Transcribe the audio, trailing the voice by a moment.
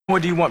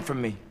What do you want from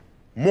me?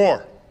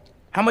 More.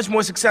 How much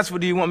more successful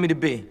do you want me to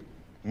be?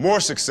 More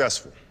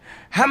successful.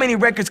 How many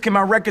records can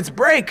my records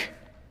break?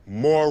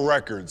 More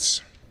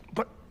records.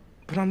 But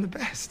I'm the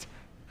best.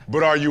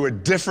 But are you a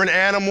different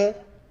animal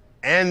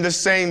and the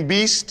same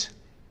beast?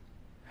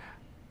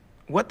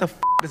 What the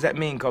does that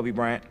mean, Kobe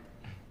Bryant?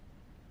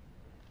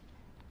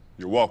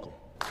 You're welcome.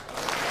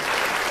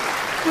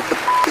 What the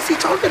is he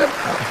talking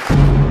about?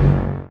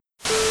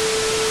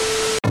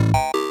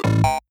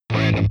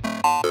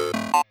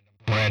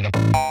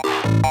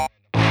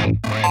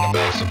 Random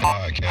Acts of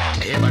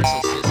Podcast. Everybody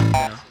so sensitive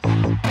now.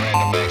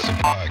 Random Acts of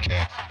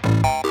Podcast.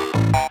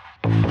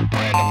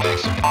 Random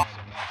Acts of Podcast.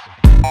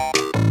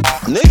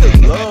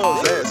 Niggas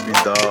love Zaxby,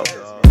 dog.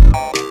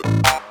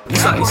 You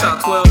saw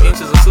 12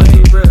 inches of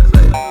sleeve, bro.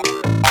 Like,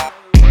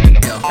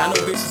 I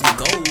know bitches with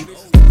gold.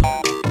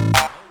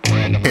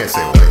 Can't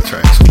say white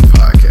trash on the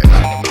podcast.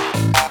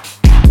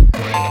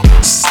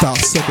 Stop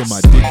sucking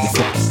my dick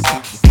before.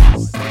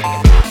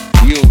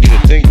 You don't get a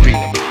think piece.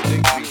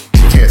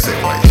 You can't say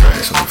white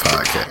trash on the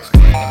podcast.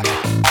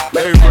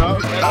 Hey, bro,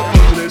 I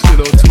posted that shit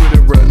on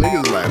Twitter, bro.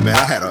 Niggas like, man,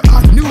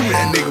 I knew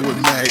that nigga was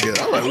mad good.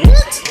 I'm like,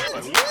 what?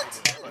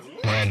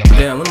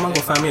 Damn, when am I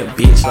gonna find me a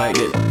bitch like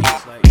that?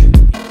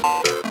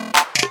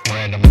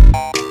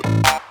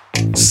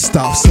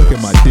 Stop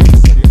sucking my dick.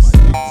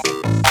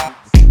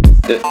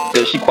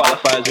 Does she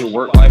qualify as your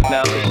work wife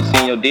now since she's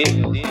seen your dick?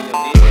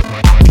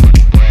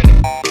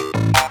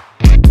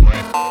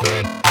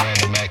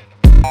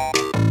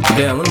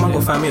 Damn, when am I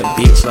gonna find me a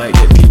bitch like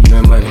that? You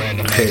know money?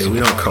 Hey, we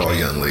don't call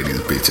young ladies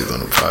bitches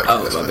on the podcast.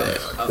 Oh, my bad.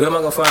 When am I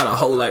gonna find a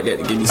hoe like that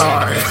to give me some?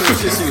 Alright.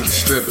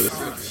 Stripper.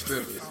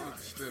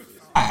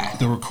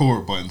 The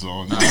record button's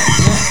on. You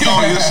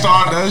just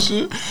start that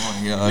shit.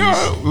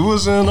 Yeah, we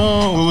was in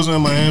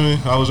Miami.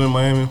 I was in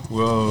Miami.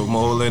 Well, my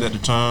old lady at the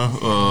time.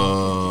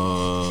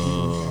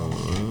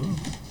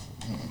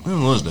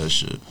 When was that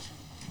shit?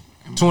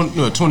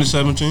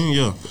 2017.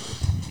 Yeah.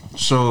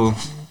 So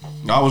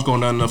I was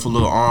going down there for a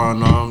little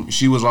R&R.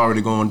 She was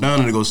already going down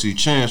there to go see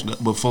Chance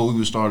before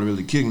we started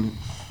really kicking it.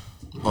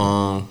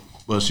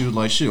 But she was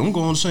like, shit, I'm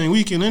going the same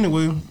weekend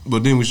anyway.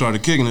 But then we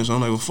started kicking it, so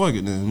I'm like, well, fuck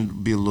it then.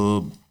 It'd be a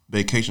little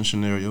vacation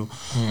scenario.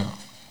 Yeah.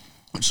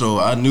 So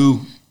I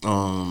knew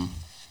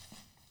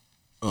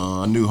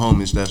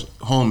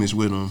homies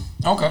with them.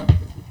 Okay.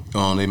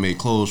 They made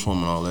clothes for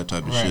them and all that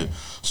type of shit.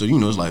 So,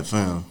 it's like,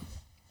 fam.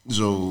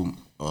 So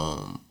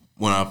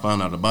when I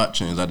found out about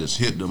Chance, I just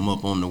hit them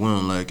up on the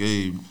whim like,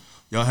 hey,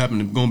 y'all happen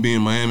to gonna be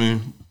in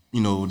Miami,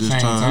 this same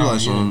time.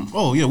 Like, yeah.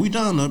 Oh yeah, we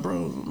down there, bro.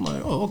 I'm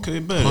like, oh, okay,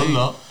 bet. Pull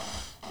up.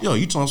 Yo,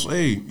 you talking,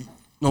 hey,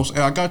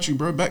 I got you,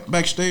 bro.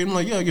 Backstage, I'm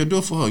like, yeah, do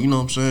it for her. You know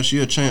what I'm saying? She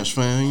a Chance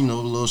fan, a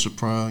little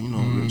surprise,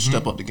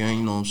 step up the game,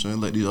 you know what I'm saying?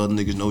 Let these other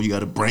niggas know you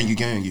gotta bring your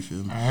gang, you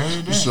feel me? I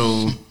heard that.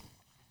 So,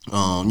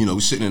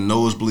 we sitting in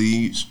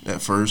nosebleeds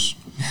at first.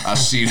 I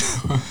see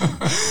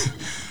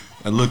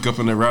I look up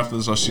in the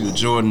Raptors, I see the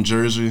Jordan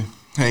jersey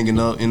hanging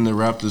up in the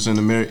Raptors in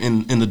the AA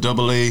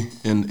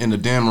in the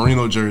Dan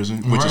Marino jersey,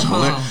 which is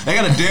hilarious. They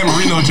got a Dan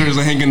Marino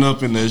jersey hanging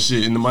up in that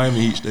shit in the Miami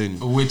Heat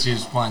Stadium. Which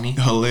is funny.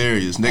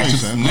 Hilarious.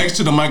 Next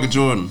to the Michael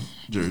Jordan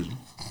jersey.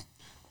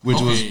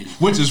 Which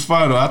is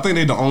fine though. I think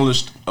they the only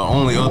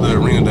other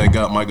arena that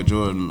got Michael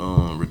Jordan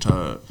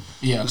retired.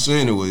 Yeah. So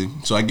anyway,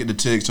 so I get the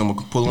text, I'm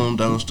gonna pull on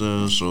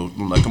downstairs. So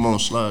I'm like, come on,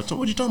 slide.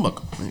 What you talking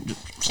about? Man,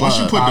 once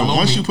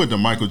you put the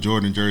Michael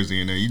Jordan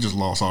jersey in there, you just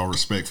lost all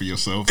respect for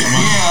yourself. Yeah,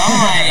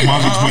 I'm like,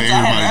 might as well put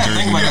everybody's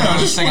jersey in there. I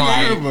was just thinking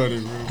like,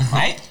 everybody, bro.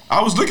 Right?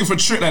 I was looking for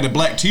Trick Daddy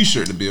black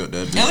T-shirt to build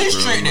that. At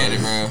least Trick Daddy,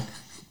 bro.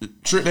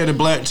 Trick Daddy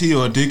black tee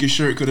or a Dickie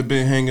shirt could have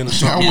been hanging or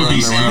something. At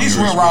least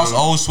Rick Ross'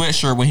 old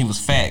sweatshirt when he was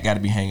fat got to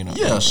be hanging up.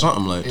 Yeah,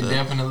 something like that. It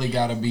definitely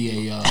got to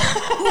be a.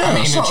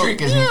 The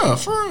trick is. Yeah,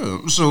 for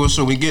real.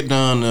 So we get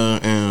down there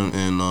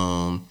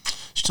and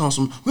she tells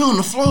him we on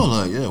the floor.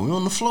 Like, yeah, we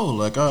on the floor.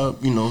 Like, it's a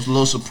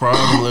little surprise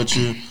and let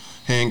you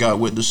hang out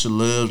with the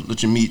celebs,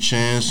 let you meet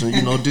Chance, and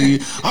do you?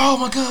 Oh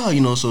my God,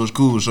 so it's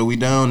cool. So we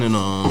down in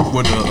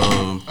where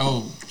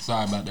the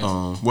Sorry about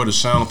that. Where the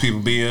sound people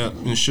be at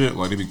and shit,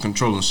 like they be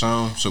controlling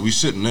sound. So we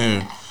sitting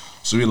there.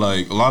 So we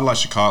like a lot of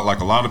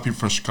people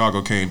from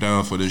Chicago came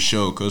down for this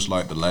show because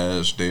like the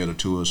last day of the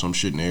tour or some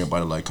shit, and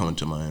everybody like coming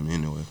to Miami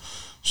anyway.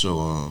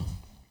 So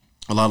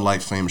a lot of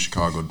like famous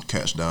Chicago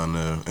cats down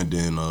there, and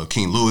then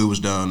King Louis was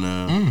down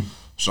there.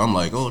 So I'm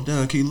like, oh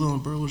damn, King Louis,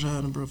 bro, what's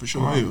happening, bro? For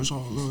sure, hey, it's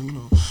all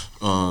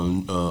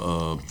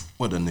love,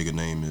 what that nigga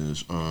name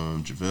is?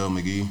 JaVale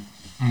McGee.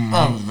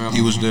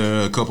 He was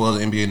there. A couple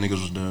other NBA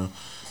niggas was there.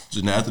 So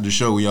then after the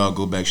show, we all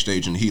go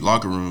backstage in the Heat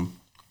locker room.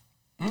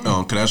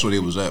 Cause that's where they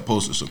was at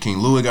posted. So King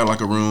Louis got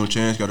like a room,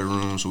 Chance got a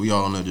room. So we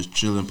all in there just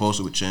chilling,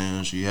 posted with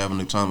Chance. She having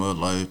the time of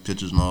her life,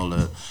 pictures and all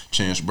that.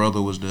 Chance's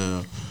brother was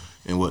there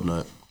and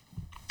whatnot.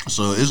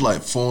 So it's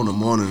like 4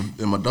 a.m,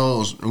 and my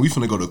dogs, and we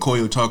finna go to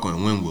Koyo Taco in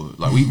Wynwood.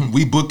 Like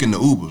we booking the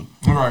Uber.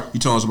 Right. He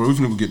told us, bro, we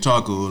finna go get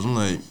tacos. I'm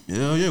like,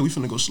 yeah, we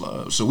finna go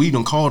slide. So we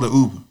done call the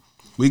Uber.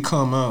 We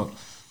come out.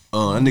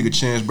 That nigga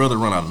Chance's brother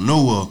run out of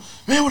nowhere.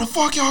 Man, where the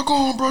fuck y'all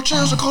going, bro?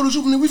 Chance and call this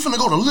Uber, we finna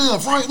go to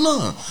Live right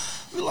now.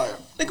 We like,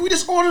 Nigga, we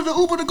just ordered the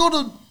Uber to go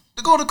to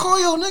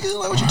Coyo, nigga.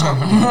 Like, what you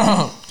talking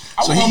about?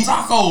 I want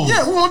tacos.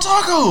 Yeah, we want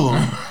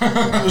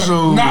tacos.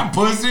 So not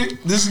pussy.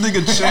 This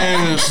nigga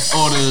Chance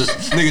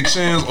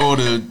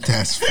ordered.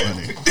 That's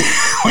funny.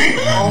 We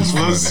want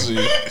pussy.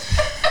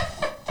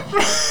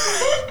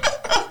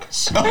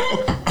 So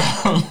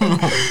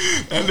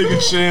that nigga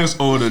Chance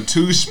ordered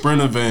 2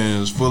 Sprinter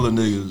vans full of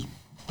niggas,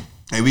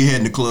 and we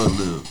heading to Club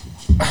Live.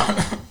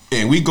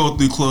 And we go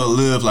through Club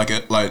Live like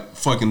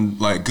fucking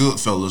like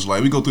Goodfellas.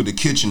 Like we go through the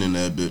kitchen in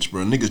that bitch,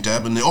 bro. Niggas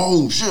dabbing there.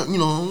 Oh shit, you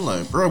know. I'm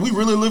like, bro, we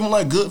really living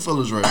like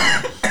Goodfellas right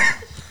now.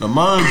 Now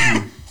mind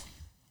you,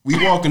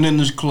 we walking in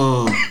this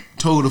club,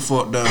 toe the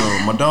fuck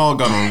down. My dog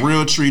got on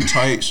real tree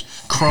tights,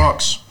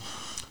 Crocs.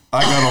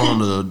 I got on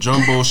the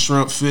jumbo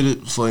shrimp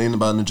fitted for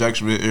anybody in the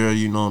Jacksonville area.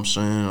 You know what I'm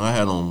saying? I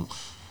had on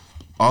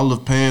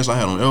olive pants. I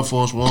had on Air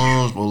Force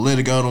Ones. But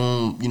Letty got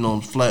on, you know,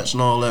 flats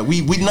and all that.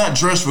 We not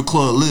dressed for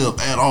Club Live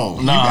at all.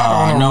 You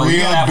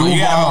got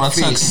on a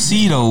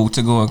tuxedo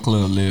to go to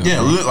Club Live. Yeah,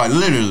 like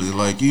literally,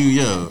 like you,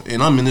 yeah.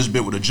 And I'm in this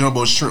bit with a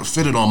jumbo shirt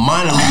fitted on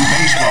minor league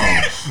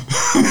baseball.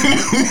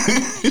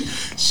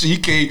 So you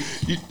can't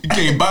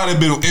buy that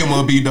bit on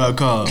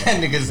MLB.com. That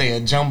nigga say a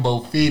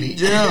jumbo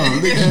fitted. Yeah,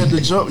 nigga had the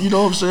jump. You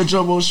know what I'm saying?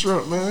 Jumbo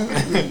shrimp, man.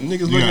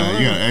 Niggas looking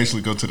around. You gotta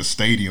actually go to the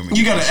stadium.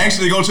 You gotta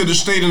actually go to the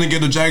stadium and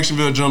get the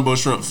Jacksonville jumbo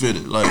shrimp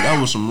fitted. Like that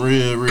was some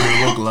real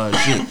localized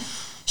shit.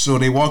 So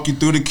they walk you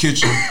through the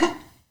kitchen,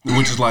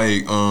 which is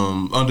like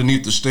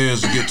underneath the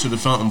stairs to get to the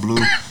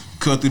Fontainebleau.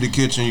 Cut through the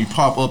kitchen, you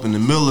pop up in the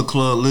middle of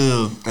Club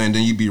Live, and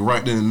then you be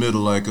right in the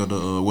middle, like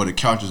where the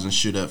couches and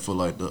shit at for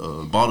like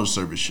the bottle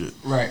service shit.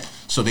 Right.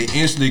 So they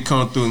instantly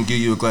come through and give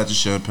you a glass of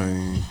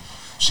champagne.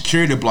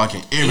 Security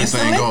blocking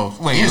everything off.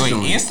 Wait,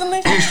 instantly?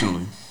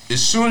 Instantly.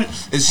 As soon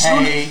as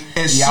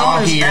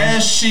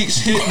ass cheeks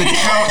hit the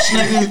couch,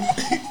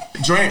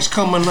 nigga, drinks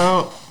coming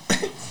out.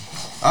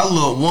 I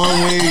look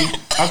one way,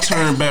 I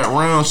turn back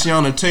around, see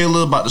on the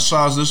Taylor about the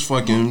size of this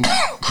fucking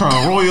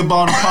Crown Royal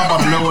bottle pop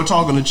out of nowhere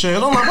talking to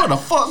Chad. I'm like, what the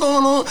fuck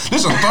going on?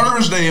 This is a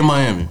Thursday in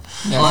Miami.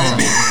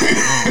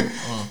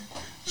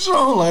 So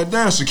I'm like,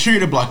 damn,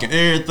 security blocking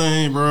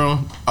everything, bro.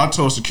 I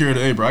told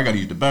security, hey, bro, I gotta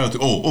use the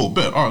bathroom. Oh,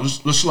 bet. All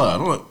right, let's slide.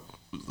 I'm like,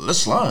 let's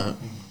slide.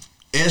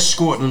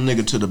 Escorting the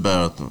nigga to the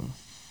bathroom.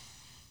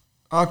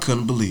 I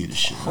couldn't believe this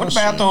shit. What the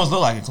bathrooms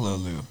look like at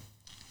Club Live?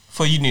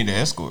 For you need an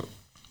escort.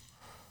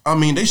 I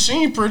mean, they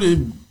seem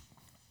pretty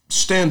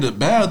standard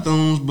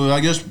bathrooms, but I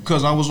guess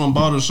because I was on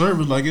bottle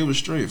service, like it was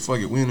straight.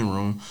 Fuck it, we in the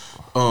room.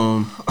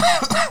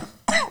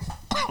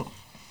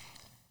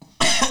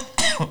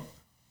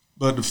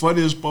 But the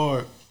funniest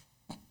part,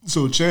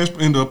 so Chance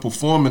ended up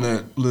performing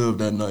at Live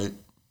that night,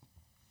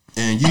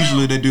 and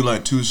usually they do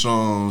like 2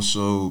 songs.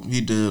 So he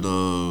did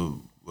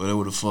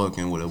whatever the fuck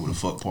and whatever the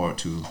fuck part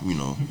 2, you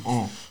know.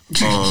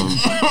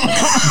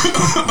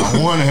 I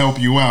want to help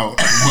you out.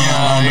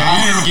 Yeah, you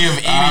didn't give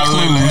any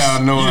clues.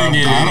 I don't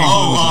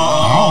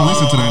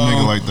listen to that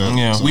nigga like that.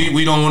 Yeah.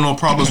 We don't want no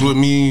problems with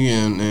me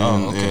and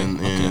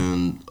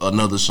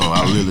another song.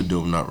 I really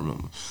do not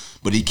remember.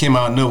 But he came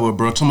out of nowhere,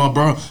 bro. Told my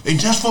bro, hey,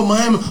 just for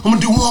Miami, I'm gonna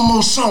do one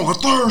more song, a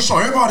 3rd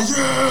song. Everybody,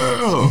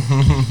 yeah.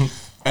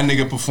 That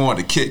nigga performed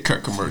the Kit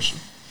Kat commercial.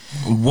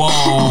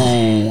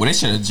 Whoa, they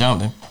should have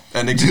jumped him.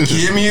 And they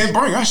give me a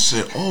break. I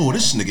said, oh,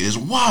 this nigga is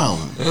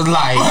wild.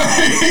 Like,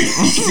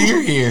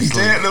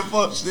 seriously. Dead the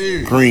fuck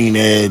serious. Green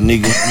ass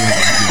nigga.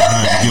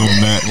 Give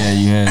him that. Yeah,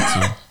 you had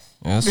to.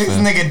 That's this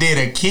nigga did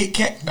a Kit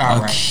Kat.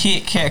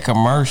 Kit Kat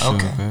commercial.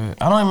 Okay. Man.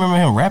 I don't even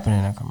remember him rapping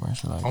in that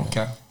commercial. Like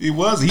that. He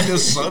was. He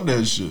just sung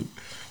that shit.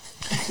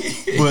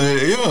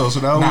 But yeah, so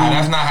that was.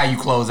 That's not how you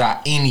close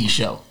out any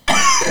show.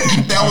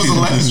 That was the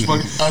last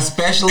fucking.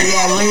 Especially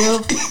at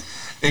Live.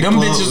 Them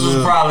bitches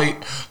was probably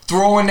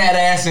throwing that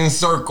ass in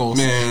circles.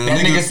 Man,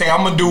 that nigga say,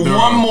 I'm gonna do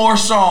one more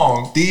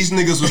song. These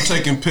niggas was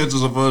taking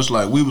pictures of us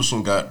like we was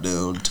some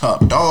goddamn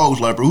top dogs.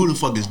 Like, bro, who the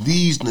fuck is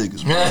these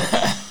niggas, bro?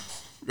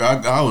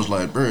 I was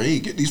like, bro, hey,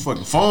 get these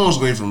fucking phones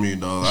away from me,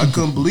 dog. I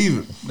couldn't believe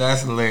it.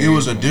 That's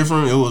hilarious. It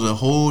was a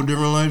whole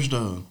different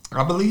lifestyle.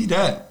 I believe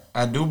that.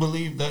 I do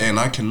believe that. And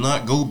I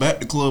cannot go back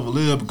to Club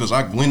Live because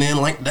I went in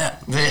like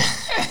that.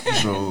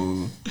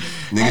 So,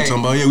 nigga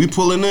talking about, yeah, we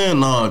pulling in.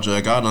 Nah,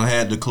 Jack, I done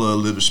had the Club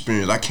Live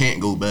experience. I can't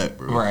go back,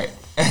 bro. Right.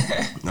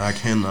 I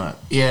cannot.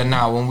 Yeah,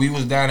 when we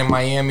was down in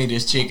Miami,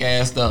 this chick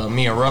asked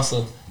me and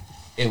Russell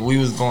if we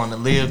was going to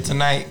Live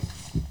tonight.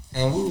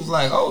 And we was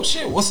like, oh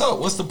shit, what's up?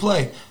 What's the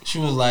play? She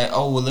was like,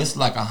 oh, well, it's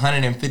like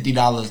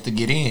 $150 to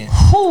get in.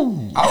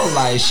 Whew. I was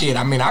like, shit,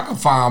 I mean, I could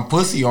find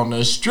pussy on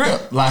the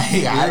strip.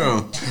 Like, I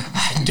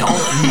don't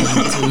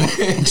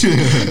need to.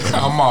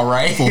 I'm all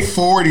right. For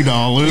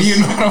 $40. You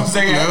know what I'm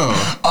saying?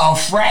 Yeah. A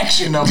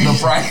fraction of the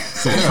price.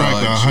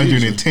 Subtract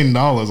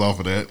 $110 off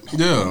of that.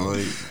 Yeah,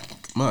 like,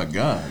 my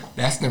God.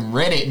 That's the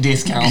Reddit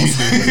discounts.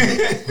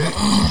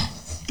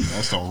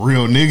 That's a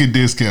real nigga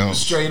discount.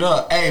 Straight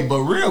up. Hey,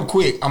 but real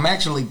quick, I'm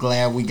actually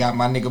glad we got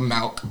my nigga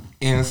Malk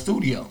in the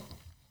studio.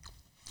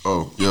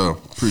 Oh, yeah.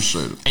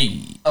 Appreciate it.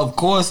 Hey. Of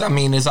course, I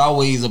mean, it's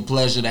always a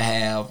pleasure to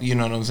have, you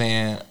know what I'm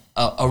saying,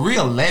 a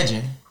real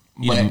legend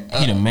He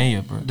the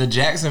mayor, bro. The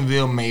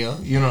Jacksonville mayor.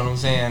 You know what I'm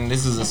saying?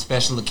 This is a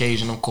special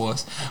occasion, of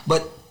course.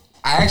 But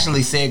I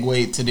actually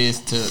segued to this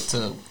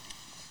to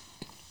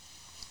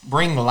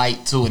bring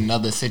light to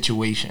another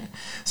situation.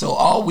 So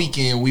all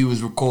weekend we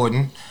was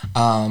recording,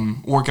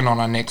 working on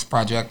our next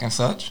project and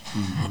such.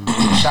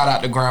 Mm-hmm. Shout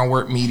out to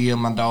Groundwork Media,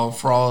 my dog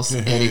Frost,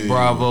 Eddie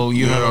Bravo,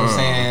 you know what I'm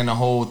saying? The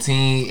whole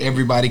team,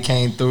 everybody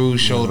came through,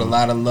 showed a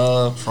lot of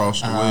love.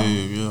 Frost the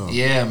Wave,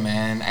 Yeah,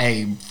 man.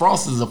 Hey,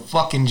 Frost is a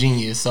fucking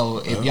genius. So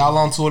if y'all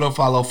on Twitter,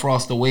 follow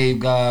Frost the Wave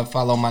God,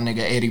 follow my nigga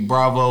Eddie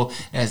Bravo.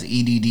 That's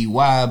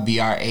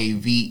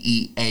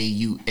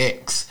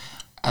EDDYBRAVEAUX.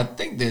 I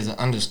think there's an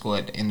underscore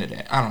at the end of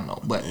that. I don't know,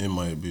 but it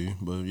might be.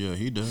 But yeah,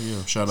 he does.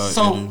 Yeah, shout out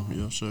Eddie.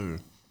 Yes, sir.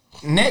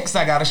 Next,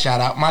 I gotta shout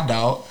out my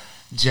dog,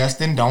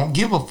 Justin. Don't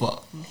give a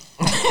fuck.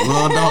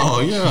 Little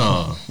dog,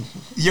 yeah.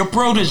 Your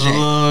protege.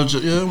 My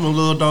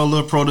little dog,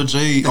 little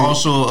protege.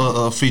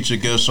 Also a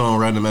featured guest on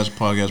Random Acts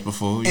Podcast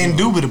before.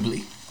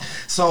 Indubitably.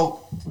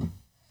 So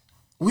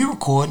we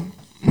recording.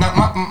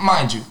 Now,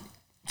 mind you,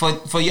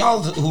 for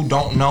y'all who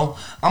don't know,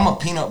 I'm a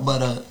peanut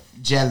butter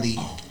jelly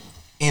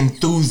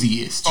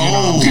enthusiast. You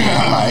know what I'm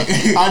saying? Like,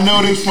 I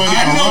know this funny.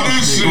 I know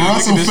this shit.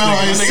 Russell fell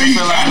on his seat.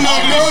 I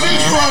know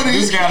this funny.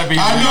 This gotta be.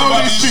 I know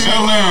this shit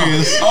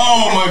hilarious.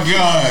 Oh my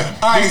god!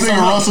 This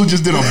nigga Russell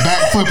just did a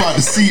backflip out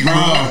the seat, bro.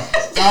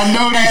 I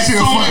know this shit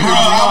funny.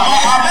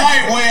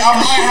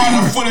 I might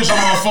have the footage on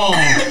my phone.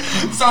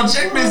 So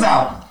check this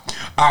out.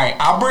 All right,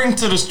 I'll bring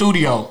to the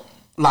studio.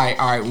 Like,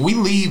 all right, we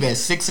leave at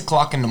 6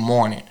 o'clock in the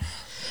morning.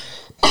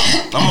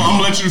 I'm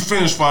gonna let you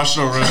finish before I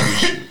show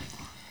around.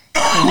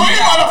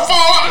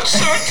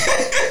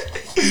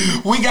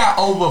 We got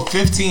over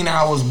 15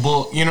 hours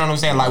booked. You know what I'm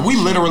saying? Like, we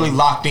literally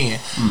locked in.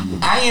 Mm-hmm.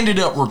 I ended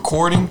up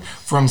recording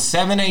from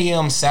 7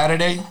 a.m.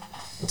 Saturday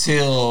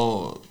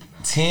till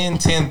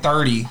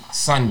 10:30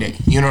 Sunday.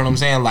 You know what I'm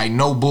saying? Like,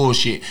 no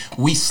bullshit.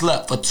 We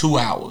slept for 2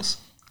 hours.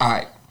 All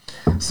right.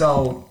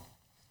 So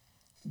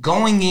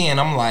going in,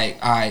 I'm like,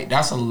 all right,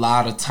 that's a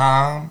lot of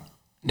time.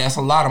 That's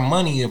a lot of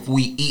money if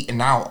we eating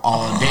out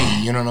all day.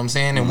 You know what I'm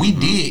saying? And we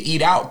did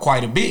eat out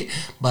quite a bit.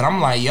 But I'm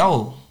like,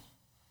 yo,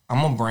 I'm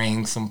going to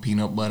bring some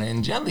peanut butter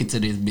and jelly to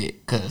this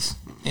bit. Because,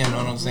 you know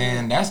what I'm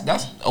saying?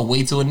 That's a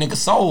way to a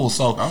nigga's soul.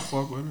 So I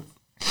fuck with it.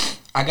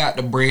 I got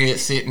the bread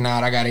sitting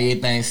out. I got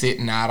everything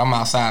sitting out. I'm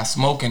outside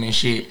smoking and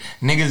shit.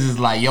 Niggas is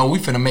like, yo, we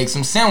finna make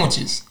some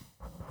sandwiches.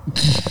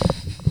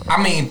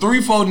 I mean,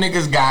 3-4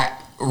 niggas got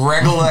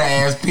regular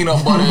ass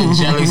peanut butter and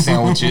jelly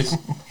sandwiches.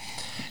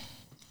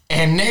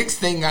 And next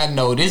thing I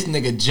know, this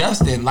nigga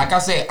Justin, like I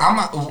said,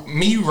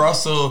 me,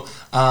 Russell,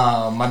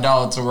 my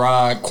dog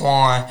Tarad,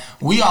 Quan,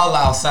 we all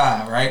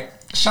outside, right?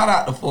 Shout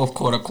out to fourth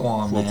quarter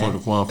Quan, man.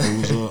 Fourth quarter Quan,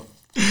 what's up?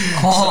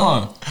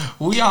 Quan.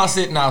 We all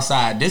sitting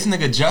outside. This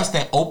nigga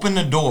Justin opened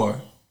the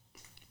door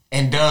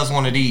and does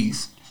one of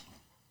these.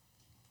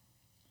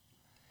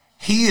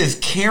 He is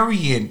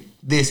carrying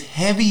this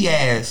heavy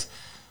ass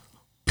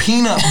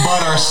peanut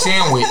butter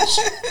sandwich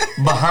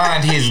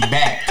behind his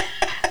back.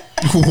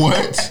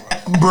 What?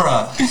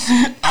 Bruh.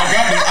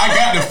 I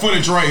got the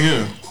footage right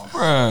here.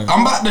 Bruh.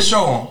 I'm about to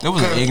show him. That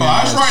was ignorant.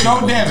 That's right.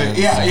 Show Devin.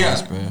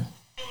 Yeah. Bruh.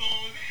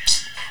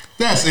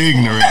 That's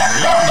ignorant.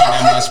 You don't need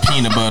that much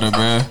peanut butter,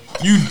 bruh.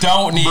 You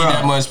don't need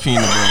that much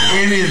peanut butter.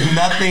 It is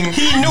nothing.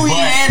 He knew he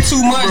had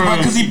too much, bro,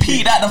 because he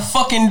peed out the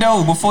fucking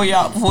dough before he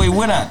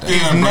went out there.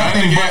 It's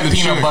nothing but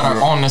peanut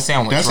butter on the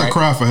sandwich. That's right? a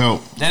cry for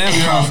help. That is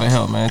a cry for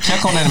help, man.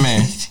 Check on that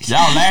man.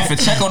 Y'all laughing.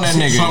 Check on that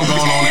nigga. Something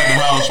going on at the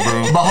house,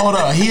 bro. But hold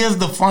up. Here's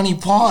the funny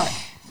part.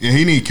 Yeah,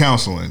 he need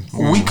counseling.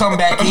 We come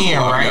back in,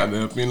 right?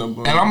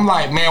 And I'm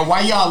like, man,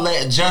 why y'all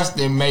let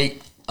Justin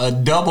make a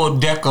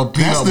double-decker peanut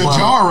butter? That's the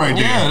jar right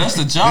there. Yeah, that's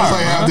the jar. That's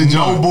like half the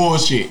jar. No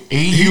bullshit.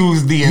 He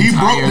used the entire He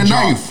broke the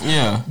jar. knife.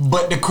 Yeah.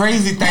 But the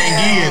crazy thing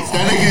is,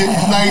 that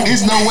nigga, like,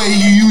 there's no way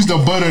you used a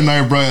butter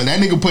knife, bro. That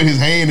nigga put his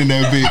hand in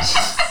that bitch.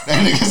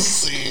 That nigga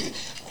said,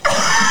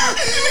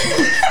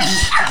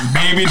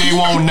 maybe they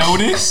won't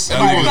notice.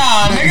 Like,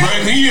 nah,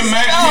 nigga. Can you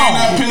imagine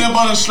that peanut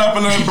butter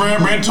slapping that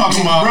bread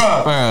talking about,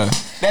 bruh,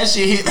 that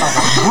shit hit like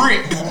a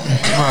brick.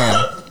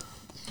 Bruh.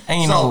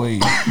 Ain't no way.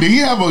 Did he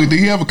have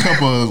a cup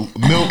of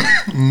milk?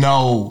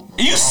 No.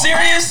 Are you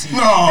serious?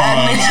 No.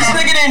 This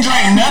nigga didn't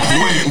drink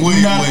nothing.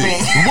 Nothing.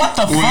 What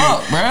the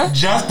fuck, bruh?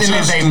 Justin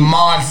is a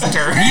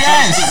monster.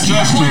 Yes,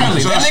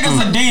 clearly. That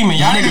nigga's a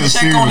demon. Y'all need to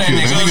check on that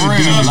nigga.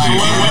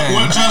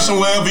 Justin,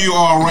 wherever you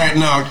are right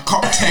now,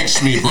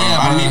 text me, bro.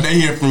 I need to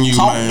hear from you,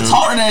 man.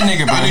 Talk to that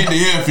nigga, bro. I need to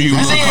hear from you.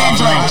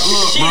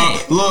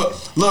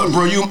 Look,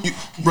 bro, you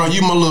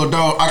my little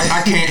dog.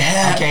 I can't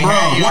have, let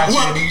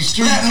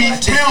me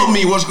tell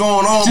me what's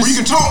going on, bro. You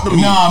can talk to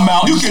me. Nah,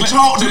 Mal. You can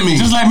talk to me.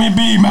 Just let me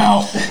be,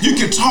 Mal. You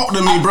can talk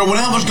to me, bro.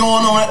 Whatever's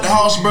going on at the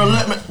house, bro.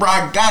 Let me, bro.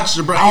 I got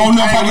you, bro. I don't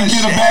know if I can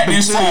get her back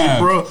this time,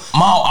 bro.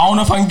 Mal, I don't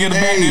know if I can get her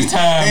back this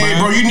time, hey,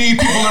 bro. You need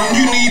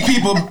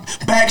people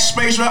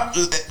backspace.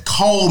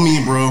 Call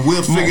me, bro.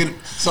 We'll figure it.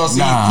 So see,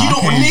 you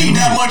don't need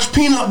that much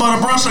peanut butter,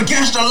 bro. It's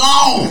against the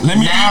law. Let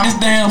me eat this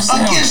damn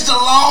sandwich. Against the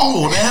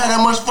law. They have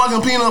that much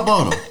fucking peanut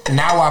butter.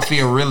 Now I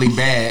feel really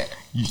bad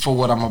for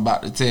what I'm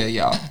about to tell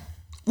y'all.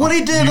 What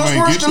he did, You that's ain't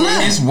worse get than to it?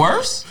 that. It's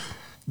worse.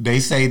 They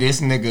say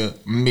this nigga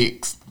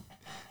mixed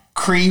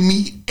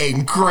creamy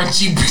and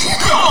crunchy.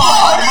 Come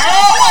on, bro.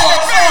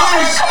 Come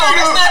on, it's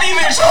not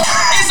even. It's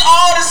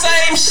all the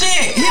same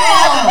shit. He didn't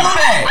have to do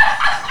that.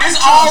 It's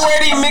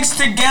already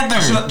mixed together.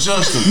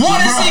 Justin.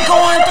 What is he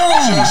going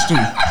through? Justin.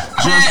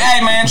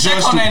 Hey, man, check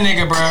on that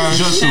nigga, bro.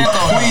 Justin, Check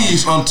on him.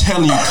 please, I'm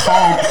telling you,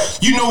 call.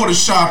 You know where to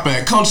shop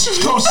at. Come see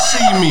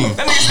me.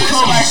 That nigga said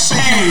that shit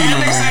like,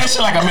 that nigga said that shit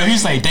like a minute.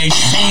 He's like, they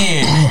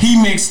said he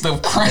mixed the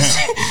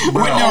crunchy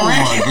with the Oh red.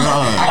 my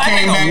God. I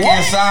came back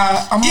inside.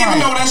 I'm Even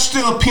like, though that's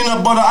still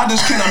peanut butter, I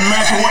just can't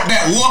imagine what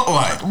that looked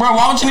like. Bro,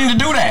 why would you need to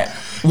do that?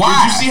 Why?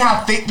 did you see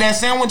how thick that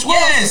sandwich was?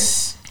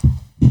 Yes.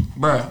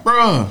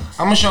 Bruh.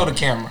 I'm gonna show the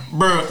camera.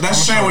 Bruh, that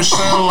sandwich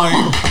sound like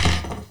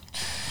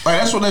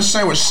that's what that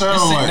sandwich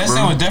sound like, That bro.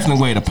 sandwich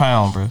definitely weighed a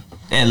pound, bro.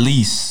 At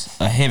least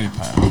a heavy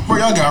pound. Bro,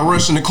 y'all got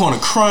Russ in the corner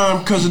crying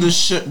because of this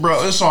shit,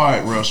 bro. It's all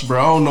right, Russ, bro.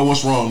 I don't know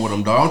what's wrong with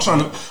him, dog.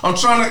 I'm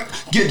trying to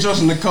get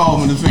Justin to call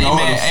me to figure out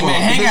what the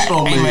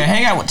fuck.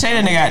 Hang out. Take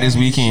that nigga out this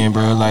weekend,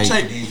 bro. Like,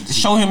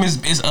 show him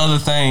his other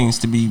things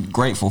to be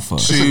grateful for.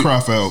 It's a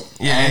crop out.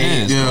 Yeah,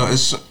 it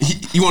is. Yeah,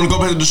 you want to go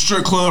back to the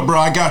strip club, bro?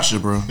 I got you,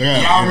 bro.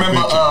 Y'all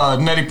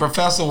remember Nutty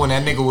Professor when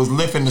that nigga was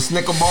lifting the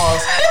Snicker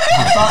bars?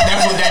 I thought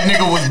that's what that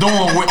nigga was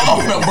doing with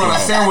the peanut butter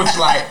sandwich,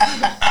 like.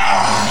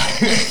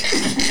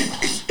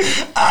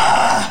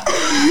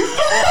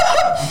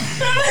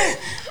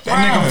 That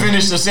nigga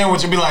finish the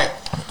sandwich and be like,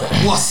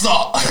 "What's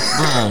up?"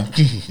 Bruh,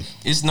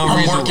 it's no I'm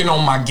reason. working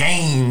on my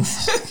gains.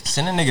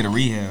 Send that nigga to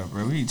rehab,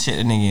 bro. We check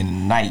that nigga in the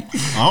night.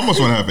 I almost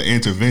want to have an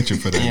intervention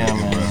for that nigga,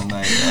 man, bro.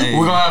 like, hey.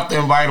 We're gonna have to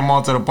invite him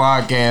onto the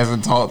podcast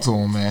and talk to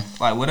him, man.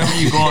 Like, whatever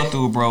you going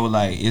through, bro,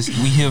 like, we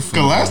here for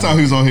Cause you, last bro. time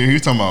he was on here, he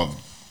was talking about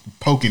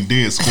poking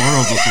dead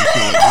squirrels or some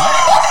shit like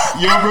that.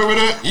 You remember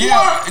that?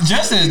 Yeah,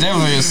 Justin is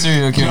definitely a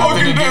serial killer.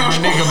 Poking dead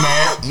nigga,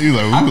 man. He was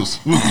like,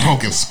 we was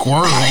poking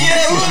squirrels. Yeah,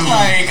 it was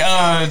like,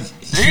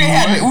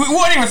 we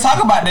wouldn't even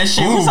talk about that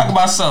shit. We was talking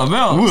about something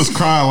else. We was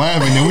crying,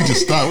 laughing, then we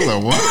just stopped. We was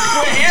like, what?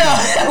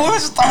 Yeah, we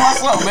was just talking about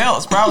something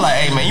else. Bro, I was like,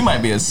 hey, man, you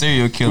might be a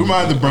serial killer. We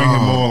might have to bring him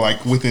on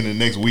like within the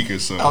next week or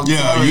so.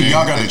 Yeah,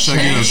 y'all gotta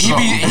check in or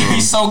something. He be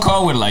so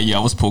cold with like, yeah,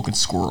 I was poking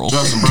squirrels.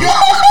 Justin, bro.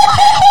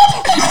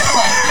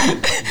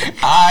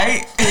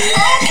 Alright. I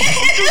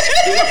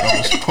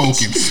was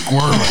poking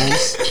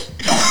squirrels.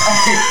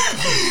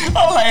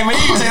 I'm like, man,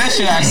 you can take that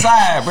shit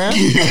outside, bro.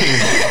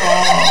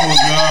 Oh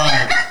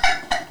God.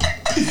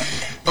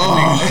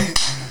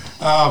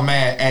 Oh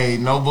man, hey,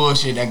 no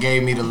bullshit. That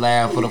gave me the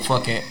laugh for the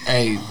fucking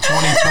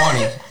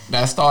 2020.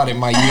 That started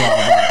my year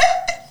off.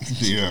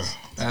 Yeah,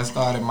 That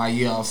started my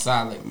year off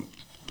solid.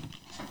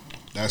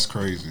 that's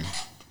crazy.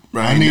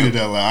 Bro, I needed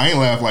that laugh. I ain't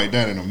laughed like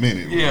that in a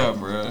minute. Bro. Yeah,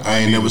 bro. I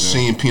ain't never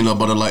seen peanut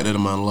butter like that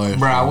in my life.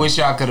 Bro, I wish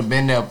y'all could have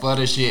been there for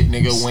the shit,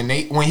 nigga.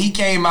 When he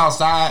came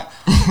outside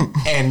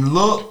and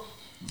looked,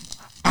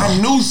 I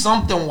knew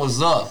something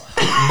was up.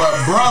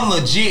 But bro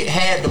legit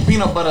had the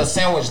peanut butter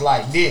sandwich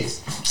like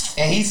this.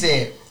 And he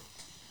said,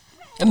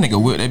 That nigga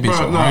whipped that bitch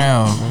Bro, no.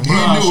 around, bro. He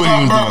knew what he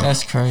was doing.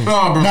 That's crazy.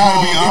 No, bro.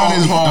 Nah,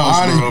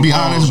 to be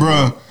honest,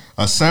 bro. bro.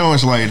 A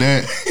sandwich like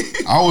that,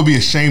 I would be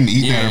ashamed to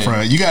eat that in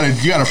front of you.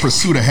 You gotta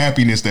pursue the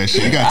happiness that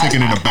shit. You gotta take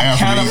it in the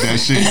bathroom and eat that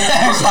shit.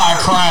 I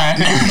started crying.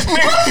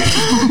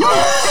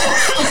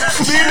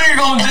 These niggas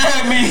gonna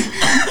judge me.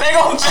 They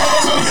gonna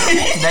judge me.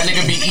 that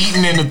nigga be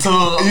eating in the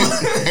tub.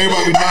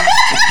 Everybody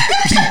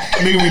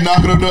nigga be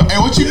knocking on the door. Hey,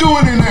 what you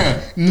doing in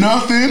there?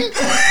 Nothing.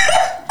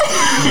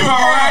 You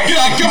alright?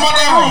 Yeah, come out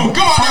that room.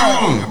 Come out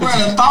that room. Bro,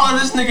 the thought of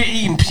this nigga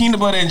eating peanut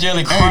butter and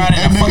jelly crying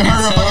Hey, in the nigga, fucking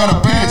hurry up. I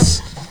gotta tub,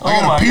 piss. Oh I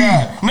gotta my pee.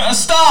 god. No,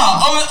 stop. I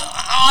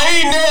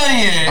ain't done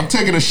yet. I'm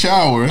taking a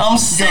shower. I'm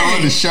You gotta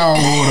run the sick. shower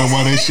water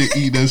while that shit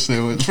eat that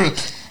sandwich.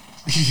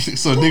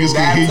 So niggas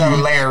can hear That's you.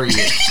 hilarious.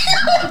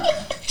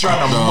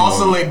 Trying to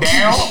muscle it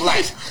down.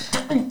 Like,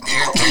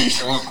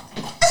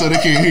 So they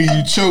can hear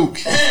you choke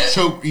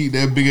eat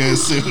that big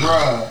ass sandwich.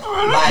 bruh.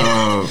 Like,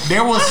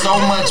 there was so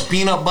much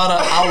peanut butter.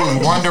 I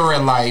was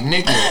wondering, like,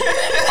 nigga,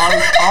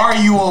 are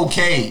you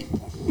okay?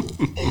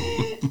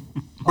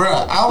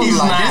 Bruh, I was He's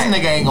like, not. this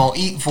nigga ain't gonna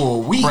eat for a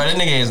week. Bro, that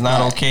nigga is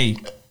not okay.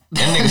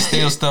 That nigga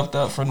still stuffed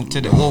up from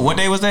today. Well, what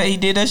day was that he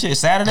did that shit?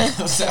 Saturday?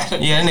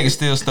 Saturday. Yeah, that nigga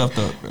still stuffed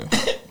up, bro.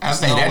 I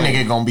say that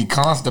nigga gonna be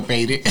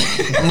constipated.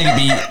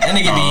 That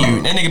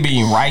nigga be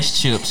eating rice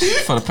chips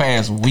for the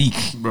past week.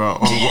 Bro,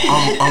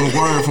 I'm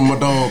worried for my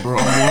dog, bro.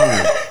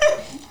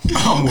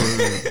 I'm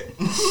worried.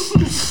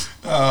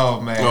 Oh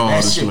man, Oh,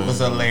 that this shit man. was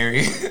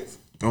hilarious.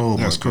 Oh,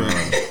 That's my God.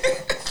 crazy.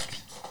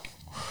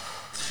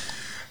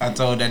 I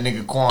told that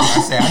nigga Quan,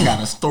 I said I got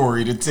a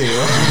story to tell.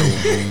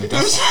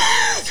 That's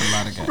a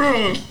lot of guys.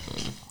 Bro,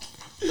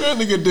 that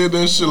nigga did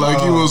that shit like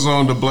he was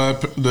on the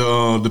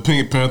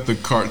Pink Panther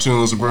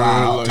cartoons, bro.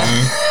 Wow. Like,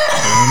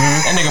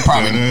 That nigga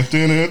probably that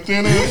nigga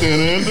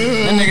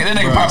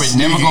probably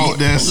never go.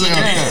 That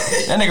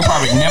nigga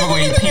probably never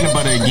gonna eat peanut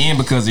butter again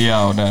because of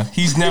y'all. Nah.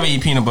 He's never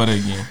eat peanut butter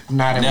again.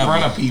 Not in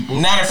front of people.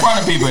 Not in front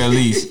of people, at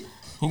least.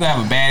 He gonna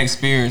have a bad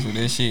experience with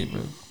that shit,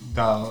 bro.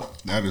 Dog.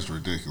 That is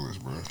ridiculous,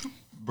 bro.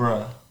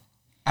 Bruh.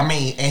 I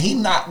mean, and he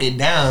knocked it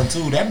down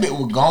too. That bit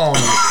was gone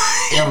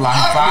in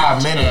like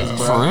 5 minutes,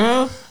 bro. For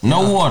real?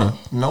 No water.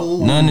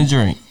 Nothing to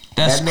drink.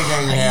 That's that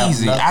nigga ain't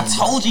crazy. have I nothing,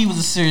 told you he was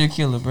a serial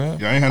killer, bro.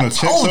 Y'all ain't had no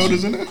check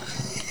sodas in there?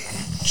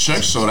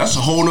 Check soda, that's a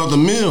whole nother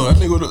meal. That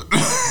nigga would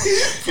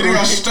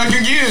got stuck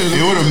again.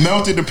 It would have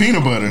melted the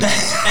peanut butter. And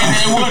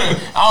it would have.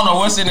 I don't know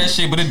what's in that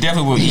shit, but it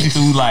definitely would eat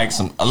through like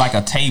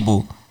a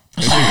table.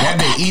 That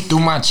bitch eat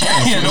through my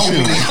chest. Yeah,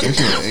 That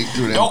shit ate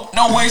through that.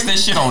 don't waste that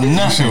shit on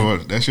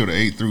nothing. That shit would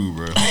have ate through,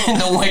 bro.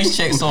 Don't waste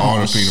checks on all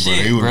the peanut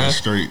butter. It would have been bro.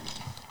 straight.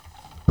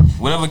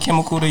 Whatever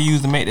chemical they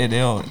use to make that,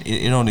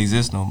 it don't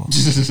exist no more.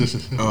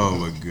 Oh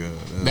my god,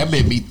 that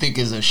bitch be thick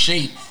as a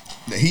sheet.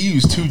 He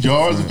used 2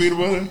 jars of peanut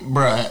butter,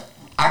 bruh.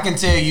 I can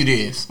tell you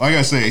this. Like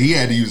I said, he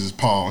had to use his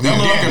palm. That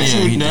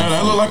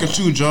look like a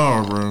 2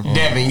 jar, bro.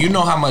 Devin, you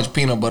know how much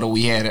peanut butter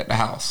we had at the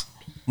house?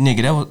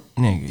 Nigga.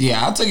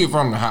 Yeah, I took it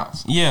from the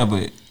house. Yeah,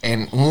 but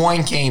and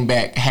one came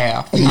back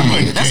half. I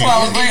mean, that's why I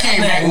was it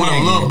came back with a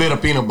nigga. little bit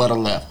of peanut butter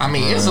left. I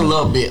mean, it's a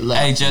little bit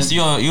left. Hey, Jess,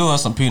 you want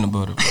some peanut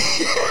butter?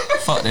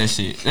 Fuck that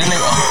shit. That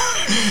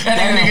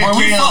nigga, bro,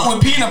 we fuck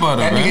with peanut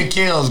butter. That bro. nigga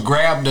Kells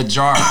grabbed the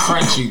jar of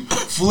crunchy,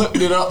 flipped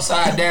it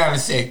upside down,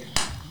 and said,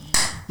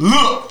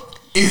 "Look,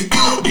 it's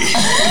empty."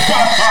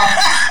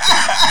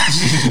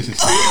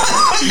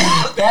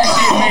 That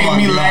shit made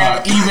me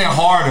laugh even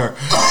harder.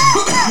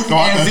 I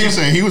thought you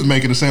saying he was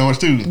making a sandwich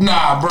too.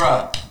 Nah,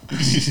 bruh.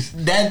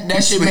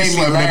 That shit made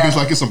me laugh. That bitch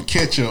like it's some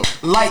ketchup.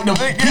 Like the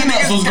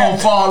peanuts was gonna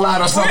fall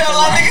out or something. Yeah,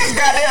 like niggas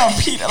goddamn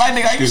peanut. Like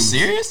nigga, are you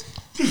serious?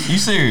 You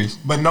serious?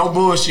 But no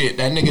bullshit.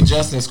 That nigga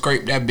Justin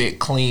scraped that bit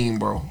clean,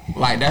 bro.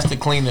 Like that's the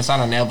cleanest I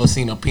done ever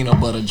seen a peanut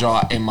butter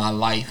jar in my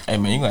life. Hey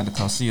man, you got to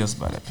come see us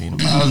about that peanut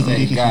butter. I was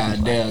like,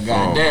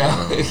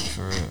 goddamn.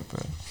 For real,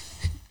 bro.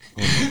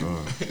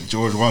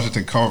 George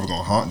Washington Carver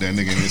gonna haunt that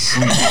nigga in his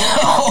sleep.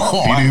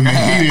 Oh He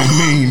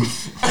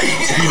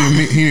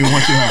didn't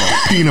want you to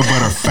have a peanut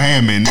butter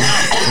famine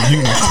if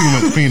you got too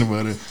much peanut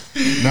butter.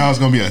 Now it's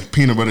gonna be a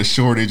peanut butter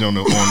shortage on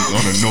the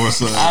north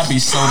side. I'd be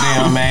so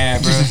damn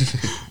mad, bro.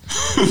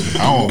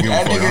 I don't give a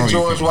fuck. That nigga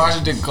George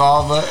Washington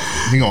Carver,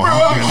 he gonna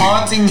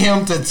haunting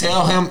him to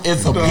tell him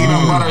it's a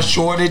peanut butter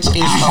shortage is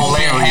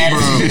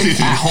hilarious,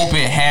 bro. I hope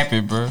it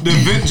happened, bro.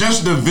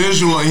 Just the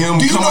visual of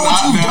him coming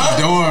out that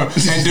door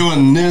and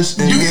doing this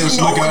and just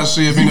looking out to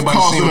see if anybody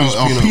seen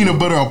a peanut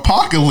butter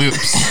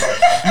apocalypse.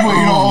 You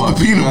ate all the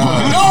peanut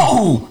butter.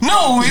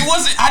 No, it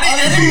wasn't. I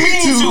didn't mean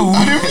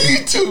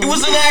to. It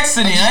was an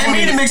accident. I didn't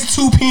mean to mix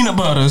 2 peanut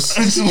butters.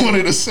 I just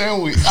wanted a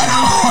sandwich.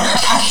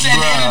 I said at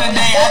the end of the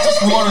day, I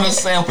just wanted a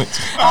sandwich.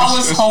 I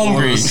was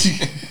hungry.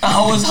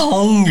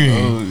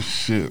 Oh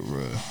shit,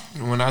 bro.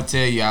 When I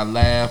tell you I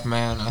laugh,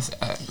 man,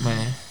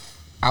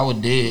 I was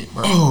dead,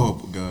 bro.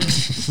 Oh my god.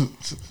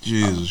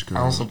 Jesus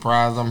Christ. I'm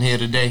surprised I'm here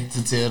today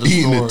to tell the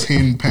Eating story.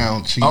 a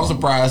 10-pound cheese. I'm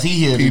surprised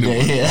he here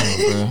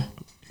today.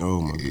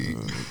 Oh my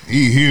god.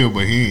 He here,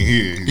 but he ain't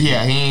here.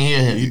 Yeah, he ain't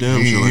here. He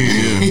damn sure ain't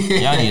here.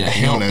 Y'all need to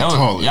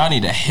help. Y'all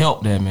need to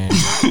help that man.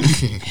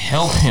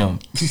 Help him.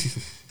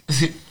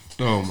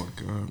 Oh my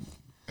god.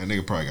 That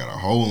nigga probably got a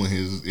hole in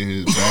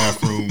his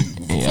bathroom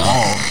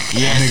wall.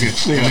 Yeah, nigga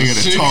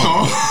that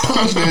talk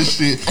punch that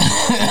shit.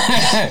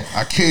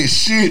 I can't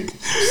shit.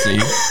 See,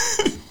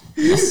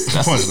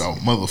 that's punch a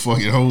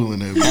motherfucking hole in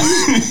that.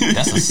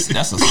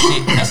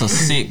 That's a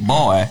sick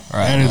boy,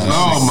 right? That is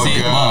oh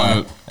my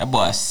god, boy. That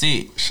boy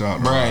sick.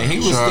 Shot, bro. He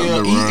was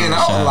still eating.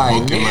 I was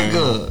like,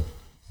 nigga,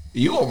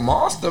 you a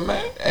monster,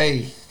 man.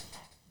 Hey.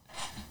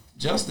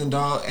 Justin,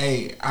 dog,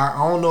 hey, I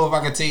don't know if I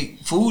can take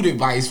food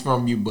advice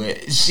from you,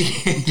 but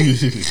shit.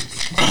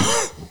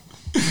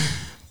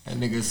 That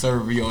nigga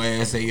serve your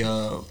ass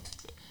a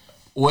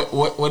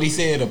what he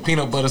said, a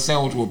peanut butter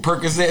sandwich with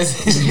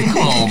Percocets. Come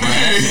on,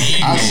 man.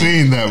 I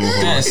seen that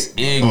before. That's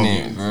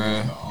ignorant,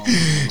 bro.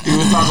 He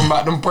was talking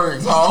about them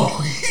perks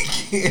all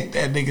weekend.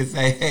 That nigga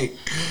say, hey,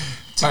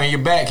 turn your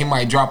back, he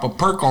might drop a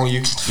perk on you.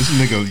 This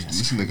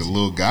nigga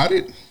Lil got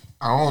it?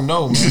 I don't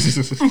know, man.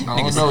 I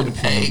don't know.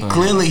 Hey,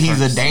 clearly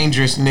he's a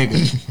dangerous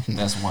nigga.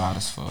 That's wild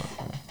as fuck,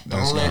 bro.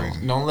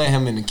 Don't let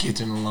him in the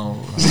kitchen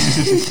alone.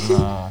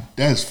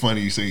 That's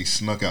funny you say he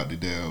snuck out the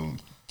damn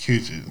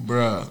kitchen.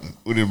 Bruh.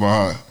 With it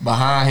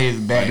behind his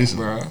back,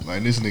 bruh.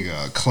 Like this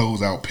nigga a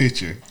closeout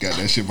picture. Got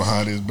that shit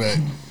behind his back.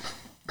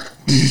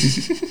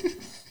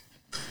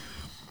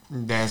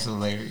 That's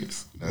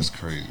hilarious. That's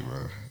crazy,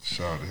 bro.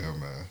 Shout out to him,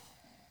 man.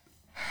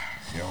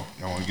 Y'all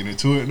want to get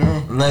into it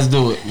now? Let's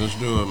do it. Let's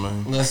do it,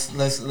 man.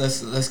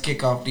 Let's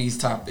kick off these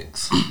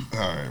topics. All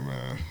right,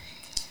 man.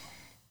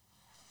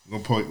 We're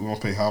gonna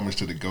pay homage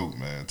to the GOAT,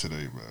 man,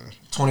 today, man.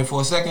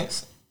 24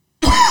 seconds.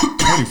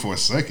 24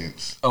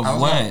 seconds of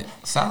what?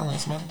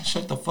 Silence, man.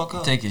 Shut the fuck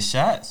up. Taking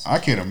shots. I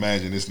can't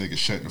imagine this nigga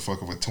shutting the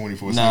fuck up for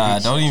 24 seconds. Nah,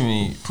 don't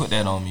even put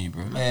that on me,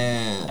 bro.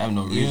 Man, I have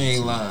no reason. You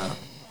ain't lying.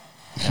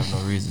 I have no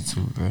reason to,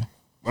 bro.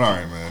 But all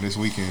right, man. This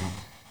weekend,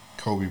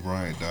 Kobe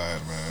Bryant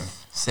died, man.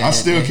 Sad I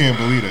still day. can't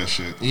believe that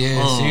shit.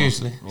 Yeah,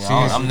 seriously. Yeah,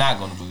 seriously. I'm not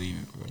gonna believe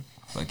it, bro.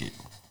 Fuck it.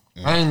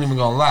 I ain't even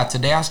gonna lie.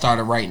 Today I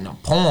started writing a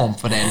poem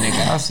for that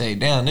nigga. I say,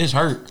 damn, this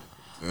hurt.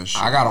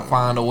 I gotta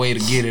find a way to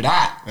get it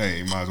out. Hey,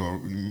 you might as well.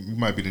 You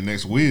might be the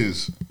next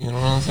Wiz. You know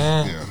what I'm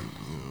saying? Yeah.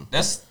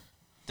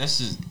 That's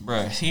just,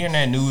 bruh, hearing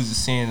that news and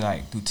seeing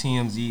like through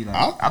TMZ, like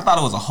I thought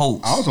it was a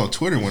hoax. I was on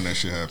Twitter when that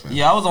shit happened.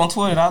 Yeah, I was on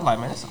Twitter and I was like,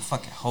 man, that's a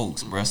fucking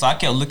hoax, bruh. So I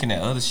kept looking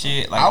at other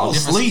shit, like I on was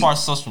different asleep.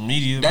 parts of social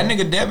media. That bruh.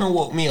 nigga Devin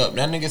woke me up.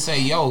 That nigga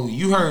say, yo,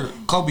 you heard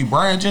Kobe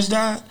Bryant just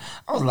died?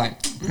 I was like,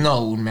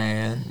 no,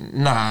 man.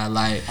 Nah,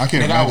 like. I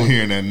can't nigga, imagine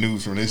hearing that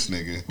news from this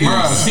nigga.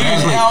 Bruh,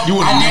 seriously. You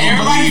would never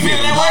Everybody believe feel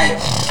it. that way?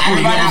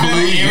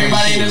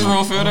 Everybody in this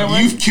room feel that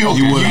way? You've killed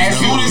You it. would as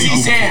soon as he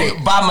said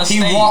it, by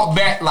mistake. he walked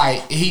back,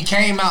 like, he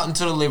came out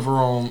into the living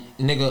room.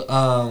 Nigga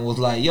was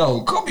like,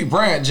 yo, Kobe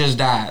Bryant just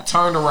died.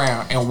 Turned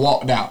around and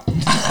walked out.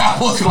 I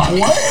was like,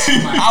 what?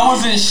 I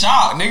was in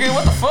shock, nigga.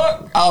 What the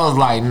fuck? I was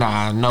like,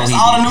 nah, no. That's he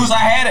all the didn't. news I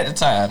had at the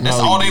time. That's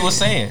No, all he they were didn't.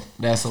 saying.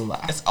 That's a lie.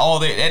 That's all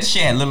that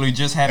shit had literally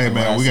just happened. Hey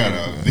man, when we I got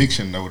said an it.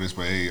 eviction notice,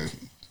 but hey,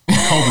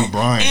 Kobe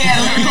Bryant. It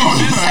had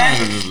literally just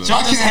happened.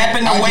 Y'all just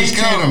happened to I wake just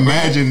can't up.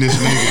 imagine this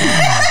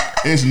nigga.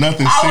 It's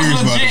nothing I serious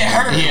was about legit it.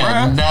 hurt,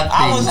 Yeah, bro. nothing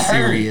I was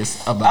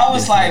serious hurt. about I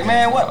was this like, nigga.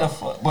 man, what the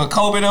fuck? But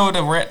Kobe though,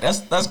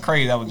 that's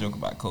crazy. I would joke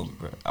about Kobe,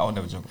 bro. I would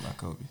never joke about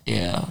Kobe.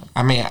 Yeah,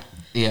 I mean,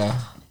 yeah.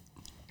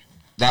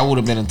 That would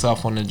have been a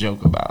tough one to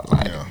joke about.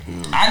 Like,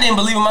 I didn't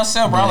believe in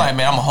myself, bro. I'm like,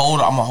 man, I'm gonna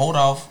hold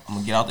off. I'm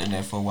gonna get out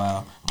there for a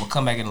while. I'm gonna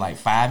come back in like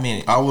 5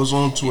 minutes. I was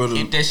on Twitter.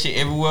 Hit that shit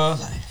everywhere.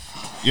 Like,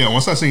 Yeah,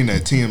 once I seen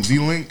that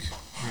TMZ link,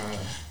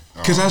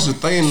 Cause that's the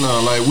thing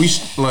now.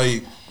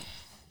 Like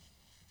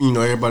you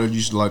know, everybody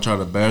used to like try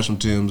to bash on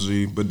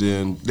TMZ, but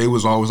then they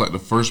was always like the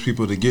first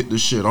people to get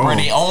this shit on. Bro,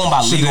 they owned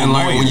by so legal then,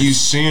 like when lawyers. you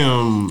see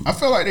them, I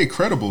feel like they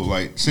credible.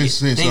 Like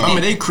since I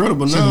mean they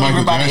credible since now. Michael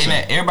everybody Jackson.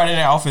 in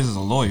that office is a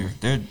lawyer.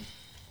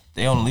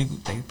 They on legal.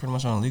 They pretty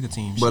much on a legal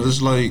team. But shit.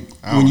 it's like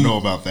I don't know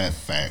about that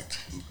fact.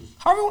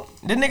 Harvey,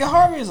 the nigga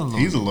Harvey is a lawyer.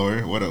 He's a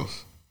lawyer. What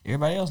else?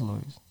 Everybody else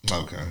lawyers.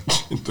 Okay.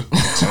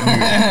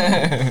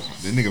 that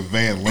nigga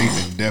Van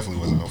Lathan definitely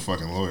wasn't no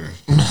fucking lawyer.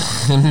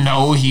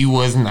 no, he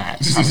was not.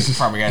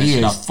 Probably got his He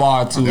shit is off.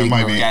 far too That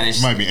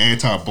ignorant. might be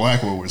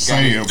anti-black what we're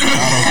saying, it. but I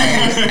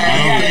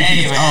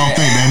don't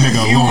think that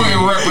nigga a You lawyer.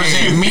 wouldn't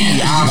represent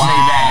me. I'll say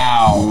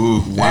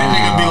that. That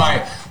nigga be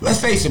like, let's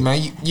face it,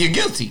 man, you're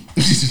guilty.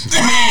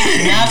 I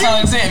mean, 9 times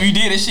out of 10, if you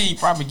did this shit, you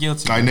probably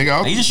guilty. Like, nigga,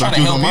 I'll He just thought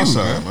trying to you was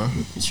help on my you, side, bro.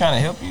 man. He's trying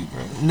to help you,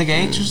 bro. Nigga,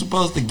 ain't you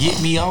supposed to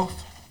get me off?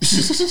 That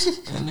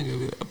nigga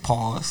be like,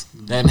 pause.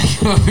 That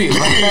nigga be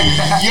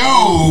like,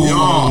 Yo,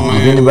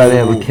 Does anybody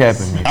have a cap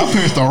in there? I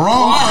pierced the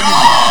wrong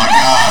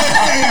fucking.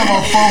 Damn,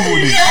 I fumbled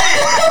it.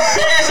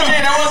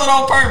 That wasn't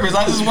on purpose.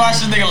 I just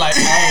watched this nigga like,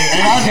 hey.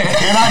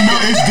 And I know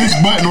it's this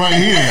button right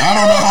here. I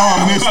don't know how I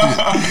missed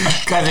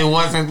it. because it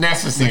wasn't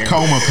necessary. The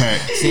coma pack.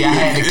 See, I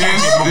had to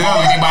catch it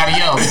before anybody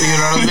else. You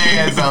know what I'm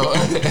saying? So,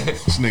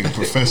 This nigga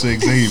Professor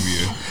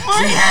Xavier.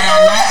 see,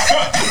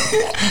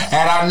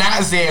 had I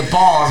not said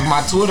pause,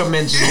 my Twitter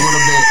mentions would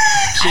have been.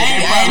 Shit,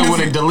 they probably would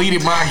have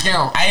deleted my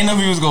account. I didn't know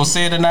if he was gonna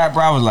say it or not,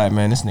 bro. I was like,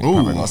 man, this nigga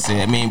probably gonna say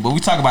it. I mean, but we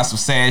talk about some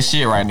sad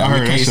shit right now. I heard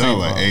We that can't shit. I say was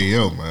like, bro. hey,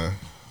 yo, man.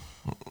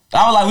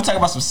 I was like, we talk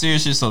about some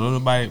serious shit, so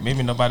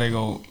maybe nobody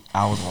go.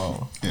 I was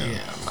wrong. Yeah.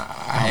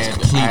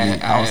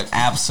 I was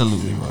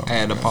absolutely wrong. I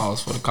had to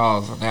pause for the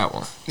cause on that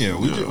one. Yeah,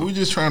 we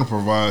just trying to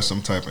provide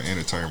some type of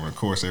entertainment. Of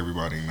course,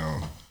 everybody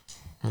know.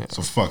 It's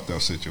a fucked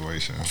up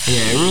situation. Yeah,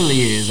 it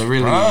really is. It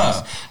really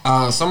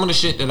Bruh. is. Some of the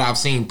shit that I've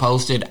seen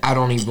posted, I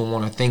don't even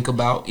want to think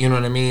about. You know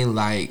what I mean?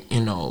 Like,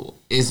 you know,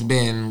 it's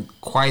been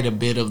quite a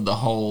bit of the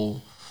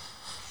whole.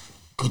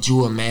 Could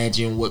you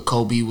imagine what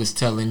Kobe was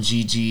telling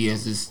Gigi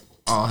as this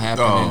all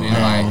happening?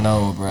 And like,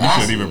 no, bro. You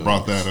shouldn't even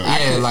brought that up.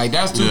 yeah, like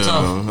that's too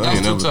tough.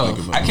 That's too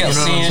tough. I kept You know what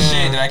seeing I'm saying?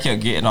 shit, and I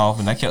kept getting off,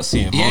 and I kept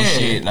seeing more Yeah,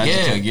 shit, and I just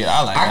yeah. kept getting.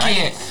 I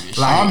can't.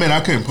 I mean, I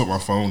couldn't put my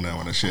phone down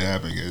when that shit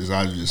happened because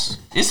I just.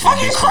 It's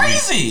fucking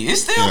crazy.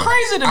 It's still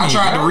crazy to me. I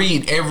tried bro. to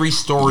read every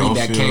story Don't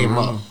that feel came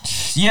right. up.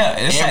 Yeah,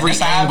 it's Every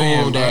that's how I've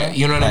angle been, that bro.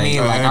 you know what I mean.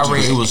 Like I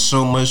read. it was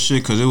so much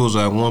shit because it was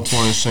at one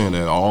point saying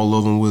that all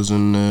of them was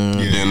in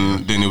there. Yeah.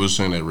 Then it was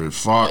saying that Rick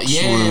Fox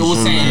Yeah, was it was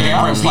in saying there.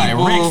 I was like,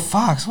 people- Rick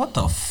Fox, what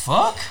the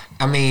fuck?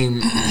 I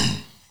mean,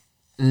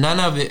 none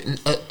of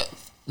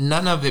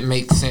it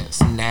makes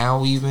sense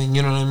now. Even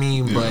you know what I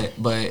mean. Yeah.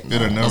 But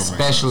It'll never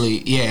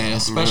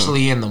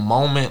especially in the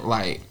moment,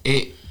 like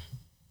it.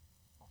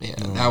 Yeah,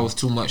 that was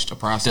too much to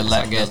process,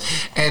 I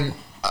guess. And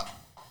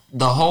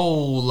the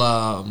whole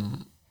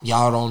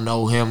y'all don't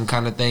know him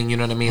kind of thing. You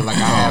know what I mean? Like I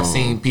have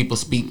seen people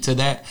speak to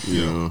that.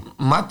 Yeah.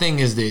 My thing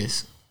is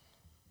this: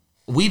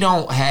 we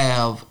don't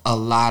have a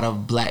lot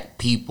of black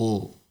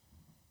people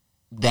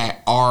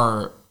that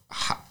are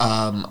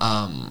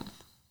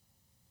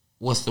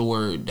what's the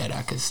word that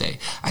I could say?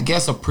 I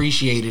guess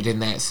appreciated in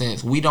that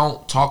sense. We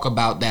don't talk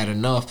about that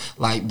enough,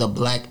 like the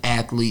black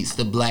athletes,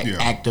 the black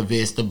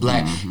activists, the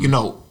black, you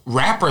know,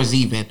 rappers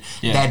even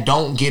that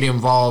don't get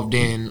involved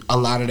in a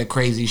lot of the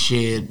crazy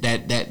shit.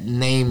 That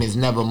name is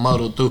never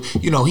muddled through.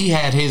 You know, he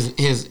had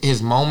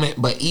his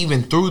moment, but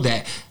even through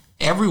that,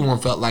 everyone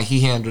felt like he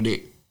handled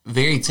it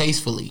very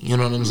tastefully. You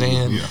know what I'm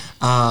saying?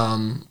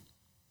 Yeah.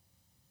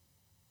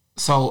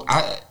 So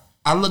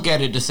I look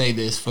at it to say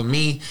this. For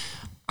me,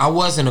 I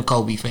wasn't a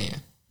Kobe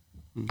fan.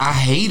 I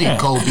hated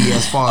Kobe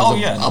as far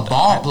as a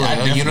ball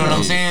player. You know what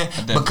I'm saying?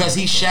 Because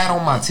he shat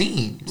on my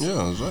teams.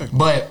 Yeah, exactly.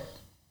 But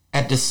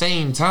at the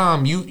same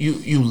time,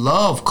 you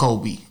love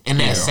Kobe in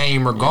that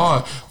same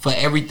regard for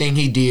everything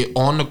he did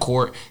on the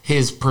court,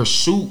 his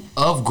pursuit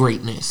of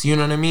greatness. You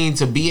know what I mean?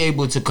 To be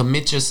able to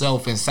commit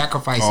yourself and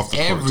sacrifice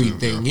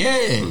everything.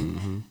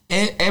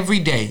 Every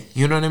day.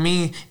 You know what I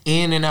mean?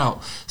 In and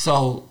out.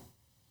 So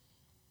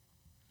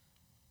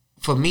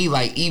for me,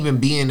 like, even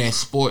being a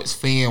sports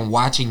fan,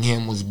 watching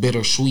him was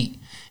bittersweet.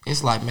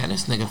 It's like, man,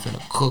 this nigga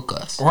finna cook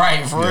us.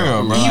 Right, for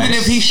real, bro. Even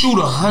if he shoot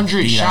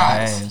 100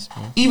 shots. Ass,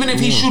 even if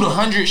he shoot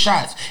 100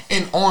 shots.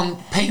 And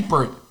on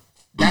paper,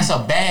 that's a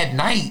bad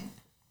night.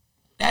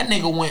 That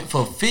nigga went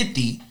for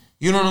 50.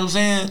 You know what I'm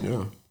saying?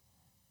 Yeah.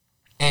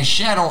 And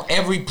shat on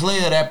every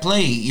player that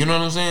played. You know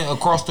what I'm saying?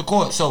 Across the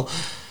court. So,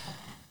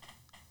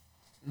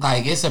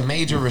 like, it's a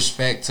major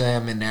respect to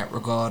him in that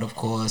regard, of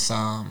course.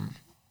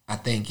 I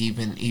think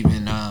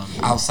even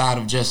outside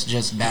of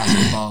just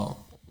basketball,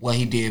 what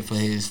he did for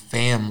his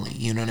family,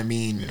 you know what I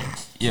mean?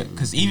 Yeah,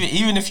 because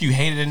even if you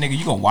hated a nigga,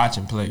 you gonna watch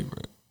him play, bro.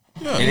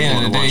 Yeah, At the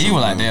end of the day, you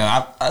were like, damn,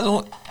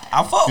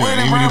 I fuck with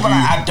him, bro, but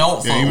I don't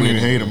fuck with him. Even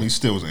if you hate him, he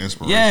still was an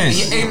inspiration.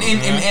 Yes.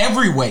 In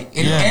every way.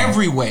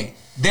 Every way.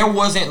 There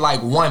wasn't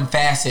like one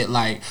facet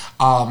like,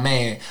 oh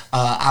man,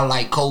 I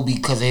like Kobe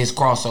because of his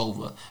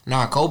crossover.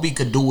 Nah, Kobe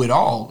could do it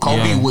all.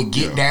 Kobe would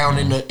get down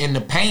in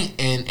the paint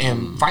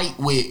and fight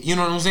with, you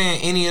know what I'm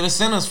saying, any of the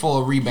centers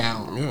for a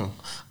rebound. Man.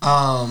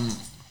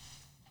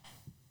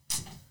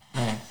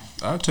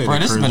 I'll tell you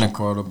the crazy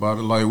part about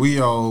it. Like, we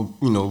all,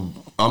 you know,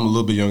 I'm a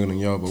little bit younger than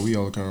y'all, but we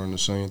all kind of in the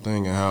same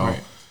thing. And how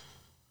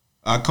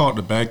I caught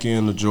the back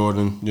end of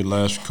Jordan the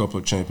last couple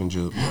of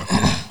championships.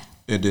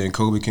 And then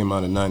Kobe came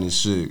out in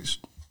 96.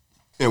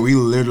 And we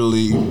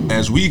literally,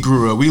 as we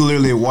grew up, we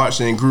literally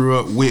watched and grew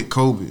up with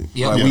Kobe.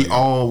 Yep. Like, we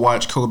all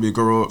watched Kobe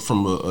grow up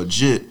from a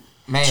jit,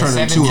 turn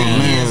into a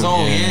man. Years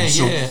old.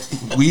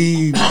 So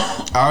we,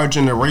 our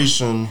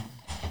generation,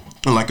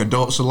 and like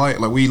adults alike,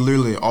 like, we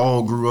literally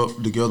all grew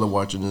up together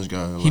watching this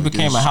guy. Like, he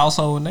became a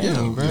household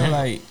name, bro.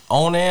 Like,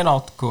 on and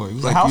off the court. He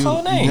was like a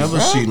household name, you never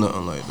bro. see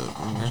nothing like that,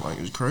 bro. It's like,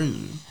 it's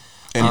crazy.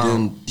 And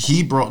then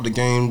he brought the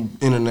game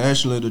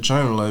internationally to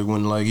China. Like,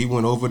 when like he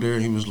went over there,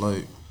 he was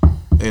like,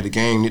 hey, the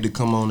game need to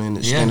come on and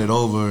extend it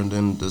over. And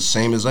then the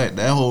same as that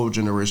whole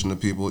generation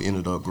of people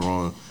ended up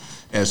growing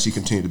as he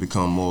continued to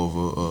become more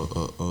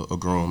of a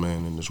grown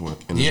man in this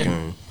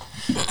game.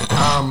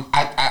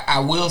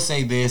 I will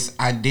say this.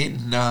 I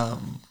didn't.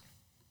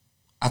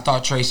 I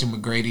thought Tracy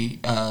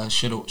McGrady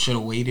should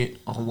have waited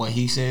on what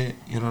he said.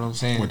 You know what I'm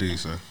saying? What did he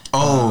say?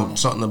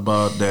 Something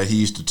about that he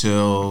used to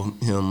tell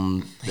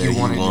him that he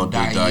wanted to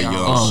die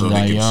young, so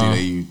they can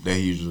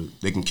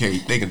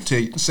see they can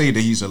say that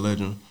he's a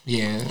legend.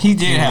 Yeah, he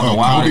did have a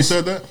wild. Kobe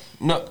said that.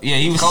 No, yeah,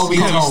 he was. Kobe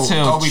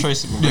told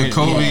Tracy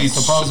McGrady. Yeah,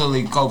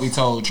 supposedly Kobe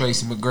told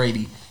Tracy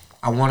McGrady,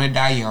 I want to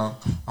die young.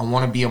 I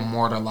want to be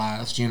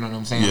immortalized. You know what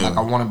I'm saying? Yeah. Like,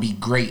 I want to be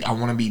great. I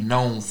want to be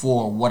known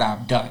for what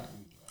I've done.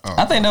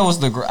 I think that was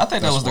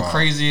the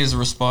craziest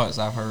response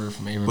I've heard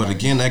from everybody. But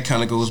again, that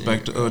kind of goes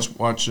back to us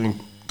watching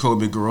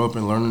Kobe grow up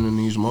and learning in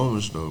these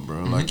moments, though,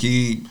 bro. Like,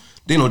 they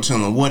don't tell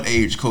him what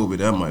age Kobe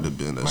that might have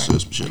been that said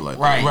some shit like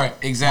that. Right,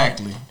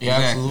 exactly. Yeah,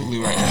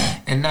 absolutely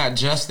right. And not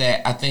just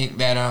that, I think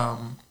that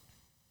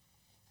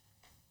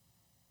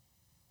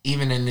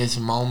even in this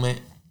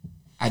moment,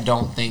 I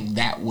don't think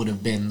that would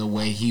have been the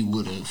way he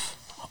would have.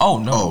 Oh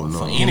no,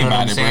 for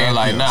anybody, bro.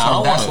 Like,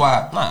 nah, so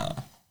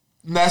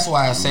that's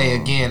why I say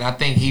again, I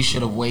think he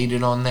should have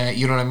waited on that.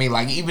 You know what I mean?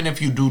 Like, even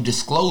if you do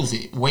disclose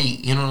it,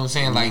 wait. You know what I'm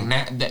saying? Like,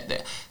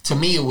 that to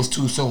me, it was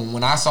too soon.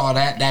 When I saw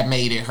that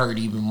made it hurt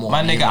even more.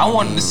 My nigga, I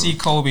wanted to see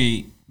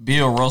Kobe,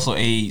 Bill Russell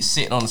age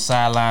sitting on the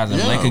sidelines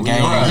and Laker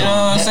game. Right. You know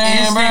what I'm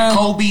saying, bro? Instant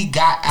Kobe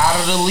got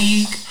out of the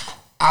league,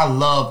 I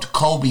loved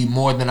Kobe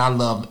more than I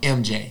loved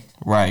MJ.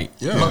 Right.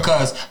 Yeah.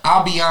 Because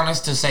I'll be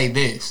honest to say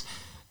this,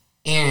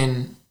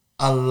 in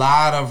a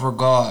lot of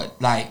regard,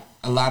 I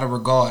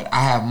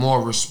have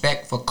more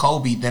respect for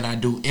Kobe than I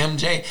do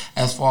MJ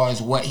as far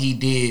as what he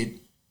did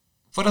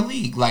for the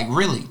league. Like,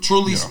 really,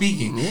 truly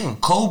speaking. Yeah.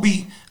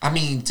 Kobe, I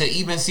mean, to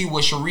even see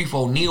what Sharif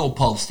O'Neal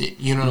posted,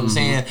 you know what I'm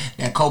saying?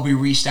 That Kobe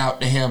reached out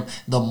to him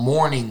the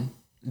morning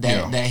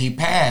that he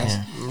passed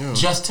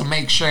just to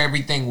make sure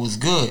everything was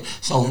good.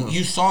 So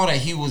you saw that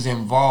he was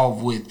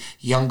involved with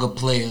younger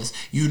players.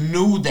 You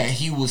knew that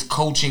he was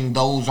coaching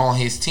those on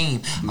his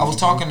team. I was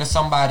talking to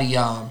somebody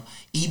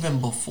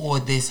even before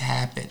this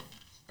happened,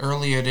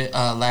 earlier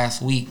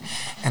last week,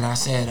 and I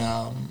said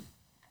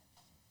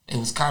it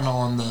was kind of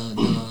on the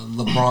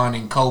LeBron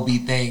and Kobe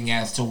thing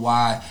as to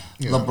why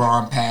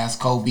LeBron passed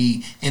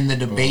Kobe in the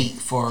debate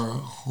for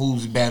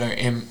who's better,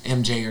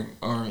 MJ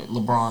or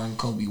LeBron,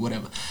 Kobe,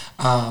 whatever.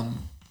 I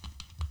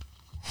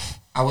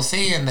was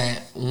saying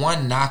that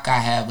one knock I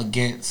have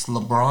against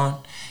LeBron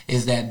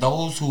is that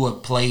those who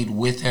have played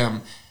with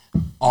him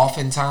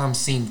oftentimes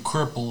seem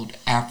crippled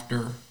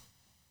after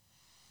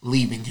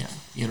leaving him.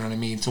 You know what I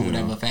mean? To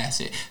whatever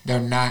facet. They're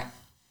not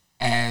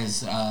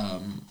as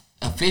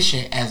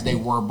efficient as they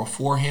were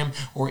before him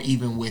or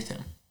even with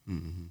him.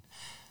 Mm-hmm.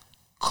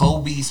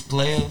 Kobe's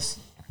players,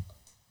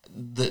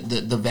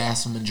 the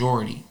vast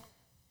majority,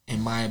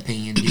 in my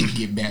opinion, did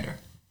get better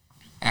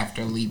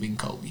after leaving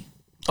Kobe.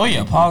 Oh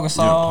yeah, Paul Gasol.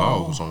 Yeah,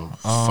 Paul was on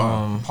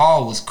fire.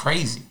 Paul was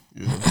crazy.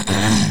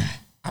 Yeah.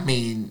 I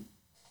mean,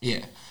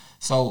 yeah.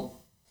 So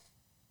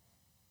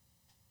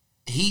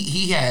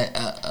he had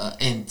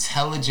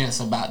intelligence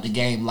about the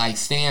game. Like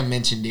Stan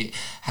mentioned it,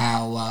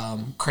 how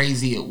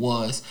crazy it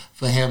was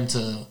for him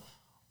to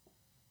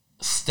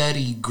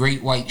study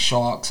great white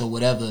sharks or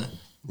whatever.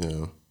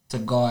 Yeah. To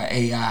guard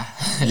AI.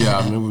 Yeah,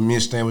 I remember me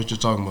and Stan was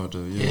just talking about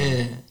that.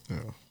 Yeah.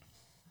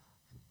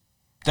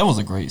 That was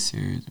a great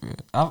series, bro.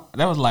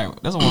 That's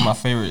one of my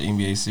favorite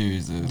NBA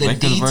series. The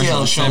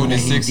detail show that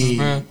he did.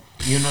 Bro.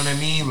 You know what I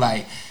mean?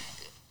 Like,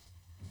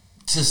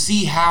 to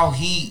see how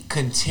he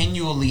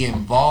continually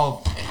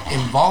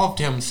involved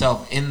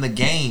himself in the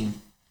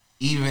game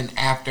even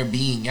after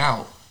being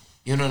out.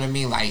 You know what I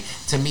mean? Like,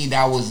 to me,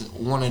 that was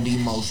one of the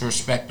most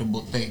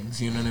respectable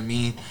things. You know what I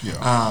mean?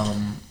 Yeah.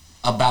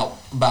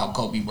 About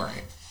Kobe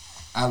Bryant.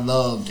 I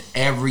loved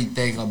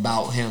everything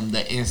about him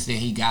the instant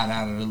he got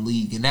out of the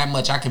league. And that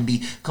much I can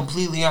be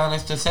completely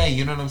honest to say.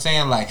 You know what I'm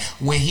saying? Like,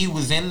 when he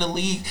was in the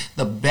league,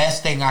 the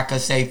best thing I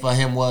could say for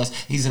him was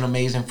he's an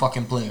amazing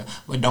fucking player.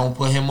 But don't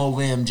put him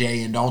over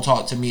MJ and don't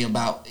talk to me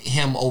about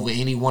him over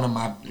any one of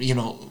my,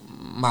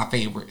 my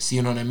favorites.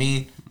 You know what I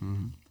mean?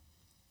 Mm-hmm.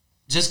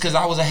 Just because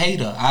I was a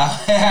hater.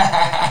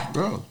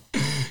 Bro.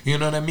 You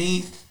know what I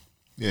mean?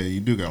 Yeah,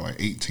 you do got like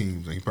 8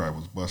 teams, and he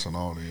probably was busting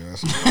all the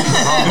ass.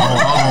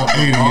 all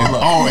 80 of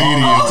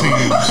your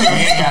teams.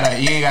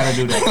 You ain't gotta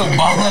do that.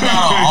 Balling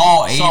out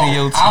all 80 of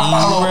your teams.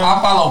 I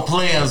follow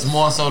players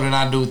more so than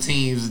I do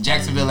teams.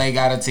 Jacksonville ain't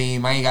got a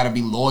team. I ain't gotta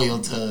be loyal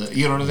to.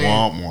 You know what I'm saying?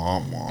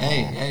 Womp, womp.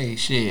 Hey,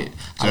 shit.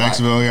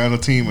 Jacksonville got a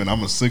team, and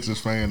I'm a Sixers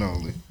fan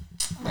only.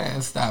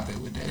 Man, stop it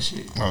with that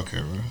shit. Okay,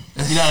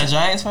 bro. You not a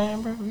Giants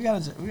fan, bro? We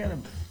got a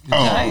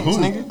Giants,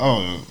 nigga.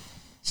 Oh.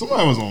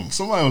 Somebody was on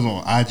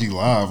IG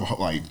Live,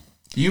 like,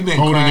 you've been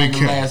crying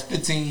the last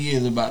 15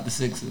 years about the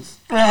Sixers.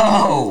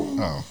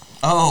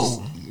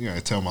 Oh. You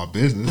gotta tell my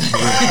business.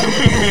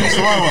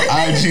 Somebody on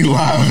IG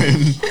Live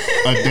in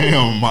a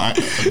damn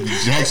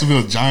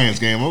Jacksonville Giants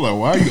game. I'm like,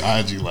 why are you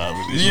IG Live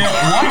in this? Yeah,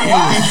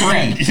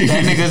 why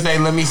that nigga say,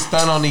 let me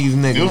stun on these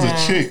niggas. It was a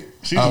chick.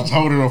 She was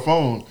holding her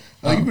phone.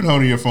 Like, you've been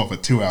holding your phone for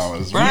 2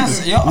 hours. Bro,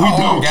 we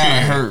don't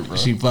got hurt, bro.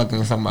 She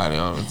fucking somebody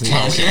on the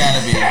team. She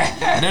gotta be.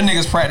 Them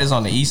niggas practice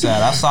on the east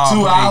side. I saw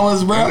 2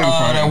 hours, bro.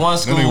 That one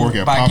school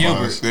by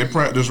Gilbert. They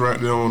practice right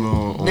there on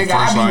nigga,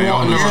 I be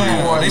wanting to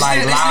record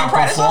like live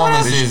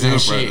performances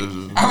and shit.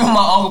 I remember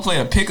my uncle played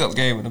a pickup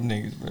game with them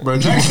niggas, bro. Bro,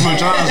 Jacksonville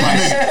Giants,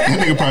 that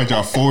nigga probably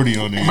dropped 40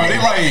 on niggas. Bro, they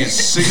like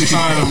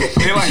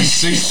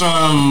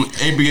 6-time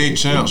ABA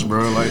champs,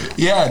 bro. Like,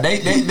 yeah, they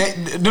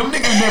them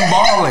niggas been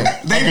balling.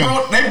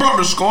 They broke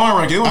the scoring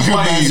record. It was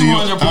like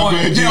 200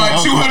 points. Yeah,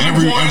 like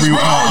 200 points, bro.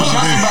 I was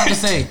just about to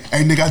say.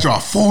 Hey, nigga, I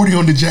dropped 40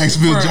 on the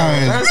Jacksonville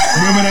Giants.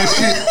 Remember that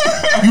shit?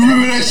 You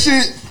remember that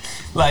shit?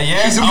 Like,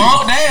 yes,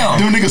 oh, damn.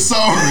 Them niggas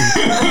sorry.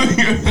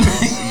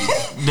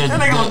 That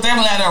nigga was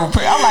definitely out there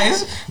repair. I'm like,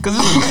 because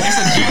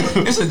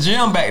it's a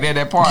gym back there,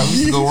 that part. We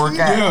used to go work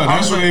out. Yeah,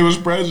 that's when he was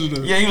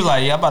president. Yeah, he was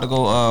like, yeah, I'm about to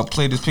go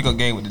play this pickup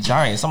game with the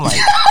Giants. I'm like,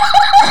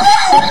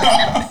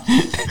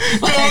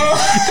 like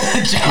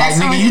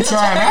nigga, you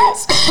trying out?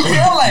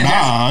 Yeah, I'm like,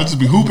 nah, I just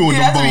be hooping with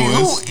them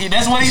boys.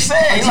 That's what he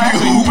said. He's like,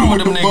 hooping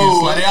with them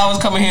niggas. Like, they always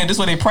coming here and this is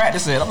where they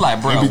practice it. I'm like,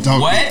 bro,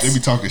 what? They be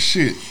talking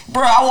shit.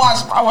 Bro, I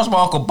watched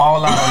my uncle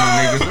ball out on them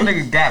niggas. Them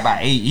niggas got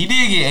by 8. He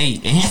did get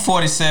 8, and he's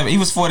 47. He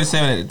was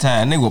 47 at the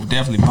time. Nigga was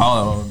definitely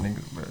balling on them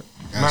niggas, bro.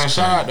 Man,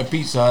 shout out to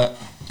Pizza Hut.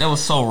 That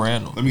was so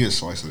random. Let me get a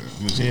slice of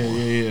that.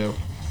 Yeah.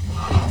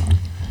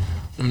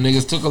 Them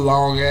niggas took a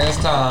long ass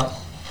time.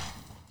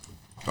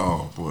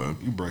 Oh boy,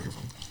 you break it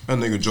from that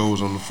nigga Joe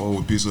was on the phone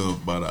with Pizza Hut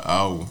about an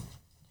hour.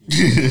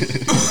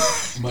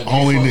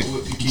 only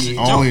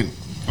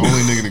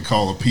nigga to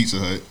call a Pizza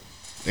Hut.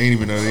 They ain't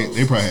even know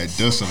they probably had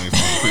dust on their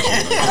phone.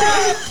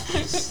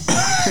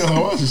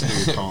 Why is this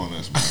nigga calling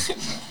us, man?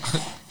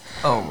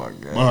 Oh my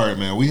god! All right,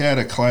 man. We had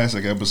a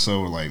classic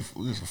episode like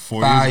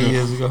 4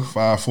 years ago.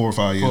 4 or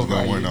 5 years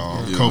ago when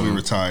Kobe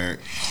retired.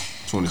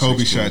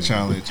 Kobe shot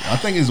challenge. I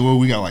think it's where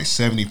we got like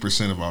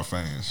 70% of our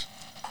fans.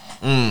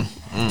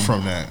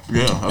 From that.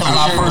 Yeah. That was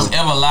our first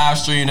ever live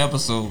stream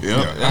episode.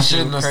 Yeah. I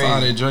shouldn't have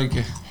started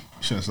drinking.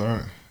 Shouldn't have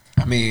started.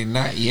 I mean,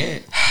 not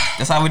yet.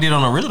 That's how we did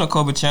on the original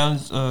Kobe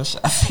challenge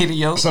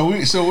video. So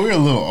we're a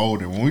little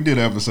older. When we did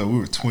the episode, we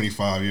were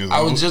 25 years old.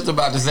 I was just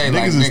about to say,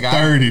 niggas like, is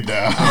 30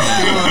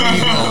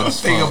 now.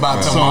 Think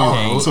about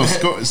tomorrow.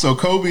 So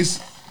Kobe's.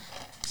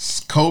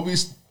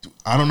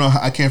 I don't know.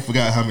 I can't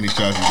forget how many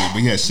shots he did, but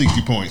he had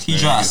 60 points. He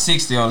dropped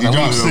 60 on us. He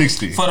dropped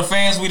 60. For the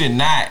fans, we did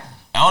not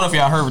I don't know if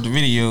y'all heard with the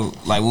video,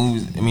 like when we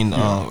was,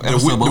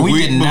 episode, but the we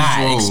week did not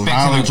before,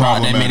 expect him to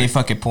drop that many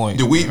fucking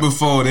points. The week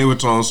before, they were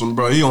telling some,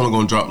 bro, he only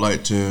gonna drop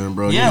like 10,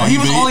 bro. Yeah, he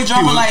was only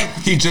dropping like...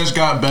 He just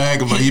got back,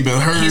 but he been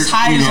hurt. His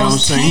highest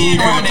was 10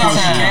 around that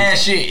time.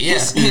 Cash shit,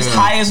 His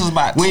highest was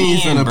about 10, we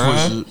ain't finna bro.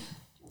 push it.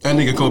 That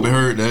nigga Kobe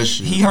heard that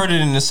shit. He heard it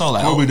in the soul.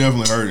 Like, Kobe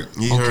definitely heard it.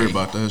 He heard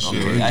about that shit.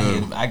 Okay,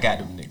 I got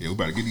them niggas. Yeah, we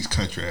better get these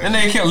country ass. And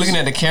they kept looking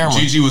at the camera.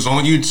 Gigi was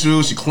on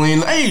YouTube. She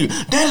cleaned. Hey,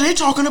 Daddy, they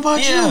talking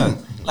about you.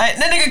 Like,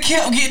 that nigga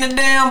kept getting the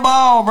damn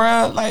ball,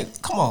 bro.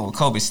 Like, come on,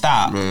 Kobe,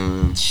 stop.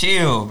 Man.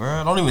 Chill,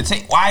 bro. Don't even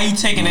take... Why are you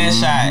taking that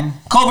shot?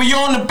 Kobe, you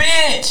on the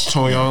bench.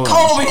 Kobe.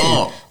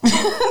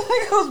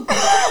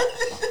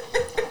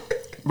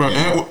 Bro,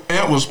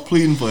 Ant was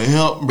pleading for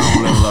help, bro,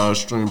 on that live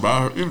stream.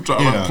 Bro, he was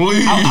trying to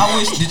please. I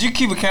wish... Did you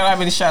keep a count how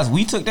many shots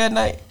we took that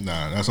night?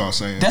 Nah, that's what I'm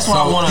saying. That's what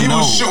I want to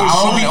know.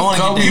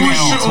 Kobe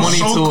was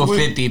 22 or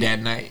 50 that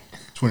night.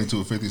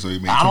 22 or 50, so he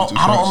made 22 shots.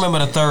 I don't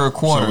remember the third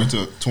quarter. So we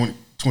took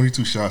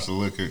 22 shots of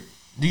liquor.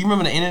 Do you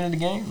remember the ending of the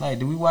game? Like,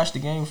 did we watch the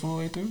game full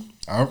way through?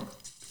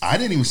 I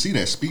didn't even see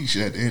that speech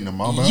at the end of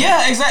my mouth.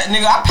 Yeah, exactly,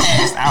 nigga. I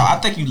passed out. I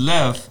think you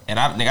left, and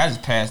I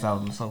just passed out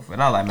on the sofa.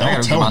 And I was like, man, I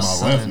gotta get my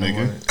son left,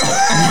 nigga.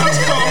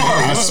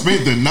 I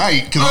spent the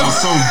night because I was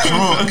so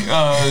drunk.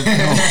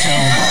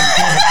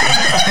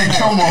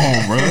 Come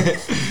on, bro.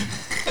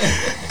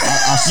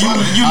 I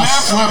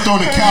slept on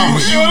the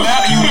couch. You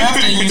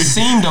left and you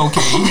seemed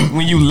okay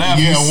when you left.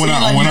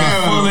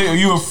 Yeah,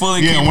 you were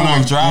fully capable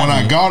of driving. When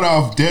I got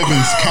off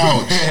Devin's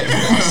couch,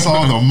 I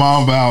saw the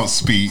Mamba Out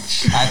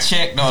speech. I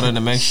checked on him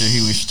to make sure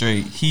he was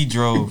straight. He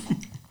drove.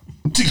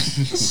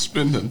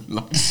 Spending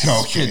life.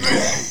 Okay.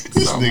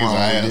 This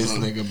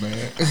nigga,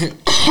 man.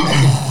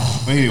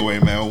 Anyway,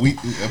 man,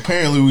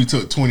 we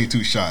took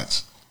 22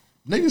 shots.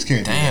 Niggas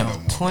can't do that no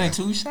more.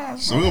 22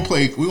 shots. So we're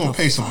gonna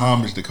pay some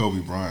homage to Kobe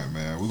Bryant,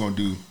 man. We're gonna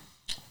do.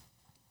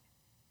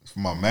 If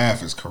my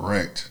math is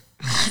correct,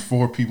 it's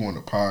 4 people on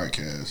the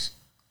podcast.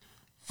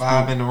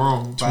 5 in the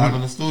room, 5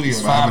 in the studio.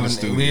 5 in the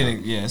studio.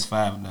 Yeah, it's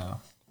 5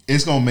 now.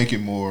 It's gonna make it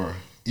more.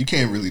 You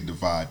can't really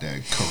divide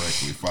that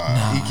correctly. 5.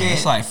 Nah, you can't.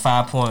 It's like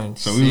 5.6.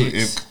 So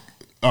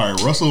all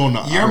right, Russell on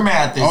the. Your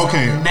math is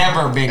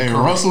never been correct.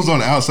 Russell's on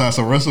the outside,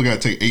 so Russell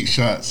got to take 8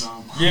 shots.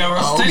 Yeah,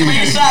 Russell, take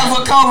 8 shots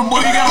for Kobe, boy.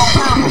 You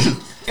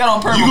got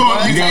on purpose.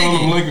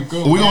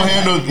 We gonna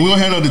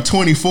handle the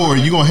 24.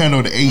 You gonna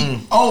handle the 8.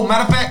 Oh,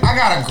 matter of fact, I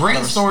got a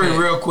great story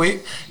real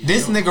quick.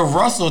 This nigga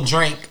Russell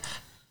drank.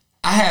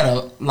 I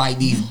had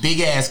these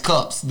big ass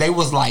cups. They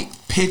was like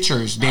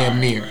pitchers damn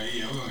near.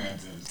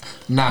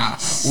 Nah,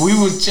 we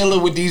was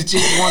chilling with these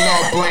chicks one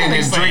night playing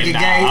this drinking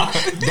game.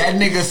 That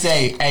nigga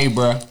say, "Hey,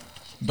 bruh,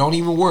 don't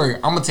even worry.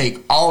 I'm gonna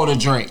take all the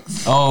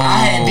drinks."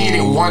 I had did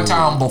it one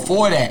time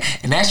before that,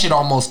 and that shit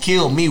almost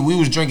killed me. We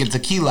was drinking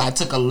tequila. I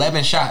took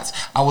 11 shots.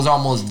 I was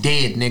almost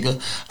dead,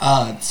 nigga.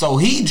 So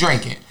he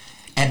drinking.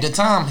 At the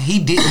time, he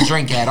didn't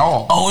drink at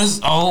all.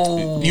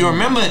 You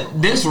remember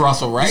this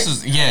Russell, right?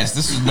 This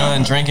is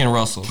done drinking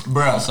Russell,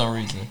 bruh, for some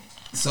reason.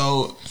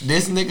 So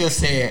this nigga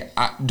said,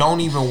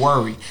 "Don't even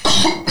worry."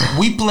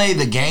 We play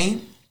the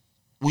game.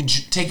 We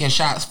taking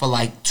shots for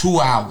like 2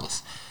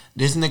 hours.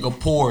 This nigga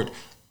poured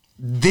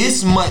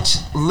this much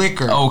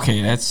liquor.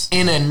 Okay, that's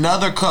in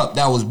another cup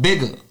that was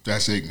bigger.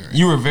 That's ignorant.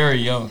 You were very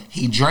young.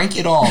 He drank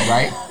it all,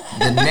 right?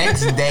 The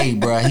next day,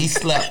 bruh, he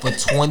slept for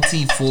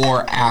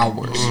 24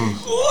 hours.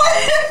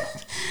 What?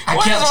 I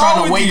kept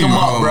trying to wake him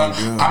up, bro.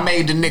 I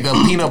made the nigga a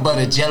peanut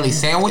butter jelly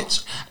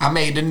sandwich. I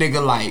made the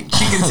nigga like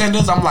chicken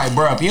tenders. I'm like,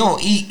 bro, if you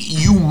don't eat,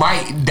 you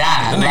might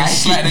die. The nigga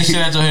slap that shit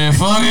at your head.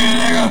 Fuck it,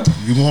 nigga.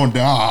 You gonna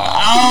die.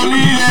 I don't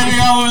need that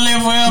nigga. I'm gonna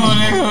live forever,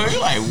 nigga.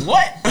 You're like,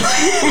 what?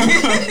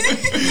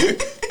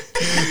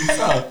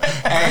 So,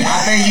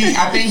 hey,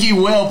 I think he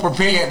well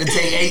prepared to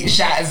take 8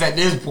 shots at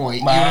this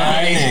point.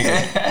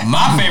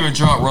 My favorite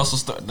drunk Russell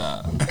story.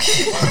 Nah.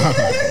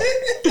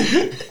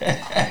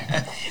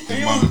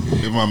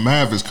 If my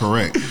math is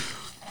correct,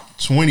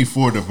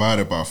 24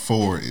 divided by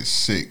 4 is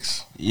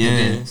 6.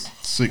 Yeah.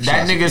 6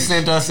 that nigga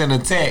sent us in a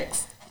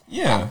text.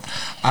 Yeah.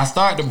 I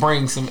started to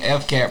bring some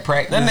FCAT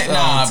practice.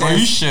 Nah, bro,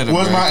 you should have.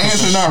 Was my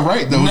answer not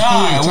right, though?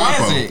 Nah, it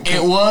wasn't.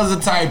 It was a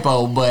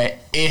typo, but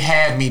it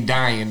had me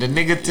dying. The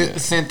nigga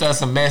sent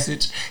us a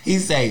message. He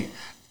say,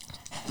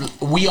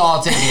 we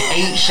all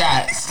taking 8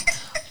 shots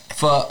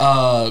for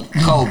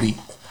Kobe.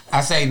 I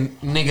say,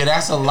 nigga,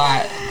 that's a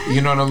lot. You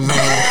know what I'm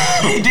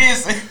saying? He did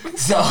say.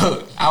 So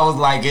I was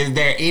like, is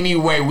there any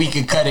way we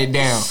could cut it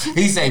down?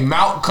 He say,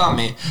 Mount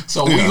coming.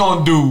 So we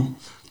gonna do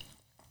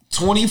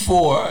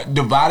 24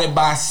 divided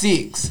by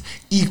 6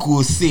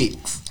 equals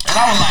 6. And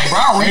I was like, bro,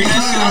 I read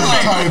that shit. I'm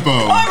like,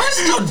 typo. Oh, this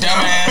is your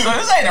dumb ass.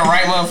 This ain't the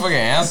right motherfucking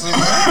answer.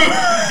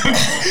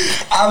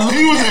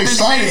 He was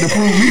excited to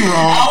prove me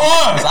wrong.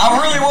 I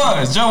really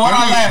was. Joe, why am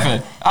I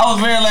laughing? I was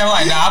very laughing.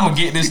 Like, nah, I'm gonna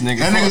get this nigga.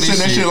 That nigga said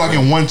that shit like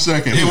in 1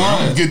 second. It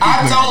was.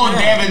 I told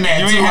Devin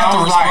that you too. You have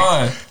to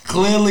respond. Like,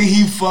 clearly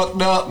he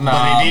fucked up,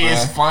 but it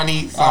is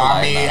funny. So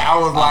I mean, I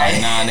was like,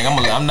 nah, nigga,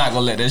 I'm not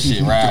gonna let that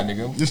shit ride,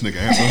 nigga. This nigga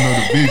has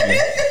another vision.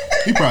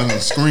 He probably gonna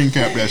screen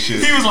cap that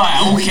shit. He was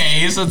like,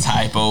 okay, it's a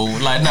typo.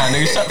 Like, nah,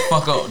 nigga, shut the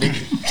fuck up, nigga.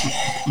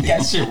 You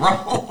got shit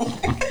wrong.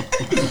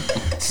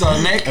 So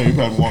next, Hey, you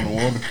probably want the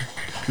water.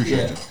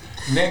 Appreciate it.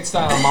 next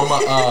time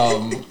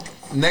I'm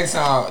next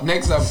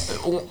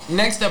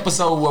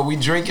episode where we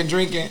drinking,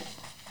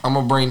 I'm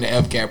gonna bring the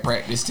FCAT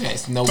practice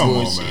test. No Come on,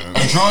 bullshit. man.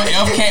 A drunk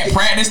FCAT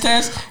practice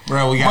test?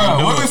 Bro, we gotta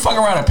do what if we it. fuck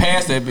around and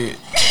pass that bitch?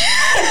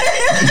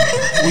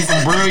 We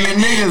some brilliant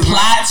niggas.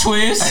 Plot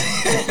twist.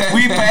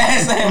 We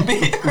pass that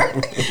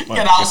bitch.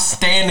 Got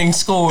outstanding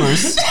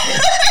scores.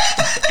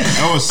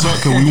 That would suck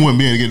because we wouldn't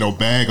be able to get no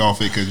bag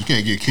off it because you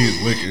can't get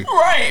kids liquor.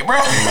 Right, bro.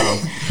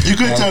 You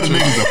couldn't tell the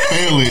niggas to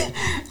fail it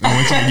and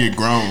wait till you get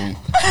grown.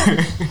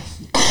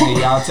 Hey,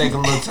 y'all take a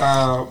little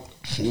time.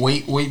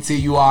 Wait till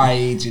you our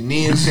age and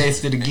then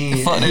test it again.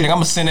 Fuck that nigga. I'm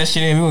gonna send that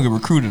shit in. We gonna get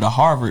recruited to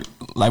Harvard.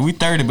 Like, we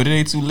 30, but it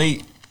ain't too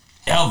late.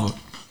 Ever.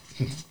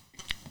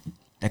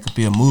 That could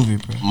be a movie,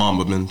 bro.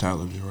 Mamba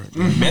mentality, right?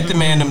 Method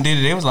Man them did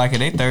it. They was like in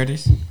their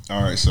 30s.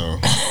 All right, so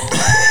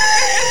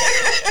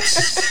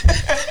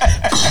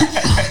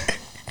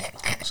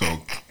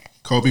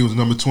Kobe was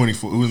number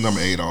 24. He was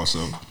number 8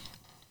 also.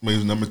 But he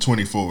was number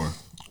 24.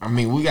 I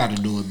mean, we got to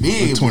do it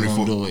big. If we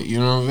gonna do it. You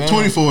know what I'm saying?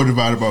 24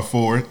 divided by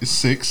 4 is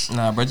 6.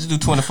 Nah, bro, just do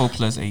 24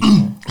 plus 8.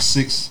 Man.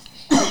 6.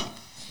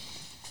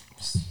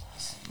 It's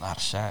a lot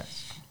of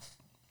shots.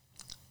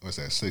 What's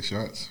that? 6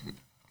 shots?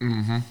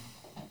 Mm-hmm.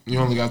 You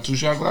only got 2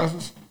 shot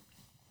glasses?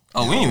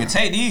 Oh, we didn't even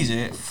take these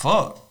yet.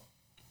 Fuck.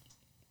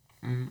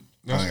 I only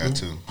got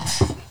 2.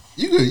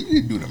 You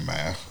could do the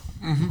math.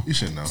 Mm-hmm. You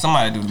should know.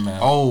 Somebody do the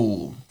math.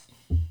 Oh.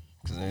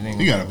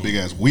 You got a big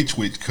ass witch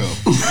cup.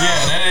 Yeah,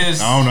 that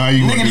is. I don't know how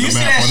you gonna Nigga, do you the see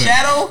math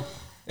that on shadow?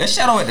 That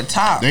shadow at the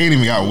top. They ain't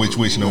even got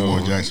witch no more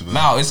in Jacksonville.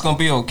 No, it's gonna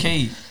be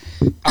okay.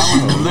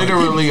 I was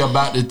literally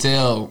about to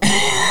tell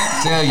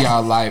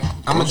y'all, like,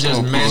 I'm going to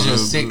just measure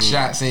 6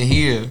 shots in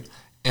here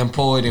and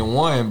pour it in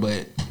one,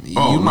 but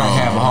you might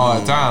have a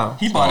hard time.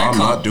 He bought that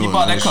cup. He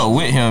bought that cup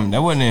with him.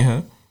 That wasn't in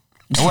him.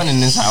 That wasn't in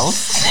this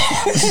house.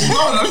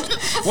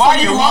 Why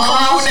you walk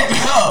around with that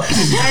cup?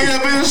 Hey, that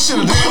bitch shit.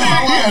 You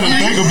had to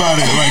think about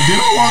it. Like, did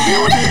I walk in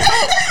with that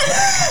cup?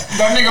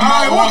 That nigga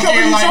might walk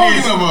in like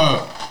this.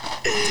 About?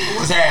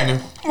 What's happening?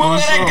 What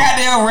was that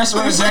goddamn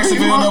restaurant in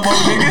Jacksonville, no more,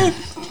 nigga?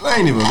 I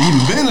ain't even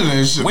been to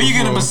that shit. Where you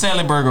get a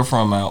Baselli burger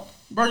from out?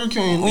 Burger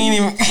King. We ain't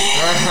even.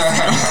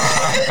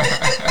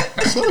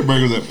 Baselli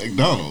burgers at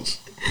McDonald's.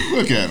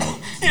 Look at them.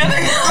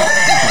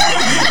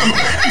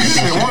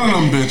 Shit, one of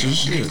them bitches.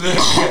 Shit.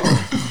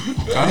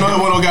 I know that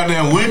one don't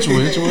goddamn witch.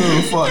 What the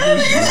fuck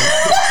this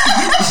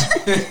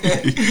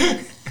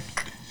shit?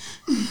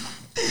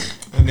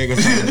 That nigga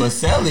said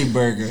Baselli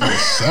burger.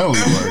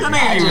 Baselli burger.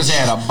 I just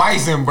had a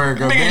bison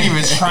burger. Nigga ain't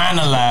even trying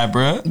to lie,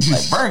 bro.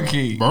 Like Burger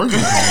King. Burger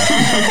King. I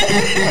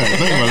had to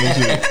think about this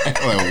shit.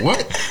 I'm like, what?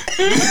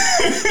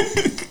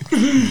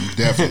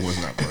 Definitely was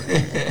not Burger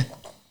King.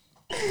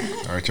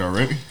 All right, y'all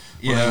ready?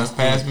 Yeah, just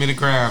pass me the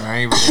crown.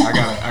 I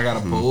gotta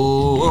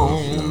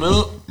pull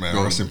up.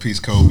 Man, rest in peace,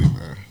 Kobe,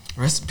 man.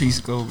 Rest in peace,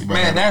 Kobe.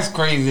 Man, that's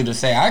crazy to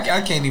say. I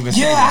can't even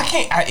say that. I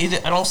can't.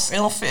 I don't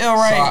feel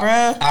right,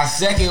 bro. I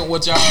second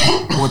what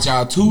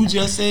y'all two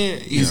just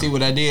said. You see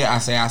what I did? I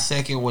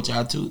second what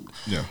y'all two.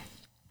 Yeah.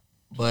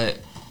 But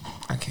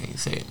I can't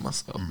say it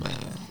myself, man.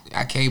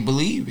 I can't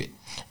believe it.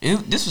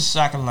 This was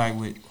shocking. Like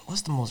with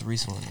what's the most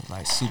recent one?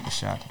 Like super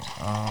shocking.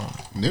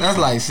 That's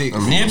like 6.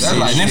 Nipsey, That's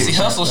like Nipsey 6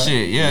 Hustle shots,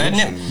 shit. Yeah,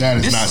 that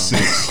is not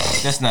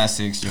 6. That's not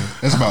 6, yo.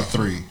 That's about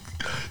 3.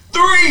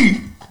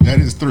 3. That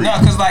is 3. No,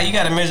 cause like you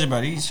gotta measure by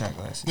these shot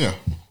glasses. Yeah.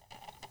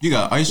 You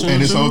got ice in And it,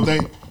 this too? whole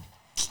thing.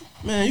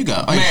 Man, you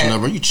got ice in there,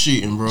 bro. You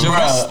cheating, bro. Joe,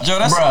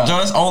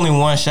 that's only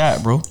one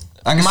shot, bro.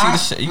 I can see the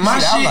shit. You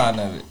can see the outline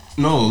of it.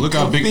 No, look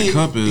how big the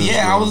cup is.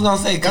 Yeah, bro. I was gonna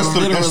say That's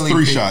 3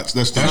 shots.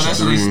 That's 3 So shots. that's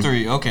at least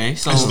 3. Okay,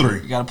 so That's 3.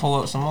 you gotta pull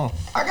up some more.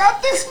 I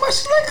got this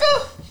much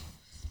liquor.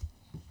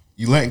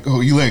 You letting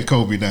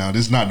Kobe down.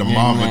 This not the Yeah,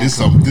 mama. you This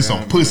letting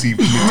some pussy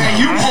Man,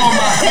 mentality. you pull my.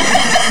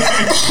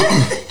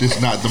 This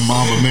not the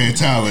mama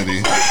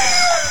mentality.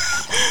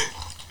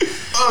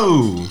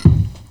 Oh.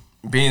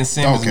 Ben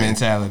Simmons Okay.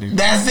 mentality.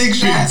 That's 6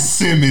 shots.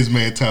 Simmons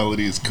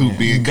mentality is cool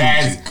being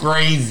That's coochie.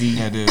 crazy.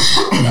 Yeah, it is.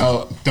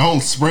 No,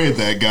 Don't spread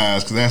that,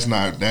 guys, because that's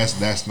not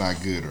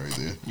good right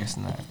there. It's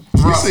not.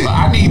 Russell,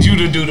 I need you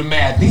to do the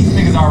math. These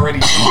niggas already.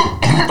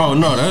 Oh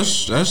no, that's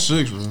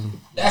 6, bro.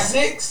 That's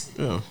 6.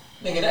 Yeah.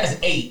 Nigga, that's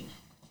 8.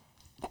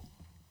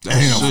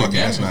 Ain't no fucking.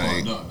 That's not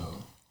 8.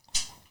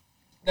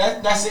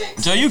 That's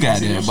 6. Joe, you got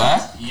that, boy.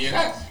 Yeah,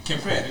 that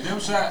compared to them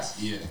shots.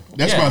 Yeah.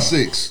 That's about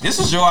 6. This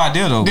was your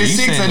idea, though. This You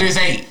 6 said or this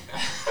 8.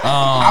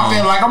 I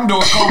feel like I'm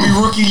doing Kobe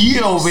rookie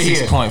year over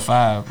here.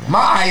 6.5. My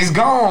eyes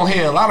gone.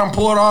 Hell, I done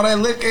poured all that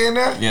liquor in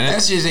there. Yeah,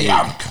 that's just it.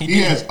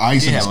 He has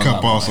ice in his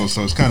cup also,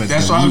 so it's kind of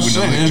That's what I'm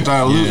saying. It's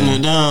diluting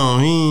it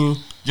down.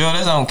 Joe,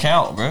 that don't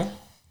count, bro.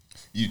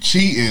 You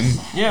cheating.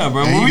 Yeah,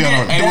 bro. And When he we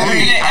got did, on-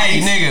 hey,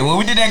 nigga, when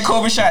we did that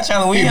Kobe shot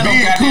challenge, we He had no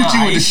being goddamn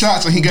coochie with the ice.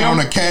 shots, and he got on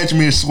a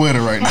cashmere sweater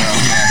right now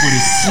with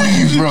his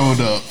sleeves rolled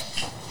up.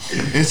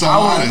 It's a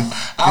lot of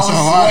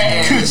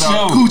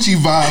coochie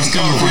vibes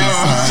coming from this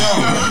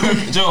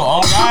side. Joe,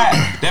 on God,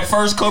 that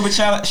first Kobe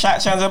shot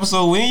challenge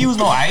episode, we didn't use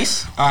no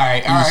ice. All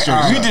right.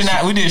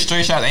 We did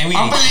straight shots, and we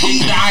I'm ate gonna eat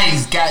chicken. the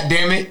ice. God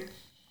damn it.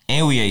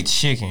 And we ate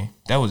chicken.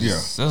 That was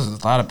a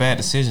lot of bad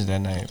decisions that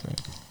night, bro.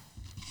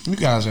 You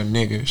guys are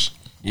niggas.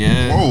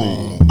 Yeah.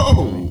 Whoa.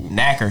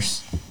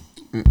 Knackers.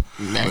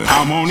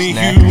 I'm only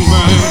human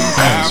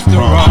after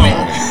all.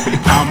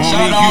 I'm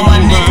Shout only out to all my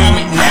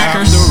human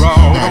knackers. after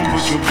all. Don't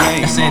put your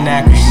blame I said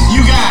knackers.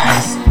 You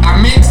guys, I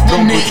mixed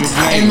the Knicks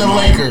and the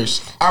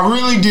Lakers. I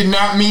really did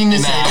not mean to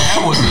say that.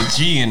 That was a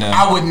G in there.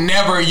 I would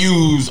never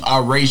use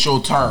a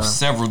racial term.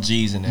 Several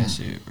G's in that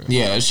shit, bro.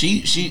 Yeah,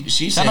 she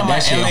said out that my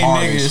shit LA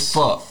hard niggas. as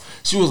fuck.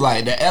 She was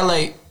like, the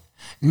LA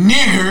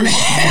niggers.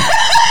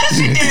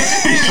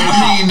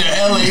 I mean the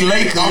LA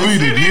Lakers. I mean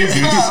the niggas.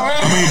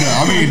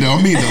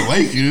 I mean the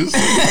Lakers.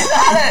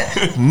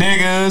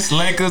 Niggas,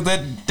 Lakers,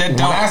 that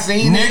don't. I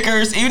seen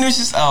niggers, even if it's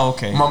just, oh,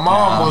 okay. My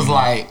mom was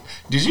like,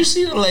 did you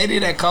see the lady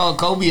that called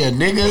Kobe a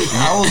nigga?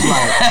 I was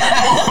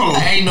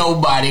like, ain't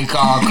nobody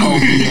called Kobe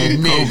a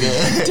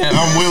nigga.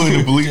 I'm willing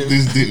to believe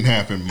this didn't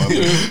happen,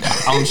 mother.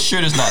 I'm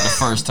sure this not the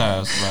first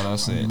time, so like I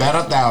said. Bet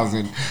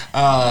 1,000.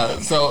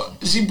 So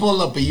she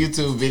pulled up a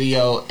YouTube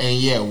video, and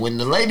yeah, when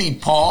the lady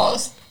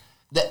paused,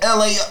 the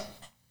LA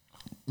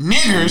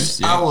niggers,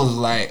 Yep. I was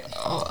like,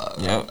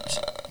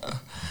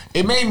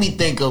 it made me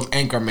think of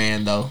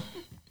Anchorman though.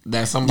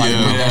 That somebody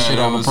put that shit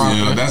on the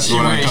prompter. Yeah, that's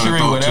what I kind of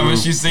thought whatever too.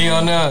 she see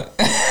on there. Like,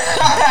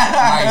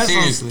 That's so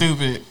seriously.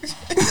 stupid.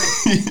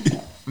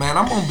 Man,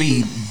 I'm gonna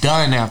be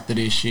done after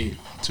this shit.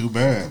 Too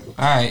bad.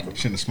 All right.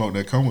 Shouldn't have smoked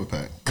that coma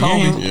pack.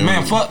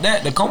 Man, fuck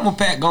that. The coma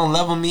pack gonna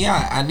level me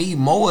out. I need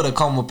more of the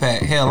coma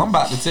pack. Hell, I'm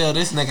about to tell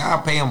this nigga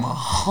I'll pay him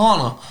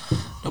 $100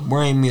 to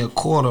bring me a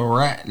quarter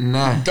right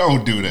now.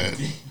 Don't do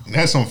that.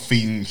 That's some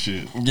fiend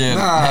shit. Yeah.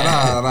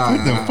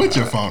 Nah. Put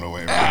your phone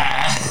away, bro.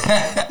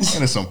 That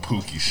is some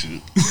pookie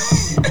shit.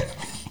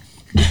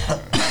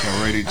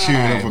 Y'all ready to cheer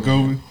it up for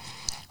Kobe?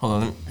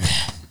 Hold on.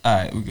 All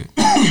right, we good.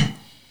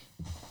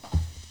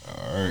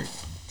 All right.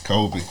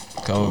 Kobe.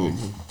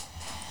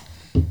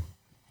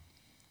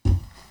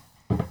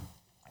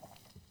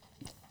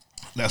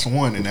 That's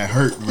one, and that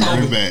hurt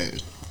very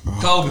bad.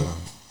 Kobe.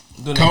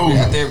 Doing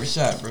that after every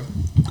shot, bro.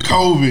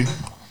 Kobe.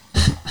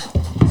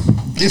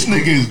 This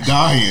nigga is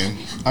dying.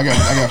 I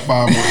got 5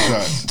 more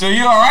shots. So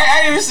you all right?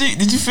 I didn't even see.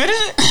 Did you finish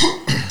it?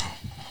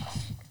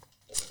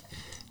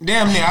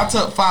 Damn near, I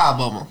took 5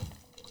 of them.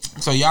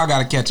 So y'all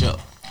gotta catch up.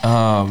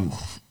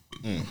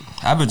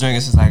 I've been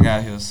drinking since I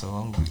got here, so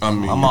I'm pretty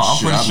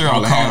sure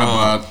I'm caught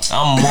up.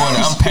 I'm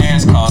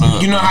past caught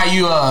up. You know how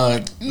you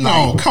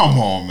No, come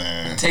on,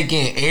 man. take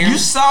in air? You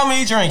saw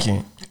me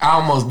drinking. I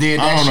almost did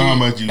that I don't know shit. how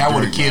much you that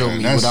would have drink, killed man.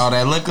 me That's- with all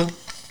that liquor.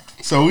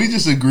 So we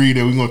just agreed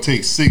that we're gonna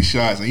take 6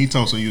 shots, and you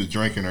told us you was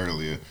drinking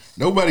earlier.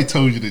 Nobody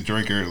told you to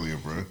drink earlier,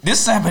 bro.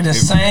 This happened the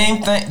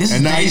same thing. This is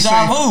And now he's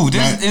deja saying- vu.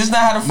 This is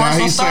not how the Now first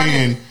one he's started.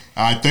 saying,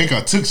 I think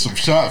I took some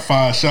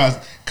 5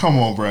 shots. Come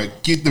on, bro.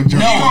 Get the drink.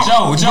 No,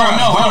 Joe,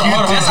 no, hold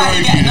on. That's how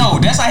he got. No,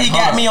 that's how he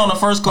got Hold me on the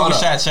first Kobe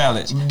shot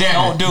challenge.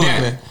 Don't do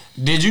it.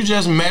 Did you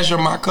just measure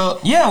my cup?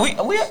 Yeah,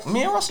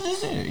 me and Russell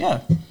just did it. Yeah.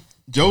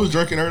 Joe was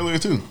drinking earlier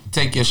too.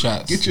 Take your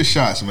shots. Get your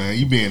shots, man.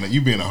 You being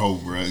a hoe,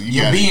 bro.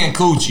 You're being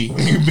coochie.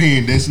 You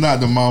being. That's not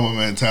the mama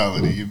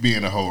mentality. You're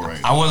being a hoe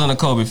right now. I wasn't a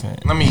Kobe fan.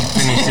 Let me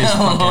finish this I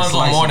fucking was a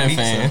slice of morning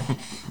pizza. fan.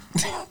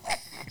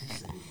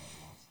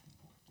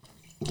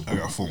 I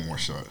got 4 more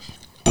shots.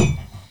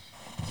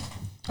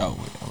 Oh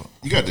wait,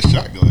 You got the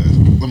shot glass.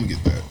 Let me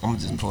get that. I'm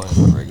just pouring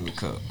a regular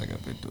cup. I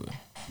got to do it.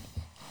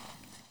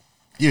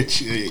 Yeah,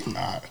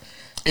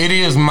 It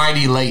is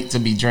mighty late to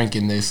be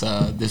drinking this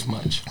this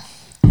much.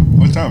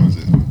 What time is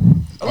it?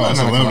 Oh, it's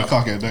 11 o'clock.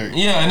 o'clock at night.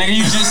 Yeah, nigga,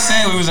 you just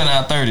said we was in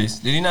our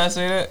 30s. Did he not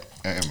say that?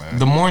 Hey, man.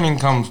 The morning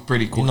comes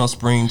pretty quick. You know,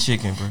 spring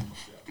chicken, bro.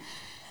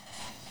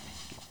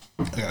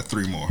 I got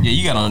 3 more. Yeah,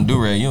 you got on a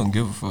do-rag. You don't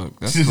give a fuck.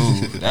 That's cool.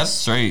 That's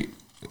straight.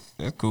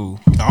 That's cool.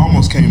 I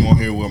almost came on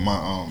here with my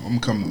I'm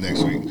coming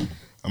next week.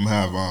 I'm gonna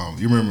have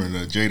you remember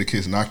the Jada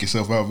Kiss Knock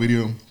Yourself Out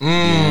video?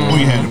 When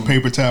you had the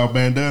paper towel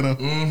bandana?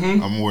 I'm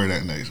gonna wear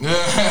that next week.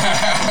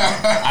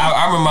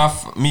 I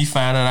remember me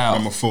finding out.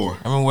 I'm a 4. I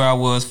remember where I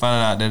was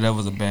finding out that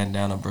was a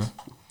bandana, bro.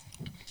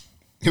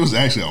 It was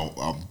actually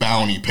a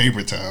bounty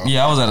paper towel.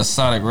 Yeah, I was at a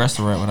Sonic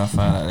restaurant when I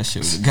found out that shit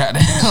was a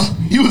goddamn.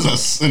 He was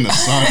in the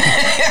Sonic.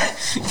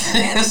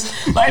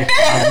 Like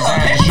I just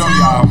had to show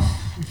y'all.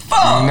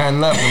 Fuck. Ain't nothing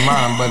left in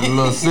mine but a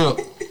little sip.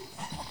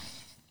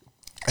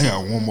 I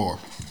got 1 more.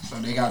 So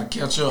they gotta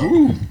catch up.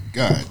 Ooh,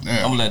 god damn.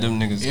 I'm gonna let them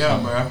niggas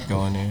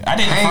go in there. I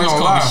did the ain't first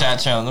gonna Kobe lie. shot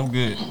challenge. I'm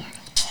good.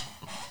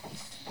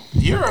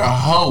 You're a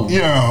hoe.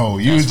 You're a hoe.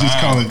 You was just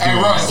calling Hey,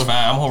 Joe. Russell.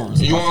 Fine, I'm horrible.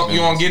 You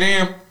want to get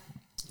in?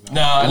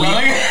 No, look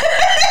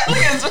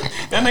at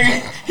that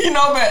nigga. He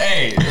know better.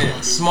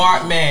 Hey,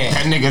 smart man.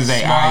 That nigga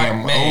say Smart I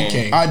am man.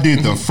 okay. I did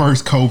the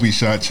first Kobe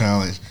shot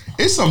challenge.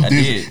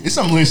 It's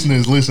some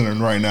listeners listening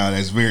right now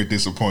that's very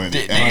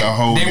disappointed at the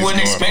whole. They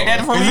wouldn't expect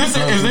that from me. Is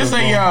this a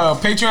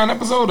Patreon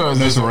episode or is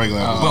this a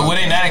regular episode? But would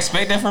they not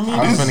expect that from me?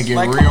 I'm gonna get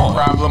real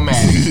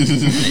problematic.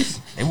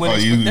 They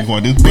wouldn't you expect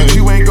want that. this? But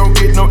you ain't gonna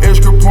get no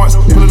extra points.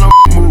 Pulling on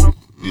move.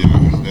 Yeah,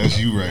 that's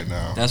you right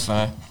now. That's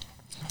fine.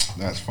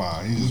 That's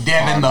fine. He's just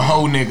Devin the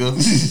hoe nigga.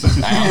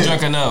 I'm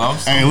drunk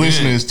enough. Hey,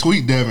 listeners,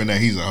 tweet Devin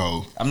that he's a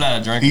hoe. I'm not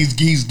a drinker.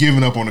 He's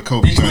giving up on the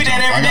Kobe. They tweet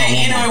that every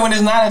day anyway when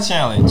it's not a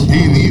challenge.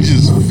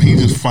 He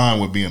just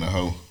fine with being a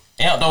hoe.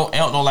 Amp don't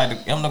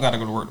gotta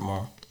go to work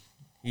tomorrow.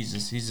 He's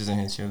just in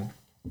here chilling.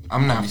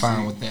 I'm not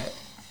fine with that.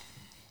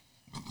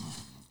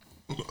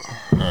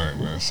 All right,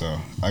 man. So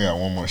I got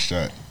one more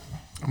shot.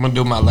 I'm gonna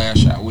do my last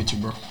shot with you,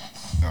 bro.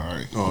 All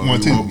right.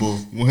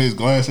 Want his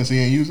glass since he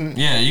ain't using it?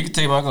 Yeah, you can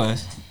take my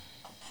glass.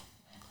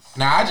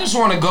 Now I just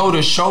want to go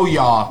to show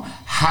y'all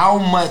how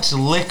much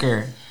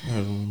liquor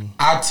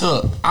I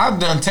took. I've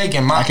done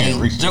taken my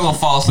 8. Joe gonna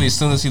fall asleep as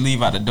soon as he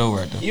leave out the door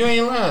right there. You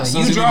ain't lying. As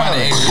soon as You he leave out the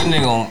driving. exit,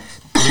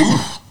 this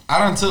nigga I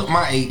done took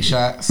my 8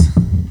 shots.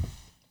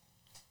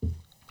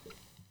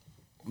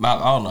 I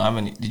don't know how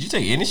many. Did you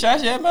take any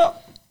shots yet, Mal?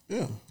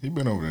 Yeah, he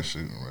been over that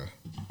shit, man.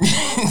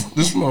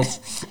 This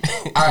month.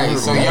 Alright,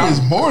 so that y'all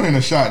is more than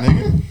a shot,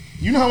 nigga.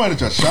 You know how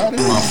much a shot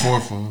is? My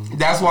 4th one.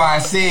 That's why I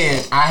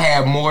said I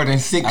had more than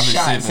 6 I've been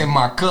shots sipping. in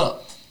my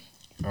cup.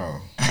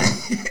 Oh.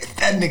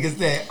 That nigga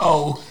said,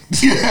 "Oh,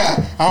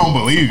 Yeah, I don't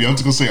believe you. I'm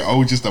just gonna say,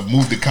 oh, just to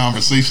move the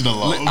conversation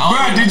along.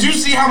 bro, did you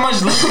see how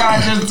much liquor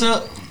I just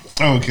took?"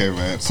 Okay,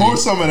 man. Pour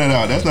some of that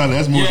out. That's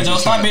more Yeah, than Joe, a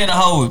stop shot. being a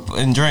hoe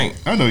and drink.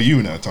 I know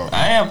you not talking.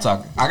 I am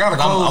talking. I gotta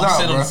close I'm out,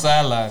 sitting on bro. the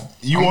sideline.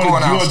 You I'm want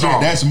going out to drink?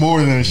 strong. That's more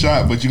than a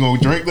shot, but you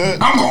gonna drink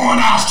that? I'm going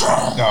out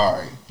strong. All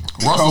right.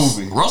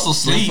 Russell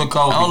sleep. for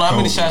Kobe. I don't know how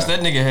many Kobe, shots that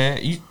nigga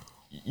had.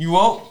 You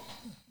woke?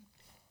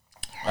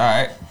 All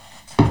right.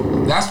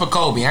 That's for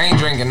Kobe. I ain't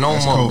drinking no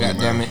That's more. Kobe,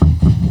 Goddamn it.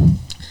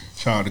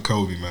 Shout out to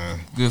Kobe, man.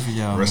 Good for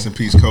y'all. Rest in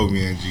peace,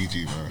 Kobe and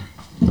Gigi, man.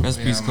 Rest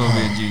in peace, Kobe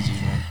and Gigi,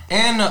 man.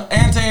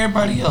 And to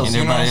everybody else. And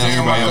You know what I'm saying?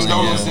 everybody My else,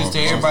 condolences yeah. to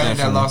everybody that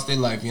Definitely. lost their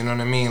life. You know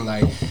what I mean?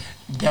 Like,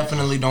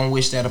 definitely don't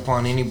wish that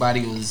upon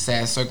anybody. It was a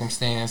sad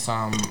circumstance.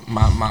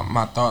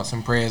 My thoughts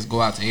and prayers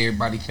go out to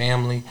everybody,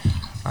 family.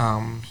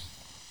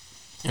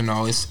 You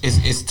know,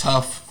 it's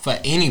tough for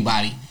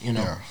anybody. You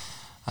know.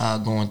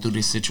 Going through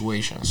this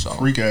situation, so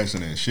Freak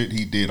accident, shit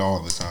he did all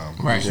the time.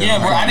 Right. Yeah,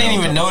 bro. I didn't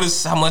even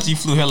notice how much he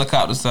flew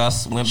helicopters, so I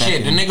went back.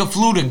 Shit, the nigga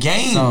flew the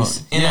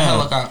games in a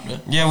helicopter.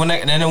 Yeah, and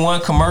then in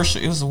one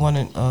commercial, it was the one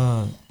in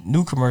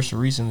new commercial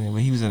recently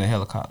where he was in a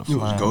helicopter. It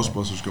was flying.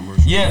 Ghostbusters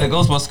commercial. Yeah, the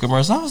Ghostbusters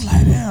commercial. I was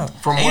like, damn.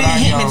 From Ain't what I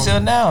hit me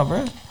till now,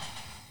 bro.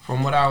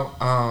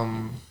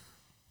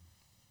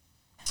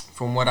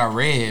 From what I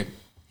read,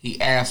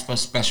 he asked for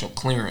special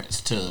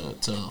clearance to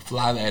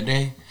fly that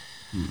day.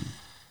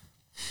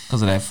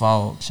 Because of that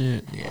fog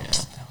shit. Yeah.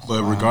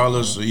 But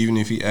regardless, even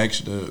if he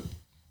asked the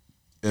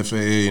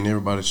FAA and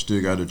everybody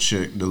still got to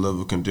check the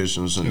level of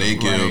conditions, and they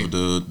give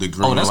the green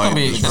light. Oh, that's gonna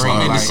be a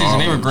decision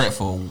they regret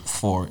regret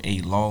for a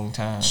long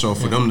time. So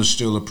for them to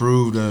still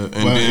approve that,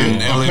 and But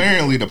then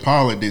apparently the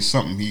pilot did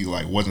something he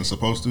like wasn't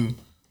supposed to.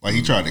 Like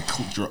he tried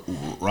to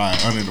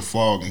ride under the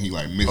fog and he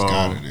like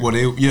misguided it. well,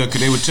 because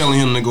they were telling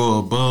him to go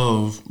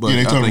above, but yeah,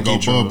 they I told him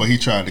think to go he above, but he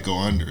tried to go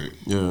under it.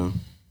 Yeah.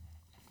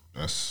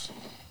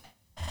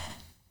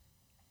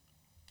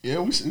 Yeah,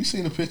 we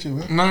seen the picture,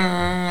 man.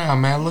 No,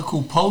 man. Look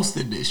who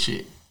posted this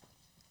shit.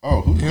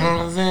 Oh, who's you know that?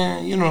 what I'm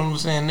saying? You know what I'm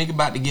saying? Nigga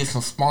about to get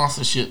some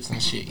sponsorships and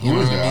shit. You Who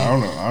know is what that? I I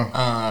mean?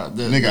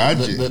 don't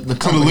know. The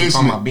company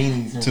from my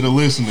beanies. To the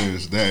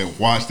listeners that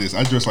watch this,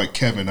 I dress like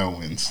Kevin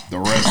Owens, the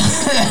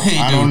wrestler.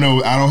 I don't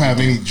know. I don't have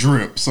any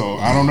drip, so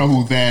I don't know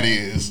who that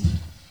is.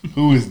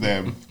 Who is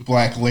that?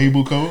 Black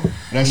Label Co.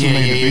 That's who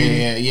made the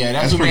beanie. Yeah.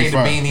 That's who pretty made the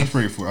fire. beanie. That's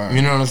pretty fire.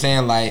 You know what I'm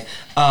saying? Like,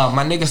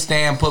 my nigga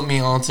Stan put me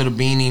onto the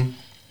beanie.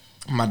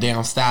 My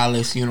damn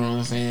stylist, you know what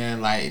I'm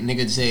saying? Like,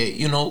 nigga said,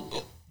 you know,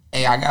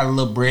 hey, I got a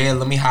little bread,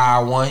 let me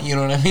hire one, you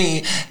know what I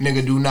mean?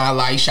 Nigga do not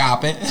like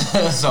shopping.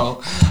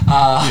 So,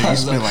 yeah, you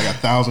spent like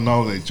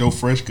 $1,000 at Joe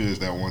Fresh Goods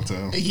that one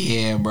time.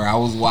 Yeah, bro, I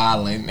was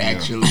wilding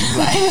actually.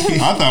 Like,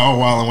 I thought I was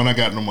wilding when I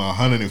got them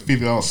 $150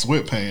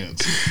 sweatpants.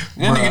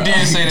 That nigga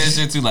did say that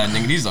shit too. Like,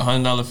 nigga, these are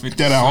 $100.50.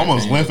 That I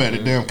almost left at the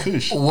damn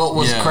Kush. What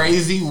was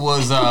crazy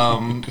was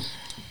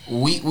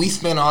we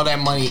spent all that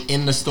money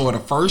in the store the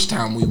first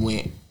time we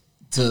went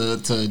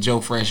to Joe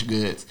Fresh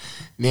Goods.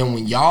 Then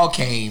when y'all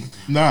came,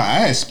 nah, I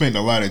had spent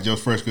a lot at Joe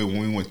Fresh Goods when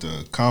we went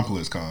to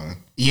Complex Con.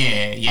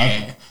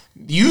 Yeah.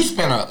 You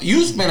spent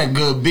a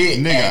good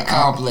bit at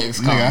Complex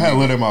Con. Nigga, I had a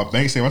little in my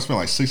bank statement. I spent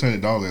like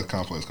 $600 at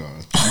Complex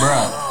Con.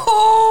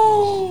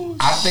 Bruh.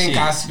 I think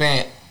I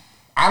spent.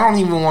 I don't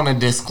even want to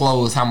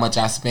disclose how much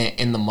I spent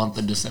in the month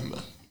of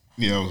December.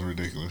 Yeah, it was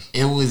ridiculous.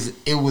 It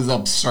was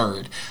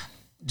absurd.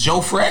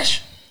 Joe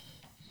Fresh.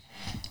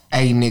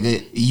 Hey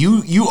nigga,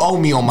 you owe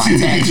me on my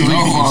tax refund.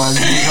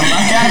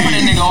 I gotta put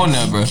that nigga on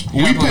there, bro.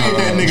 We paid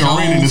that nigga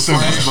rent in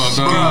December.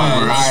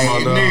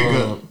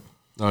 Nigga.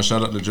 No,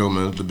 shout out to Joe,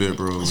 man. The big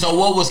bro. So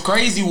what was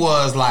crazy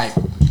was like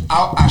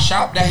I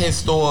shopped at his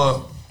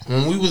store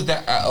When we was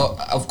that,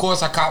 of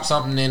course, I copped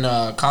something in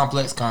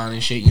Complex Con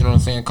and shit. You know what I'm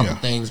saying? A couple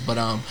things, but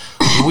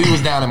when we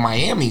was down in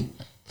Miami,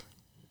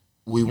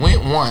 we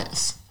went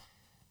once.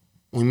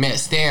 We met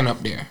Stan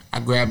up there. I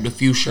grabbed a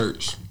few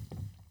shirts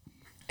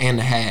and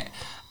a hat.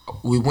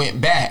 We went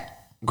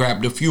back,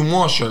 grabbed a few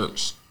more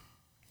shirts.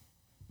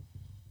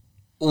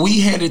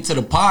 We headed to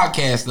the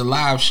podcast, the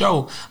live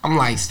show. I'm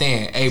like,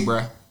 Stan, hey,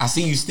 bro, I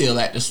see you still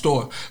at the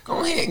store.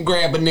 Go ahead and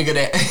grab a nigga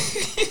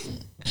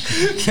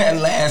that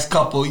last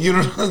couple. You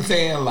know what I'm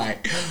saying?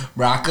 Like,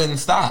 bro, I couldn't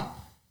stop.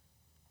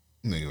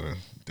 Nigga,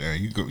 damn,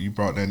 you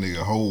brought that nigga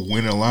a whole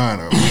winter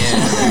lineup.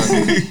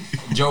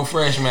 Yeah, Joe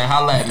Freshman,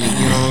 holla at me. You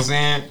know what I'm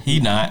saying? He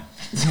not.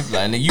 He's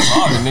like, nigga, you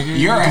bought it, nigga.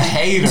 You're a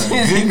hater.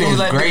 Goodness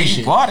like, gracious.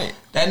 He bought it.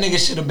 That nigga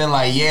should have been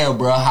like, yeah,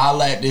 bro,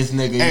 holla at this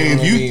nigga. Hey, you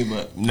know if what you- I mean?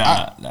 But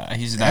Nah,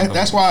 he's not.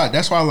 That's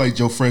why I like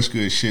Joe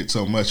Freshgood shit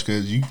so much,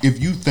 because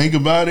if you think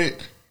about it,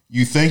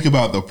 you think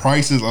about the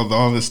prices of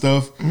all this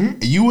stuff.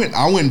 And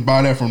I wouldn't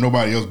buy that from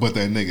nobody else but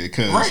that nigga,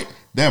 because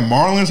that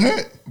Marlins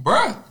hat,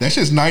 bruh, that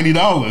shit's $90.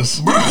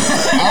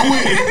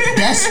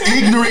 That's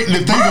ignorant to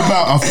think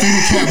about a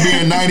fitted cap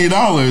being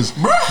 $90.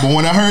 But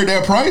when I heard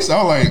that price,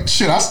 I was like,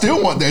 shit, I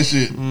still want that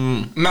shit.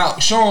 Now,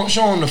 show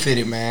him the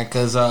fitted, man,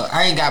 because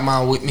I ain't got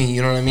mine with me,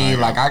 you know what I mean?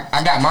 Like,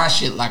 I got my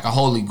shit like a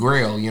holy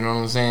grail, you know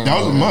what I'm saying? That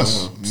was a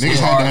must. Niggas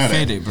had to have that.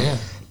 Fitted, bro. Yeah.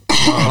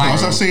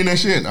 Once I seen that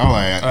shit, I'm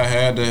like, I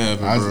had to have it,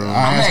 bro. I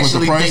I'm asked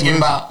what the actually price thinking was.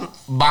 about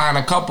buying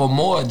a couple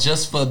more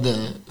just for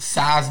the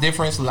size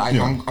difference. Like,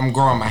 I'm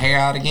growing my hair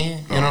out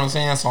again, you know what I'm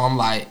saying? So I'm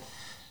like,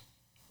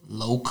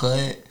 low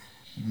cut,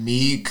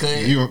 mid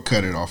cut. You gonna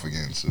cut it off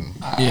again soon.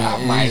 You know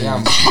what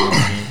I'm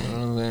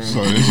saying?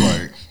 So it's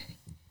like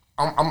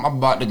I'm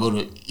about to go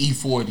to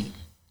E40.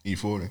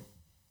 E40.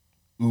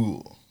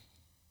 Ooh.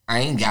 I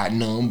ain't got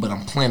none, but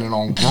I'm planning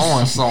on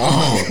growing some.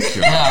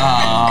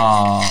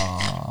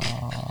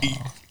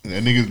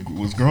 That nigga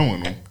was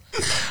growing them.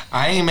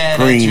 I ain't mad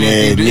Green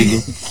at you.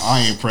 nigga.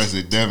 I ain't impressed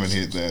that Devin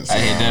hit that. So. I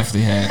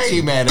definitely had I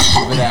ain't mad at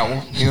you for that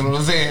one. You know what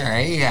I'm saying? I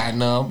ain't got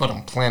none, but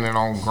I'm planning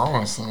on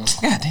growing some.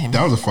 God damn.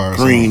 That was a fire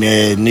Green song.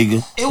 ass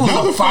nigga. It was That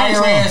a was a fire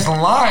fire ass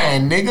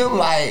line, nigga.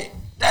 Like,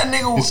 that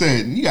nigga It was,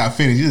 said, you got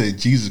finished. You said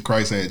Jesus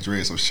Christ had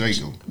dread, so shake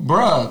him.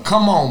 bruh,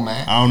 come on,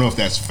 man. I don't know if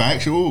that's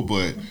factual,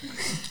 but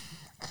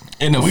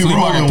In the We flea rolling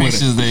market with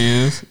pictures, they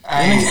is.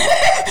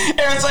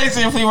 Every time you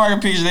see a flea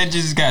market picture, they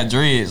just got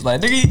dreads.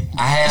 Like, nigga,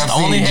 I have that's the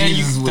only seen hair you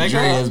Jesus can with take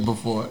dreads out.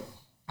 before.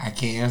 I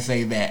can't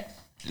say that.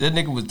 That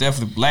nigga was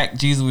definitely black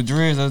Jesus with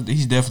dreads.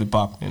 He's definitely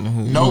popping in the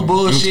hood. No it was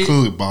bullshit.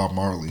 clearly Bob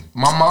Marley.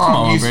 My mom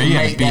on, used bro. to You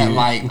had make a that beard.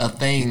 like a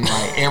thing.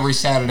 Like every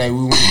Saturday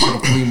we went to the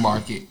flea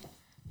market.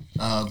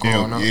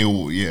 Growing up.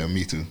 Yeah,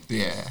 me too.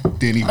 Yeah.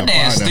 Didn't even My buy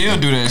dad that still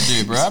thing. do that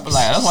shit, bro. I be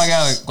like, that's why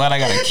glad I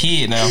got a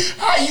kid now.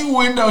 How you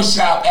window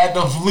shop at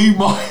the flea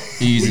market?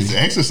 It's Easy.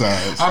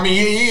 exercise. I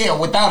mean, yeah,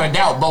 without a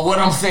doubt. But what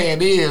I'm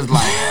saying is,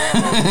 like,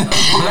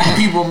 black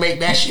people make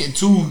that shit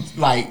too,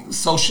 like,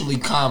 socially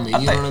common.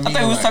 You know what I mean? I think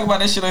we was Like, talking about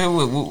that shit on here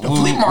with the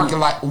flea market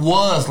like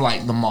was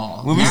like the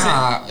mall. When we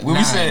Nah, said, when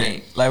we nah, said, it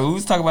ain't. like, when we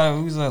was talking about it,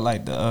 we was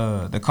like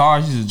the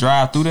cars used to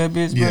drive through that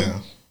bitch, bro. Yeah.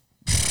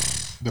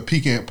 The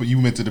pecan,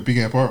 you went to the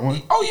pecan park one?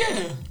 Oh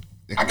yeah,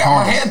 The I got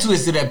cars. my head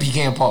twisted at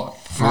Pecan Park.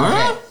 For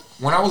real?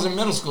 When I was in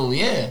middle school,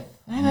 yeah.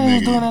 I ain't know he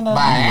was doing that.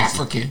 By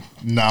African.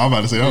 Nah, I'm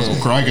about to say that was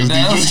some crackers.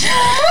 That was-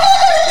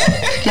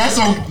 That's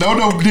some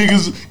no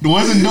niggas. There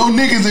wasn't no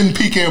niggas in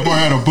pecan park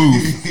had a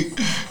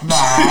booth. Nah,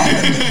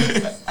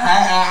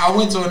 I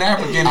went to an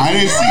African. I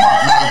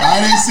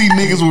didn't see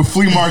niggas with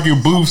flea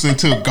market booths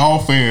until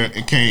golf fair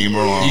came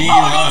around. You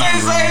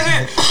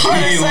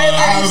ain't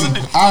lying,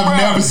 bro. I've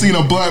never seen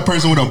a black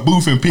person with a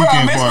booth in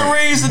pecan Miss park.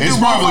 Marie used to It's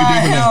do probably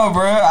Wi-Fi different. hell,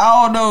 bro.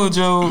 I don't know,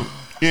 Joe.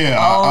 Yeah,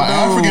 Oh, an no.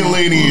 African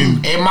lady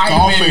in It might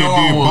golf have fair been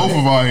did Norwood. both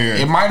of our hair.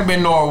 It might have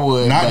been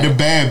Norwood. Not but the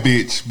bad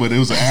bitch, but it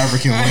was an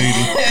African lady.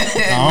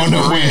 I don't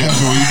know what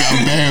happened when you got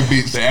a bad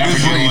bitch. The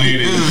African lady.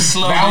 This is a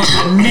slow. that was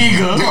a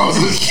nigga. That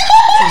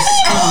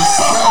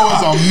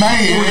was a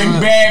man.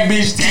 And bad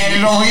bitch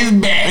tatted on his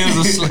back.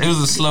 It was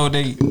a slow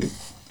date.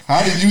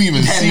 How did you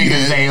even That see nigga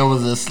that? say it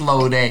was a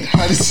slow day.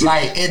 did you-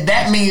 Like,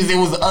 that means it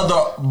was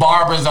other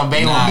barbers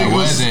available. Nah, it Niggas-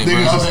 wasn't,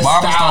 niggas bro.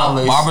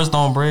 just Barbers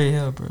don't braid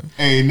hair, bro.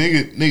 Hey,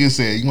 nigga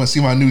said, you want to see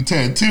my new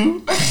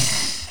tattoo?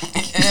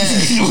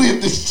 You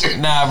lit this shit.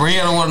 Nah, bro, he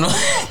had one of them.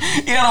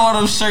 He had one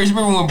of them shirts.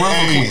 Remember when, bro?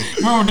 Hey.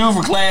 Remember dude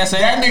from class A?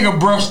 That nigga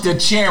brushed the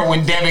chair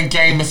when Devin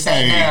came and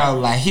sat Hey.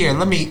 down. Like, here,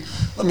 let me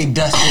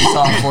dust this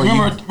off for you.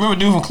 Remember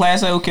dude from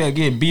class A who kept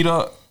getting beat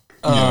up?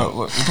 He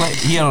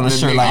had on a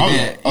shirt like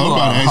that. I was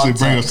about to actually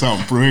bring up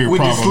something very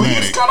With the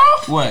sleeves problematic. cut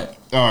off? What?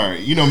 All right,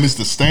 you know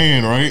Mr.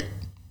 Stan, right?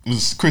 It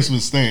was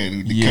Christmas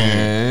Stan.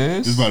 Yes.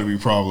 This is about to be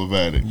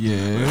problematic.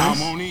 Yes.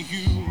 I'm only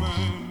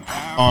human.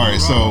 All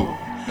right, so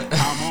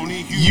I'm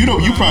only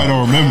human. you probably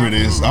don't remember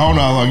this. I don't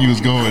know how long you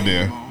was going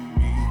there,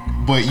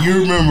 but you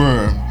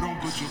remember.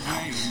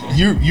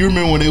 You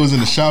remember when they was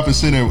in the shopping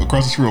center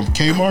across the street from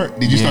Kmart?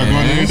 Did you start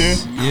going there then?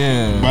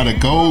 Yeah. By the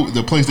gold,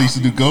 the place they used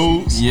to do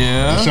golds?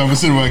 Yeah. The shopping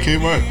center by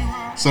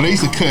Kmart? So they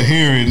used to cut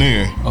hair in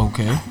there.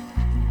 Okay.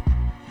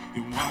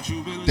 And what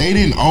you believe they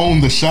didn't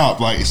own the shop.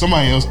 Like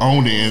somebody else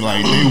owned it, and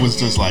like they was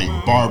just like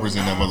barbers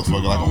in that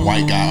motherfucker. Like a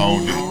white guy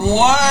owned it.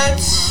 What?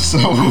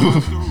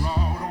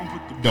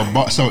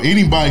 So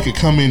anybody could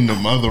come in the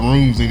other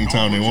rooms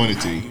anytime they wanted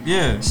to.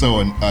 Yeah. So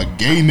a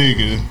gay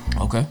nigga.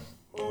 Okay.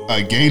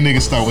 A gay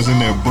nigga was in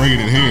there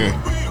braiding hair.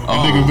 And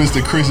nigga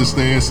Mr. Chris is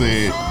there and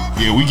said,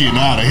 "Yeah, we getting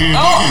out of here."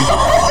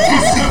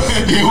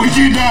 Yeah, we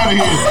getting out of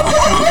here.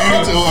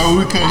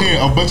 We come here.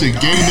 A bunch of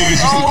gay niggas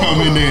used to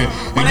come in there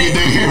and get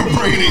their hair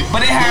braided. But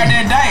they hired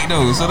that dyke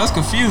though, so that's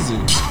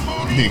confusing.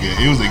 Nigga,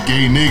 it was a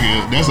gay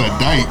nigga. That's a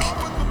dyke.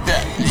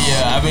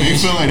 Yeah, I mean, they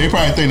feel like they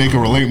probably think they can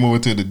relate more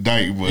to the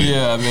dyke, but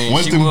yeah, I mean,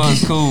 she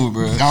was cool,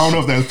 bro. I don't know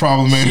if that's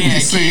problematic.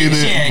 She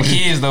had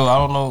kids though. I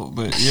don't know,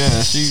 but yeah,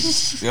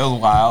 it was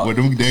wild. But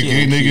that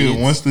gay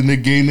nigga, once the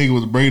gay nigga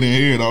was braiding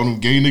hair, and all them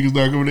gay niggas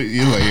started coming in,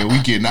 you're like, yeah, we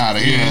getting out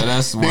of here. Yeah,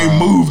 that's wild. They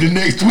moved the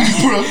next week,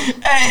 bro.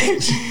 hey,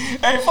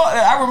 fuck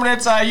that. I remember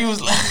that time you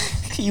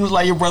was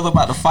like your brother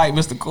about to fight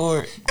Mr.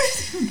 Cord.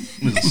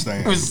 Mr.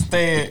 Stan. Mr.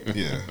 Stan.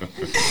 Yeah.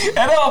 And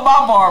that was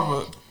my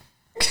barber.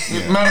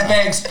 Yeah. Matter of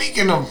fact,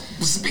 speaking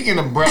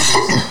of brothers,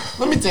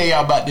 let me tell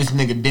y'all about this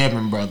nigga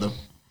Devin, brother.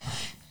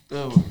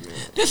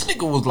 This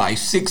nigga was like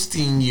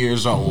 16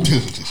 years old.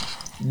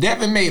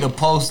 Devin made a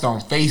post on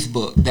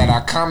Facebook that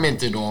I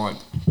commented on,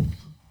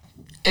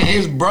 and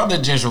his brother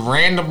just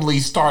randomly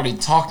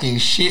started talking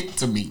shit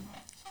to me.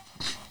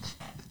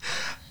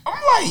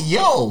 I'm like,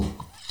 yo,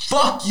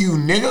 fuck you,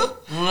 nigga.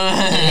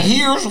 And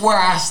here's where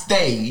I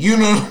stay. You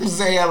know what I'm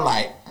saying?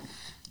 Like,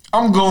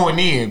 I'm going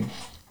in.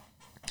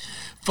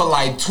 For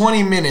like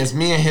 20 minutes,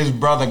 me and his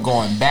brother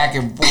going back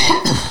and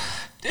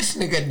forth. This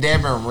nigga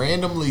Devin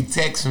randomly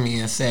texts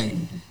me and say,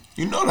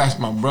 "You know that's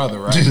my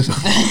brother, right?"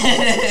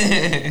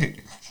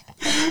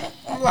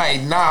 I'm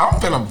like, nah,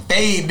 I'm finna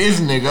fade this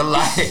nigga.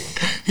 Like,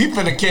 he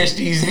finna catch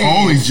these hands.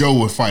 Only Joe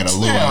would fight a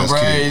little ass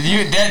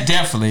kid. That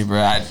definitely,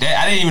 bro. I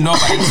didn't even know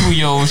about the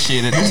 2-year-old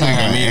shit at the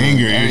time.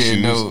 Anger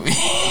issues.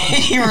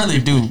 He really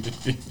do.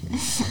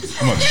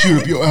 I'm gonna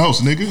shoot up your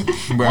house, nigga.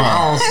 Bro,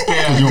 I don't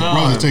scare Cause your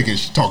brother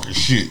talking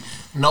shit.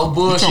 No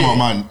bullshit. You talking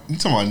about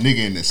a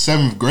nigga in the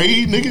 7th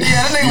grade, nigga? Yeah,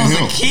 that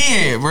nigga was a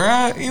kid,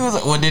 bro. He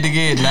was. What did he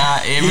get? Nah,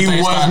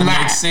 everything started to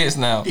make sense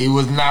now. He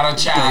was not a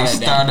child.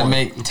 Everything started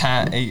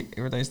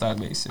to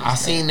make sense. I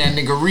seen that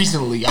nigga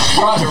recently. I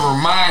tried to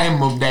remind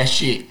him of that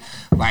shit.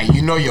 Like,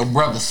 you know your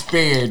brother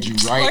spared you,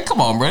 right? Like,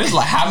 come on, bro. It's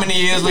like how many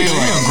years later?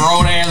 You a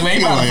grown ass man.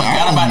 You probably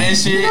forgot about that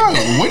shit.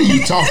 What are you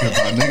talking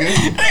about, nigga?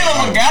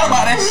 Nigga forgot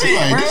about that shit,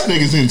 like, bro. This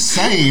nigga's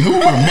insane. Who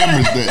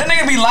remembers that? That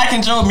nigga be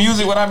liking Joe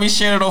music when I be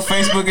sharing it on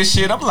Facebook and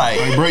shit. I'm like,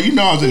 bro, you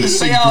know I was in the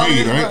 6th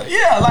grade, right?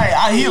 Yeah,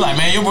 like he like,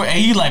 man, your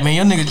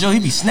nigga Joe, he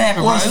be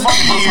snapping, bro. It's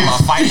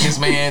about fighting this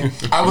man.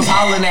 I was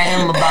hollering at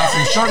him about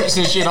some shirts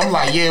and shit. I'm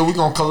like, yeah, we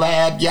gonna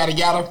collab, yada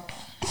yada.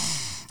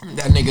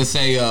 That nigga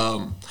say,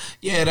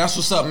 yeah, that's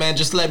what's up, man.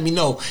 Just let me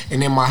know.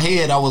 And in my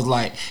head, I was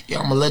like, yeah,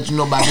 I'm gonna let you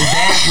know about this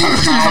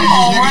ass. Come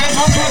on, bro. That's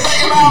what you were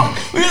thinking about?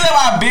 We was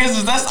about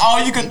business. That's all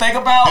you could think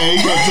about? Hey,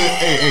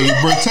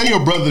 bro, tell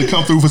your brother to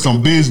come through for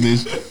some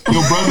business.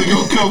 Your brother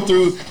gonna come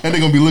through, and they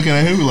gonna be looking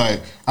at him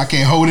like, I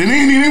can't hold it in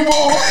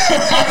anymore.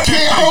 I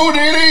can't hold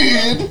it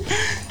in.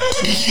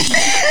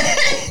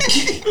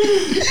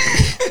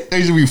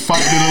 They should be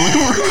fighting in the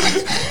living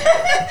room.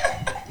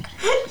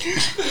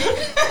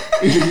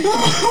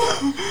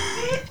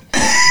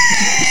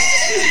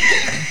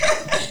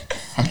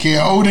 I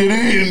can't hold it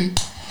in.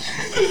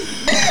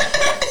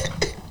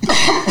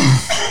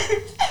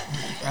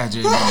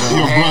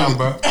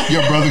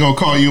 Your brother gonna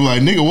call you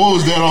like, nigga, what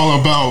was that all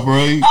about,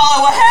 bro?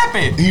 What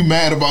happened? He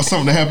mad about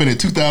something that happened in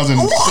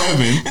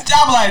 2007.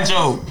 I'm like,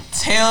 Joe,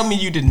 tell me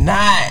you did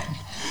not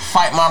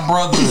fight my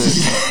brother.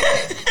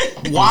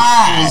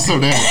 Why? So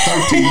that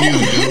 13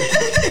 years ago.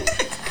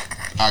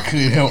 I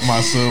couldn't help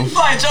myself.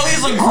 Like, Joe,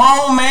 he's a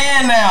grown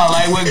man now,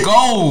 like with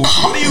goals.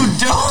 What are you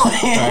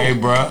doing? Hey,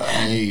 bro.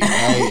 Hey.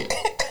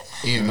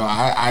 You know,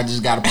 I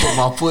just gotta put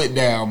my foot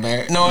down,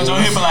 man. No, Joe,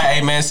 he'll be like,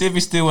 hey, man, see if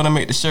you still wanna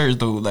make the shirts,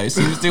 though. Like,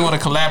 see if you still wanna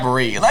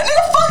collaborate. Like,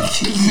 nigga,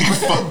 fuck you.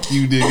 Fuck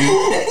you, nigga.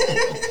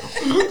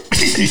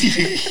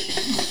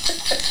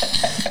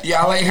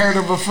 Y'all ain't heard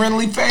of a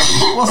friendly face?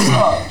 What's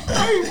up?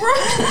 Hey, bro.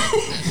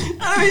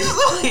 I mean,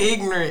 so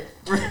ignorant,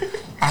 bro.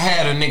 I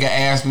had a nigga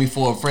ask me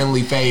for a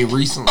friendly fade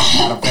recently.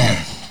 Matter of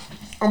fact,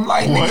 I'm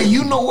like, nigga,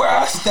 you know where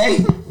I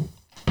stay?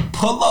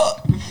 Pull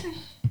up.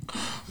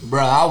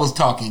 Bro, I was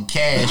talking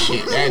cash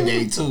shit that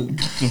day too.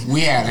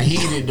 We had a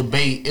heated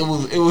debate. It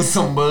was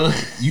some bug.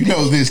 You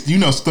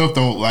know stuff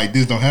like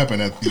this don't happen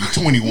at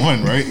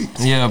 21, right?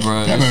 Yeah,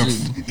 bro.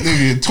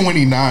 Nigga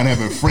 29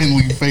 having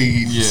friendly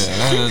fades. Yeah,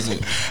 that is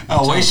it.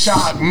 Oh, it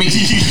shocked me.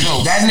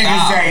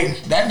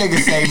 That nigga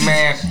say,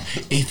 man,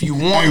 if you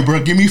want, hey,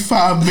 bro, give me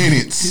 5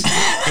 minutes.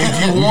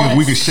 If you want,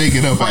 we can shake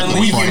it up.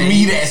 We can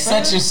meet at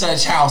such and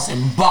such house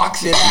and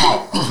box it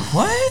out.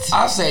 What?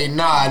 I say,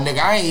 nah, nigga,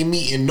 I ain't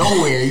meeting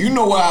nowhere. You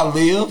know where I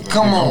live.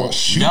 Come on,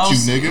 shoot you,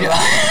 nigga.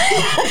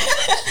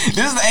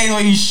 This is the age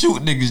where you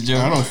shoot niggas, Joe.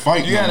 I don't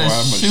fight. You gotta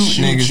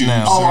shoot niggas you,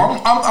 now.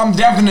 I'm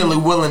definitely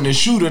willing to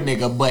shoot a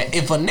nigga, but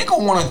if a nigga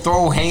want to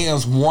throw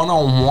hands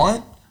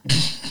 1-on-1,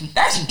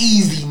 That's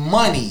easy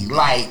money.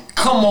 Like,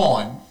 come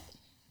on.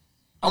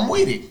 I'm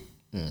with it.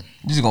 You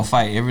just gonna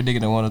fight every nigga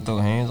that want to throw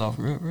hands off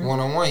real?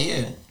 One-on-one,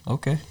 yeah.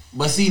 Okay.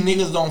 But see,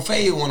 niggas don't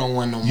fade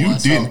one-on-one no more. You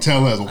didn't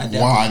tell us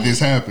why this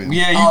happened.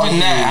 Yeah, you did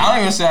not. I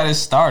don't even say how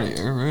this started.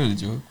 Really,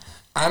 Joe.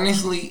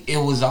 Honestly, it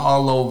was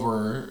all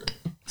over.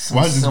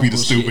 Why does this be the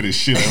stupidest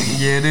shit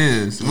ever? Yeah, it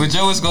is. With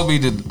Joe, it's gonna be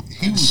the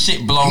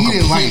shit blown He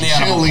didn't like completely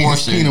out of jelly and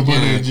proportion. peanut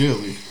butter and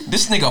jelly.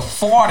 This nigga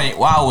farted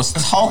while I was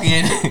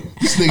talking.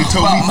 This nigga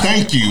told me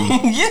thank you.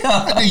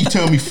 Yeah. How dare you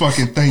tell me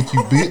fucking thank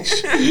you,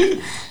 bitch?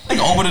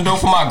 Nigga open the door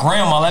for my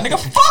grandma. Like, nigga,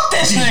 fuck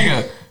this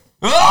nigga.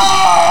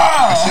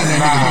 I seen that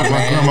nigga help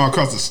my grandma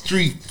across the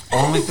street.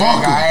 Only thing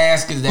I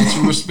ask is that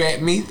you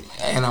respect me,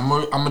 and I'm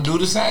gonna do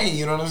the same.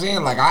 You know what I'm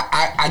saying? Like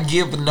I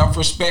give enough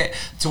respect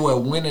to where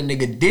when a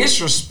nigga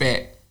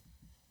disrespect,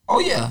 oh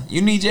yeah,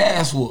 you need your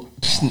ass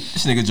whooped.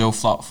 This nigga Joe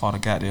fought a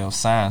goddamn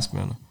sign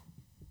spinner.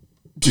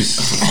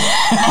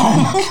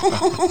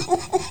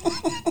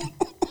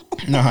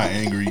 You know how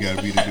angry you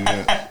gotta be to do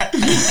that.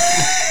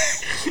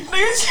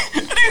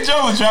 Nigga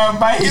Joe was driving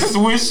by, hit his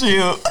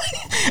windshield.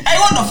 Hey,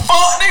 what the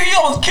fuck, nigga? You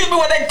almost killed me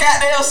with that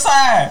goddamn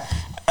sign.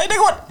 Hey,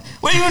 nigga,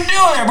 what are you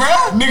doing, bro?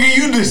 Nigga,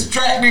 you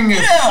distracting as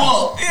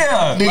fuck.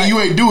 Yeah. Nigga, you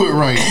ain't do it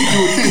right. You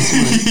do it this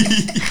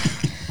way.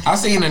 I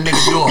seen a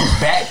nigga do a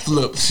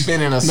backflip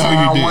spinning a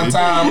sign one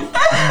time.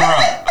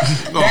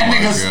 Bruh, that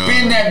nigga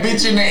spin that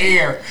bitch in the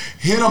air,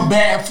 hit a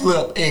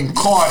backflip, and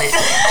caught it.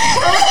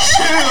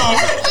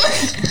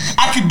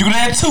 I could do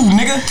that too,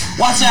 nigga.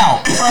 Watch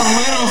out. From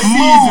Little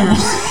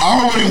Caesars. I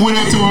already went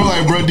into her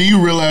like, bro, do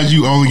you realize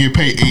you only get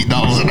paid $8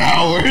 an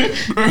hour?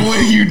 What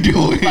are you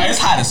doing? Like, it's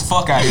hot as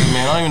fuck out here,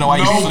 man. I don't even know why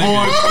you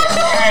flipping.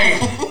 Hey,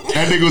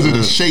 that nigga was in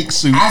a shake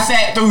suit. I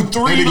sat through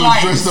 3 that nigga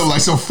lights. was dressed up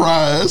like some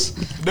fries.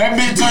 That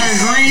bitch turned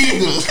green.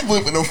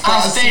 Flipping them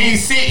I fries. stayed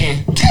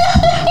sitting.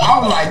 I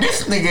was like,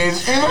 this nigga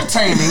is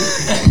entertaining.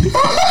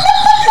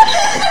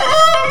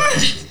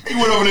 He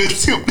went over there and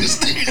tipped this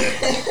nigga.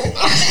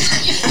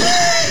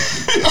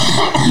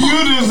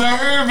 You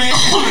deserve it.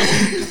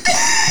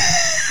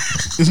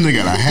 This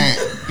nigga got a hat.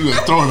 He was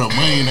throwing the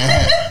money in the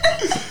hat.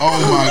 Oh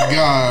my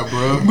God,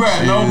 bro.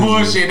 Bruh, no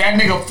bullshit. That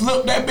nigga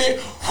flipped that bitch.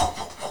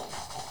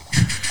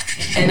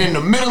 And in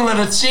the middle of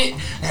the shit,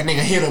 that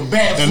nigga hit a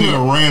backflip. That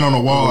nigga ran on the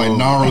wall like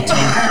Naruto.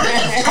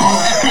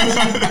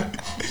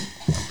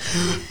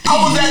 I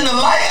was at the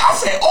light. I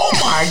said, "Oh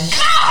my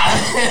God!"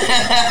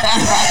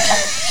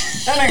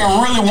 That nigga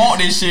really want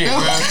this shit,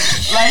 bro.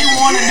 Like, he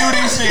want to do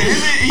this shit.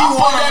 He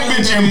want that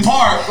bitch in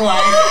park.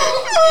 Like,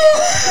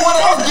 what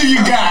else do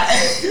you got?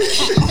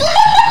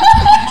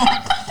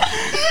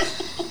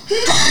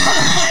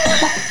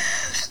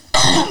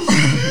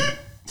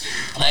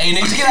 Hey,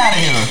 nigga, get out of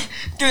here.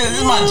 This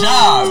is my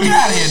job. Get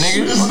out of here,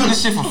 nigga. Don't do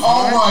this shit for fun.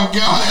 Oh my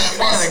God.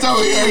 My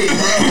stomach hurt,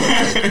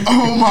 bro.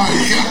 Oh my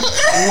God.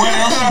 What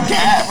else you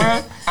got,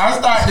 bro? I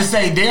started to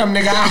say, damn,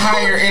 nigga, I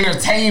hire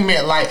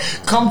entertainment. Like,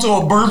 come to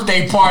a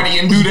birthday party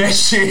and do that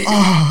shit.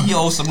 You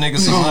owe some niggas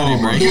some money,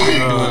 bro. You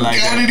can't do it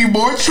like got that. any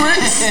more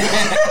tricks?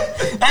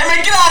 Hey,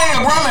 man, get out of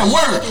here, bro. I'm at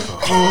work.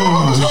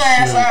 Get your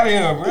ass out of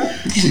here, bro.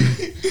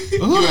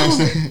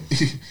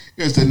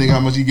 You asked that nigga how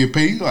much you get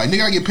paid. Like,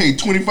 nigga, I get paid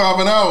 $25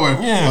 an hour.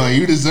 Yeah.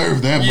 You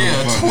deserve that, Yeah,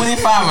 motherfucker.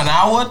 $25 an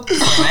hour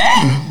for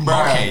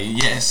that? Okay,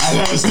 yes. I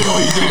understand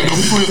why you doing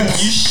those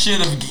flips.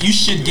 You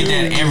should get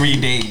that every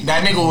day.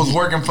 That nigga was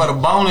working for the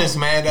bonus,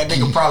 man. That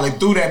nigga probably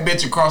threw that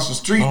bitch across the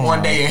street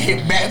one day and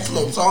hit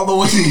backflips all the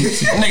way.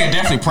 That nigga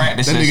definitely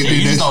practiced that shit. did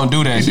You just don't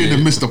do that he shit. He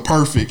did the Mr.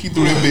 Perfect. He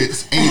threw that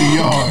bitch 80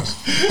 yards.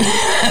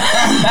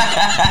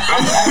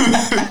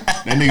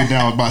 That nigga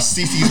down by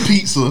CC's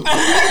Pizza.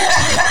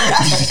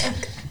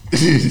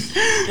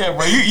 Yeah,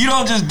 bro. You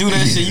don't just do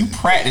that shit. You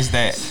practice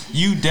that.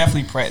 You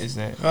definitely practice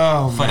that.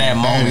 For that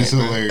moment. That is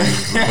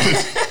hilarious, bro.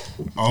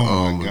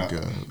 Oh my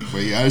God.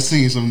 But yeah, I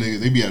seen some niggas,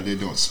 they be out there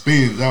doing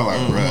spins. I was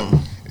like, bro,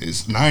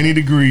 it's 90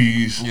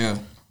 degrees. Yeah.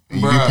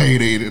 And you get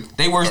paid 80.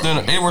 They worse than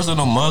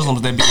the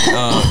Muslims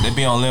that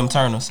be on Lim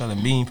Turner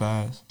selling bean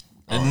pies.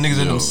 The niggas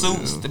in them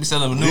suits, they be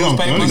selling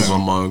newspapers.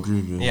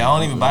 Yeah, I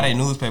don't even buy their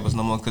newspapers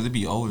no more because it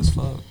be old as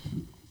fuck.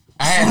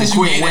 I had to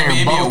quit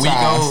wearing bow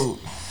ties. Old.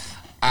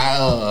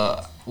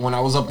 When I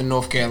was up in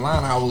North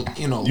Carolina, I was,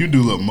 You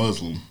do look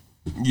Muslim.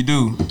 You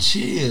do.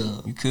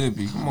 Chill. You could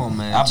be. Come on,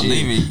 man. I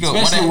believe it.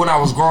 Especially when I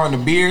was growing the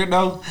beard,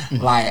 though.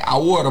 Like, I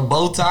wore the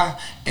bow tie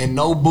and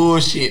no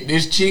bullshit.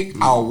 This chick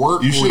I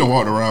worked with. You should have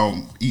walked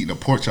around eating a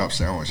pork chop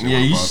sandwich. Yeah,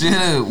 you should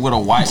have with a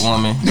white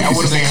woman. That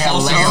would have been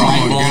closest hilarious.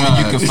 white woman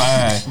you could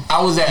find.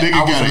 I was a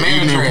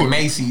manager at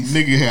Macy's.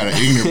 Nigga had an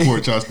ignorant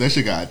pork chop. That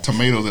shit got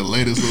tomatoes and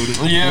lettuce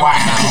on it. Yeah.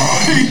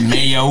 Wow.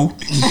 Mayo.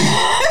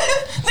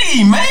 Nigga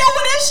eat mayo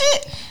with that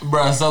shit?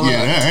 Bruh, so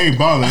yeah, that ain't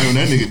bothering him.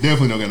 That nigga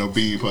definitely don't got no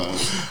bean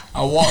pies.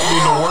 I walked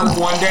into work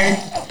one day.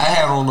 I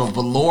had on a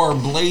velour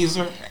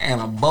blazer and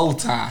a bow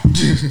tie.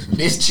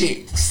 This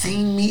chick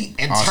seen me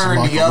and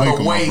turned the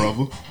other way.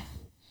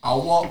 I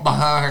walked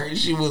behind her and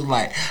she was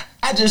like,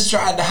 I just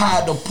tried to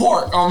hide the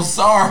pork. I'm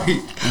sorry.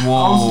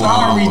 Whoa, I'm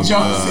sorry,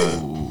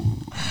 Joseph.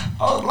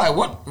 I was like,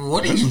 what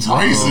are you That's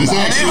talking racist.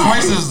 about? It is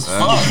racist as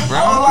fuck,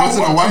 bro. Was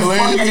it a white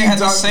lady? They had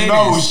to say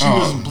no, this. she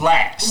was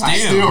black.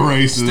 Still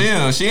racist.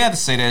 Still, she had to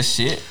say that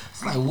shit.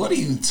 It's like, what are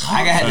you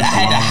talking I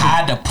had to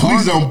hide the pork.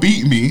 Please don't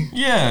beat me.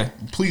 Yeah.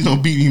 Please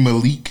don't beat me,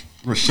 Malik.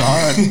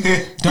 Rashad.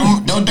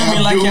 Don't do me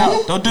like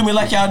y'all. Don't do me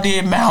like y'all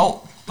did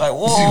Mount. Like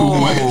whoa.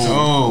 What?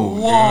 Oh,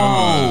 Whoa.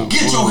 God.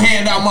 Get your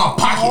hand out my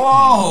pocket.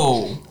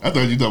 Whoa. I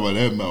thought you talking about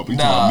that Malcolm. You talking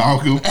about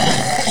Malcolm?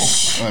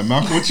 Like,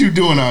 Malcolm, what you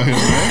doing out here,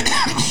 man?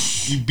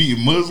 You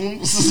beating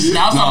Muslims? No,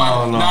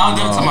 I'm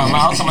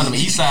talking about them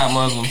East Side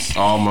Muslims.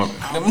 Oh my,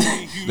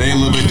 they a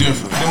little bit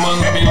different. The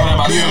Muslims be doing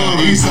about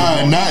East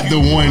Side, not the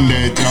one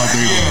that y'all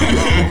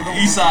think.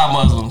 East Side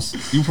Muslims.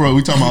 We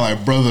talking about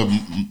like brother,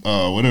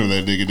 whatever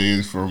that nigga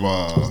is from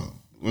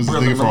what's the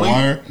nigga from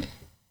Wire?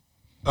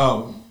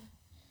 Oh,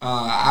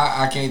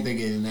 I can't think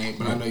of his name,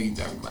 but I know you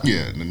talking about.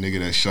 Yeah, the nigga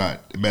that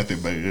shot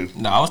Method Man.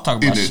 No, I was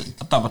talking about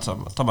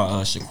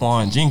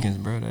Shaquan Jenkins,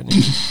 bro. That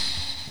nigga.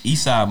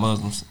 East Side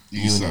Muslims.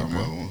 East unit, Side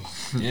bro.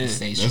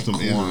 Muslims.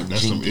 Yeah,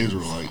 That's some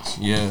Israelites.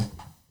 Yeah.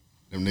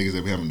 Them niggas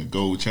that be having the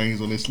gold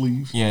chains on their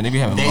sleeves. Yeah, they be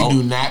having. They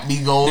do not be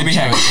gold. They be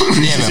having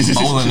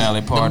bowling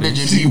alley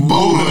parties.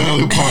 Bowling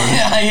alley parties.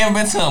 Yeah, you ever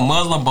been to a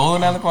Muslim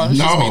bowling alley party?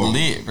 That shit be No.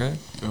 lit, bro.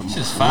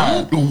 Shit's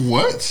fire.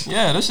 What?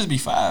 Yeah, that should be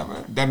fire,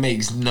 bro. That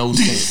makes no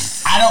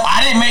sense.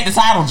 I didn't make the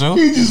title, Joe.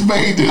 He just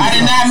made this. I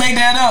did not make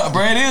that up,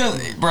 bro. It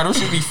is, bro. That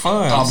should be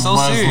fun. I'm so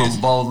serious.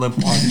 Bowling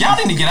party. Y'all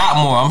need to get out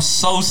more. I'm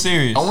so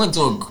serious. I went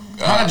to a.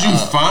 How'd you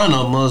find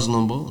a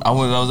Muslim boy? I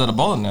was at a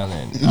bowling alley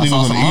and I Niggas saw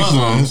on some the East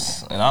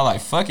Muslims and I like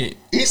fuck it.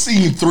 He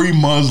seen 3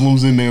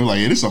 Muslims in there.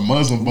 Like, yeah, this a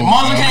Muslim boy.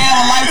 Muslims can't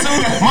have a life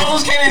too.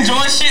 Muslims can't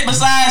enjoy shit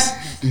besides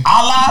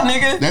Allah,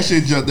 nigga. That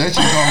shit called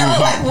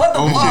What the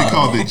fuck? shit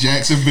called the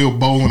Jacksonville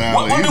Bowling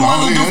Alley. What do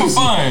Muslims do for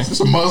fun? It's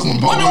a Muslim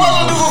What bowling do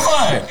Muslims do alley. for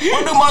fun?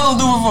 What do Muslims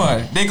do for fun?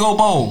 They go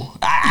bowl.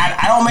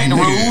 I don't make the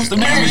rules. The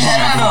niggas be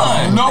having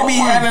fun. No, be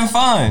having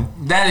fun.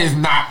 That is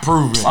not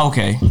proven.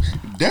 Okay.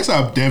 That's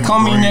how Devin Call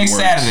me brain next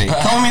works. Saturday.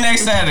 Call me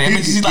next Saturday. I bet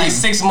you see like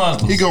 6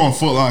 Muslims. He going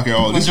Foot Locker.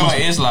 Oh, this Enjoy must-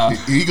 Islam.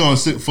 He going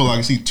to sit Foot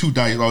Locker. See 2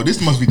 dykes. Oh, this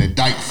must be the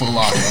dyke Foot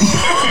Locker.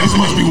 This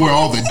must be where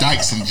all the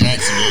dykes in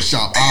Jacksonville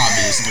shop.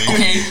 Obviously.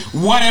 Okay,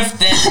 what if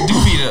that do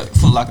be the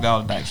Foot Locker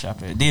all the dyke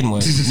shop at? Then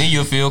what? Then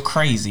you'll feel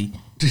crazy.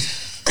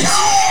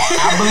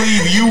 I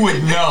believe you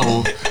would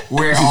know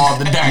where all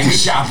the dykes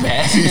shop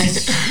at.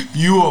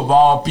 You of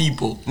all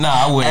people.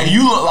 Nah, I wouldn't. And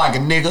you look like a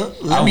nigga.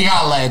 Let me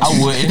holler at you.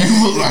 I wouldn't.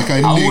 You look like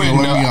a nigga. wouldn't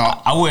Let me know.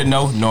 out. I wouldn't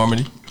know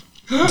normally.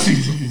 That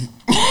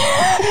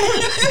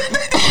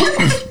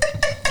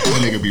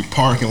nigga be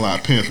parking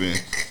lot pimping.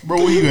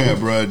 Bro, where you at,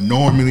 bro?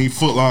 Normally,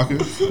 Foot Locker.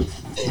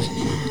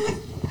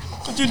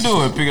 What you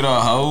doing? Picking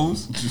up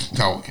hoes? Just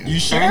talking. You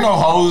sure? Ain't no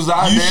hoes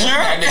out You there. sure?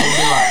 That nigga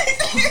be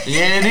like,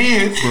 yeah, it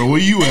is. Bro, where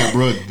you at,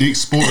 bro? Dick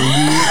Sporting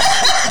Goods.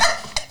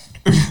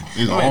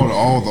 It's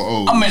all the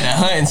O's. I'm in the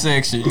hunting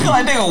section. You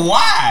like, nigga,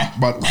 why?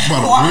 By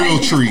Why? a real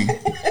tree.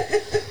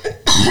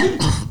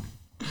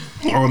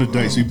 All the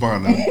dice we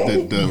buying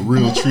the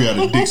real tree out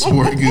of Dick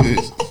Sporting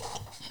Goods.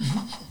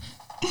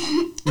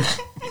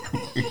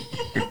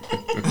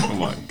 Oh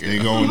my God. They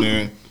go in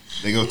there.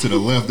 They go to the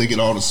left. They get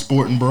all the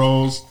sporting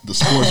bros, the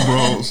sports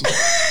bros.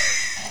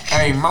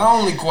 Hey, my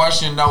only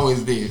question though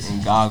is this: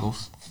 And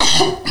goggles.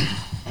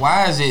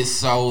 why is it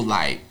so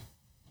like?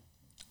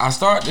 I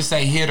start to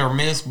say hit or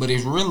miss, but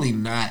it's really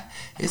not.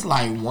 It's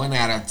like 1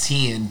 out of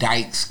 10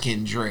 dykes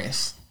can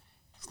dress.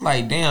 It's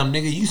like, damn,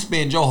 nigga, you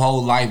spend your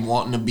whole life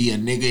wanting to be a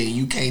nigga and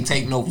you can't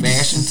take no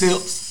fashion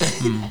tips.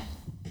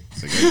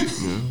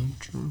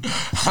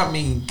 I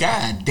mean,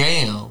 god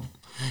damn.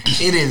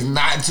 It is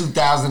not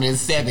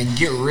 2007.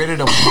 Get rid of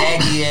them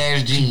baggy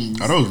ass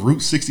jeans. Are those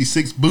Route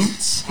 66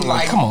 boots?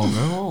 Like, Come on,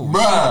 bro.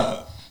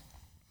 bruh.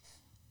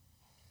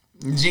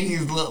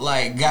 Jeans look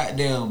like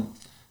goddamn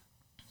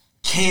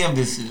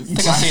canvases. I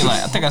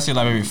think I see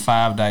like maybe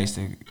 5 dice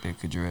that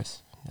could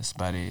dress. That's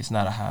about it. It's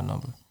not a high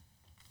number.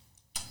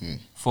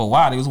 For a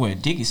while, they was wearing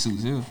Dickie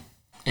suits, too.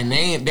 And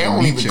they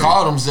don't even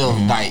call themselves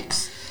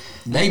dykes.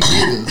 They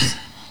niggas.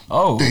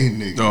 Oh. They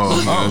niggas. Oh,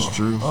 that's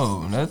true.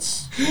 Oh,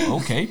 that's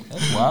okay.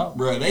 That's wild.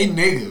 Bruh, they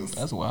niggas.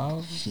 That's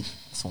wild.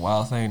 That's a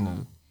wild thing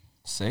to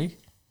say.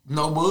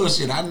 No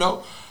bullshit. I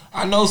know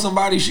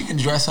somebody, she can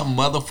dress her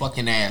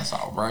motherfucking ass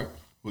off, right?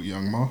 What,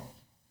 Young Ma?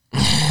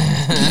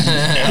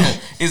 I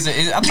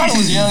thought it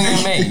was Young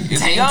M.A.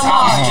 It's Tank Young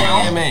tops, Ma, Joe.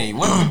 Young M.A.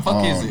 What the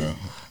fuck is it? no.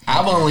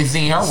 I've only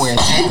seen her wear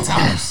tank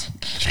tops.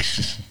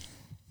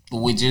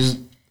 Which is,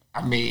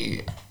 I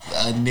mean,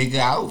 a nigga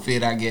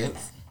outfit, I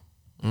guess.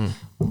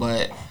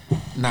 But,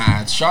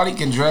 nah, shawty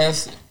can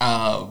dress.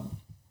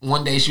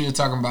 One day she was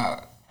talking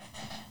about,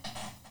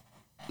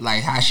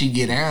 like, how she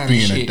get down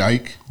Being and shit. a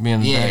dyke?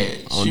 Being Yeah,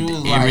 like, she on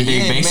was the like, everyday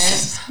yeah,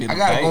 basis. man, I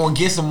gotta go and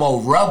get some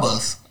more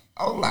rubbers.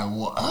 I was like,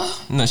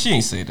 what? No, she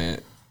ain't say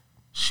that.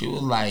 She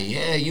was like,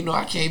 yeah, you know,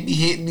 I can't be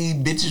hitting these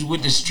bitches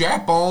with the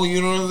strap on,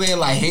 you know what I'm saying?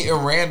 Like, hitting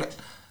random.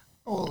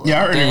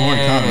 Yeah, I heard they weren't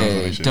condoms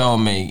on this shit.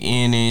 Don't make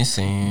any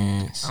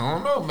sense. I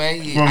don't know, man.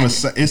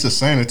 It's a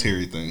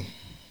sanitary thing.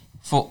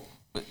 For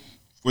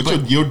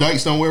Your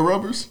dykes don't wear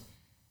rubbers?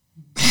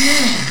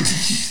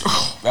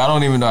 I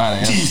don't even know how to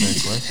answer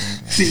that question.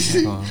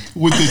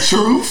 With the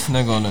truth?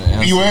 Not gonna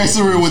answer. You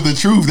answer it with the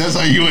truth. That's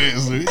how you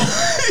answer it.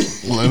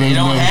 It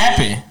don't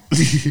happen.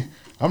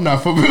 I'm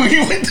not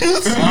familiar with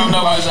this. I don't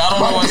know what's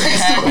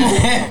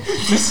happening.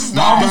 This is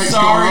not. I'm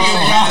sorry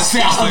if y'all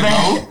saw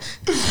that.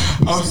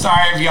 I'm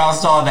sorry if y'all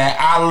saw that.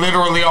 I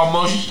literally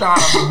almost shot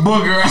a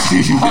booger out.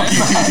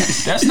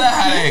 That's not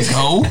how that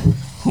go.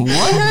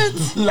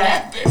 What?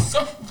 Laughing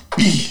so.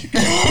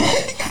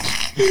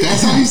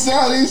 That's how he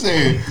sounded. He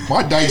said,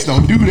 "My dykes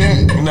don't do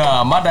that."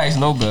 Nah, my dykes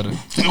know better.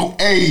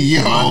 Hey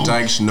yo, my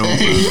dykes know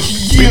better.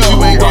 Yo,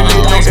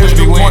 dykes better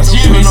be wearing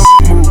Jimmy's.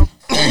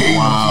 Hey,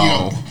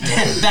 wow.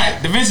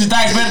 The Vince's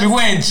dykes better be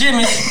wearing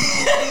Jimmy's.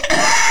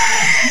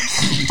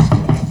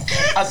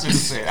 I should have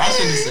said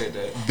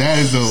that. That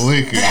is a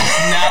liquor. That's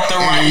not the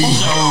right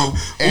show.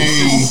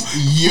 Hey,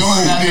 yo.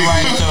 That's not the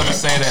right show to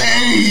say that.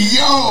 Hey,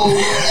 yo.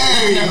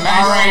 Hey.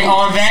 All right,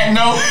 on that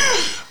note,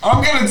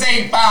 I'm going to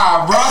take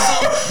 5.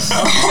 Russell,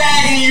 I'm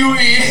tagging you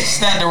in. It's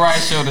not the right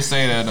show to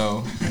say that,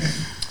 though.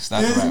 It's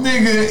not This the right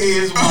nigga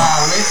is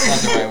wild. It's not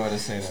the right way to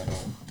say that,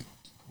 though.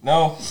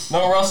 No,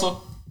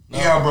 Russell. No.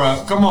 Yeah,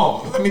 bro. Come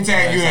on. Let me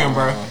tag you in,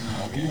 bro.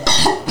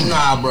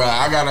 Nah, bro.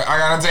 I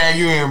gotta tag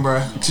you in,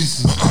 bro.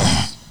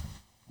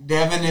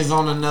 Devin is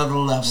on another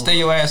level. Stay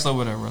your ass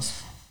over there,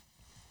 Russell.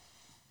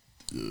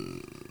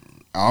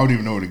 I don't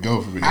even know where to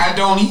go from here. I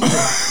don't either.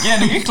 Yeah,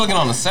 dude, you clicking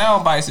on the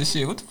sound bites and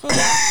shit. What the fuck?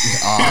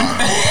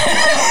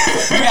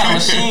 We got a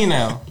machine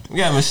now.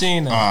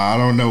 I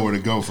don't know where to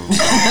go from here.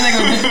 That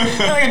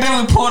nigga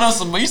definitely pulled up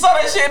some. You saw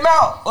that shit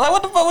out? Like,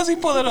 what the fuck was he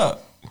pulling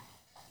up?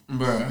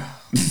 Bruh.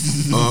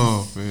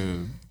 Oh,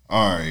 man.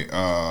 All right.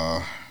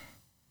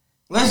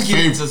 Let's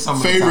get into some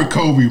favorite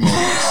Kobe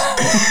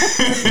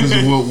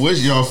moments.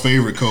 What's your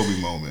favorite Kobe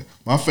moment?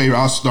 My favorite.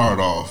 I'll start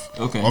off.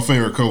 Okay. My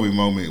favorite Kobe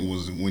moment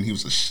was when he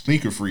was a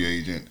sneaker free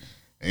agent,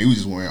 and he was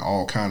just wearing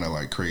all kind of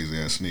like crazy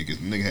ass sneakers.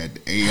 The nigga had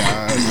the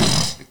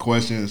AIs, the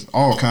questions,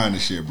 all kind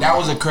of shit, bro. That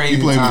was a crazy.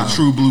 He played time. with the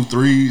True Blue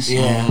threes.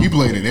 Yeah. He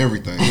played in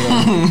everything.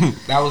 Yeah.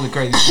 That was a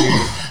crazy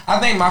series. I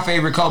think my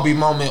favorite Kobe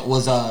moment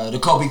was the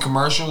Kobe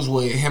commercials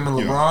with him and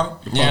LeBron.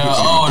 Yeah.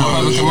 Oh, the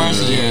Kobe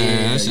commercials.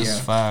 Yeah, that's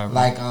just fire. Bro.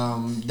 Like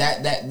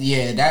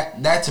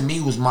that to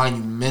me was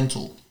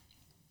monumental.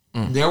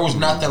 There was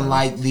nothing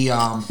like the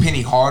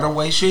Penny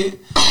Hardaway shit.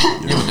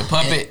 Yeah, with the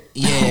puppet.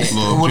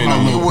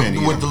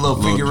 With the little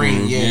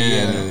figurine.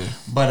 Yeah.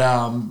 But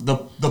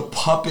the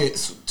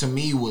puppets to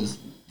me was.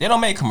 They don't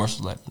make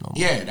commercials like that no more.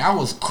 Yeah, that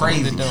was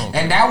crazy. They don't.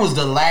 And that was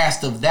the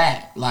last of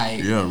that.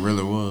 Like, yeah, it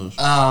really was.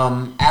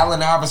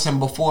 Allen Iverson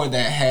before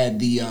that had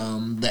the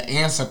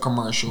Answer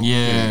commercial.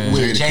 Yeah.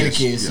 With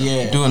Jadakiss.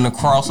 Yeah. Doing the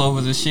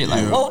crossovers and shit.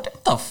 Like, whoa,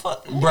 what the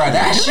fuck? Bruh,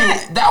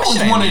 that was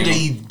one of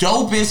the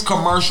dopest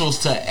commercials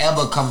to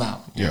ever come out.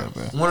 Yeah,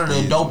 bro. One of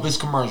the dopest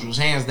commercials,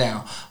 hands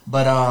down.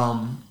 But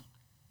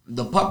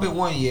the puppet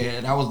one,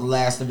 yeah, that was the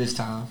last of his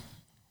time.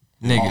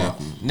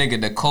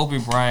 Nigga, the Kobe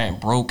Bryant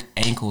broke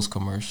ankles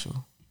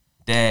commercial.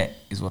 That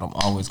is what I'm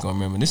always gonna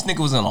remember. This nigga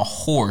was on a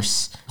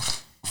horse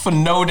for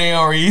no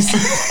damn reason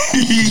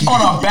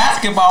on a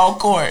basketball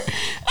court.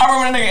 I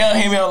remember the nigga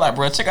hit me up like,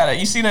 bro, check out that.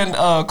 You see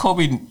that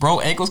Kobe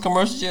broke ankles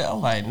commercial yet?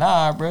 I'm like,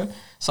 nah, bro.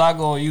 So I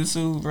go on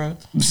YouTube, bro.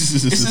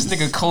 It's this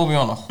nigga Kobe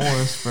on a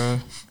horse, bro.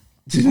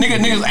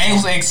 Niggas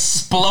ankles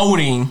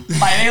exploding.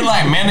 Like they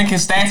like mannequin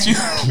statues.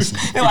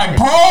 They're like,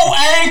 bro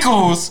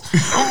ankles.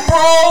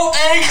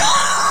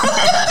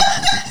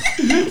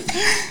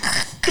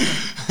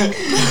 I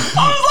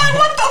was like,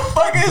 what the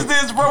fuck is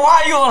this, bro?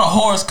 Why are you on a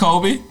horse,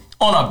 Kobe?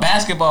 On a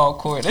basketball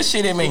court? That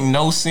shit didn't make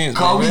no sense.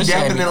 Kobe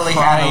definitely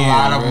had a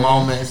lot of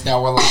moments that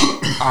were like,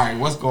 all right,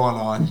 what's going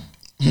on?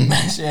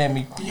 That shit had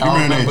me. You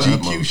remember that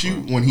GQ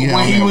shoot when he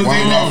had was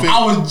white in outfit?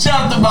 I was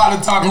just about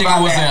to talk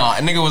about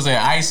that. Nigga was in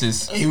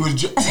ISIS. He was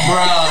bruh.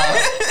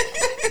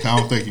 I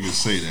don't think you can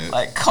say that.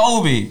 Like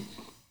Kobe.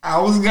 I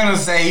was gonna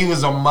say he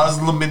was a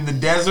Muslim in the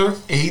desert,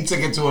 and he took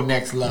it to a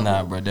next level.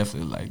 Nah, bro,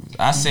 definitely. Like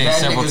I said That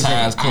several nigga's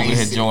times, in Kobe had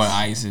ISIS. joined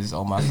ISIS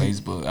on my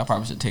Facebook. I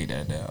probably should take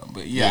that down,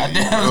 but yeah, I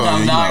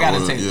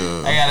gotta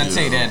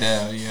take that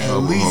down. Yeah, At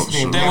least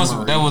in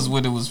that was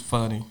what it was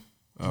funny.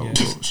 Yeah,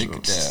 take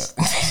it down.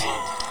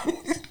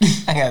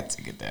 I gotta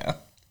take it down.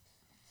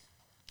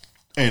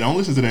 Hey, don't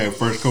listen to that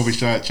first Kobe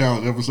Shot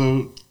Challenge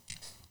episode.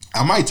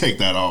 I might take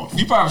that off.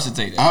 You probably should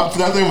take that. I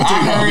think I'm gonna take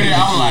that heard off. it.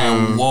 I'm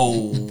like,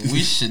 whoa,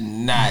 we should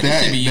not.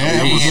 This should be your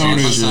that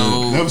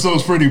episode. That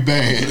episode's pretty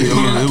bad. Put it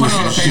on the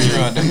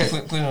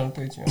Patreon. Put it on the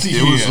Patreon.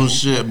 It was some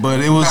shit, but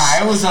it was.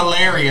 Nah, it was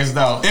hilarious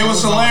though. It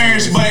was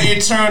hilarious, but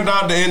it turned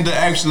out to end up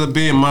actually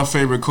being my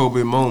favorite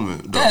Kobe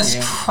moment. Though. That's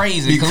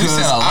crazy because we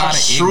said a lot I of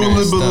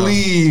truly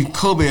believe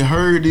Kobe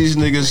heard these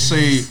niggas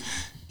say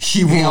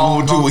he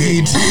won't do what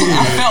he did.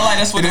 I felt like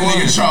that's what and it the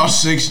was. nigga dropped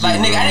 60. Like,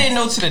 nigga, bro. I didn't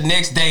know to the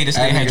next day this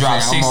nigga had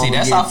dropped 60.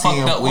 That's how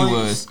fucked up we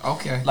was.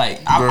 Okay. Like,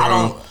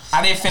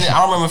 I didn't finish. I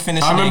don't remember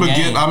finishing I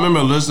game.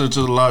 remember listening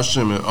to the live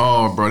stream and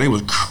oh, bro, they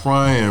was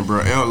crying,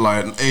 bro.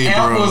 Like, hey,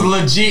 L bro. was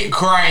legit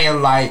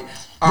crying. Like,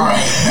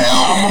 Alright,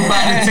 I'm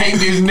about to take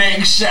this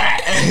next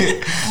shot.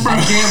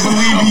 I can't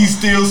believe he's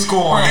still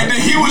scoring. And then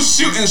he was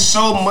shooting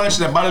so much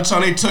that by the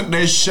time they took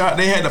that shot,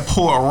 they had to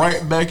pull it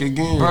right back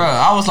again. Bro,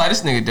 I was like,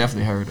 this nigga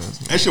definitely hurt us.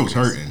 That shit was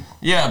hurting.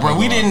 Yeah, bro,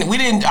 we didn't.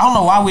 I don't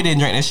know why we didn't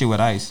drink that shit with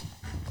ice.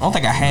 I don't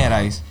think I had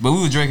ice, but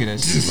we was drinking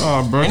that shit.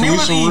 Oh, bro, and we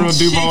some real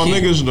D-ball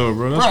niggas though,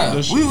 bro. That's what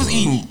that shit we was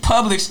eating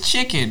Publix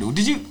chicken.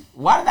 Did you?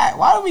 Why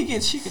did we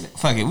get chicken?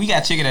 Fuck it, we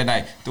got chicken that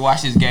night to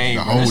watch this game.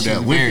 To Bro, hold that shit that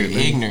was liquor, very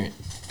nigga. ignorant.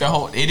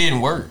 It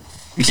didn't work.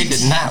 It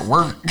did not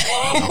work.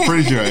 I'm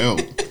pretty sure it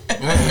helped.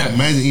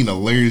 Imagine eating a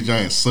Larry's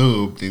Giant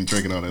sub and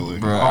drinking all that liquor.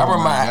 Bro, I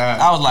remember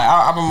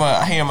I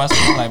remember hearing my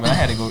son like, man,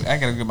 I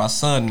gotta get my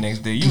son the next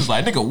day. You was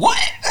like, nigga, what?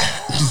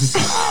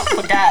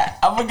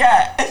 I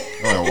forgot.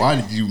 Like,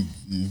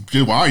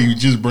 why are you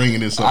just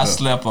bringing this up? I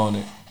slept on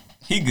it.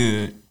 He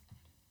good.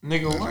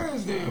 Nigga, where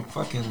is there a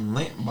fucking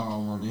lint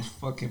ball on this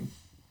fucking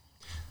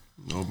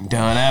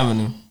Dunn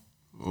Avenue?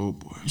 Oh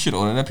boy. You should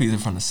order that pizza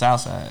from the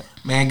south side.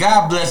 Man,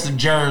 God bless the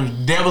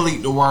germs. Devil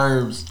eat the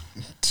worms.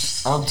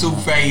 I'm too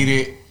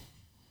faded.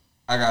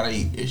 I gotta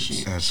eat this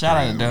shit. Shout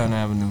out to Dunn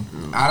Avenue.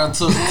 I done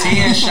took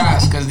 10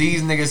 shots because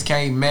these niggas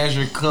can't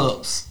measure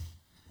cups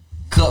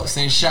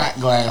and shot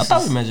glasses. I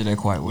thought we measured that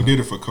quite well. We did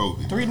it for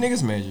Kobe. 3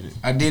 niggas measured it.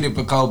 I did it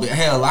for Kobe.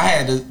 Hell, I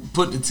had to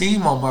put the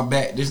team on my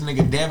back. This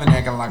nigga Devin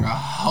acting like a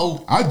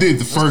hoe. I did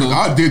the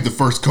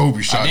first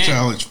Kobe shot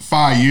challenge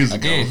 5 years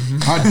ago.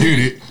 I did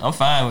it. I'm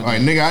fine with like,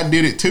 that. nigga, I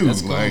did it too.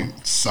 That's cool. Like,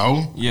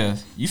 so? Yeah,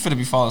 you finna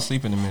be falling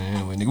asleep in a minute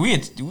anyway,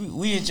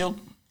 nigga.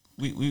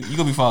 You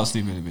gonna be falling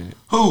asleep in a minute.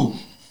 Who?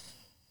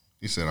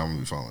 He said I'm gonna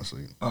be falling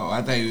asleep. Oh,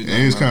 I thought you was.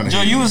 It was kind of.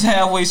 Joe, you was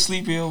halfway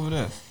sleepy over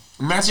there.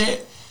 Match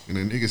it. And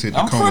the niggas hit the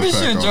I'm coma pretty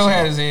pack sure also. Joe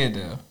had his head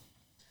down.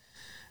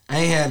 I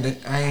ain't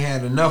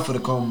had enough of the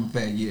coma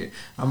pack yet.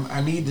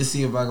 I need to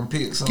see if I can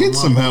pick something. Get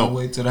some up help. on the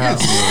way to the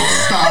house.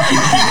 Stop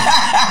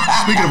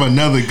it. Speaking of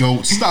another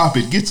goat, stop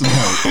it. Get some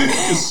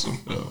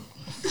help.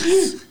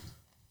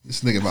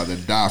 This nigga about to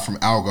die from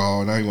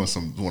alcohol. Now he want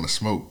to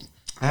smoke.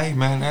 Hey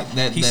man,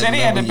 He said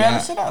he had to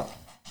balance it out.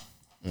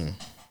 You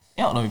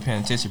don't know me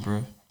paying attention,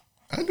 bro.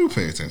 I do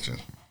pay attention.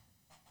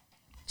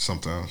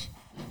 Sometimes.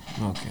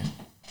 Okay.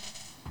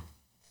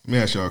 Let me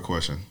ask y'all a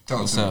question.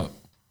 What's up?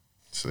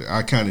 So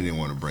I kind of didn't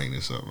want to bring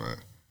this up, right?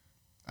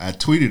 I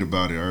tweeted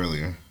about it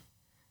earlier.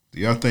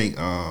 Do y'all think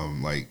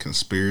like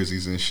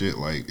conspiracies and shit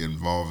like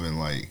involving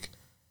like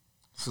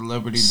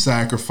celebrity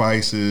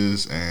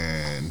sacrifices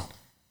and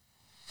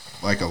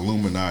like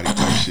Illuminati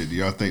type shit? Do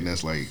y'all think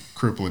that's like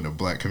crippling the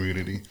black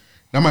community?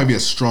 That might be a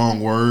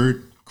strong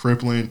word,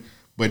 crippling,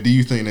 but do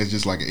you think that's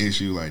just like an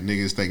issue? Like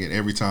niggas thinking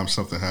every time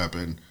something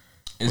happened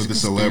with the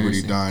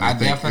celebrity dying, I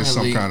think there's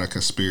some kind of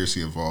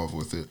conspiracy involved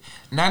with it.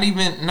 Not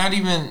even. I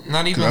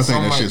think so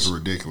that much. shit's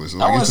ridiculous. I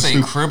Like, want to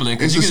say crippling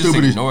because you can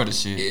just ignore the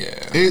shit.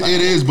 Yeah,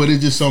 it is, but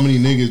it's just so many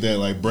niggas that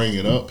like bring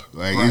it up.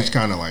 Like it's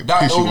kind of like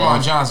Dr. piss you Umar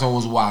off. Johnson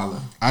was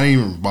wilding. I didn't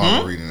even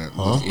bother reading that.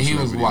 He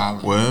was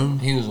wilding. Well,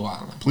 he was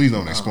wilding. Please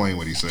don't explain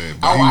what he said.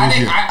 Oh,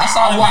 I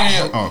saw the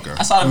video. Oh, okay.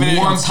 I saw the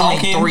video of him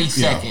talking. 1.3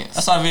 seconds.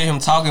 I saw the video of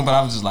him talking, but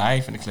I was just like, I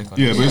ain't finna click on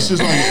it. Yeah, but it's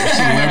just like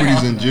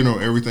celebrities in general.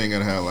 Everything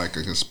gotta have like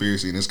a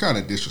conspiracy, and it's kind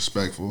of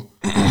disrespectful.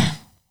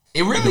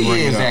 It really bring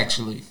it is up.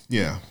 actually.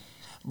 Yeah.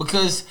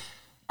 Because,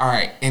 all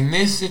right, in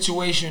this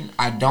situation,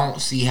 I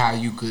don't see how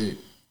you could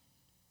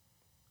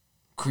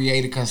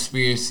create a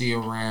conspiracy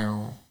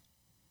around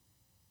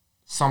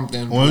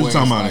something. Well, I'm where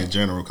talking it's about like- in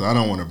general because I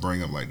don't want to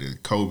bring up like the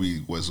Kobe,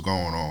 what's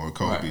going on with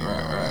Kobe and all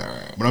that.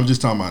 Right. But I'm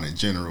just talking about in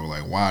general,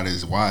 like why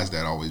is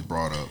that always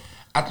brought up?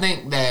 I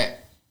think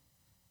that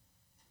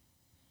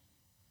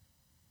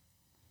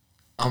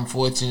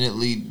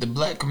unfortunately the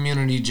black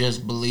community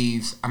just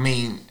believes. I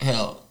mean,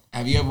 hell,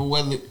 have you ever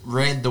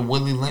read the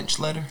Willie Lynch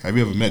letter? Have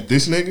you ever met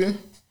this nigga?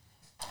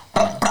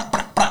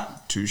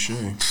 touche.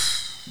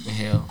 The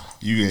hell,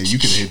 you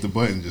can hit the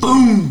button. Just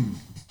boom.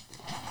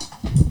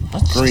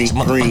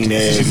 Green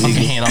ass fucking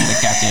hand off the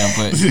goddamn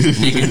butt,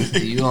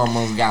 nigga. You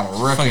almost got a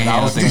record. Fucking I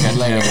hand was off the thinking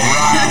like a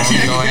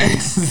goddamn ride on your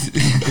ass.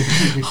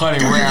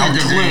 100 round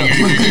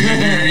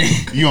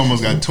clip. You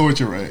almost got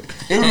torture right.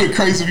 It would be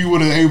crazy if you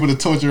would have able to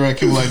torture right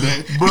kid like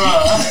that,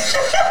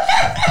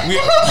 We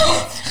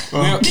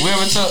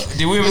ever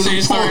tell you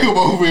a story?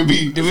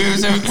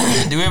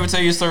 Did we ever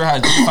tell you a story how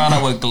you found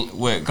out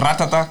where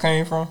gratata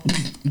came from?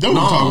 Don't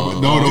talk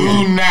about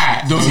Do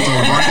not. Don't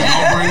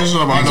bring this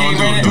up. I don't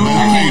do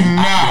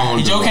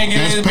not. Joe can't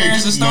get his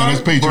parents a story? No,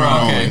 that's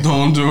Patreon Okay. only.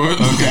 Don't do it.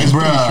 Okay, that's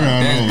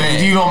Patreon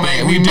only. You gonna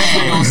make We me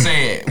definitely mad. gonna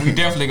say it. We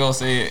definitely gonna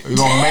say it. You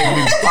gonna make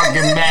me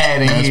fucking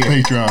mad in That's here.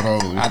 Patreon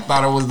only. I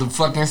thought it was the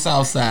fucking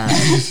South Side.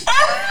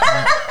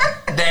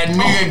 That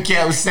nigga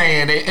kept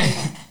saying it.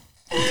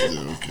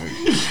 Okay.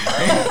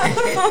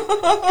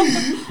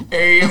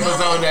 Every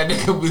episode that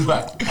nigga be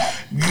like,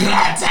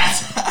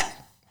 gratata.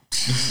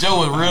 Joe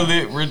was real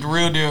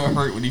deal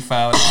hurt when he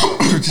found it.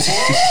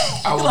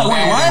 I was Like, wait,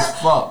 mad what? as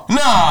fuck. Nah,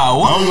 I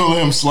what? was gonna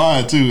let him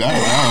slide too. I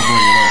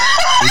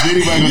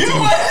don't bring it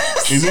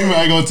up. Is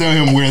anybody gonna tell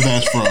him where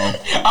that's from?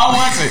 I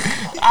wasn't.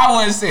 I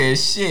wasn't saying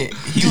shit.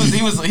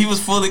 He was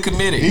fully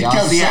committed. He Y'all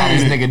kept see how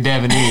this saying nigga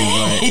Devin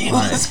is. Like, He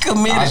was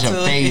committed I should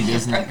to pay it.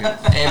 this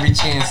nigga every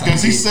chance I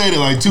because he get. said it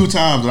like 2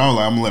 times, and I was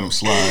like, I'm gonna let him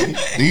slide.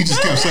 And he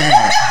just kept saying,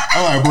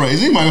 I'm like, bro,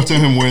 is anybody gonna tell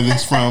him where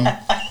this from?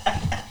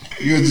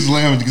 You just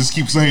let him just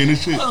keep saying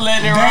this shit. Let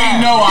it They ride.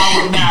 know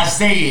I would not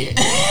say it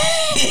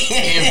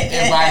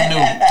if I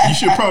knew. You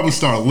should probably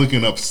start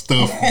looking up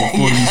stuff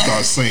before you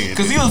start saying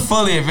Cause it. he was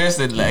fully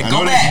invested. Like, I go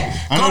know back.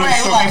 I know Go back.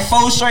 there's It was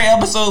like 4 straight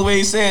episodes where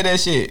he said that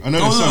shit. I know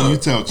Go that's something you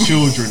look. tell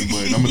children,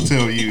 but I'm gonna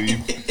tell you, you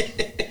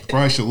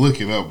probably should look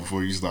it up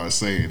before you start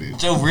saying it.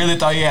 Joe really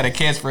thought he had a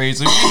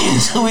catchphrase.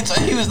 So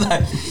he was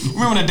like,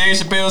 remember the Dave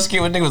Chappelle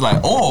skit when nigga was like,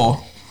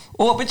 oh,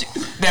 bitch,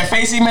 that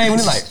face he made when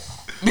he like,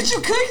 bitch, you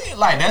cooking?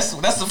 Like, that's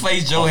the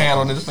face Joe had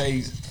on his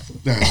face.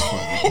 That's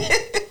funny.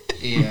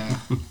 Yeah.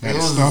 Had It to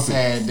was a stop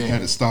sad it. day.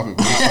 Had to stop it when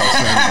they started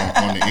saying it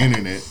on the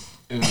internet.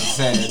 It was a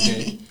sad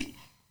day.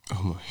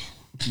 Oh my.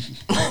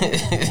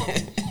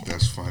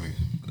 That's funny.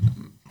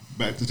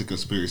 Back to the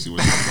conspiracy.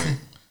 What you think?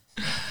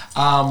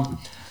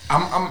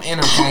 I'm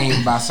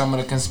entertained by some of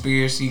the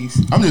conspiracies.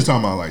 I'm just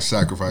talking about like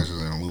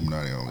sacrifices and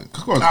Illuminati only. Of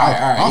course, All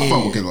right, I yeah,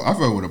 fuck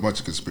with a bunch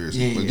of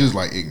conspiracies, but just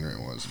like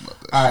ignorant ones about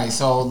that. All right,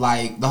 so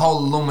like the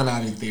whole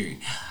Illuminati theory.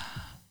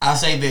 I'll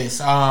say this.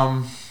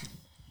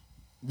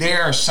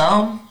 There are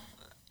some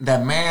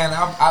that, man,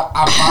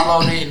 I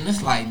followed it and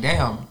it's like,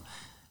 damn,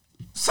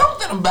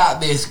 something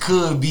about this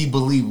could be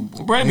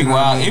believable. Bro, it'd You be know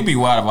what I wild. mean? It'd be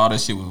wild if all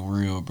this shit was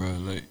real, bro.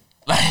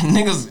 Like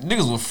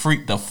niggas would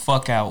freak the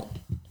fuck out.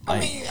 Like, I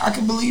mean, I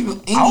can believe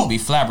it. I would be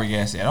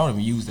flabbergasted. I don't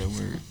even use that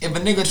word. If a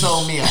nigga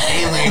told me an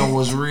alien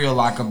was real,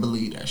 I could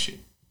believe that shit.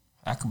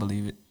 I could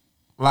believe it.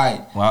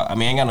 Like, well, I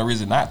mean, ain't got no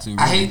reason not to. Really.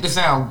 I hate to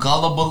sound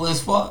gullible as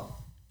fuck,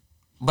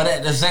 but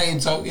at the same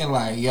token,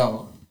 like,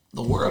 yo,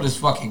 the world is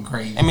fucking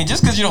crazy. I mean,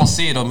 just because you don't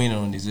see it don't mean it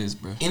don't exist,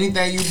 bro.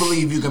 Anything you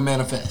believe, you can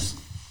manifest.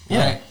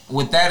 Yeah. Right?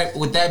 With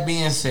that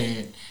being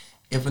said,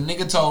 if a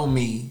nigga told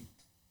me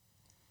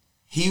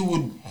he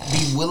would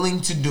be willing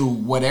to do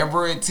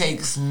whatever it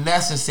takes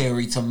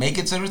necessary to make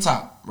it to the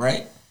top,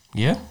 right?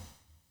 Yeah.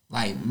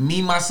 Like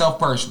me, myself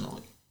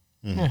personally.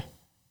 Yeah.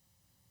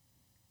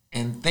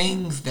 And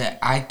things that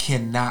I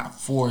cannot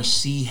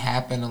foresee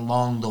happen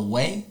along the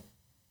way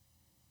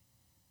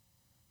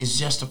is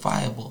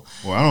justifiable.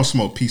 Well, I don't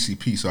smoke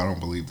PCP, so I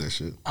don't believe that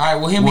shit. All right,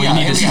 well, hear me out.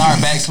 You need to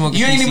start back smoking.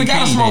 You ain't even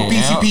gotta PCP smoke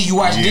then, PCP. You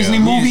watch Yeah. Disney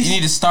movies. You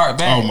need to start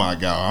back. Oh my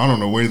god, I don't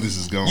know where this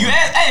is going. You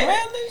ask, hey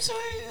man,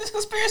 it's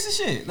conspiracy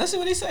shit. Let's see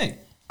what he say.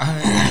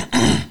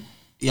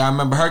 Yeah, I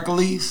remember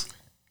Hercules.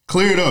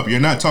 Clear it up. You're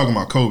not talking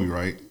about Kobe,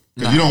 right?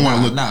 Because you don't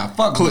want to look.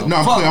 Fuck no,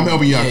 no. Fuck I'm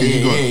helping you out. Yeah, 'cause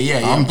you go,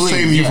 yeah, I'm please,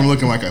 saving you yeah. from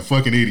looking like a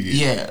fucking idiot.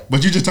 Yeah.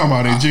 But you're just talking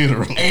about in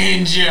general.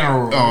 In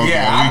general. Oh, okay.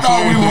 Yeah, I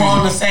thought we were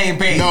on the same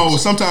page. No,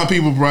 sometimes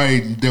people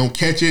probably don't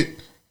catch it.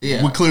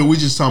 Yeah. We're clear. We're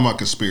just talking about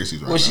conspiracies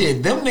right Well, now.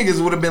 shit, them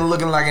niggas would have been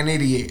looking like an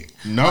idiot.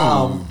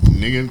 No,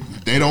 nigga,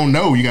 they don't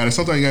know. You gotta.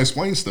 Sometimes you gotta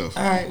explain stuff.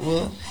 All right,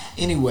 well,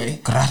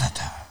 anyway.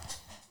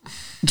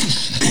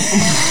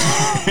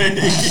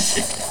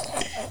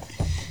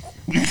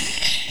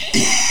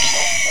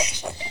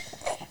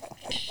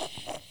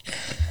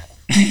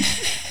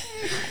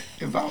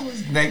 If I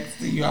was next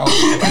to you, I would.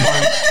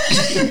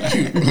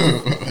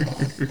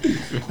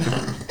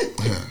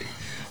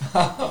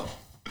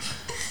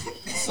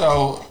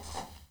 So,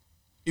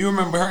 you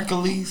remember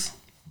Hercules?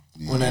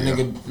 When that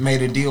nigga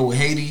made a deal with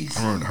Hades?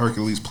 I remember the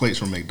Hercules plates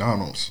from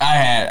McDonald's. I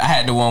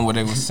had the one where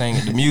they was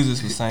singing, the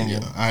music was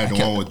singing. Yeah, I had the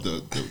one with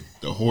the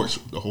horse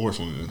one. What?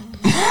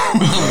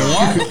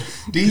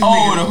 These the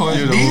niggas, horse.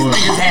 these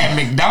niggas had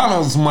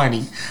McDonald's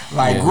money.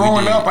 Like Yeah,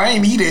 growing we did. up, I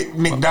ain't eat at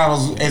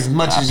McDonald's as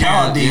much as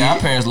y'all did. Yeah, our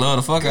parents love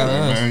the fuck out of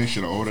us. Man, you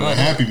should have ordered a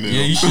Happy Meal.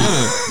 Yeah, you should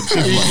have. Shit's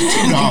like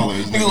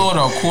 $2. Nigga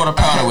order a quarter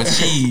pounder with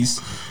cheese.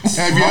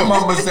 My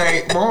mama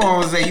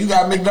say, you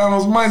got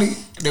McDonald's money,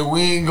 then we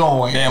ain't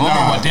going. Yeah, my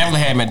mama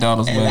definitely had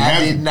McDonald's money. And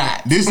I did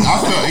not.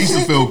 I used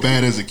to feel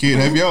bad as a kid.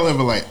 Have y'all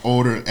ever like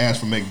ordered,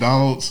 asked for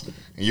McDonald's,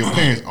 and your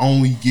parents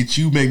only get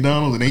you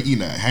McDonald's and they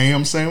eating a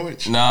ham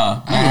sandwich?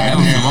 Nah, I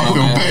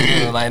feel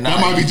bad. Like, that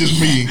might be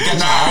just me.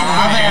 I've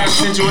had a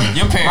situation.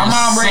 Your parents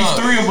My mom raised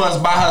suck. 3 of us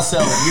by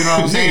herself. You know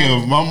what I'm saying?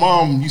 Damn, my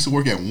mom used to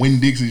work at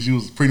Winn-Dixie. She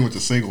was pretty much a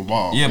single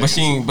mom. Yeah, but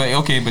she ain't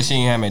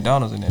had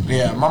McDonald's in that.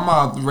 Yeah, my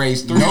mom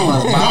raised 3 of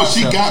us by No, herself.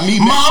 she got me.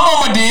 My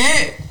mama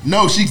did.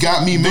 No, she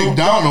got me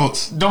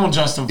McDonald's. Don't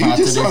justify. You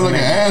just to sound this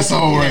like an nigga.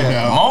 asshole right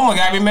now. My mama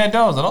got me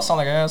McDonald's. I don't sound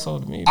like an asshole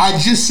to me. I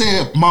just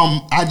said,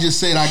 Mom. I just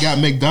said I got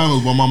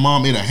McDonald's when my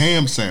mom ate a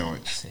ham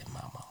sandwich. I said my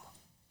mama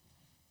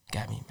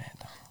got me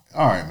McDonald's.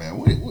 All right, man.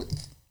 What,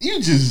 you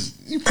pissing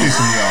me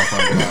off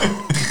right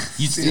now.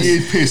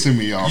 You're pissing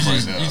me off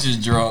right now. You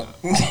just drunk.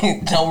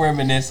 Don't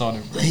reminisce on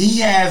it, bro.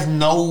 He has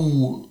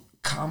no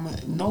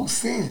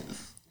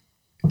sense.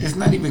 It's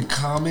not even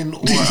common or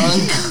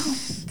uncommon.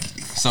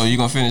 So you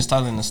gonna finish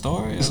telling the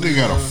story? This nigga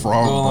got a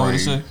frog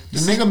brain. The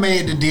nigga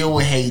made the deal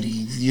with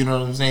Hades. You know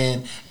what I'm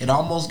saying? It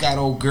almost got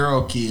old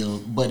girl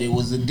killed, but it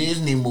was a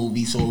Disney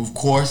movie, so of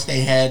course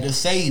they had to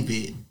save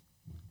it.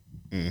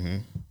 Mm-hmm.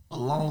 But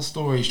long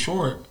story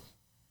short,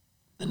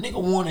 The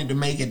nigga wanted to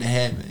make it to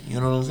heaven. You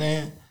know what I'm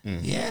saying?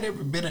 He had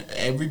every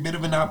bit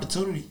of an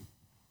opportunity.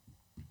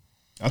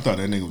 I thought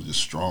that nigga was just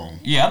strong.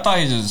 Yeah, I thought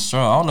he was just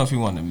strong. I don't know if he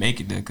wanted to make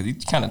it there because he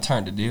kind of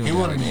turned the deal. He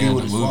wanted to deal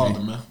with his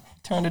father, man.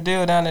 Turned the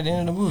deal down at the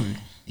end of the movie.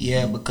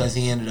 Yeah, because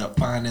he ended up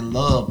finding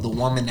love, the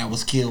woman that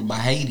was killed by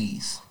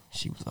Hades.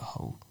 She was a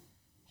hoe.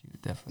 She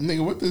was definitely.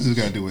 Nigga, what does this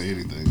got to do with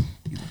anything?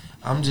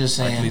 I'm just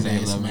saying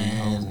this,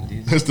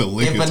 man. That's the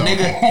liquor If a talking.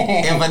 nigga,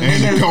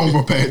 And the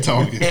coma pad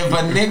talking. if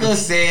a nigga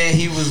said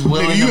he was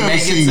willing Nigga, you to ever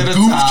make it seen to the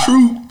Goof top,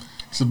 Troop?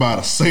 It's about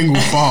a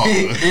single father.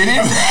 It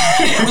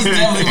was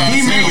definitely about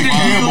he made the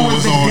deal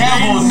with the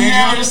devil, They nigga.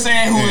 never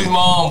said who his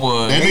mom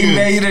was. That He nigga-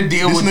 made a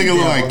deal this with the nigga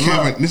look devil. like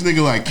Kevin. This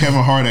nigga like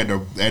Kevin Hart at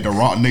the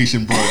Rock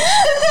Nation brunch.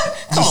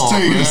 Just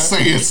tell you to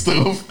saying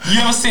stuff.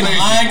 You ever seen The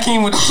Lion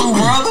King with the two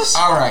brothers?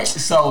 All right,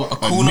 so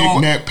A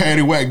knick-knack,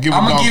 patty whack, give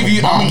I'm gonna give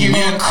you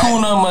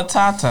Hakuna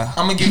Matata.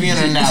 I'm gonna give you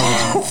an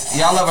analogy.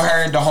 Y'all ever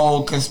heard the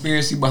whole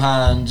conspiracy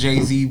behind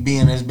Jay-Z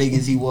being as big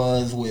as he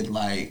was with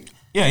like?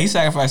 Yeah, he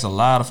sacrificed a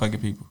lot of fucking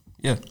people.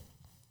 Yeah.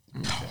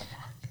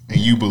 And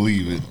you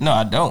believe it? No,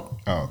 I don't.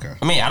 Oh, okay.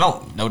 I mean, I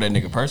don't know that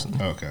nigga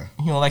personally. Okay.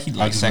 You know, like he I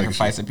likes just make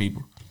sacrificing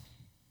people.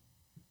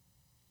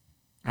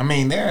 I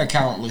mean, there are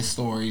countless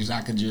stories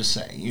I could just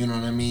say. You know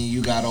what I mean?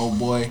 You got old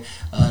boy.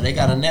 They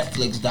got a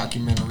Netflix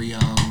documentary,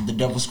 The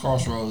Devil's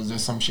Crossroads or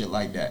some shit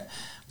like that.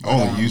 But,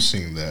 Only you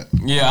seen that.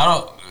 Yeah, I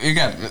don't. It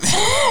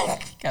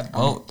got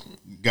both.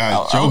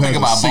 Guys, Joe has a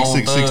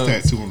 666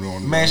 tattoo on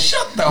his Man,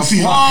 shut the fuck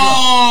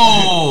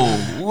Whoa!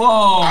 up.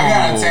 Whoa! I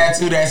got a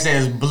tattoo that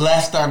says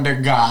 "Blessed under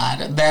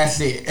God." That's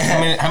it. How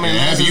many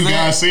letters Have you is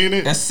that? guys seen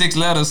it? That's 6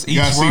 letters each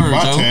You gotta see word,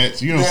 my Joe.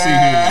 tats. You don't see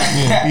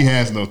his. He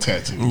has no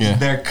tattoos. Yeah.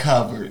 They're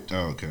covered.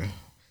 Oh, okay.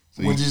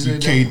 So What'd you say,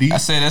 KD. I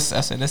said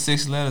that's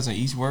 6 letters in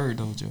each word,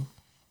 though, Joe.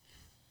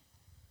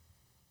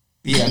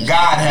 Yeah,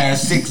 God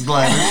has 6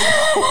 letters.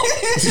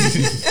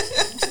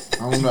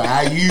 I don't know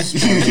how you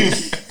spell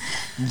it.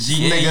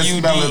 Nigga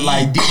spell it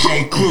like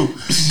DJ Clue.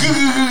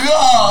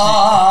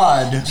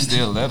 God.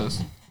 Still letters.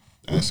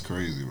 That's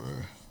crazy,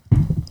 bro.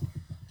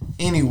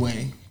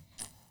 Anyway,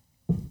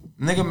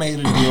 nigga made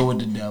a deal with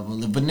the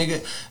devil. If a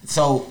nigga,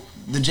 so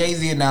the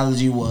Jay-Z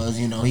analogy was,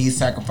 you know, he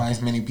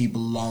sacrificed many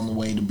people along the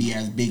way to be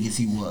as big as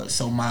he was.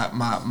 So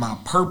my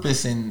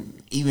purpose in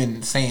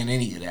even saying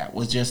any of that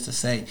was just to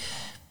say,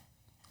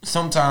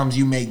 sometimes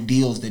you make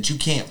deals that you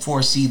can't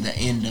foresee the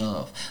end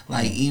of.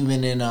 Like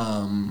even in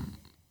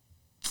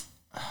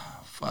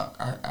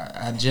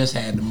I just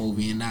had the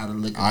movie and now to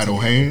look at Idle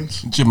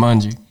Hands.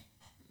 Jumanji.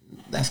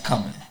 That's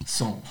coming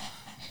soon.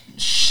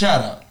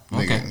 Shut up.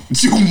 Okay.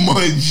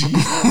 Jumanji.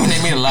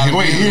 They made a lot of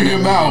Wait, deals. hear in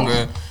him that out.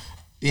 movie, bro.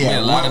 Yeah, They made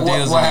a lot of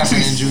deals. what happened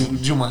in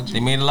Jumanji?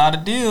 They made a lot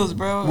of deals,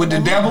 bro. With the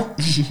devil?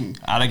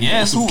 I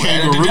guess who? The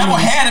kangaroos. devil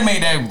had to make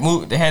that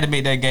move. They had to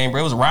make that game,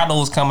 bro. It was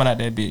rhinos coming out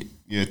that bit.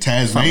 Yeah,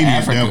 Tasmanian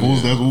Africa.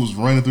 devils. That's what was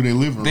running through their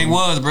living room. They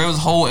was, bro. It was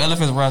whole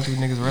elephants running through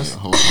niggas'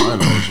 wrestling.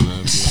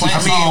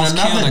 I mean,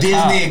 another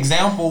Disney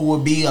example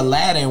would be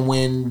Aladdin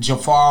when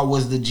Jafar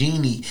was the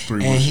genie,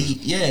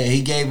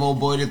 he gave old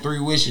boy the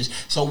 3 wishes.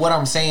 So what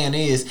I'm saying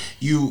is,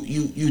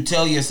 you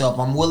tell yourself,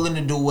 I'm willing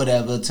to do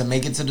whatever to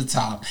make it to the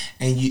top,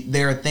 and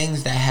there are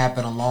things that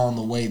happen along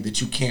the way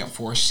that you can't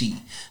foresee.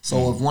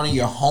 So if one of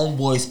your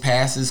homeboys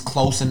passes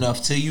close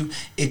enough to you,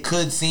 it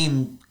could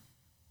seem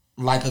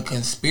like a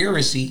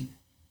conspiracy.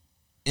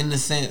 In the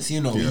sense,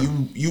 you know,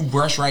 you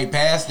brush right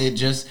past it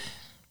just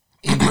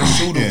in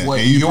pursuit of what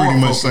and you you're pretty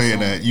much focused saying on.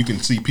 that you can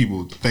see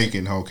people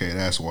thinking, okay,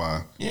 that's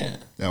why that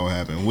will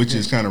happen, which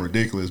is kind of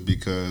ridiculous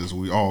because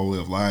we all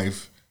live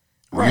life.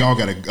 Right. We all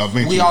got to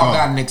eventually. We all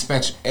got an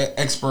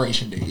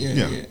expiration date.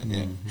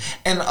 Yeah.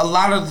 And a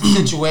lot of the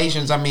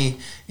situations, I mean,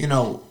 you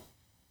know,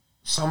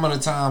 some of the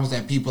times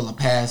that people are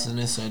passing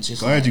and such. It's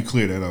Glad you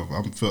cleared that up.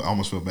 I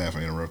almost feel bad for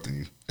interrupting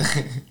you.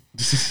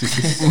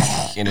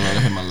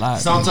 Interrupted him a lot.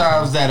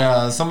 Sometimes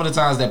that some of the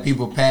times that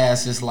people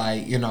pass, it's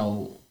like, you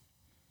know,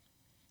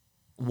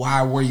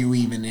 why were you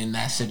even in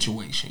that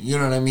situation? You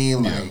know what I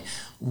mean? Like,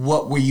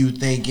 what were you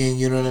thinking?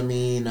 You know what I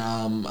mean?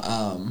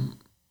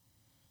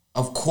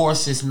 Of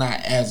course, it's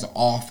not as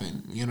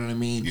often. You know what I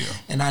mean? Yeah.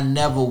 And I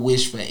never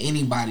wish for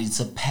anybody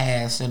to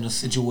pass in a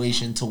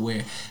situation to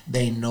where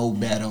they know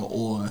better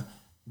or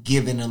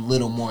given a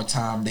little more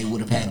time, they would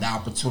have had the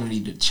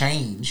opportunity to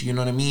change. You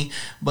know what I mean?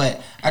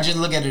 But I just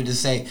look at it to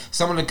say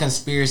some of the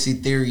conspiracy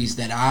theories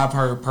that I've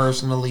heard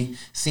personally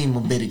seem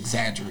a bit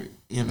exaggerated.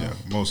 You know,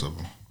 most of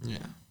them. Yeah.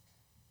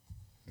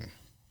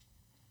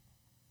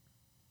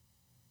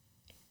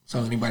 So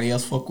anybody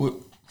else fuck with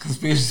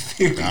conspiracy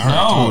theories?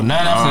 No,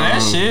 not after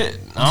that shit.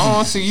 I don't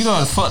want to see you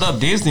done fucked up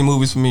Disney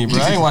movies for me, bro.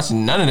 I ain't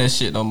watching none of that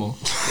shit no more.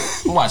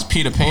 I watch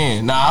Peter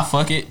Pan. Nah,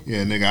 fuck it.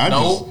 Yeah,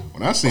 nigga.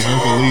 When I seen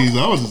Hercules,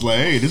 I was just like,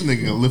 hey, this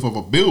nigga can lift up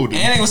a building.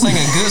 And they was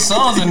singing good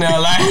songs in there,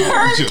 like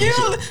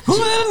Hercules. Who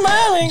is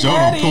mommy? Joe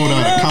done pulled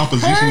out a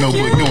composition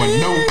notebook doing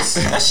notes.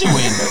 That shit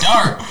went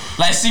dark.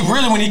 Like, see,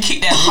 really, when he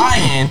kicked that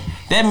lion,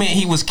 that meant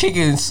he was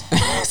kicking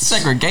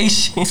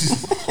segregation.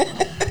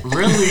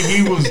 Really,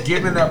 he was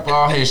giving up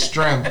all his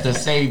strength to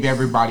save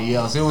everybody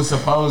else. It was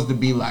supposed to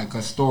be like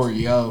a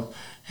story of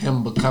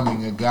him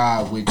becoming a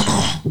god, which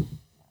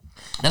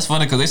That's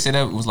funny because they said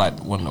that was like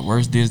one of the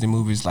worst Disney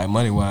movies, like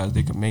money wise,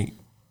 they could make.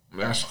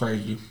 that's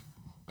crazy.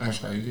 That's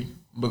crazy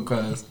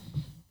because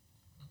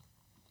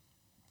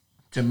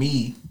to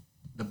me,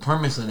 the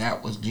premise of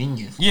that was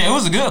genius. Yeah, it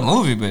was a good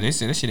movie, but they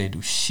said that shit ain't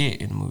do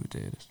shit in the movie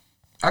theaters.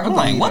 I'm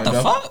like, what the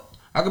fuck?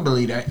 I could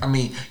believe that. I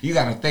mean, you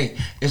got to think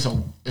it's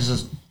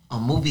just a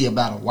movie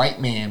about a white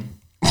man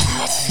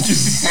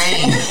just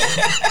saying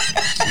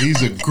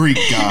he's a Greek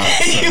god.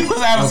 He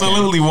was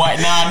absolutely white.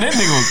 Nah, that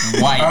nigga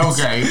was white.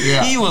 Okay,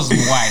 yeah. He was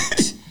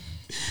white.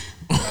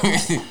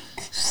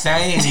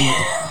 saying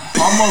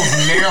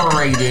almost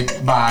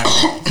narrated by,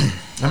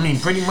 I mean,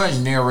 pretty much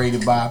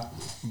narrated by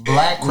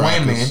black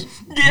women.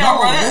 Yeah, no,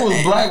 bro, it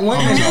was black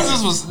women.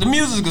 The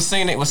music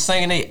was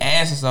singing their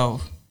asses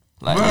off.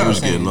 Like, Bro, it was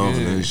getting off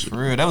good. that shit. For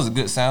real, that was a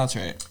good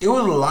soundtrack. It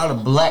was a lot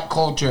of black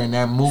culture in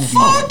that movie.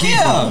 Fuck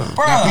yeah,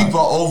 bro. That people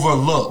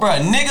overlook. Bro,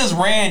 niggas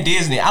ran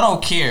Disney. I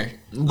don't care.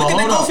 Look at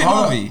the Goofy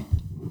movie.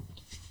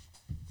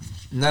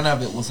 None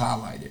of it was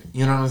highlighted.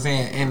 You know what I'm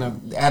saying?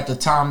 And at the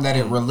time that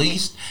it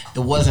released, it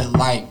wasn't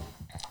like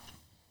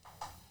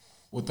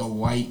with a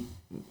white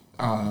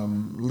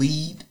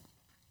lead.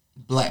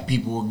 Black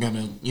people were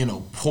gonna,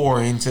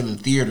 pour into the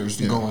theaters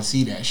to go and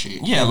see that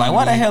shit. Yeah, like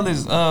why the hell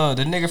is the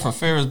nigga from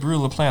Ferris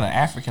Bueller playing an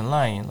African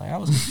lion? Like I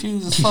was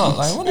confused as fuck.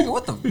 Like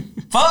what the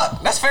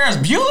fuck? That's Ferris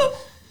Bueller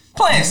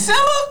playing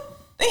Simba?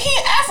 He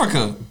in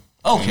Africa.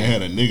 Okay. And they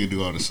had a nigga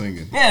do all the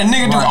singing. Yeah, the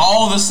nigga do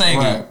all the singing.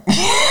 Right.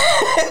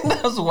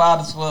 That was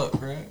wild as fuck,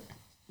 bro.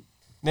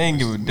 They ain't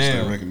give a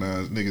damn. They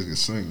recognize niggas can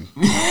sing.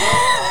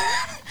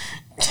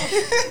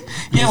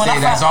 Yeah,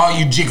 that's all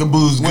you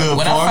jigaboos good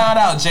when for. I found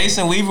out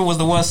Jason Weaver was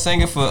the one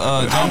singing for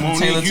Jonathan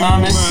Taylor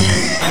Thomas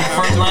in the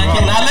first Lion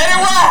King, now let it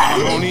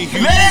ride.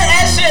 Let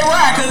that shit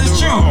ride, cause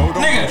it's true.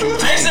 Nigga,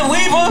 Jason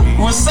Weaver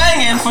was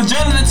singing for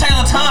Jonathan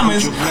Taylor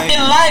Thomas in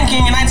Lion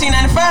King in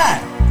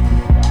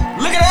 1995.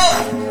 Look it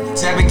up.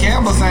 Tevin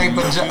Campbell sang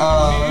for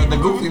the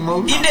Goofy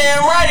movie. He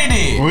damn right he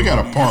did. Well, we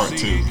got a part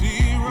too.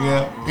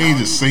 Yeah. He ain't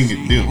just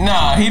singing deal.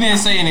 Nah, he didn't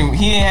say any.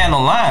 He ain't had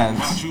no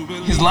lines.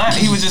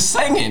 He was just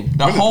singing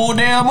the whole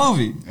damn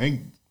movie.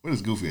 What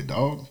is Goofy, a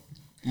dog?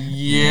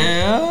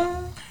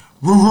 Yeah.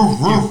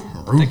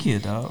 I think he a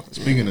dog.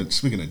 Speaking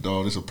of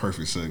dog, this is a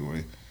perfect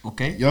segue.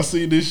 Okay. Y'all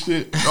see this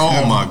shit?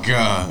 Oh my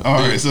god.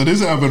 All right, so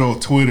this happened on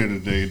Twitter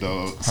today,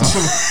 dog.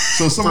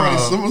 So somebody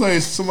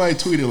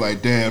tweeted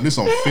like, "Damn, this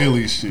on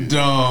Philly shit."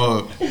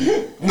 Dog.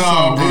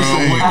 No, bro.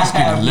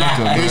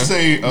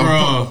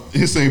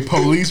 They say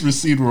police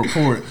received a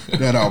report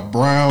that a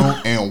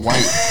brown and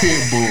white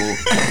pit bull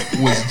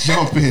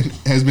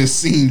has been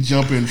seen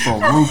jumping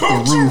from roof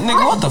to roof.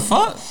 Nigga, what the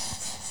fuck?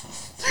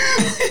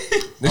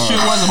 This shit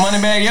was a money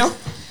bag, yo?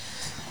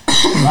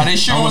 Oh, this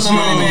shit was a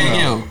money bag,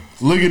 yo.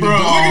 Look at the dog.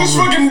 Look at this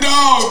fucking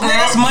dog, bro.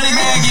 That's money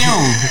bag,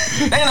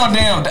 yo. They ain't no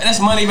damn. That's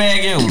money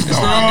bag, yo. It's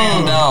not a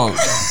damn dog.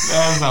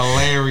 That's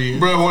hilarious,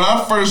 bro. When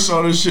I first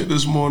saw this shit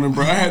this morning,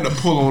 bro, I had to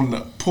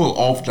pull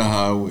off the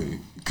highway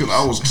because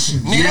I was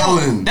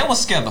yelling. That would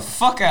scare the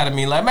fuck out of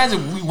me. Like,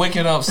 imagine we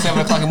waking up 7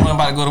 o'clock in the morning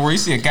about to go to work. You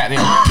see a goddamn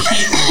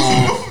pit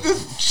bull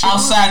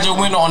outside your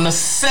window on the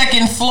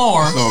second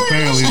floor. So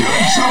apparently,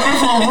 jumping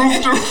from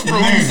roof to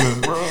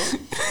roof, bro.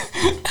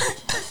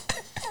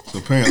 So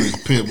apparently, this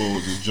pit bull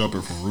was just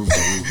jumping from roof to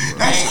roof. Bro.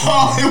 That's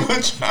all it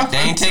was trying. They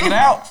ain't take it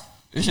out.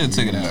 They should have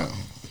took it out.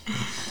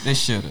 They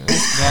should have.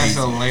 That's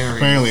hilarious.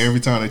 Apparently,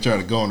 every time they tried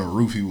to go on the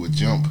roof, he would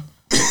jump.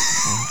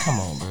 Come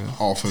on, bro.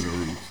 Off of the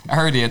roof. I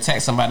heard they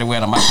attacked somebody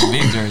wearing a Michael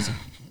Vick jersey.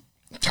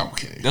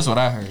 Okay. That's what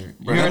I heard.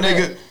 Bro, that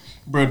nigga,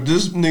 bro,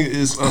 this nigga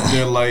is up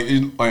there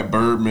like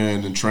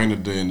Birdman and Trainer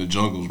Day in the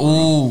jungles.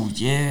 Oh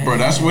yeah. Bro,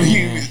 that's what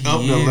he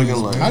up there looking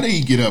like. How did he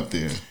get up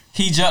there?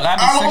 He jumped out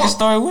the second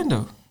story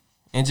window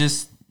and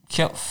just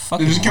kept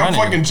fucking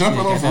fucking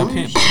jumping off the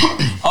roof.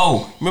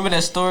 Oh, remember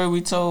that story we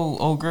told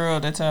old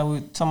girl that time we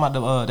talking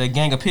about that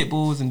gang of pit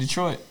bulls in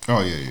Detroit?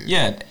 Oh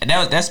yeah.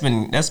 That's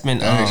been that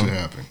actually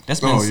happened.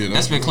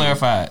 That's been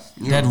clarified.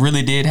 Yeah. That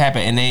really did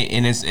happen,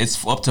 and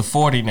it's up to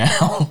 40 now.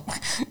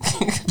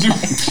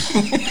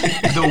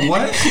 The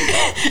what?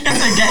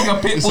 It's a gang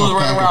of pit bulls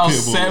running around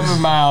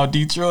 7 Mile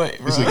Detroit.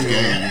 Bro. It's a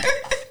gang.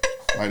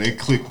 Like they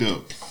clicked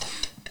up.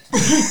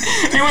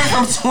 He went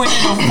from 20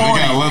 to 40.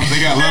 They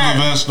got leather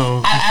vests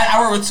on. I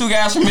worked with 2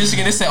 guys from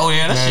Michigan. They said, "Oh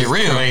yeah, that shit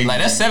real. Crazy. Like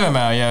that's 7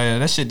 Mile. Yeah,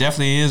 that shit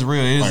definitely is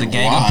real. It is like, a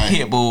gang of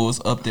pit bulls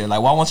up there. Like,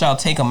 why won't y'all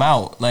take them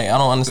out? Like, I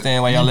don't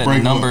understand why y'all let the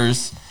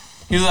numbers."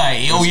 He's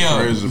like, "Yo,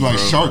 crazy, like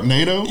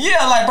Sharknado."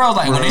 Yeah, like bro,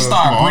 like when they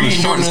start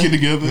breeding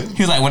together.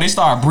 He's like, when they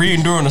start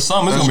breeding during the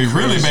summer, it's gonna be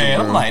really bad.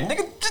 Bro. I'm like,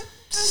 nigga.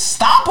 Just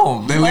stop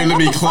them. They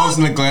literally be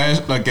closing the gas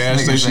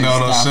station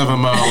out on 7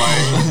 Mile.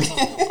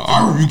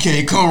 Like, you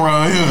can't come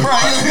around here. Bro,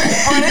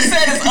 they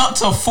said it's up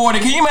to 40.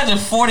 Can you imagine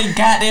 40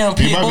 goddamn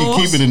pit bulls? They might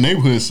be keeping the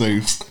neighborhood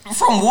safe.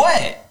 From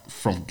what?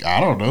 From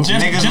I don't know.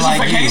 Gentrification?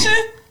 Like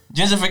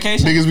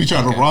gentrification? Niggas be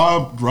trying to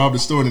rob the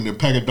store and then a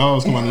pack of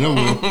dogs come out of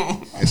nowhere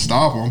and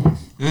stop them.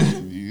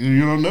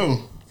 You don't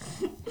know.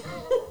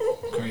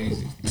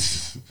 Crazy.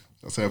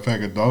 I said a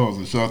pack of dogs,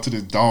 and shout out to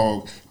this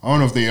dog. I don't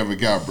know if they ever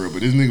got, bro,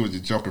 but this nigga was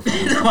just jumping from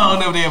I don't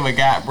know if they ever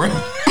got, bro.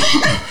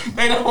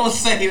 They don't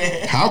say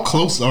that. How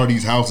close are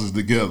these houses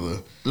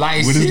together?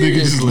 Like, with this nigga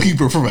just seriously.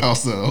 leaping from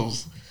house to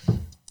house.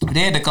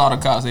 They had to call the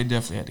cops. They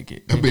definitely had to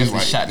get. They That bitch definitely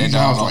like, shot that these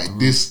dog houses off like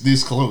the roof.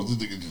 this close.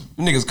 This nigga just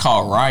Niggas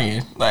called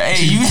Ryan. Like,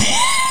 hey, you.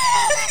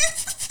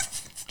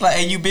 Like,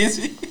 hey, you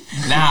busy?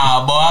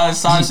 Nah, boy, I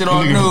saw shit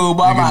on the news,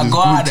 boy. I'm about to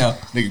go out there.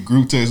 Nigga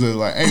group text us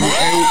like, hey,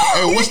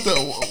 what's the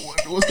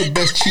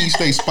best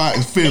cheesesteak spot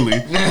in Philly?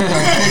 Like,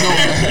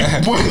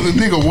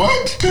 nigga,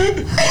 what? All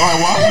right,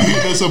 why you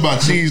hitting us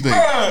about cheesesteak?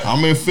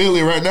 I'm in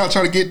Philly right now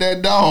trying to get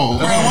that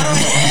dog.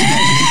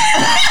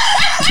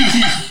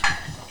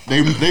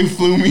 They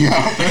flew me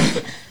out.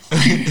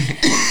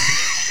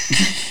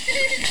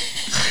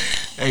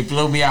 They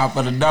flew me out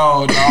for the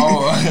dog.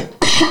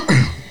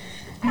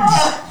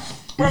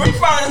 Bro, we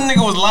found this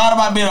nigga was lying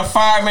about being a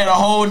fireman the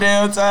whole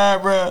damn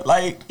time, bro.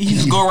 Like, he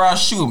just go around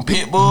shooting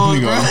pit bulls,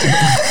 bro.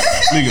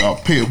 Nigga, a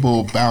pit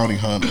bull bounty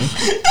hunter.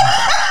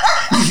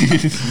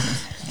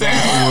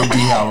 That would be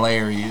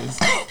hilarious.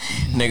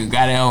 Nigga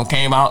got it on,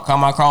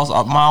 come across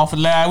a mile for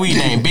last week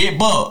named Big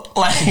Buck.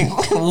 Like,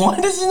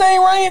 what is his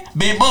name, Ryan?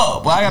 Big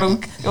Buck. Well, I gotta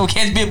go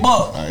catch Big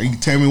Buck. You can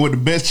tell me what the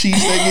best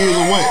cheesesteak is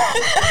or what?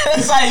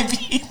 It's like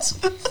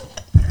pizza.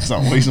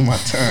 Stop wasting my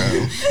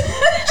time.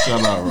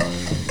 Shout out,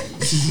 Ryan.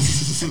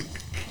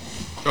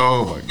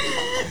 Oh my god.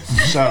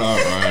 Shout out,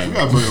 Ryan. We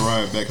gotta bring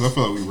Ryan back because I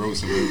feel like we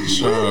roasted him.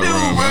 Shout out,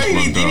 Ryan. That's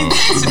my dog.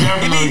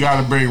 Definitely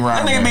gotta bring That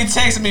Ryan nigga back. be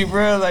texting me,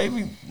 bro. Like,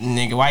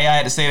 nigga, why y'all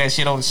had to say that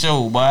shit on the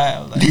show, boy? I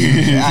was like,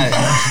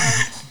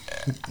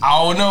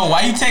 I don't know.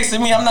 Why you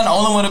texting me? I'm not the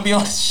only one to be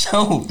on the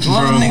show. The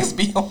other niggas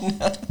be on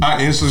there.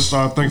 I instantly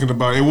started thinking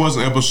about it. It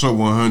wasn't episode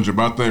 100,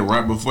 but I think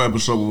right before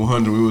episode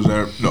 100, we was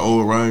at the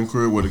old Ryan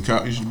crib where the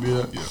cop used to be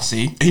at. Yeah.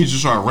 See? He just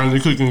started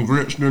randomly cooking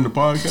grits during the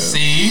podcast.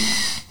 See?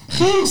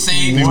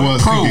 See? He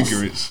was cooking Proof.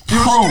 grits.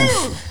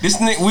 Proof. This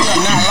nigga, we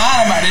are not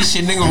lying about this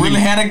shit. Nigga really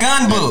had a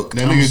gun book.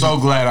 That I'm nigga so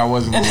glad I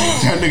wasn't there.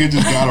 That nigga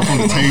just got up from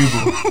the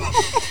table.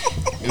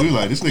 And we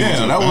like, this nigga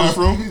to the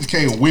bathroom. He just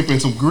came whipping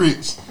some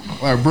grits.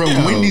 Like, bro,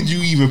 when did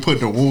you even put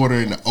the water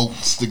and the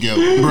oats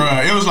together?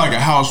 Bruh, it was like a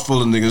house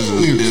full of niggas.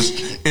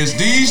 It's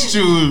these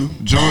two,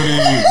 Jordan,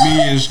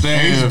 me, and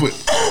Stan. He just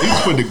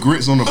put the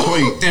grits on the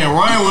plate. And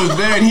Ryan was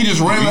there, and he just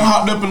randomly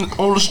hopped up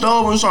on the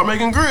stove and started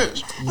making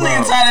grits.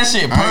 Nigga tie that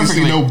shit I didn't see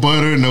perfectly. no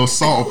butter, no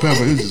salt or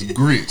pepper. It was just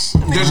grits.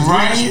 Just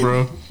Ryan grits,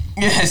 bro.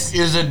 Yes.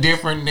 Is a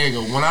different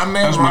nigga. When I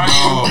met That's my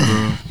dog, Ryan,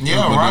 bro. yeah,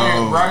 That's my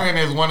dog. Ryan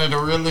is one of the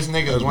realest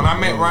niggas. When I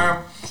met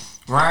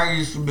Ryan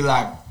used to be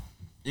like,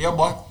 yeah,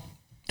 boy,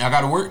 I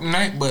gotta work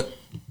tonight, but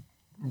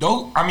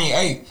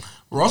hey,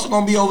 Russell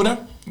gonna be over there.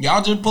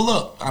 Y'all just pull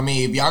up. I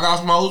mean, if y'all got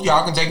some hoes,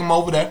 y'all can take him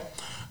over there.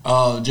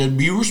 Just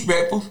be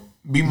respectful,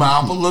 be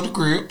mindful of the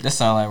crib. That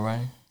sound like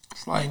Ryan.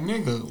 It's like,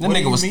 nigga, That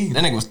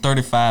nigga was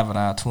 35 in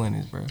our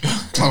 20s, bro.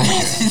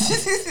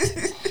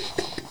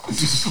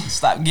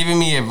 Stop giving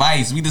me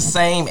advice. We the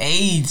same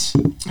age.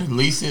 At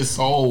least his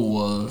soul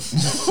was.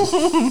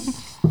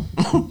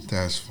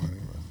 That's funny,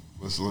 man.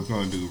 Let's go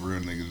and do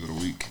real niggas of the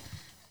week.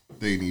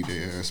 They need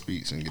their ass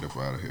beats and get up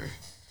out of here.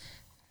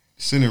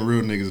 Sending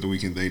real niggas of the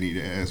week and they need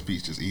their ass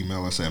beats. Just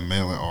email us at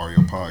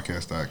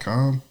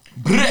mail@ariopodcast.com.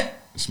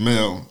 It's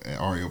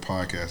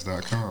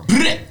mail@ariopodcast.com.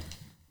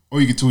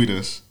 Or you can tweet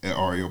us at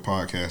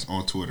ariopodcast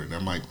on Twitter.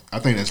 I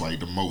think that's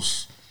like the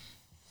most.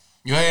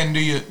 Go ahead and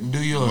do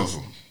yours.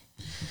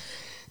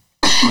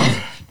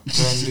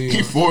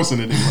 Keep forcing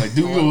it. Like,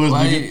 do yours,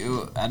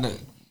 nigga.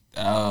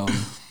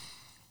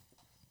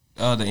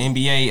 The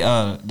NBA,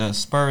 the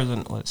Spurs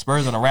and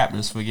the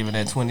Raptors for giving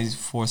that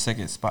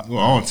 24-second spot. Well,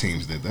 all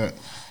teams did that.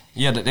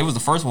 Yeah, they was the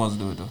first ones to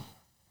do it though.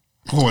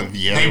 Well,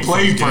 yeah, they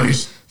played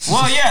first.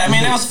 Well, yeah, I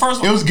mean that was the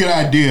first one. It was a good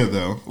idea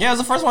though. Yeah, it was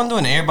the first one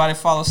doing it. Everybody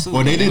followed suit.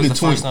 Well, they did the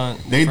 20.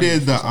 They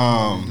did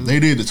they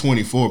did the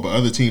 24, but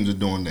other teams are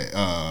doing the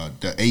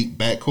 8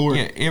 backcourt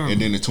and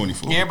then the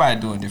 24. Yeah,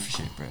 everybody doing different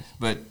shit, bro.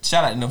 But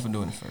shout out to them for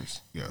doing it first.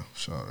 Yeah,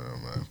 shout out to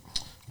them, man.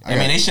 I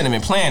mean, they shouldn't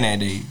have been playing that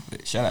day,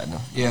 but shout out to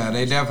them. Yeah,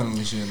 they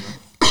definitely shouldn't have.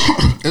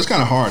 It's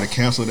kind of hard to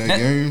cancel that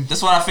game.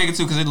 That's what I figured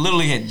too, because it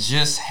literally had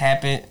just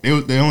happened.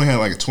 They only had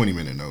like a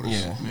 20-minute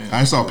notice. Yeah.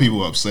 I saw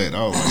people upset.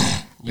 I was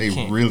like, they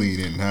really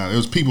didn't have. There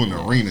was people in the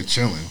arena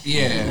chilling.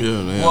 Yeah.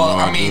 Well,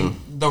 I mean,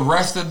 the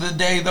rest of the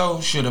day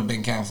though should have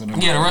been canceled.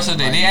 Yeah, the rest of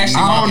the day they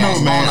actually. I don't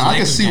know, man. I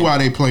can see why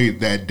they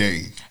played that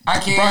day. I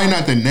can't. Probably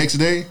not the next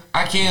day.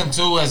 I can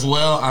too, as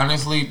well,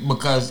 honestly,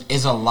 because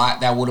it's a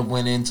lot that would have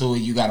went into it.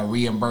 You got to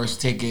reimburse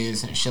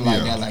tickets and shit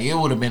like that. Like it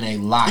would have been a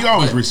lot. You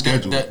always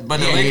reschedule.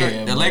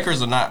 The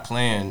Lakers are not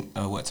playing.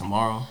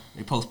 Tomorrow?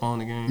 They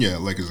postponed the game. Yeah,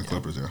 Lakers and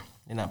Clippers. Yeah,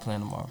 they're not playing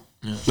tomorrow.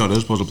 Yeah. No,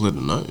 they're supposed to play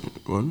tonight,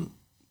 wasn't it?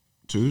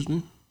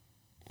 Tuesday.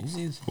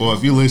 Well,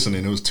 if you're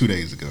listening, it was 2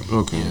 days ago.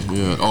 Okay,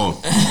 yeah.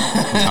 Oh,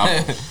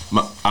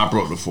 I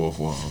broke the fourth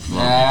wall.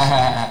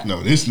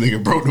 No, this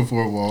nigga broke the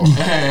fourth wall.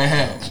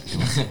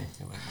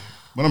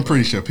 But I'm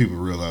pretty sure people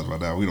realize by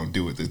now we don't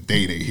do it the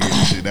day they hear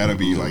this shit. That'll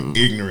be like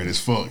ignorant as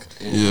fuck.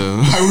 Yeah.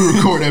 Like we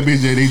record that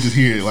bitch and they just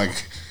hear it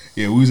like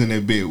Yeah, we was in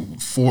that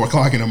bed 4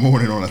 o'clock in the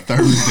morning on a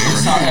Thursday.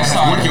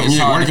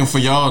 Working for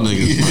y'all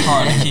niggas. It's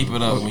hard to keep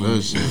it up when you're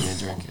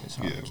drinking.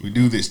 Yeah, we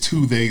do this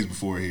 2 days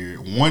before here.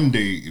 One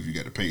day if you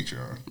got the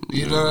Patreon.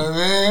 You know what I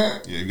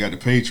mean? Yeah, you got the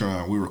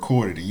Patreon. We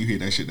recorded and you hear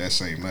that shit that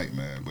same night,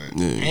 man. But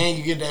and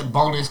you get that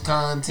bonus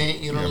content.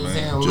 You know what I'm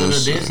saying? A Just little of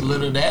this, a saying.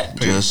 little of that.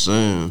 Just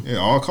saying. Yeah,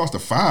 all cost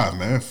of $5,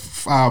 man.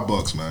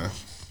 $5, man.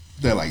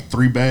 That like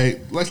 3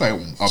 bag. That's like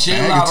a Chill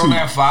bag out or on 2.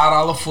 that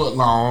 $5 foot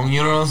long.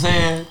 You know what I'm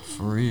saying?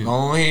 For real.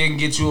 Go ahead and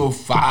get you a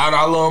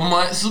 $5 a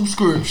month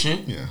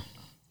subscription. Yeah.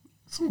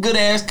 Some good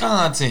ass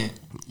content.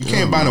 You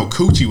can't buy no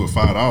coochie with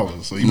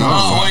 $5, so you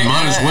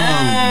might as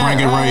well bring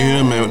it right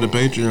here, man, with the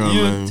Patreon,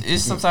 man.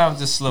 It's sometimes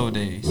just slow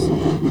days.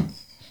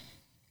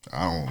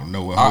 I don't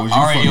know what hoes you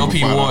fucking with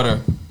RAOP $5.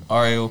 water.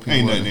 RAOP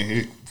Ain't water. nothing in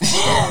here.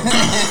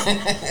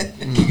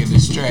 Nigga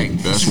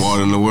distracted. Best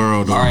water in the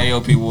world, though.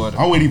 RAOP water.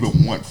 I wouldn't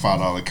even want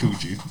 $5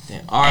 coochie.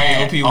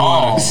 RAOP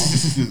water.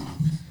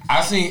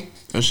 I seen.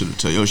 That should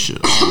tell your shit.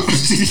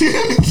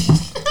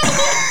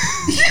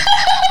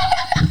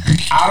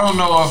 I don't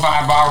know if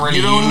I've already.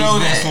 You don't used know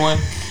that this one.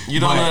 You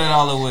don't know that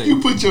all the way.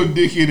 You put your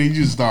dick in and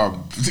you just start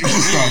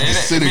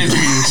disintegrating.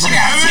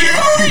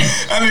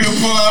 That nigga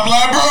pull up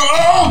like, bro,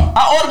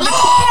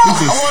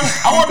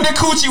 I want the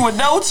coochie with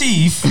no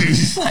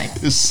teeth. Like,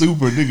 It's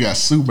super. Nigga got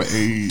super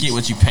AIDS. get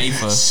what you pay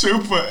for.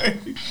 Super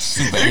AIDS.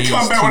 Super He AIDS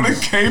come back with a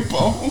teeth. cape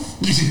on.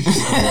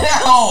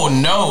 Oh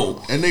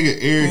no. That nigga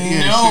Eric,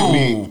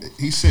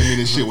 he sent me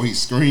this shit where he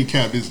screen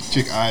capped this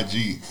chick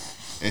IG,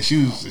 and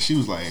she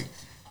was like,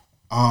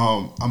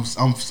 I'm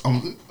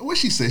what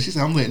she said? She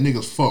said I'm letting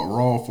niggas fuck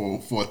raw for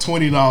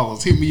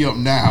 $20. Hit me up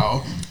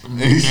now.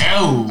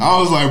 No. I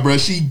was like, bro,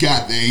 she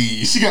got the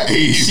AIDS. She got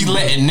AIDS. She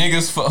letting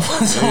niggas for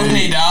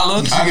 $20.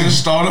 I get a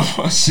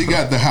starter. She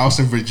got the house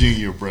in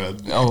Virginia, bro.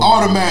 Oh.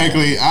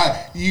 Automatically,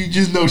 you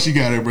just know she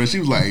got it, bro. She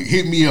was like,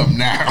 hit me up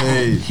now.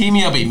 Hey. Hit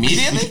me up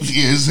immediately.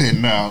 Yeah, it's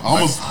in now.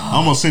 I'm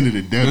gonna send it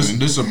to Devin.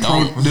 This a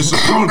pro tip.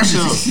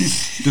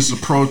 This a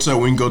pro tip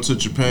when you go to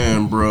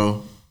Japan,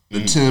 bro.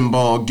 The 10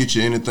 ball get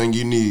you anything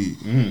you need.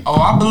 Oh,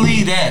 I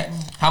believe that.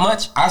 How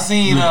much? I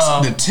seen The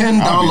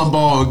 $10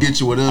 ball get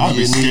you whatever I'll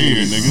you be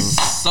need. scared, nigga.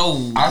 So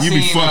You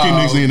be fucking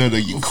niggas in the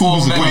Yakuza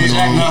Full going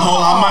Jack- on. Now,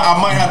 hold on, I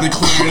might have to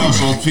clear it up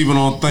so people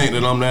don't think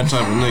that I'm that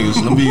type of nigga.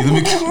 So let me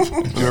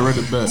write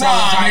it back.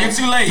 nah, nigga,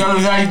 too late. Tell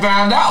us how you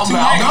found out Too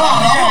about late.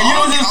 it. You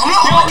don't just. I'm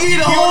not gonna give you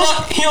the whole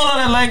He don't know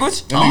that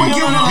language. That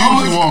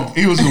nigga,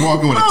 he was just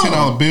walking with a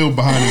 $10 bill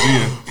behind his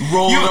ear.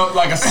 Rolled up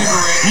like a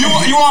cigarette. You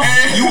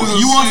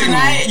want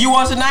tonight? You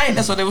want tonight?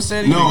 That's what they were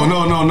saying. No. That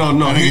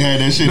nigga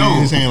had that shit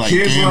in his hand like,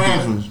 Here's damn what it.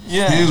 happens.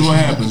 Yeah. Here's what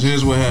happens.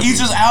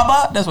 Idris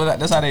Alba.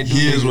 That's how they do.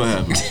 Here's it. what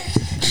happens.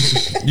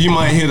 You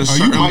might hit a Are you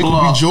certain Michael B.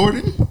 block.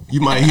 Jordan?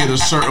 You might hit a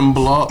certain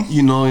block,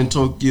 in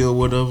Tokyo,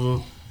 whatever,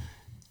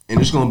 and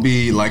it's gonna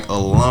be like a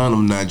line of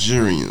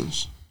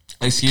Nigerians.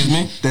 Excuse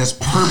me. That's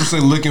purposely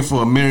looking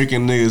for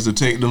American niggas to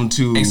take them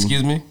to.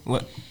 Excuse me.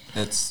 What?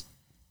 That's.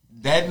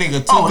 That nigga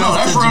took Oh no, us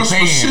that's to real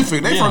Japan.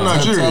 specific. They from Yeah.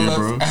 Nigeria,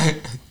 bro.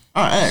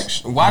 I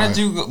asked. Why did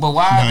you? But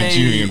why are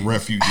Nigerian they?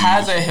 refugees.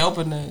 How's they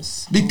helping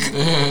us? Because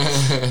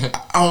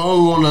I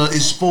don't want to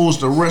expose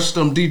the rest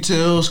of them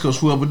details, because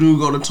whoever do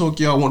go to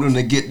Tokyo, I want them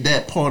to get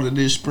that part of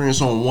the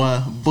experience on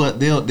why. But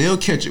they'll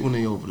catch it when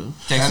they over there.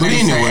 That But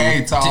nigga say,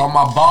 hey, to all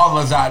my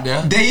ballers out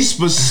there. They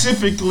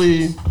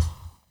specifically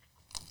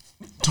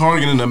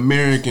targeting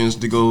Americans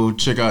to go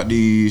check out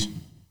these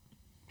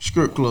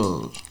strip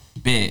clubs.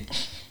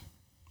 Bet.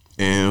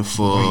 And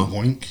for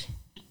Wink.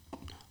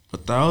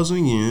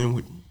 1,000 yen,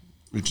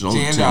 which is only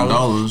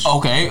 $10. $10.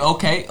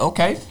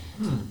 Okay.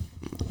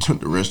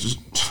 The rest is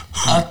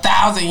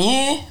 1,000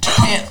 yen.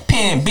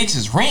 Paying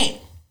bitches rent.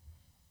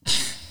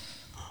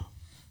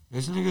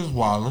 This nigga's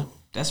wildin'.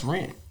 That's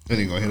rent. That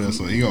ain't gonna hit us,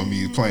 so he gonna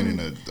be planning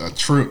a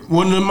trip.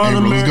 When the amount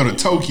of Let's go to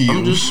Americans. Tokyo.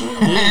 I'm just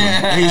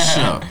saying.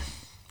 A-shop.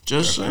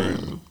 Just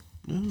saying.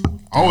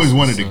 I always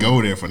wanted to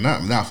go there for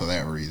not for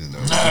that reason though.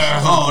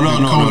 Oh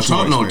no,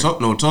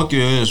 Cultural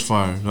Tokyo is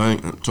fire.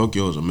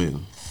 Tokyo is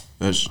amazing.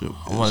 That shit.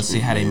 I want to see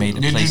how they made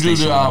the Did PlayStation. you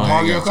do the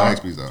Mario Tax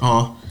Kart? piece though.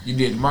 Huh? You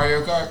did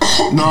Mario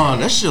Kart? Nah,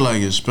 that shit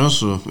like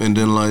expensive, and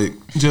then like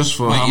just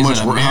for Wait, how is much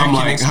it how American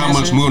much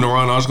expensive? moving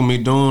around I was gonna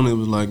be doing, it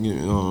was like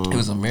It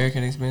was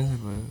American expensive,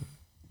 but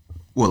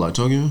what, like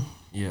Tokyo?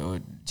 yeah, or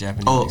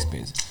Japanese Oh.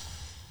 expensive.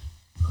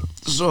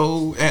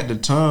 So at the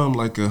time,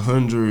 like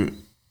 $100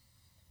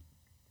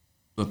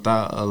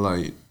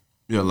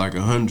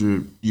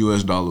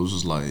 US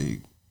was like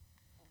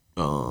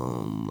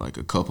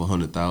a couple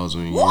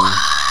 100,000. What?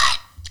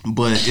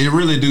 But it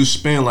really do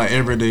spend like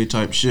everyday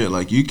type shit.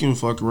 Like you can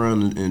fuck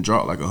around and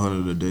drop like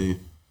 100 a day.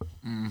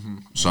 Mm-hmm.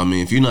 So I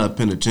mean, if you're not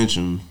paying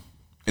attention,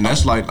 and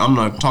that's like I'm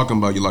not talking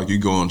about you like you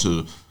going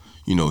to,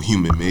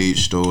 human made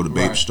store, the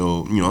babe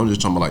store. I'm just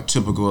talking about like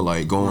typical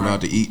like going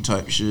out to eat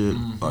type shit.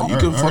 Like you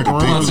can fuck the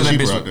bait around was to that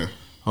cheaper bitch. out there.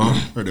 Huh?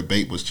 Heard the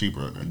bait was cheaper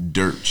out there.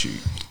 Dirt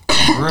cheap.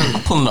 Really?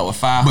 I'm pulling up with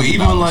 $500. But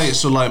even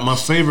like my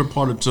favorite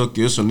part of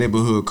Tokyo, it's a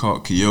neighborhood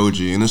called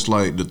Kyoji, and it's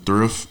like the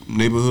thrift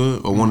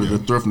neighborhood or one of the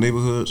thrift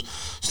neighborhoods.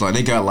 It's like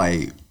they got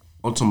like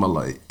I'm talking about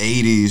like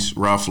 80s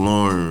Ralph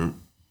Lauren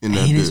in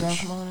that 80s bitch.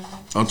 Ralph Lauren?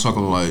 I'm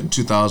talking like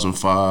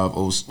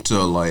 2005 to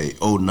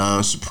like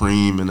 09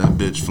 Supreme in that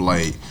bitch for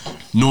like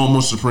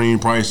normal Supreme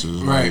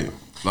prices. Right.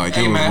 Like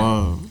Hey it was man,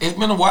 wild. it's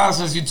been a while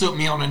since you took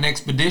me on an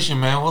expedition,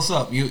 man. What's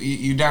up?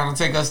 You down to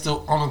take us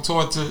on a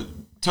tour to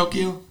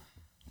Tokyo?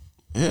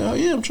 Hell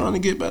yeah, I'm trying to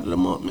get back to the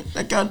month, man.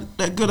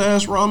 That good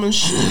ass ramen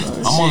shit.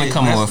 I'm only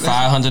coming with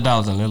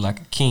 $500 and live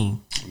like a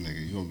king.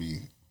 Nigga, you gonna be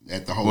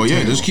at the hotel. Well,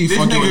 yeah, just keep This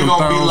fucking nigga with them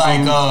gonna be like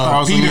Peter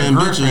thousand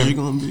bitches. Griffin. You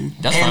gonna be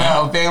That's and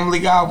fine. Family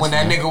Guy when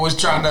that nigga was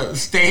trying to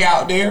stay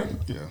out there.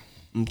 Yeah.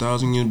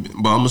 1,000 yen.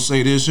 But I'm gonna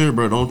say this here,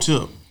 bro. Don't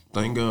tip.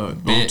 Thank God.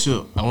 Don't Bet.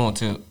 tip. I won't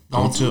tip.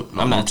 Don't tip.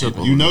 No, I'm not don't tip.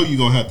 tipping. You know you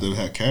gonna have to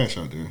have cash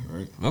out there,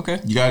 right? Okay.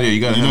 You gotta You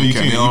know have you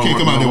cash. can't, They you don't can't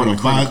come out there run with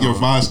a credit your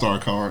card. 5-star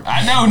card.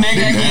 I know,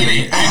 nigga.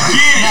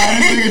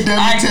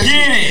 I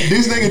get it.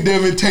 This nigga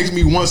Devin texts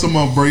me once a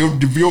month, bro. Your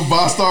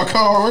 5-star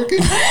card working?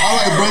 I'm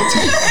like, bro,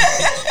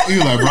 he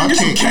was like, bro, I Get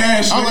some can't.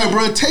 cash, I'm like,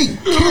 bro,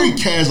 carry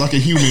cash like a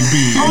human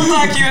being. I'm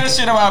not giving a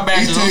shit about He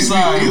batches. I'm takes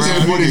sorry, me, he bro.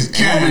 says, what is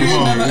cash?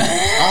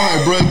 I'm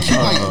like,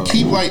 bro,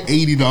 keep like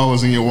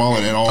 $80 in your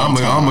wallet at all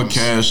times. I'm a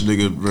cash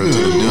nigga, bro. To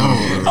the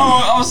death, bro.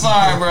 I'm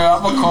sorry, bro.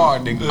 I'm a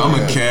card nigga. I'm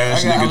a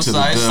cash nigga I'm to the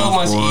sorry. death. It's so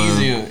much boy.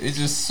 easier. It's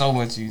just so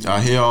much easier.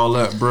 I hear all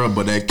that, bro,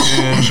 but that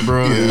cash,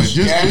 bro, is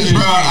just,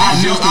 bro.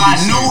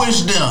 I know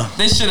it's there.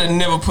 They should have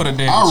never put a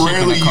damn I chip in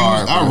rarely the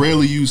card. I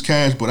rarely use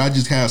cash, but I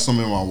just have some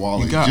in my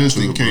wallet You got just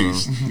to, in bro.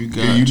 case. You got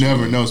Yeah, you to.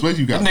 never know,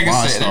 especially you got That nigga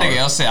five said, that stars. nigga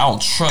else said, I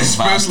don't trust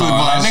five Especially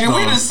star. Like, nigga,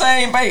 we five-star. the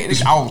same bait.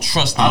 Nigga, I don't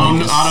trust them. I don't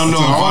know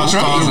So, if I Vostar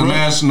trust is a you, bro.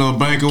 national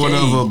bank or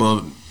whatever,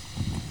 but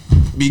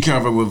be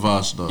careful with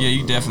Vostar. Yeah,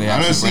 you definitely I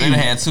have done to. But seen- they done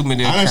had too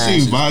many I done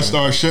seen occurrences, bro.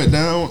 ViStar shut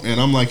down, and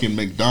I'm like in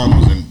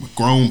McDonald's, and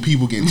grown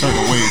people getting turned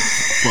away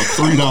for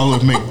 $3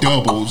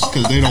 McDoubles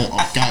because they don't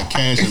got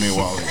cash in their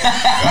wallet.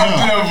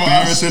 How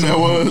embarrassing that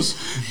was.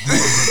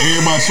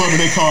 Everybody swiping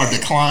their card,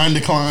 decline.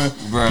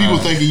 Bruh. People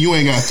thinking you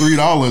ain't got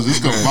 $3. It's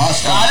because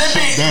ViStar This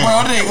shut bitch, down.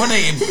 bro, what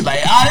they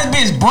like?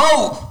 This bitch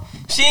broke.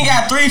 She ain't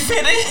got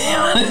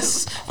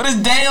 $350 for this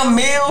damn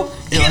meal.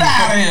 Get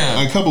out of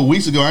here. A couple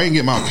weeks ago, I didn't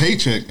get my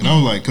paycheck, and I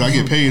was like, cause I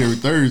get paid every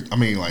Thursday. I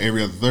mean, like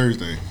every other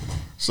Thursday.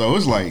 So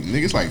it's like,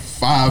 nigga, it's like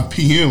 5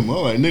 p.m. I'm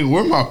like, nigga,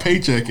 where my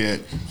paycheck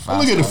at? I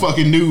look at the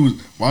fucking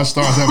news. My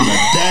stars having a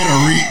data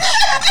reach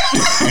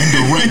and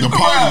direct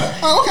deposit.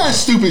 Like, what kind of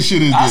stupid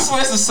shit is I this?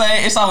 swear it's the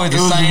same. It's always the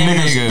It was same a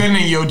nigga nigga.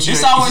 spending your check.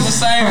 It's always the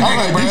same I'm nigga,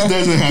 like, bro. this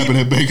doesn't happen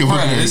at Bank of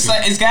America.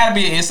 It's gotta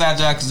be an inside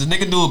job because the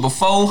nigga do it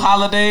before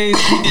holidays.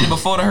 He did it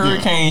before the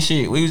hurricane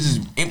shit. We was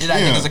just emptied out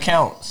Yeah. niggas'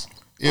 accounts.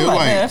 It was I'm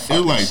like, man, it fuck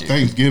was like this shit.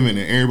 Thanksgiving,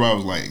 and everybody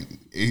was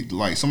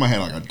like somebody had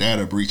like a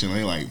data breach, and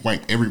they like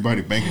wiped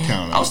everybody's bank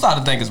account I'm out.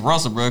 starting to think it's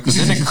Russell, bro, because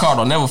this nigga card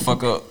don't never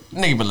fuck up.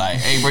 Nigga be like,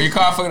 hey, bro, your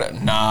card fucked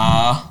up?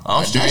 Nah,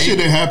 I'm straight. That shit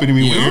didn't happen to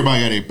me when You?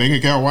 everybody got their bank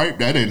account wiped.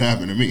 That didn't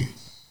happen to me.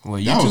 Well,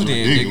 you That too was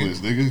did, ridiculous,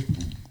 nigga.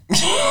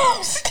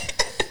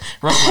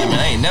 Russell, like, man,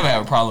 I ain't never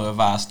had a problem with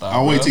ViStar.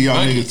 I'll wait till y'all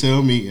Fuck it. niggas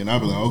tell me, and I'll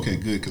be like, okay,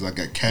 good, because I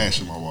got cash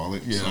in my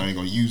wallet, so I ain't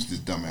gonna use this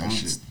dumbass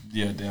shit.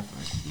 Yeah,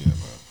 definitely. Yeah,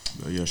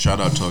 But yeah,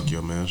 shout out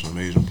Tokyo, man. It's an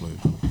amazing place.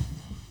 I'm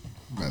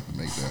gonna have to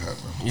make that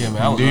happen. Yeah,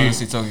 man, I was going to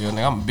see Tokyo,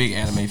 nigga. I'm a big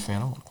anime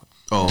fan. I want to quit.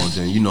 Oh,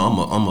 then you know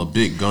I'm a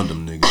big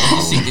Gundam nigga.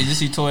 Did you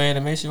see toy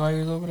animation while you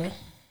was over there?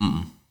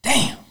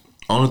 Damn.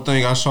 Only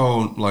thing I saw,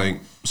 like,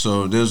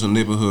 so there's a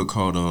neighborhood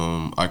called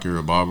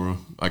Akihabara.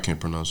 I can't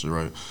pronounce it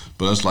right,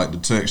 but it's like the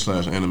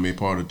tech/anime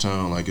part of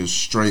town. Like it's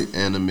straight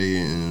anime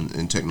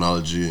and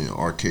technology and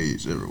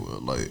arcades everywhere.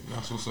 Like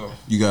That's what's up.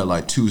 you got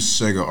like 2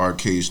 Sega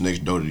arcades next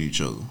door to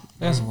each other.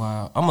 That's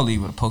wild. I'm gonna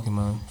leave with a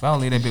Pokemon. If I don't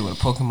leave that bit with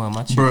a Pokemon,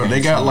 my chick Bro, ain't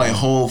they got shit. like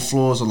whole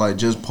floors of like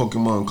just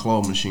Pokemon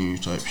claw machines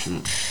type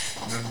shit.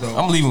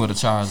 I'm leaving with a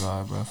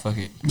Charizard, bro. Fuck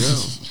it.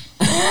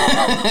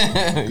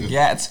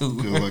 Got to.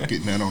 Good luck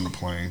getting that on the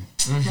plane.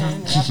 I'll be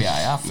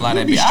alright. I'll fly You'll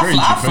that be bit. straight in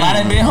I'll fly Japan,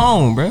 that man. bit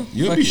home, bro.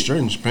 You'll Fuck be it. straight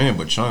in Japan,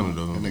 but China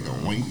though. That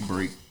nigga wink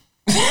break.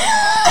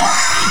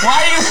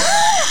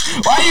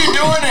 Why you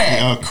doing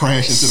that?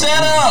 Crash into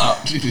Shut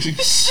up.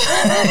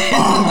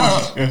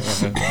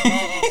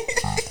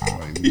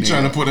 He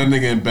trying to put that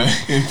nigga in back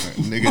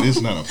Nigga,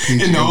 this not a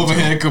pinch. in the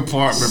overhead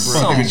compartment,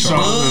 bro. Some Nigga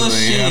Charles ain't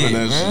bullshit, having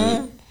that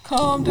bro.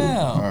 Calm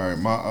down. All right,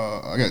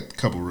 I got a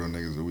couple real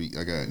niggas a week.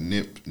 I got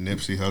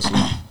Nipsey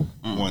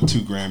Hussle won 2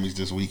 Grammys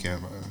this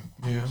weekend.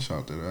 Yeah. Shout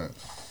out to that.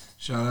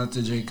 Shout out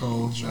to J.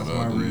 Cole. That's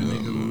my real nigga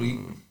of the week.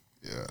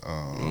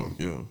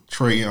 Yeah,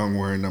 Trey Young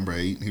wearing number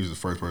 8. He was the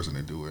first person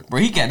to do it. Bro,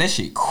 he got that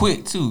shit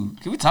quick too.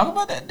 Can we talk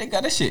about that? They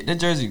got that shit, that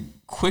jersey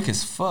quick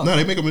as fuck. No,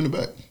 they make them in the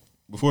back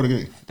before the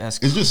game. That's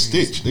it's just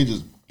crazy. stitched. They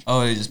just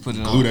they just put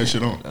it glue on. that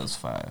shit on. That was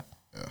fire.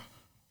 Yeah.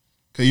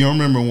 Cause you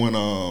remember when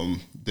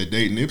the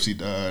day Nipsey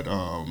died,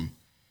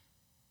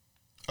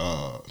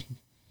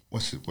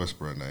 what's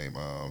bro name?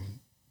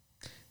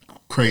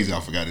 Crazy, I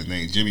forgot his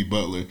name. Jimmy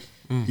Butler.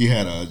 He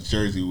had a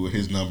jersey with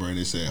his number and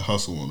it said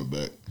Hustle on the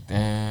back.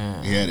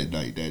 Damn. He had it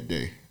like that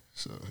day.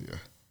 So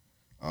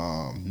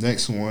yeah.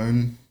 Next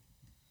one,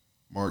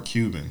 Mark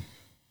Cuban.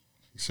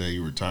 He said he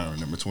retiring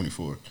number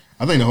 24.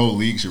 I think the whole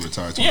league should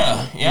retire. 24.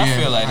 Yeah, I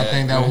feel like I that.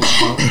 think that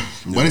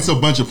was. But it's a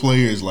bunch of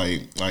players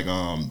like I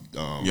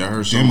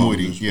heard some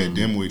Dimwitty. Yeah,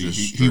 Dimwitty.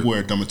 He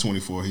wear number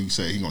 24. He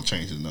said he gonna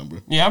change his number.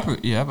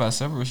 Yeah, about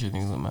several shit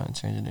niggas don't mind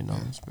changing their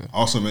numbers, bro.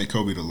 Also make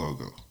Kobe the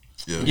logo.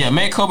 Yeah,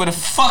 make Kobe the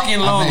fucking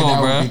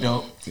logo, bro.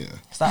 Dope. Yeah.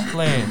 Stop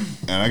playing.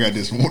 And I got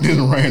this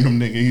random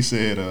nigga. He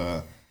said,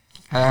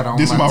 had on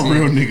 "This my 10.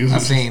 real niggas." I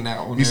seen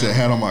that one. He said,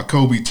 "Had on my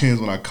Kobe 10s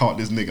when I caught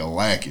this nigga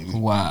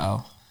lacking."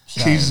 Wow. He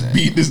just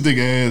beat this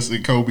nigga ass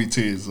in Kobe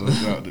 10s. So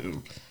shout out to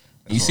him.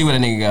 You see what a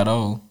nigga got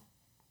on?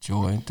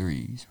 Jordan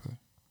 3s, bro.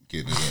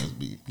 Getting his ass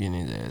beat.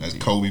 That's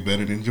beat. Kobe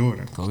better than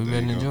Jordan. Kobe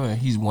better than Jordan.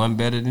 He's one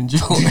better than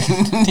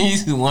Jordan.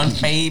 He's one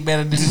fade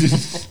better than.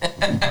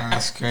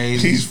 That's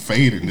crazy. He's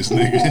fading this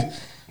nigga.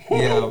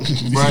 Yeah,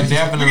 bro,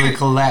 definitely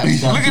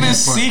collapsed. Look at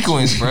this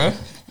sequence, bro.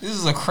 This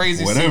is a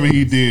crazy. Whatever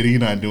he did, he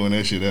not doing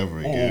that shit ever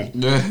again.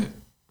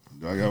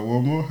 Do I got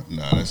one more?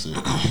 Nah, that's it.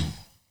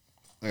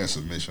 I got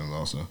submissions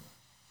also.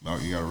 No,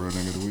 you got a real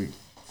nigga of the week?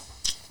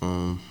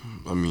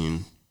 I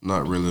mean,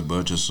 not really,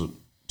 but just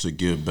to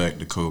give back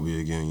to Kobe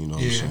again, you know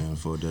what I'm saying,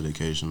 for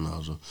dedication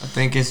also. I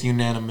think it's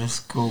unanimous.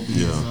 Kobe.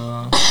 Yeah. You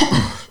know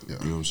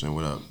what I'm saying?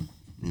 Without,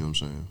 you know what I'm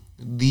saying?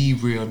 The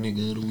real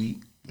nigga of the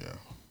week. Yeah.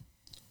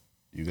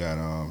 You got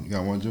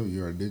one, Joe?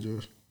 You already did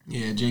yours?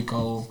 Yeah, J.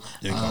 Cole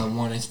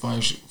won his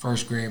first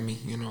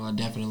Grammy. You know, I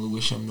definitely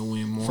wish him to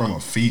win more. From a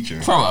feature.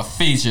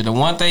 The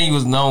one thing he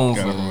was known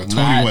for not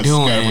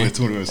doing. That ain't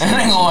going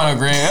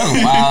to Grammy.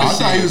 That's wild I shit.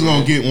 thought he was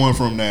gonna get one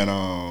from that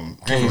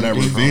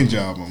Revenge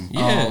album.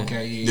 Yeah. Oh,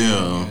 okay.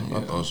 Yeah,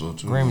 I thought so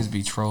too. Grammys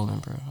be trolling,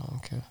 bro. I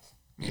don't care.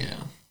 Yeah.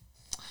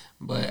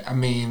 But I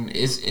mean,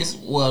 it's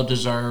well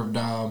deserved.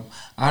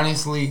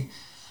 Honestly,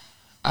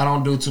 I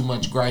don't do too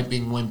much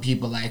griping when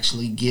people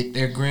actually get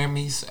their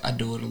Grammys. I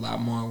do it a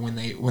lot more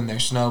when they're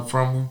snubbed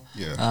from them.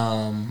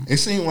 Yeah. It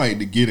seemed like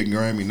to get a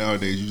Grammy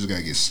nowadays, you just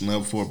gotta get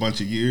snubbed for a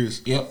bunch of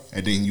years. Yep.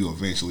 And then you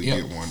eventually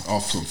get one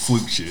off some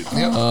fluke shit.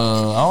 Yep. I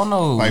don't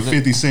know. Like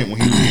 50 Cent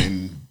when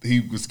he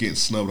was getting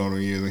snubbed on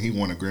the years, and he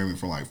won a Grammy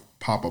from like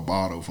Pop a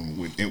Bottle from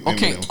Eminem.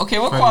 Okay.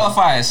 What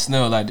qualifies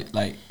snub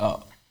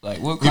like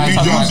what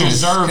you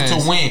deserve to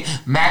win?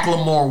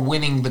 Macklemore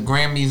winning the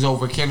Grammys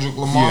over Kendrick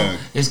Lamar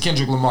is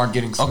Kendrick Lamar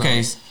getting snubbed.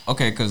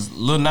 Okay, because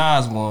Lil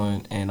Nas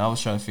won, and I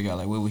was trying to figure out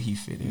like where would he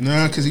fit in.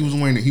 Nah, because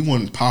he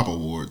won Pop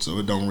Awards, so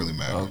it don't really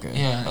matter. Okay.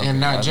 Yeah, and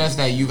not just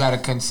that, you got to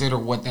consider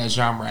what that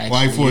genre actually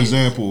like for is.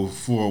 example,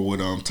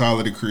 with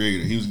Tyler the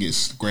Creator, he was getting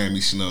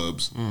Grammy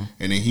snubs, and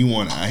then he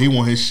won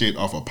his shit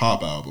off a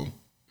pop album,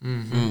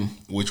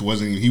 which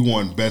wasn't. He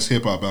won Best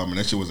Hip Hop Album.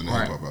 That shit wasn't a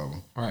hip hop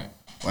album. Right.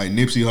 Like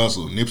Nipsey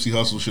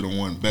Hussle should have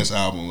won Best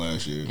Album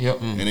last year.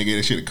 Yep. And they gave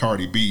that shit to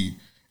Cardi B.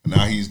 And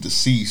now he's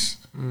deceased,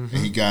 and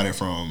he got it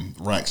from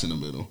Racks in the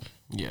Middle.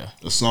 Yeah.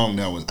 A song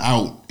that was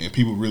out and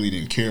people really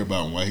didn't care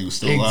about him while he was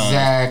still alive.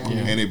 Exactly.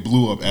 And it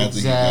blew up after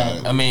he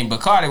died. I mean, but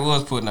Cardi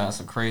was putting out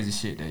some crazy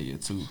shit that year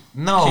too.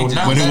 No,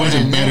 but it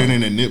wasn't better than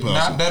the Nip album.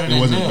 Not better than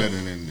It wasn't Nip. better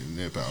than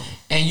the Nip album.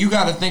 And you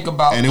got to think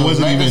about And it the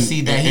wasn't legacy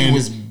even- that he and-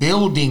 was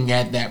building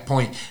at that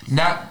point.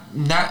 Not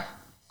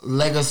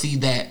legacy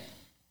that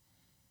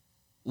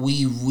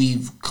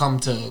we've come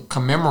to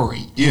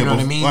commemorate. You know what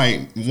I mean? Like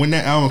when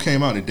that album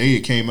came out, the day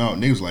it came out,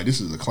 niggas was like, this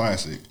is a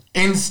classic.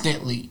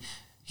 Instantly.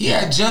 He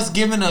had just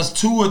given us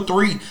 2 or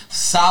 3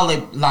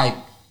 solid, like,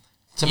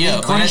 to me,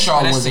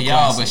 Crenshaw was a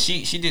y'all, classic.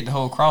 but she did the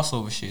whole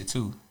crossover shit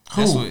too.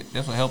 Who?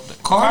 That's what helped her.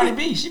 Cardi?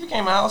 B. She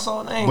became a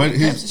household name. But But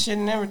Pepsi shit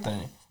and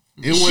everything.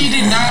 She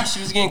did not. She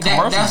was getting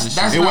commercials.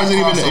 That's It not wasn't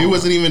even. crossover. It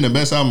wasn't even the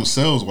best album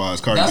sales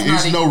wise. Cardi That's B.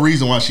 There's not no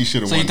reason why she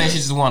should have So won. you think that. she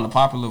just won the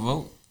popular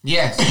vote?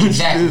 Yes,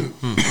 exactly.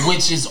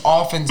 Which is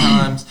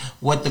oftentimes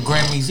what the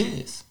Grammys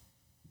is.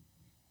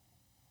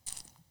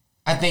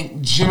 I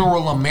think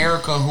general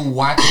America who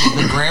watches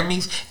the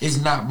Grammys is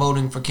not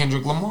voting for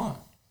Kendrick Lamar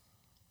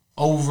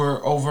over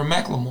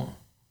Macklemore,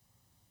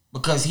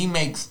 because he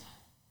makes,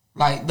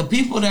 like, the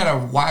people that are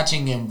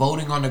watching and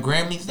voting on the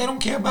Grammys, they don't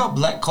care about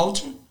black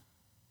culture.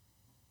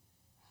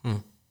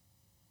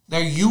 They're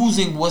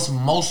using what's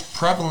most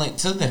prevalent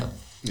to them.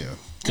 Yeah.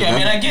 Yeah, I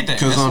mean, I get that.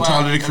 Because That's why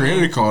Tyler the I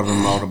Creator mean- called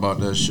him out about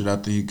that shit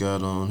after he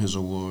got his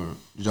award.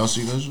 Did y'all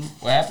see that shit?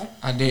 What happened?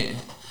 I did.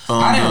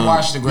 I didn't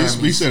watch the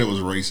Grammys. We said it was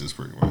racist,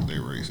 pretty much. They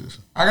racist.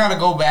 I gotta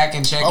go back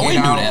and check Oh, we it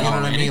knew out. that You know what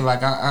I already. mean?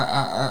 Like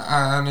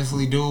I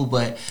honestly do,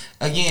 but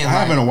again, I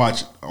like, haven't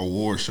watched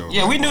award shows.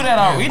 Yeah, we knew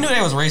that. We knew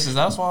they was racist.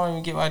 That's why I don't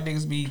even get why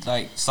niggas be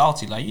like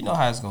salty. Like, you know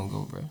how it's gonna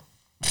go, bro.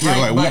 Yeah,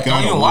 like but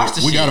don't even watch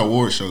the we shit. got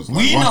award shows. Like,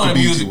 We watch know the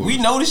BET music. Awards.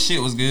 We know the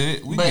shit was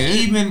good. We but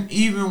good.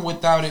 even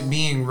without it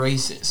being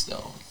racist,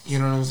 though, you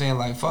know what I'm saying?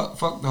 Like fuck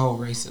the whole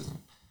racism.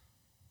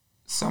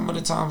 Some of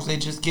the times they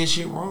just get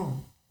shit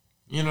wrong.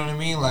 You know what I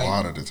mean? Like a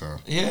lot of the time.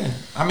 Yeah,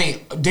 I mean,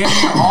 damn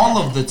near all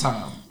of the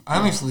time.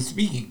 Honestly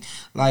speaking,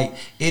 like,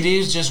 it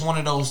is just one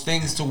of those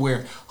things to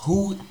where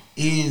who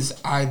is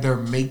either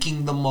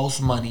making the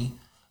most money,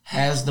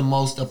 has the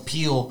most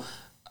appeal,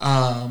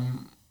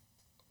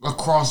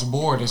 across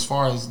board as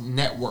far as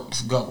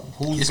networks go.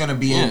 Who's going to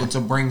be able to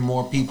bring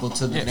more people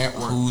to the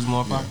network? Who's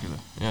more popular?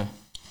 Yeah.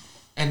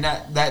 And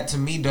that to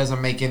me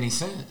doesn't make any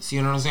sense.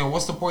 You know what I'm saying?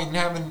 What's the point in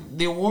having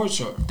the award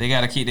show? They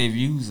gotta keep their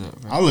views up.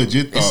 Bro. I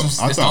legit thought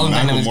It's the only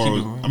thing that Macklemore.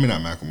 keep it, I mean,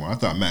 not Macklemore. I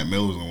thought Matt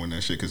Miller was gonna win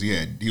that shit because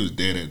he was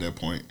dead at that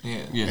point.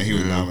 Yeah. And he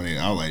was nominated.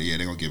 I was like, yeah,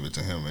 they're gonna give it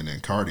to him. And then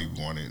Cardi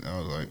won it. I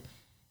was like,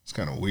 it's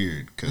kind of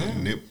weird because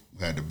Nip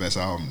had the best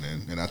album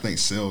then, and I think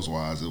sales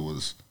wise, it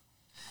was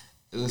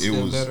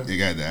better. It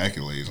got the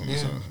accolades on the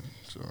song.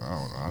 So I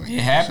don't know. It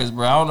happens,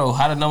 bro. I don't know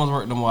how the numbers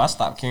work no more. I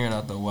stopped caring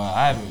after a while.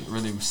 I haven't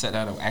really sat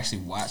down and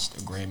actually watched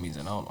the Grammys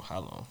in I don't know how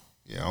long.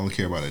 Yeah, I only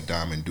care about the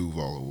Diamond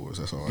Duval Awards.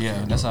 That's all.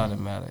 That's all that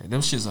matters. Them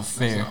shits are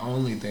fair. That's the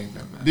only thing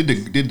that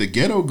matters. Did the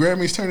Ghetto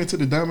Grammys turn into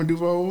the Diamond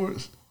Duval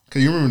Awards?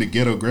 Cause you remember the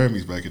Ghetto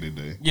Grammys back in the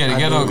day. Yeah, the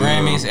Ghetto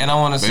Grammys, and I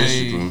want to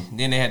say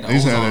then they had the They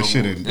used to Ozone have that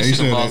shit in. They used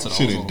to have that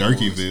shit in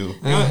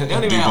Durkeeville. They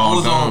don't even have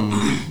Ozone.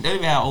 They don't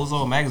even have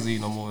Ozone magazine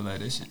no more like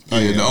that shit. Oh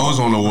yeah, the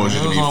Ozone Awards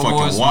used to be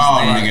fucking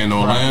wild, nigga, in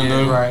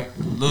Orlando. Right.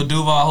 Lil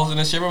Duval hosting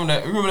that shit. Remember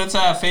that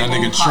time Fabo That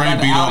nigga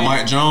Trey beat up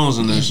Mike Jones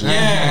and that shit.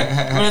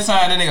 Yeah. Remember that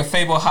time that nigga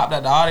Fabo hopped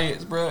out the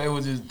audience, bro? It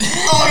was just get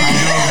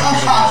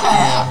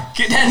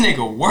that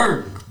nigga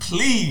work.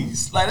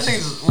 Please, like that nigga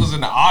just was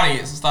in the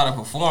audience and started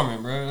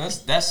performing, bro.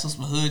 That's some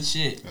hood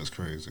shit. That's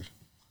crazy.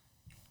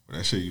 But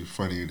that shit was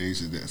funny. They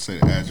used to say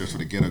the address for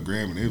the Ghetto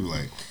Grammy. They be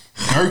like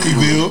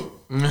Durkeeville.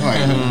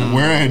 Like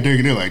where at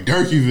Durkee? They're like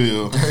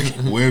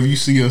Durkeeville. Wherever you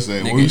see us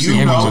at. Nigga, Where you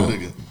see us,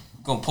 nigga.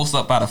 Gonna post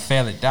up by the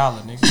Family Dollar,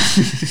 nigga,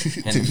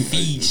 and the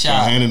feed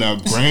shop. Handing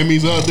out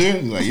Grammys out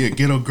there. Like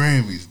Ghetto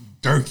Grammys.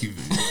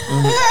 Durkeeville.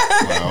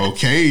 Like,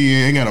 okay, you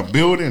ain't got a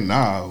building?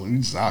 Nah, we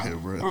just out here,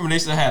 bro. Remember they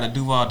still had a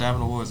Duval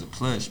Diamond Awards at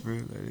Plush, bro.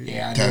 Like,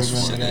 I do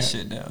remember that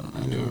shit down.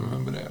 I do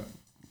remember that.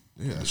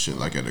 Yeah, that shit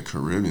like at the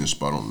Caribbean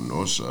spot on the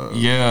north side.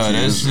 Yeah,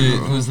 that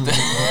shit was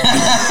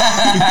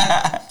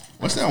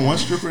What's that one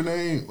stripper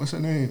name? What's her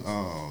name?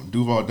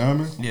 Duval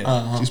Diamond?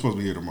 Yeah. She's supposed to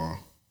be here tomorrow.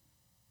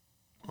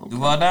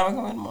 Duval Diamond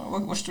coming tomorrow?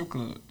 What strip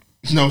club?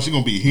 No, she's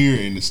going to be here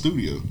in the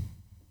studio.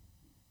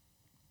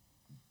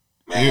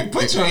 Man,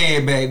 put your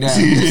head back down.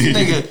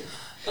 This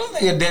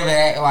nigga Devin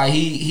act like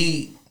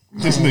he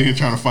This nigga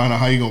trying to find out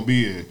how he gonna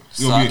be here.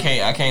 So I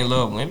can't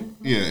love women?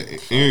 Yeah,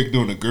 Eric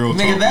doing the girl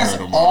nigga, talk. that's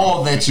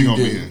all that you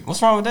do.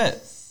 What's wrong with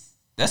that?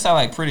 That sound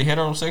like pretty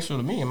heterosexual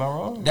to me. Am I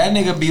wrong? That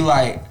nigga be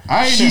like,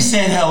 she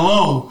said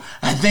hello.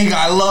 I think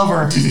I love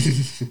her.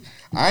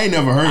 I ain't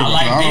never heard of her. I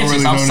like bitches.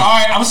 Really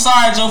I'm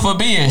sorry, Joe, for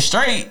being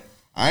straight.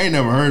 I ain't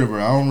never heard of her.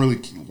 I don't really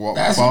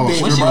follow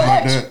strippers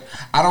like that.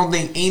 I don't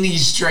think any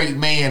straight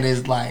man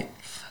is like,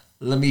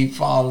 let me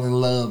fall in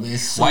love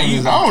as soon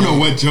as I don't know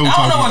what Joe talking about.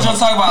 I don't know what Joe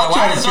talking about.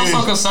 Why is Joe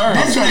so concerned?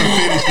 I'm trying to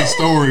finish the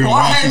story.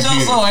 Why is Joe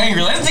so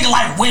angry? Let's think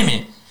like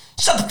women.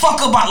 Shut the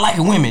fuck up about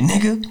liking women,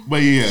 nigga.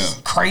 But yeah,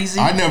 crazy.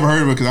 I never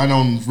heard of her because I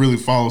don't really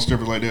follow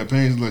strippers like that.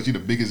 Apparently, like she the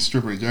biggest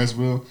stripper in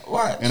Jacksonville.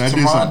 What? And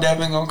tomorrow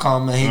Devin gonna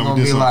comment. He gonna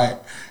be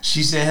like,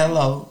 she said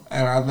hello,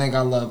 and I think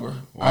I love her.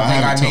 Well, I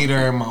think I need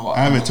her in my life.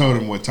 I haven't told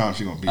him what time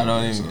she gonna be. I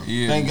don't even.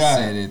 Yeah, thank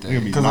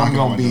God, because I'm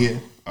gonna be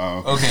here.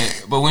 Okay,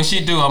 but when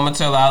she do, I'm gonna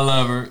tell her I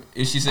love her.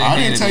 If she say, I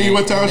didn't tell you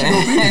what time she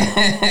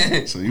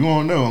gonna be, so you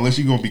won't know unless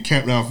you gonna be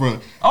camped down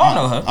front. Oh, I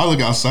know her. I look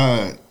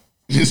outside.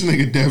 This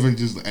nigga Devin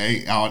just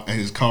ain't out at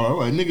his car. I'm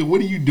like, nigga, what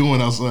are you doing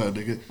outside,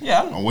 nigga?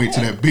 Yeah, I'm wait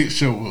till that bitch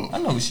show up. I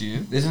know who she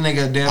is. This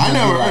nigga Devin. I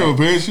never heard of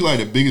her. She like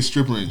the biggest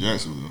stripper in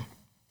Jacksonville.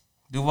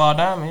 Duval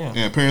Diamond,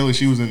 yeah. And apparently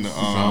she was in the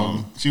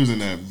she was in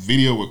that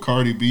video with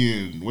Cardi B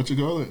and what you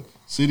call it,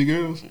 City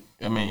Girls.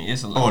 I mean,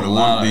 it's a lot of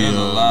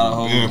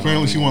hoes. Yeah,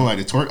 apparently she won like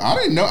the twerk. I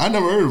didn't know. I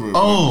never heard of her.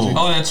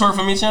 That twerk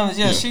for me challenge.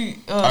 Yeah, she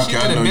did a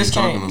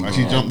Biscayne. Like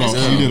she jumped off.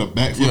 She did a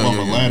backflip off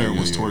a ladder and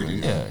was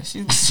twerking. Yeah,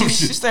 she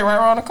stayed right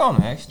around the corner.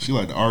 Actually, she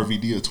like the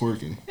RVD of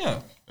twerking. Yeah,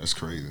 that's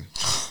crazy.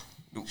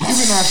 She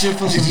been out shit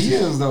for some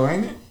years though,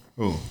 ain't it?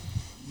 Oh,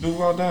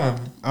 Duval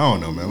Diamond. I don't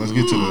know, man. Let's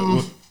get to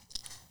the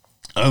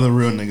other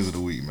real niggas of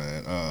the week,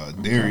 man.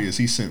 Darius,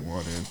 he sent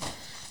one in.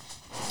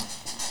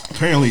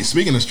 Apparently,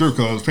 speaking of strip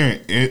clubs,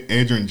 apparently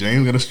Adrian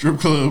James got a strip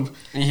club.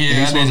 Yeah,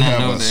 he's supposed to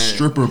have a that.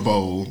 stripper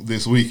bowl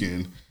this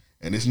weekend,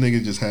 and this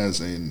nigga just has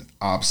an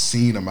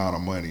obscene amount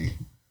of money.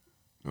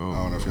 I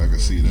don't know if y'all can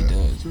see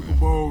that. Super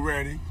Bowl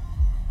ready.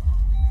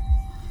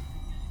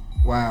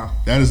 Wow,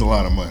 that is a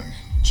lot of money.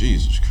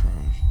 Jesus Christ.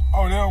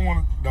 Oh, they don't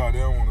want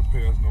to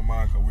pay us no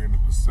mind because we're in the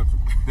Pacific.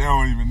 They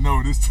don't even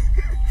know this.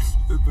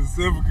 The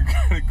Pacific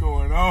got it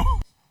going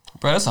on.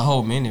 Bro, that's a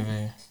whole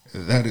minivan.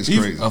 That is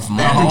crazy.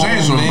 Adrian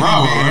James from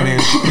Broward,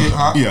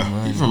 right?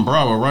 Yeah, he from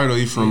Broward, right? Or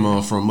he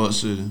from Mud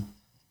City?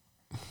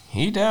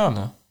 He down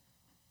there.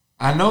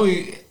 I know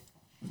he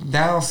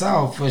down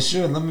south for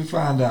sure. Let me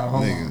find out.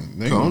 Hold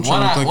on.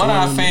 One of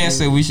our fans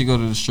said we should go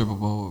to the stripper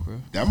bowl, bro.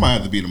 That might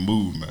have to be the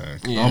move, man.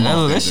 Yeah,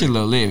 that shit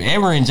look lit.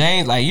 Adrian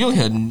James, like you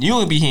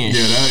don't be hearing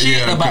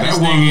shit about this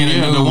nigga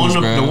in the news,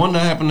 the one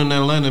that happened in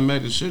Atlanta and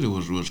Magic City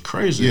was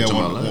crazy. Yeah, the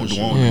one with the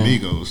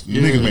Migos. The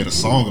niggas made a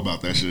song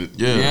about that shit.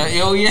 Yeah.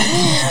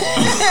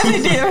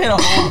 They did a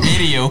whole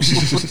video.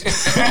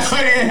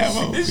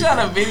 They shot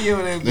a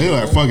video. They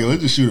like, fuck it,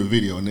 let's just shoot a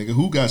video, nigga.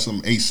 Who got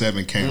some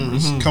A7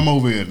 cameras? Come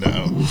over here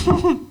now.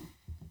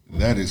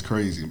 That is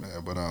crazy,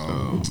 man. But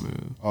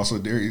also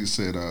Darius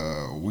said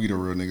we the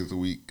real niggas of the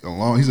week.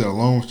 He said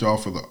along with y'all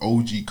for the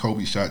OG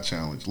Kobe shot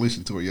challenge.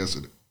 Listened to it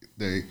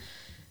yesterday.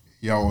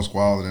 Y'all was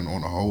wilding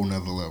on a whole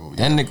nother level.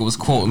 That nigga was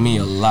quoting me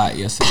a lot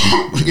yesterday.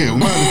 Yeah, we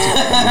might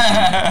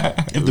have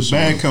to take if the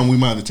bag come, we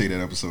might have to take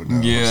that episode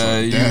down. Yeah,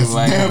 you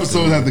that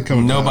episode have to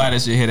come Nobody down.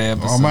 should hear that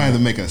episode. I might have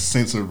to make a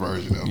censored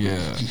version of it.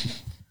 Yeah.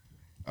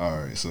 All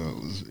right, so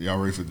y'all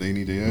ready for They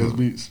Need Their Ass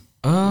Beats?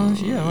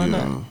 Yeah, why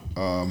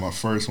not? My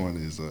first one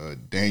is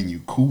Daniel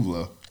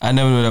Kula. I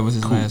never knew that was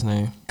his last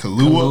name.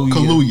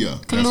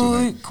 Kaluuya.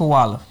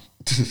 Koala.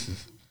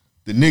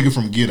 The nigga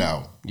from Get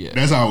Out. Yeah.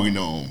 That's how we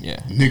know him. Yeah.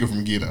 Nigga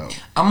from Get Out.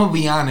 I'm gonna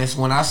be honest.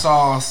 When I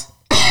saw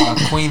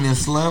Queen and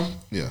Slim,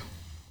 yeah,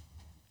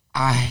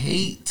 I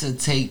hate to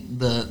take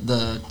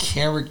the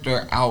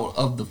character out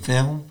of the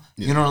film.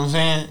 Yeah. You know what I'm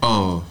saying?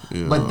 Oh,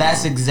 yeah. But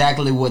that's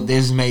exactly what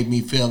this made me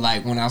feel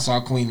like when I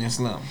saw Queen and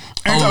Slim.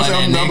 Like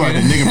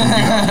the nigga from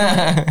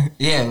Get Out.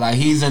 Yeah, like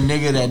he's a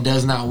nigga that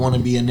does not want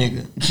to be a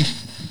nigga.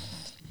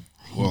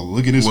 Well,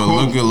 look at his quote.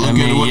 Look at what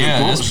the quote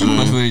that's pretty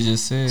much what he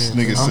just said. This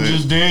nigga I'm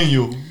just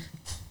Daniel.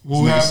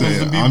 Who happens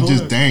to be I'm black.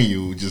 just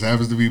Daniel, who just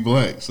happens to be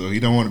black. So he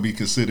don't want to be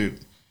considered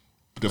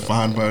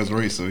defined by his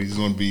race. So he's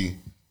going to be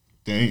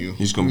Daniel.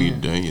 He's going to be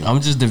Daniel.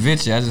 I'm just Da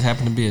Vinci. I just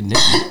happen to be a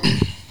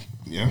nigga.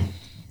 Yeah.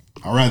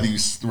 I'd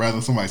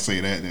rather somebody say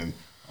that than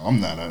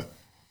I'm not a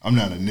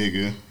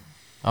nigga.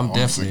 I'm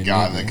definitely a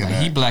guy a that nigga. can Like,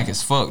 he act. black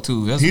as fuck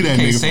too. That's, He you that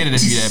can't nigga say from-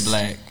 that if you that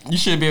black. You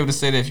should be able to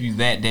say that if you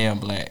that damn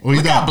black. Well,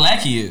 Look how black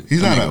he is.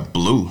 He's not a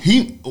blue.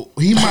 He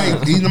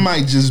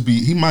might just That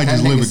live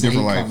nigga a say different he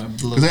life. kinda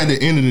blue. Because at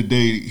the end of the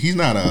day, he's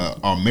not a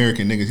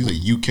American nigga. He's a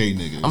UK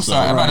nigga. I'm So-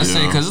 sorry, I'm about to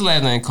say because his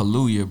last name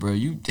Kaluuya, bro.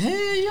 You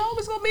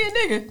always gonna be a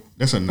nigga.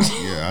 That's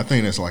I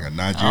think that's like a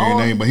Nigerian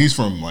name, but he's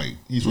from the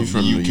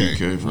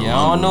UK. From Yeah,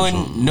 I don't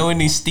London know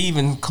any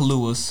Stephen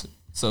Kaluas,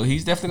 so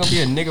he's definitely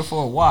gonna be a nigga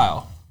for a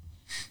while.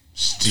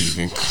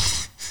 Stephen.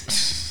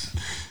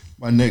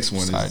 My next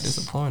one Sorry, is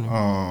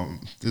disappointing.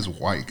 This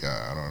white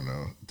guy. I don't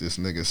know. This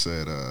nigga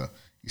said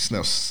he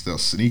sells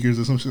sneakers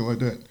or some shit like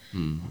that.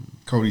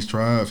 Cody's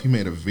Tribe. He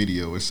made a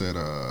video. It said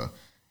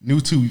new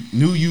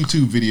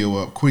YouTube video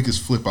up.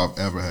 Quickest flip I've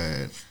ever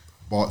had.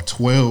 Bought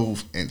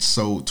 12 and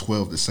sold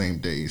 12 the same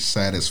day.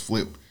 Saddest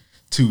flip.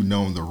 To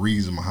knowing the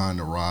reason behind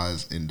the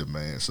rise in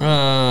demand.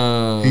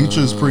 So he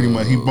just pretty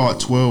much he bought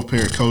 12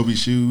 pair of Kobe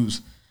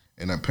shoes,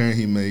 and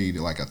apparently he made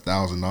like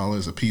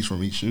 $1,000 a piece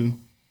from each shoe.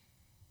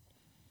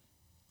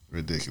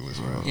 Ridiculous,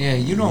 right? Yeah,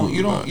 you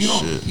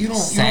don't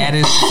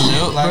Saddest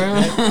flip,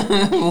 like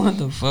bro. What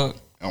the fuck?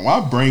 And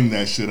why bring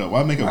that shit up?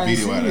 Why make a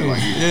video out of it?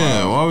 Like,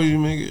 Yeah, why would you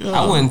make it? Yeah.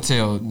 I wouldn't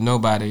tell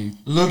nobody.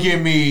 Look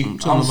at me.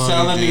 I'm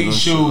selling these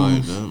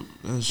shoes,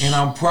 and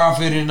I'm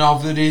profiting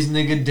off of this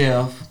nigga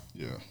death.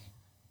 Yeah.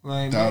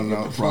 Like, man, get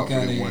 $1,000 the fuck profit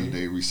out of in here. one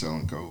day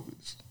reselling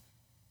Kobe's.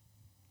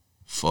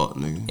 Fuck,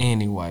 nigga.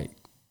 And he white.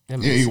 That Yeah,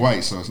 makes he sense.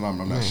 white, so it's not, I'm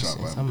not Makes shocked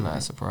by sense. it. I'm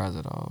not surprised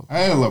at all. I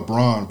had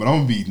LeBron, but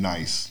I'm gonna be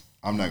nice.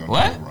 I'm not gonna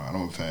What? do LeBron. I'm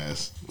gonna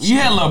pass. You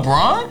had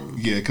LeBron?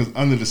 Yeah, because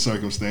under the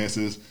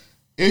circumstances,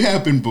 it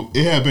happened.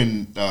 It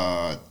happened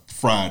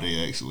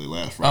Friday, actually,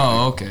 last Friday.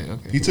 Oh, okay.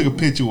 He took a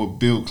picture with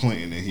Bill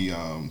Clinton, and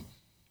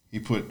he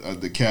put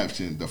the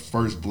caption, "The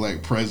first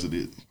black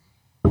president."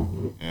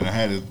 And I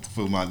had to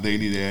put my "They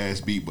Need Their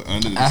Ass Beat," but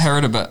under the, I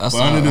heard about. I but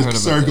saw, under I the heard about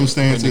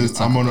circumstances,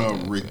 that. I'm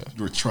gonna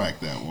retract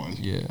that one.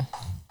 Yeah.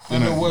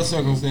 Under what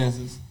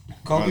circumstances?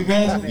 Kobe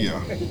passing? Yeah.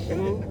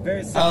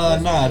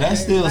 Nah,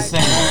 that's still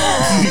sad.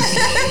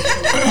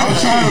 I'm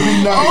trying to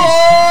be nice.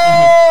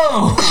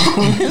 Oh,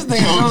 this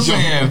nigga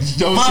Joe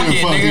Joe fuck said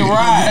it, fuck nigga. it.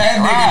 Right, That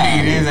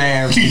nigga need his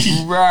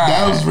ass. right.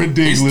 That was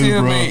ridiculous,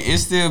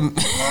 It's still.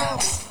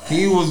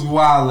 He was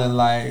wilding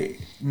like,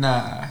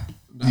 nah.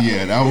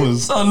 Yeah, that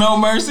was. So no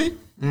mercy.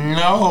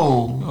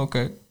 No.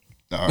 Okay.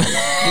 All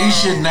right. He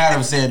should not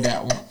have said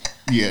that one.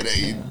 Yeah,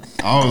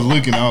 I was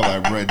looking. I was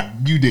like, bro,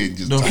 you did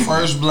just The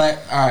first black.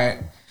 All right.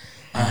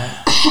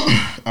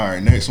 All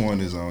right, next one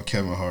is on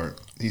Kevin Hart.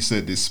 He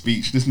said this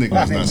speech. This nigga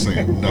was not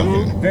saying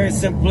nothing. Very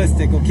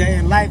simplistic, okay?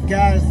 In life,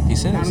 guys, He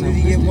said not it only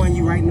do you get one,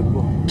 you writing a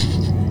book.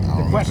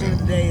 The question of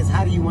the day is,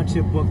 how do you want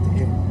your book to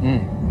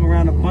end? I'm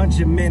around a bunch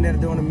of men that are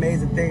doing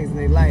amazing things in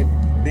their life.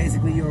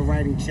 Basically, you're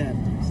writing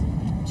chapters.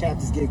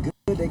 Chapters get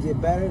good, they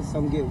get better,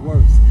 some get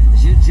worse.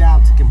 It's your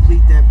job to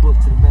complete that book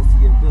to the best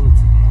of your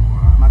ability.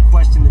 My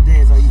question today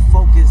is, are you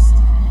focused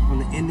on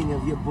the ending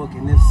of your book?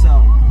 And if so,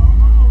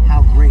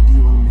 how great do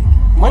you want to make it?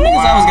 Why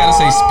niggas always gotta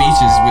say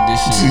speeches with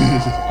this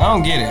shit? I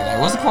don't get it. Like,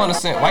 what's the point of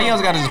saying? Why you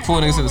always gotta just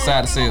pull niggas to the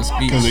side to say a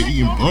speech? Because they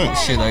eating brunch.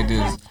 Shit like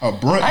this. A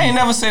brunch. I ain't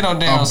never say no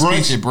damn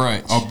speech at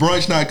brunch. A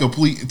brunch not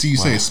complete until you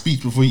say a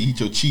speech before you eat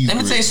your cheese. Let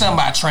me tell you something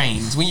about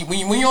trains. When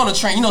you're on a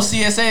train, you know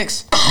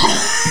CSX?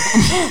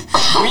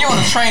 When you're on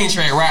a train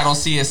track ride on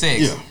CSX,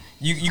 Yeah.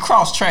 you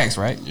cross tracks,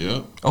 right?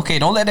 Yep. Okay,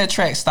 don't let that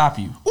track stop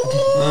you.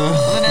 Don't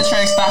let that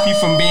track stop you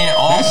from being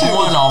off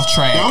one off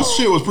track. That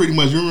shit was pretty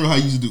much. You remember how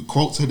you used to do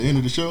quotes at the end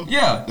of the show?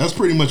 Yeah. That's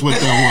pretty much what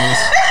that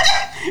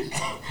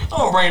was.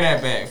 gonna bring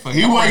that back.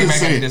 He wasn't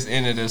saying this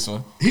end of this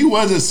one. He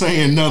wasn't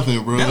saying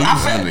nothing, bro.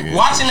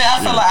 Watching it,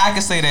 I felt like I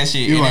could say that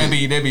shit, and like,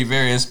 they'd be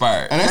very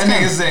inspired. And that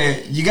nigga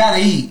said, "You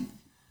gotta eat.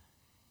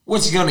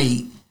 What you gonna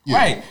eat? Yeah.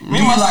 Right? Me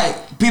and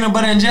like peanut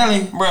butter and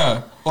jelly,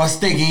 bruh, or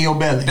steak in your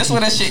belly." That's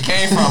where that shit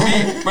came from.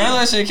 That's where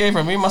that shit came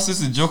from. Me and my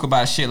sister joke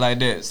about shit like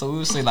that. So we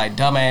would say like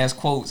dumbass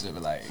quotes and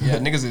be like, yeah,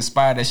 niggas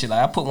inspired that shit.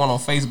 Like I put one on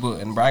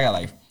Facebook, and bro, I got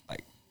like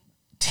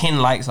 10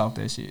 likes off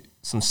that shit.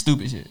 Some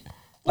stupid shit.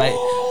 I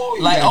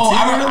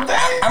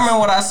remember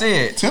what I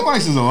said. 10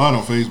 likes is a lot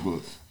on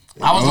Facebook.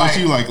 I was Unless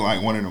like, you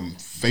like one of them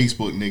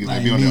Facebook niggas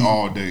that be on there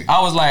all day.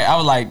 I was like, I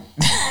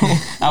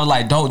was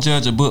like, don't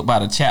judge a book by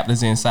the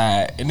chapters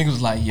inside. And niggas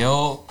was like,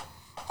 yo,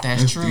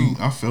 that's true. Deep.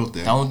 I felt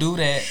that. Don't do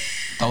that.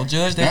 Don't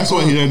judge that. That's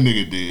book. what that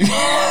nigga did.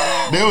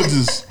 They was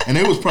just, and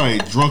they was probably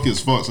drunk as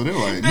fuck. So they were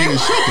like, nigga,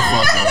 shut the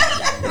fuck up.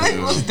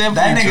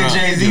 That nigga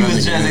Jay-Z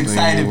was just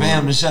excited for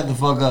him to shut the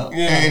fuck up.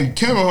 Yeah. And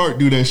Kevin Hart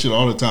do that shit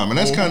all the time. And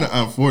that's kind of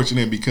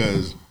unfortunate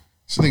because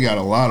this nigga got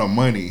a lot of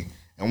money.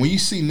 And when you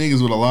see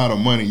niggas with a lot of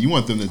money, you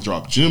want them to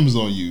drop gems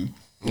on you.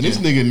 And this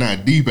nigga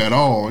not deep at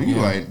all. You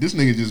like, this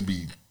nigga just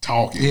be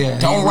talking. Yeah,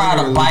 don't ride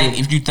a bike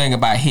if you think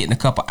about hitting a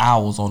couple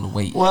hours on the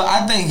way. Well,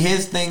 I think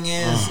his thing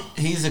is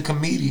he's a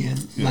comedian,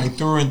 like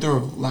through and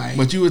through. Like,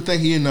 but you would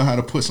think he didn't know how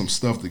to put some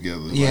stuff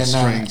together. Yeah,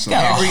 like string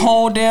got a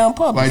whole damn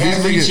public. Like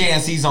every nigga,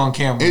 chance he's on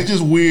camera. It's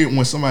just weird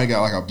when somebody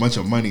got like a bunch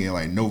of money and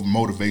like no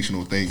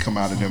motivational thing come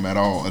out of them at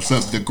all,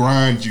 except the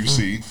grind you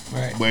see.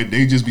 Right. But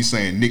they just be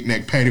saying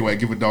knick-knack paddywhack,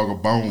 give a dog a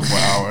bone for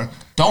an hour.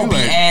 Don't be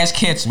ass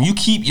catching. You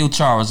keep your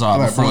Charizard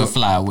like, before bro, it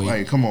fly away.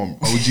 Like, come on,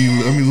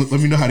 OG, let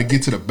me know how to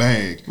get to the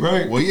bag.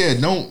 Right. Well, yeah,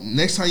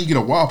 next time you get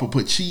a Whopper,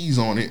 put cheese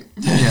on it.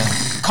 Yeah.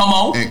 Come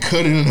on. And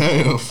cut it in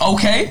half.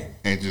 Okay.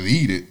 And just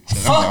eat it. And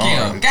Fuck like,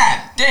 yeah. right.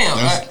 God damn.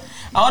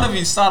 I don't know if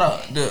you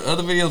saw the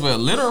other videos, but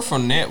Literal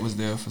Fournette was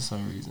there for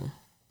some reason.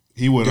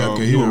 He would Rock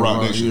Nation.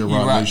 He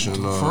Rock Nation.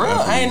 For real?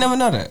 I ain't never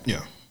know that.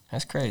 Yeah.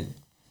 That's crazy.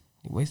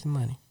 You wasting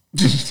money.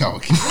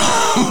 Talking.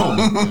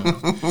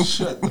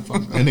 Shut the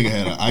fuck up. That nigga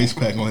had an ice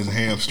pack on his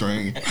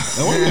hamstring. That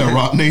wasn't that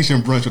Rock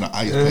Nation brunch with an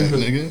ice pack,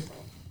 nigga.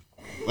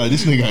 Like,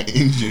 this nigga got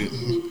injured.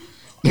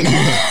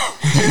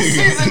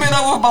 Season been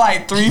over for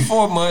like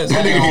 3-4 months.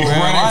 That nigga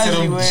run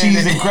into them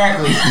cheese and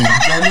crackers.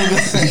 That nigga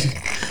say,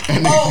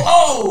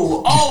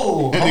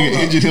 oh. That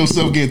nigga injured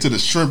himself getting to the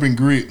shrimp and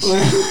grits.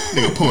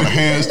 Nigga pulled a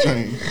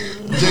hamstring.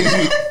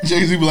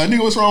 Jay-Z be like,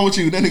 nigga, what's wrong with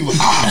you? That nigga was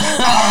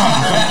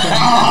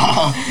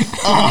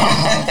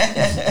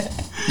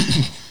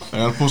I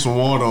gotta put some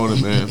water on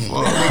it, man.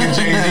 Fuck. Nigga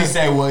Jay-Z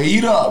say, well,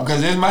 eat up,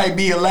 because this might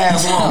be your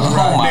last one.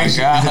 Oh my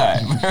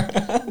God.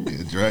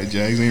 Yeah,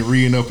 Jags ain't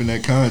reading up in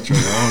that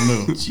contract. I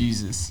don't know.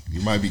 Jesus.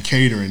 You might be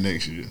catering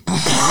next year.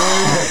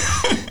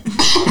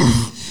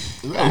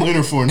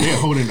 Leonard Fournette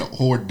holding the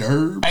hors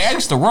d'oeuvres. Hey, I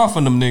used to run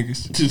from them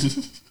niggas.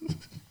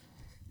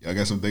 Y'all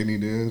got some they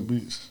need to ass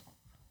beats?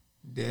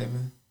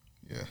 Devin.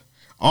 Yeah.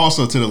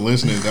 Also to the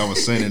listeners that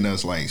was sending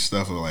us like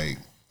stuff of like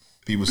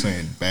people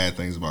saying bad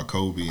things about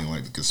Kobe and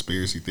like the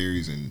conspiracy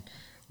theories and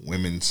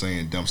women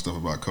saying dumb stuff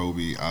about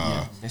Kobe.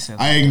 I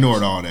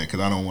ignored all that because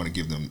I don't want to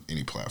give them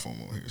any platform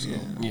on here. So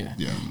yeah.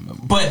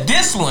 But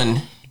this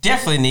one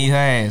definitely need her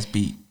ass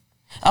beat.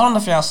 I don't know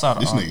if y'all saw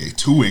this nigga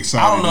too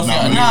excited. I don't know if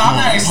y'all. No, I'm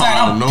not excited.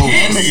 I'm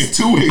pissed. That nigga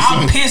too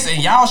excited. I'm pissed,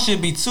 and y'all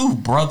should be too,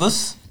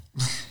 brothers.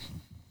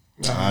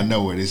 I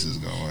know where this is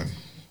going.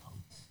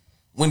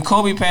 When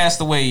Kobe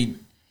passed away,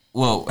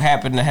 well,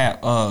 happened to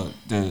have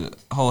the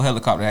whole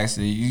helicopter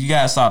accident. You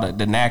guys saw the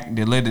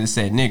lady that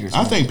said niggers.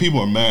 I think people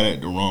are mad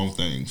at the wrong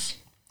things.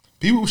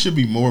 People should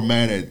be more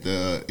mad at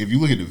the. If you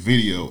look at the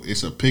video,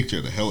 it's a picture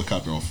of the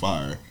helicopter on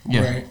fire.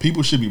 Yeah, right.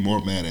 People should be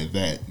more mad at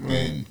that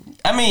than.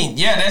 I mean,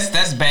 yeah,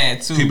 that's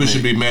bad too. People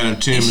should be mad at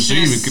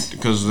TMZ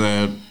because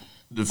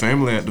the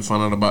family had to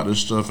find out about this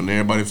stuff, and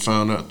everybody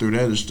found out through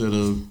that instead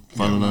of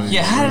finding out.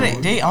 Yeah, how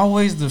do they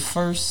always the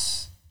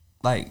first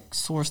like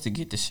source to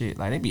get the shit?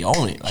 Like they be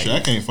on it. Like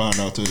Shaq can't find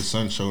out till his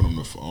son showed him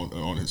the phone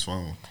on his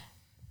phone.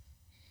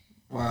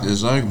 Wow.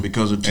 Exactly,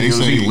 because of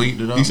TMZ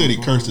leaked it out. He said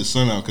he cursed his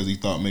son out because he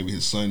thought maybe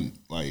his son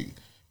like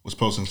was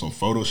posting some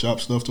Photoshop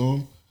stuff to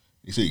him.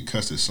 He said he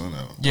cussed his son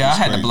out. Yeah, I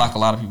had to block a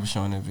lot of people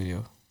showing that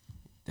video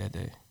that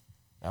day.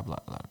 I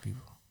blocked a lot of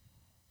people.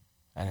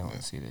 I didn't want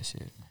to see that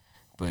shit.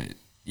 But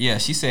yeah,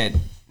 she said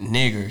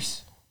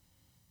niggers.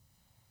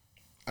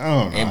 I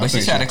don't know. But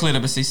she tried to clear it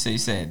up, but she said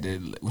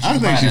when she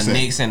brought the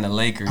Knicks and the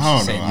Lakers, she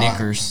said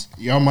knickers.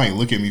 Y'all might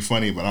look at me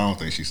funny, but I don't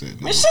think she said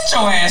that. Man, shut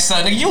your ass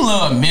up, nigga. You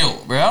love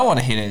milk, bro. I want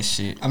to hear that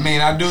shit. I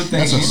mean, I do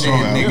think she said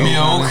nigga,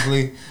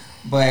 honestly,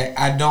 but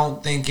I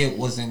don't think it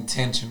was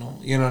intentional.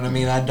 You know what I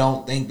mean? I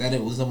don't think that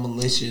it was a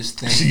malicious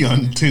thing. She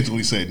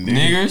unintentionally said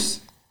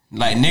niggers.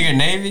 Like nigger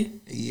Navy?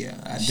 Yeah,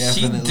 I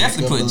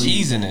definitely put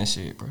cheese in that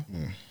shit, bro.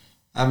 Yeah.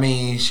 I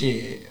mean,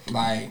 shit,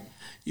 like,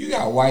 you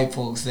got white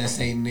folks that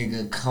say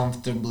nigga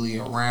comfortably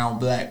around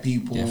black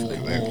people.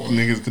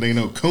 Niggas, because they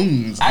know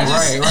coons. Right. But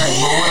what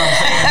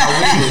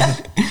I'm saying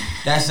is,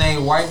 that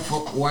same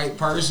white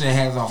person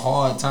has a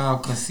hard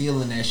time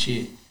concealing that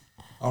shit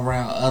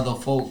around other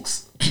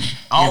folks.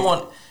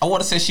 I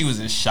want to say she was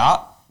in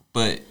shock,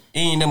 but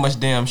ain't that much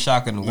damn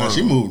shock in the world.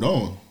 She moved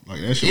on.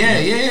 Like that shit.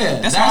 Yeah.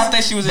 That's why I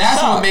think she was in shock.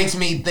 That's what makes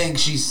me think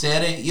she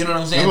said it. You know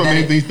what I'm saying? That's what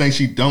made me think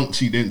she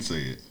didn't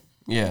say it.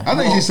 Yeah. I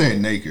think she said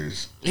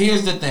Nakers.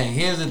 Here's the thing.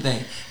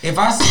 If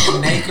I say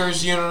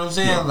Nakers, you know what I'm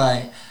saying?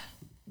 Like,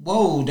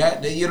 whoa,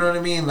 that you know what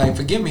I mean? Like,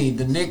 forgive me,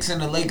 the Knicks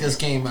and the Lakers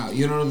came out.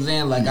 You know what I'm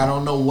saying? Like, I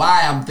don't know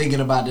why I'm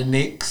thinking about the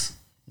Knicks.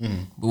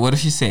 But what if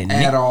she said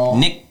At all.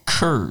 Nick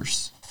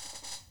Kurz?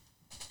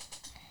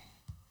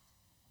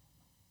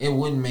 It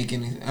wouldn't make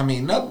any. I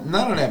mean, none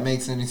of that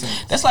makes any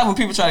sense. That's like when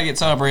people try to get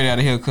Tom Brady out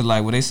of here because,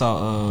 like, when they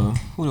saw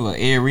who was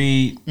Ed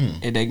Reed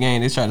at that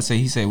game, they tried to say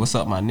he said, "What's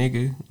up, my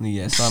nigga?" And he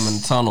had something in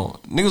the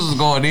tunnel. Niggas was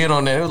going in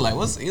on that. It was like,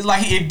 "What's?" It's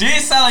like it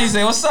did sound like he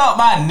said, "What's up,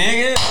 my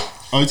nigga?"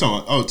 Oh, you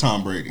talking about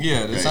Tom Brady?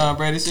 Yeah, the Tom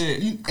Brady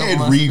shit.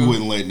 Ed Reed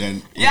wouldn't let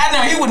that. Yeah, I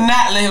know he would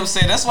not let him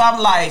say. That's why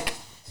I'm like,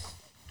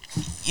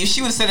 if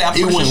she would have said that, I'm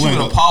pretty sure she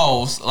would have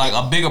paused, like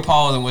a bigger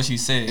pause than what she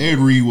said. Ed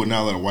Reed would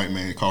not let a white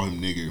man call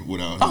him nigga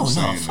without him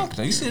saying no, fuck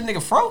that. You see a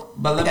nigga fro?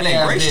 But let me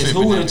ask this: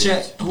 Who would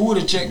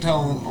have checked her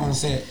on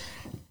set?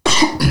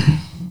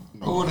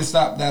 Who would have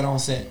stopped that on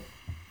set?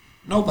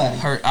 Nobody.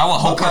 I would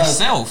hope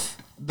herself.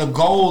 The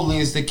goal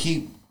is to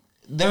keep.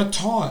 They're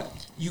taught.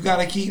 You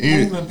gotta keep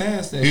moving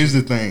past that. Here's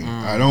the thing: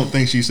 I don't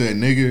think she said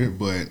nigger,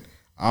 but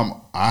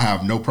I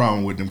have no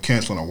problem with them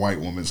canceling a white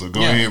woman. So go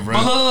ahead, bro.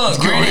 Look,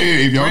 go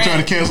ahead. If y'all trying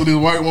to cancel this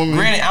white woman,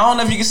 granted, I don't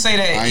know if you can say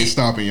that. I ain't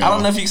stopping y'all. I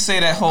don't know if you can say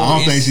that whole. I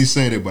don't think she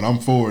said it, but I'm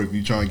for it if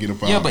you trying to get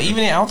up out. Yeah, but even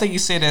then, I don't think you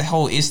said that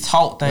whole "it's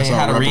taught" thing,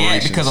 how to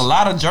react, because a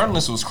lot of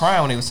journalists was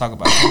crying when they was talking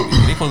about Kobe.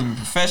 They supposed to be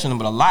professional,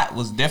 but a lot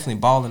was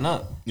definitely balling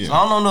up. Yeah. So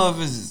I don't know if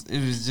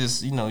it was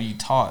just you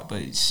taught,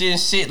 but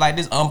shit like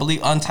this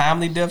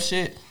untimely death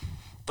shit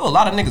threw a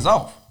lot of niggas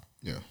off.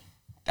 Yeah.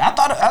 I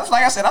thought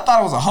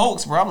it was a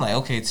hoax, bro. I'm like,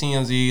 okay,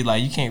 TMZ,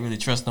 like, you can't really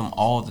trust them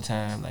all the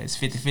time. Like, it's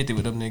 50-50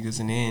 with them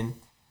niggas, and then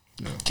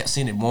kept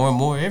seeing it more and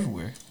more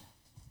everywhere.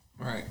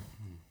 Right.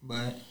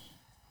 But,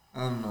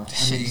 I don't know. That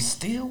shit's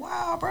still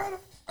wild, brother.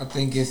 I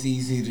think it's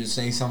easy to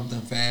say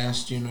something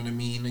fast, you know what I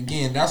mean?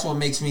 Again, that's what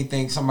makes me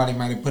think somebody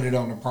might have put it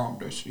on the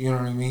prompters, you know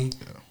what I mean?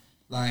 Yeah.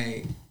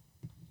 Like,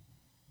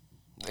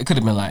 it could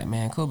have been like,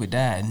 man, Kobe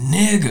died,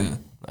 nigga.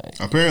 Like,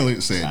 apparently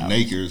it said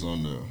Nakers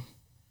on the...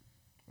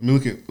 Let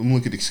me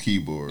look at the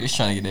keyboard. It's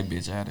trying to get that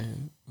bitch out of here,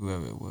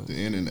 whoever it was. The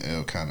N and the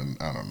L kind of,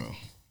 I don't know.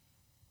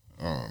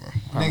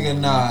 Nigga,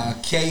 nah.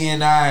 K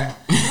and I,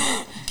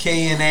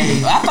 K and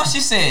A. I thought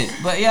she said,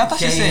 but yeah, I thought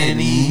she said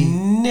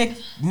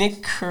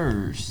Nick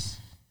Kurz.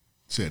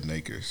 Said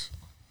Nakers.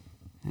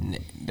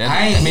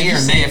 I ain't hear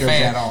Nakers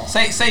at all.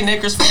 Say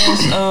Nakers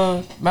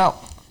fast, Mount.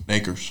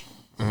 Nakers.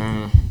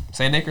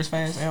 Say Nakers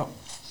fast, out.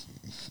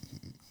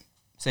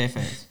 Say it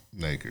fast.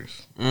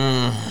 Nakers.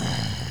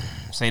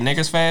 Say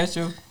Nakers fast,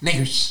 Joe.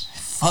 Nakers.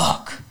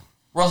 Fuck.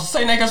 Russell,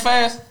 say Nakers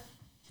fast.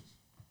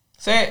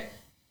 Say it.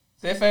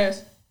 Say it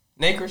fast.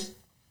 Nakers.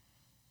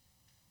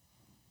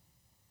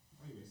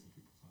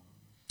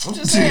 I'm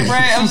just saying,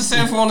 Brad. I'm just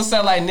saying if we want to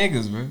sound like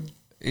niggas, bro.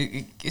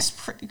 It's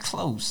pretty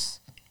close.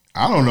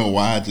 I don't know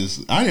why I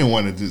didn't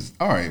want to just.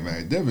 All right,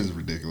 man. That is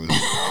ridiculous.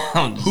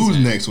 Who's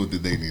next with the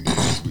They Need to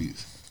Ask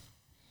Beats?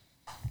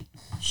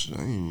 Shit,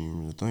 I ain't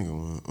even really think of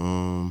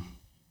one.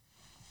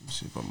 Let's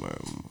see if I might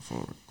have my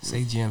phone.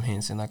 Say Jim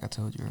Henson, like I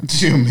told you.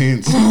 Jim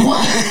Henson.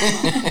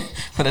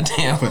 For the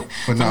damn.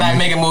 For not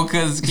making more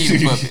cousins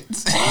keep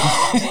puppets.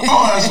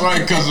 Oh, that's right,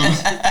 because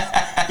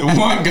the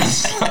one guy.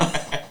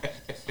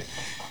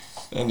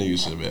 That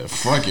nigga should have been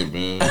fucking,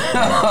 man.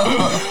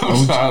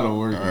 I'm tired of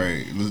working. All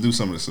right, let's do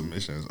some of the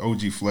submissions.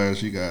 OG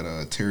Flash, you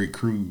got Terry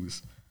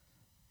Crews.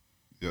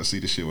 Y'all see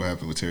the shit what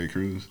happened with Terry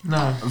Crews?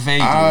 No.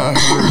 Vaguely. I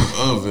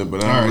heard of it,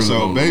 but I really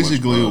don't know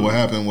basically much what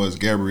happened was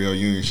Gabrielle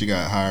Union, she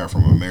got hired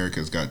from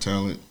America's Got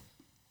Talent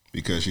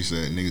because she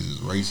said niggas is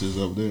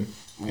racist up there.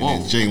 And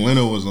then Jay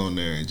Leno was on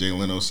there, and Jay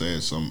Leno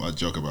said a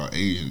joke about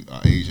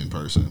Asian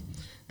person,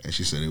 and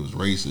she said it was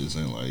racist,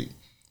 and like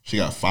she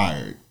got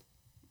fired.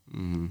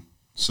 Mm-hmm.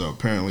 So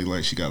apparently,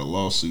 like she got a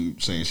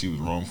lawsuit saying she was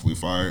wrongfully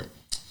fired.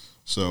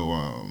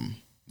 So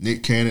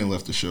Nick Cannon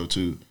left the show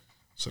too.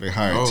 So they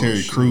hired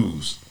Terry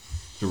Crews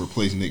to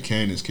replace Nick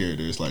Cannon's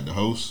character. It's like the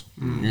host.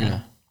 Mm-hmm. Yeah.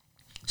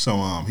 So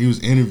he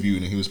was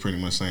interviewed and he was pretty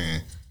much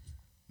saying,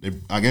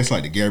 I guess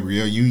like the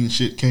Gabrielle Union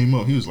shit came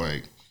up. He was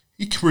like,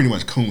 he pretty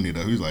much cooned it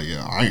up. He was like,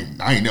 yeah, I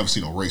ain't never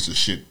seen no racist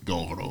shit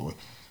going on.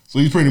 So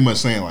he's pretty much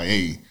saying like,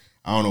 hey,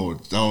 I don't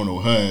know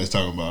what her ass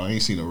talking about. I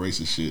ain't seen no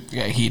racist shit.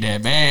 Yeah, he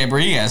that bad, bro.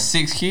 He got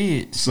 6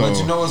 kids. So, but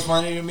you know what's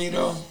funny to me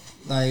though?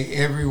 Like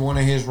every one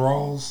of his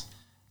roles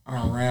are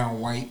around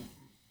white.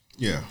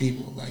 Yeah,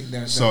 people like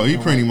that. So he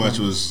pretty much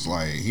was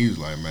like,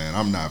 man,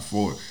 I'm not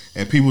for it.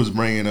 And people was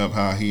bringing up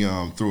how he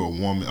threw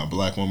a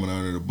black woman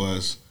under the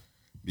bus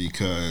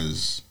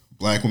because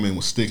black women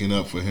was sticking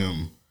up for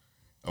him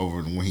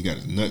over when he got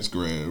his nuts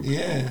grabbed.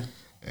 Yeah,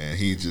 and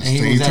he was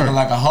acting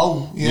like a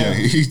hoe. Yeah,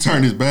 he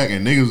turned his back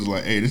and niggas was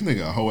like, hey, this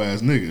nigga a hoe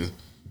ass nigga.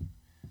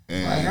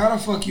 And like, how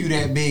the fuck you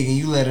that big and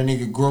you let a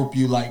nigga grope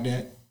you like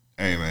that?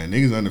 Hey man,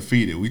 niggas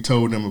undefeated. We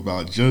told them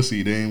about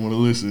Jussie, they ain't want to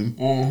listen.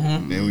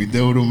 Mm-hmm. Then we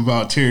told them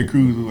about Terry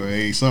Crews. Like,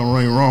 hey,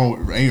 something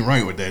ain't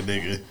right with that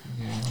nigga.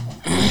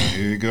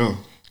 Here you go.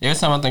 Every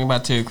time I think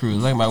about Terry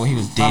Crews, like about when he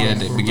was dead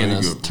at the beginning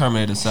of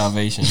Terminator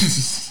Salvation.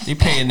 They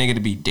paid a nigga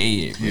to be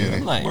dead. Bro. Yeah.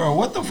 I'm like, Bro,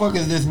 what the fuck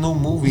is this new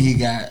movie he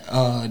got?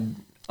 John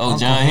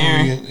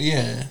Henry?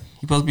 Yeah.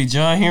 He supposed to be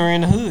John Henry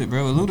in the Hood,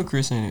 bro, with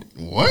Ludacris in it.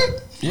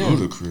 What? Yeah.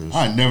 Ludacris.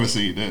 I never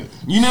seen that.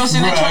 You never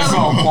seen that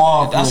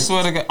trailer? I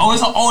swear to God.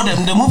 Oh,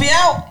 the movie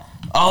out?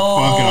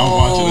 Oh, Fuck it, I'm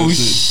watching that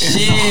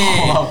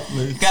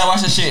shit. shit. Gotta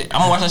watch that shit.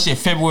 I'm gonna watch that shit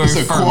February 1st.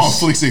 It's a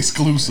Qualflix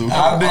exclusive.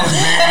 I've been very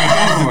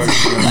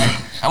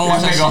I'm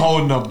watching this that nigga shit.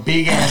 holding a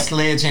big ass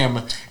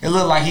sledgehammer. It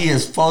looked like he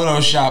has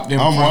photoshopped them.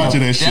 I'm watching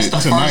that That's shit the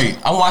tonight.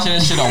 first. I'm watching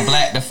that shit on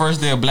the first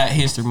day of Black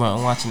History Month.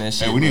 I'm watching that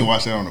shit. Hey, we need to bro.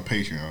 watch that on the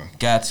Patreon.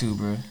 Got to,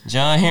 bro.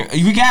 John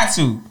Henry. We got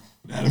to.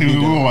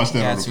 We'll watch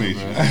that on Got the to,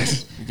 Patreon. bro.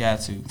 We got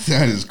to.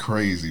 That is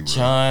crazy, bro.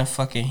 John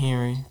fucking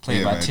Henry,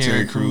 played by man,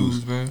 Terry Crews,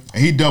 bro.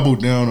 And he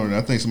doubled down on it.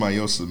 I think somebody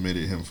else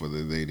submitted him for the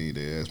They Need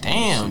to Ask.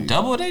 Damn,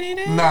 double they need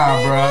that?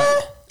 Nah, bro.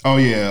 Oh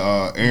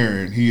yeah,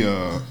 Aaron. He.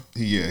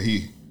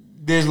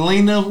 There's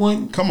Lena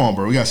one. Come on,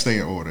 bro. We gotta stay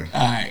in order. All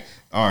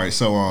right.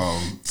 So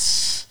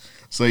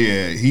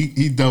yeah,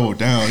 he doubled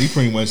down. He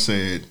pretty much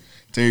said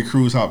Terry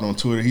Crews hopped on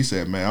Twitter. He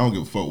said, "Man, I don't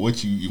give a fuck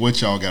what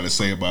y'all got to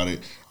say about it.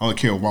 I don't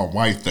care what my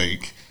wife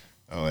think."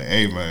 I'm like,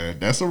 hey man,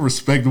 that's a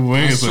respectable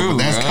answer, true, but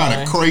that's bro.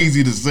 kind of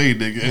crazy to say,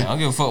 nigga. I don't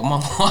give a fuck what my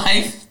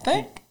wife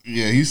think.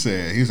 Yeah, he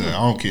said, I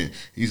don't care.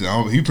 He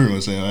said, he pretty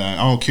much said, I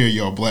don't care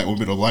y'all black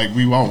women don't like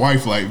me. My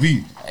wife like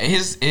me.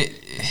 His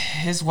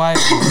wife.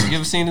 You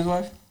ever seen his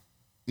wife?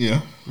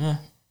 Yeah. Yeah.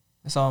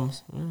 That's all.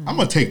 I'm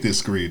gonna take this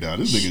screen down.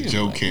 This nigga Shit,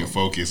 Joe like, can't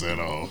focus at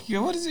all. Yeah,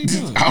 what is he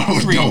doing? I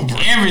don't know, bro.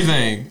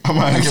 Everything. I'm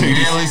gonna have to take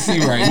barely this. see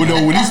right Well,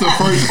 no, when it's the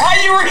first. Why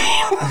you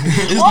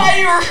reading? Why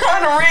you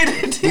trying to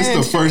read it? This is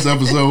the first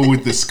episode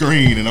with the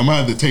screen, and I'm gonna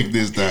have to take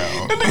this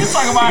down. That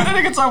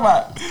nigga talk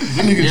about. This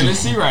nigga Yeah, let's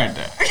just, see right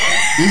there.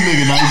 this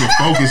nigga not even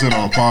focusing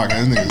on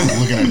podcast. This nigga just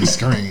looking at the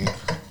screen.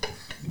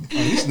 Oh,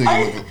 this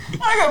nigga looking.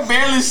 I can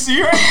barely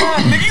see right now.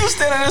 Nigga, you was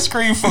standing on the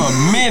screen for a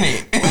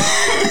minute.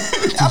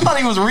 I thought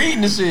he was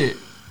reading the shit.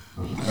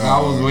 I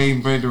was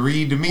waiting for it to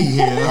read to me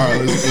here. All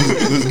right,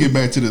 let's get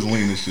back to this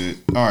Lena shit.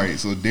 All right,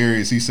 so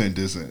Darius, he sent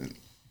this in.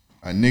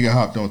 A nigga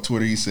hopped on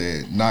Twitter. He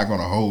said, "Not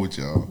gonna hold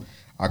y'all.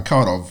 I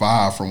caught a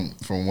vibe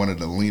from one of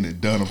the Lena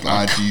Dunham's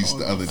IGs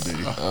the other day.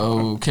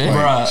 Okay, Like,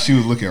 bruh. she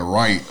was looking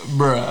right.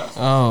 Bruh.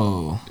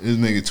 Oh, This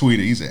nigga tweeted.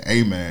 He said,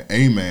 "Amen,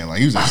 amen." Like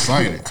he was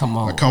excited. Come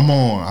on. Like, come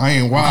on. I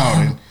ain't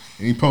wilding.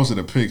 And he posted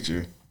a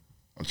picture.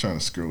 I'm trying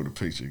to scroll the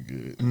picture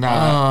good.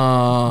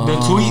 Nah. The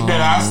tweet that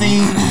I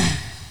seen,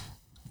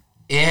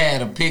 it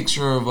had a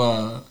picture of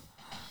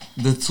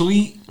the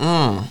tweet,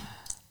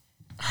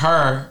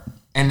 her,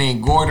 and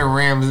then Gordon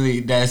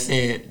Ramsay that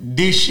said,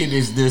 "This shit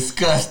is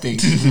disgusting,"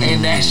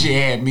 and that shit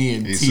had me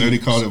in He tears. said he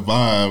called it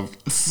vibe.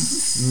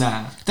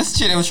 Nah. that's the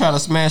shit that was trying to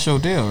smash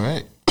Odell,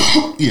 right?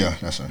 Yeah,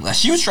 that's right. Like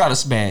she was trying to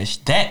smash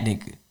that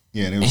nigga,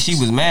 Yeah, and she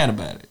was mad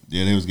about it.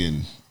 Yeah, they was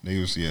getting. They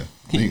was yeah.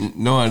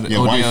 Knowing Yeah,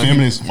 Odell,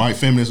 white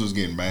feminists was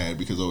getting mad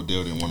because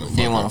Odell didn't want to.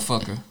 didn't want to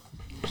fuck her.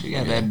 She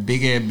got that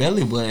big ass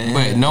belly button.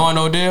 But knowing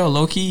Odell,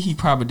 low key, he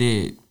probably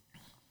did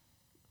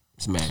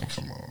smash.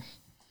 Come on,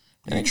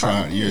 Ain't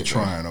you're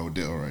trying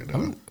Odell right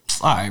now.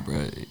 All right,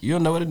 bro. You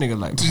don't know what a nigga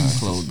like behind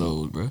closed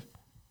doors, bro.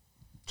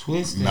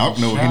 Twist. Mount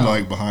know what he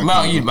like behind.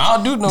 Mount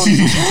do know.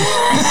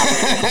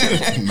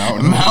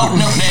 Mount Mount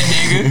know that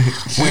nigga.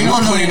 We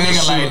don't know that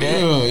nigga like that.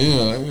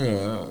 Yeah.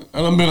 I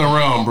done been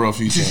around, bro, a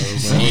few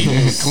times.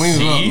 Man. Clean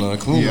it up, man.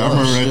 Clean it Yeah, I up.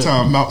 remember that Shit.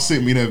 time Mount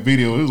sent me that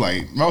video. It was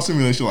like Mount sent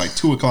me that shit like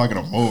 2:00 in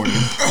the morning.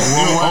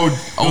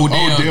 Odell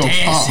pop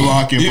dancing.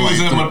 blocking. He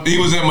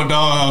was at my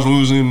doghouse when we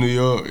was in New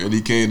York, and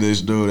he came to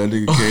this dude. That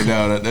nigga came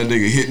down. That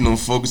nigga hitting them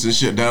folks and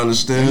shit down the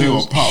stairs. He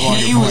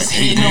was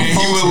hitting them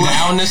folks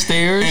down the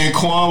stairs. And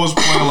Quan was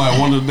playing like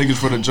one of the niggas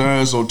for the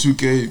Giants on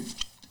 2K.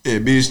 Yeah,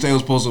 Big Stan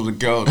was posted on the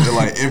couch. And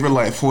like every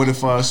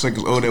 45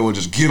 seconds, Odell would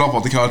just get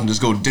off the couch and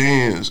just go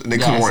dance, and they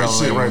come right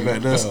sit right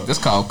back down. That's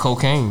called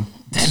cocaine.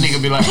 That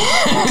nigga be like,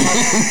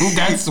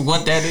 that's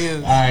what that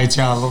is. All right,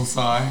 y'all. I'm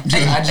sorry. I just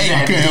had to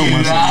can't help get it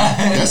myself. out.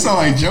 That sound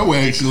like Joe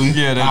actually.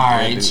 Yeah, that's All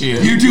right,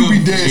 chill. You do be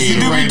dancing. You do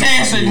be randomly.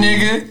 dancing,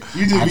 nigga.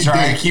 You just I be try to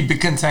dancing. keep it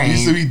contained. You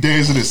used to be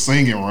dancing and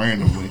singing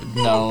randomly.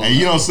 No. And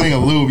you don't sing a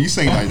little. You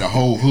sing like the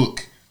whole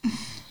hook.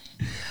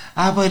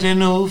 I put the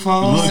new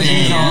phone. Look at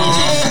him.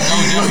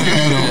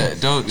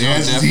 Don't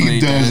Yes, definitely he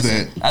does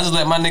that. I just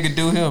let my nigga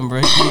do him,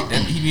 bro.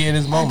 He be in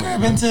his moment.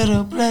 Grab into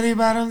the bloody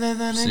bottom that's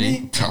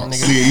underneath.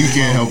 See, you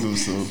can't help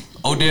himself.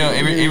 Odell,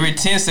 every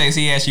 10 seconds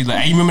he asks you like,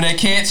 hey, you remember that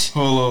catch?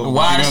 Hold on.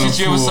 Wildest shit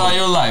you ever saw in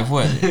your life?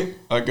 What?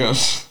 I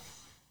guess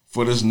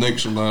for this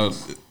next one,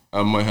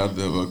 I might have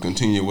to have a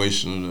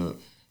continuation of that.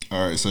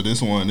 All right, so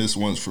this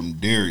one's from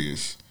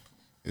Darius.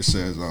 It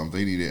says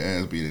they need to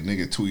ask me. The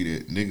nigga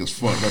tweeted, "Niggas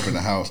fucked up in the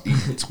house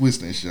eating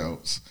twisting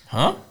shouts."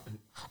 Huh?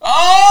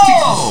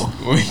 Oh!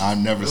 I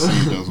never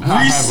seen those.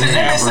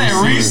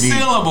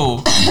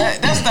 Resealable.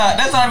 That's not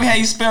even how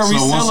you spell resealable.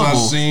 So once I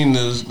seen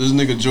this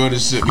nigga Jordan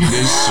sent me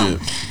this shit.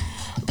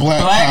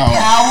 Black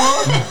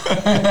Power.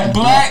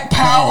 Black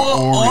Power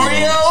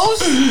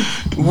Oreos?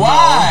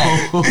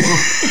 Why?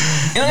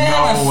 It don't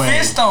have a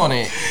fist on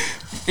it.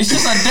 It's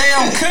just a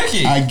damn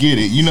cookie. I get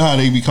it. You know how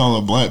they be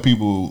calling black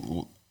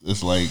people,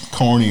 it's like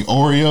corny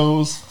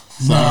Oreos?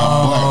 It's like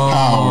Black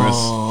Powers.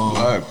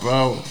 Black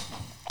Power.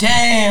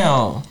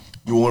 Damn.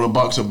 You want a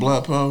box of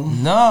Black Power?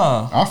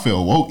 No. I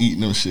feel woke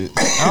eating them shit.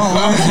 I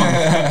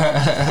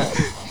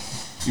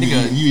don't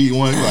You eat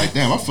one, you're like,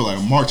 damn, I feel like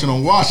I'm marching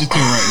on Washington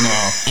right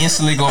now.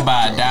 Instantly go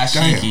buy a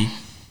dashiki.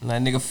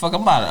 Like, nigga, fuck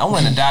about it. I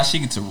went to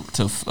dashiki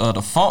to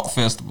the Funk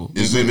Festival.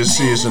 Is it to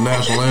see it's a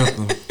national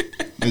anthem?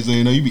 As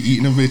you know, you be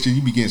eating them bitches,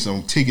 you be getting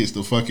some tickets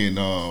to fucking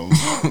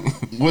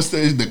what's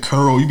the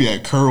Curl? You be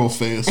at Curl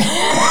Fest.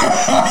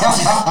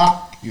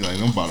 You like,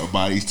 I'm about to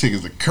buy these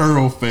tickets to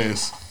Curl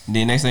Fest.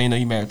 Then next thing you know,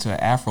 you married to an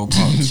Afro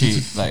Punk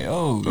chick. Like,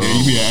 oh, yeah,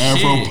 you be an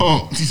Afro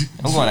Punk.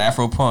 I'm going to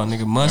Afro Punk,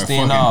 nigga. Musty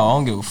and all. I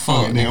don't give a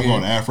fuck. Nigga, I'm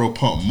going to Afro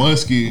Punk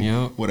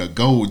Muskie with a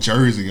gold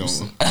jersey on.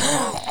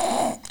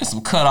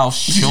 Some cut off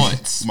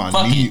shorts.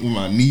 With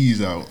my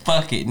knees out.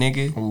 Fuck it,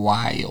 nigga.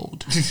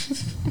 Wild.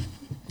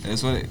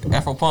 That's what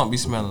Afro Punk be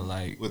smelling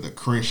like. With a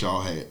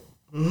Crenshaw hat.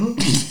 Come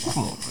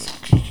on,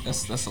 bro.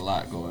 That's a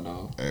lot going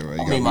on. Hey, bro,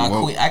 I mean, my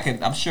queen.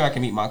 I'm sure I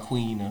can meet my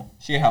queen.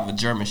 She'll have a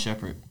German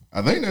Shepherd.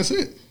 I think that's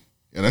it.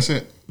 Yeah, that's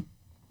it.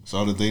 That's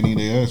all that they need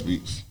their ass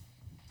beats.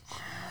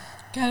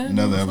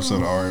 Another episode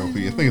of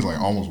RLP. I think it's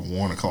like almost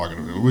 1 o'clock,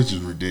 which is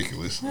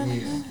ridiculous.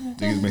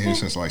 Niggas been here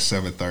since like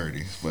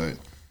 7:30. But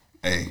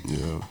hey,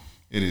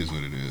 it is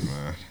what it is,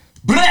 man.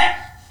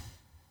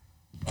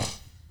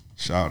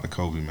 Shout out to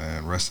Kobe,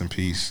 man. Rest in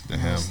peace to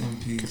him. Rest in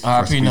peace.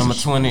 RP number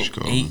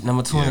 28,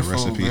 number 24. Yeah,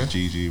 rest in peace,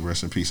 GG.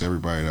 Rest in peace,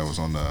 everybody that was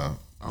on the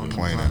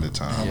plane at the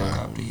time,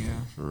 man.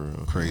 For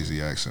real.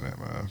 Crazy accident,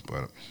 man.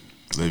 But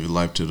live your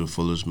life to the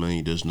fullest, man.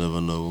 You just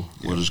never know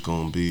what it's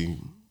gonna be.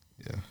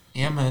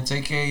 Yeah, man.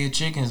 Take care of your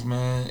chickens,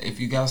 man. If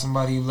you got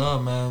somebody you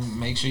love, man,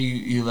 make sure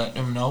you let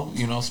them know.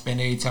 You know,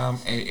 spend every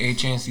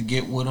chance you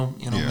get with them.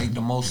 You know, make the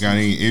most. Got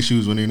any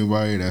issues with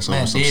anybody? That's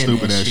over some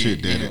stupid ass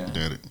shit. Dead it.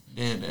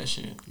 Dead that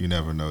shit. You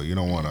never know. You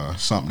don't want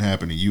something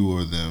happen to you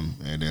or them,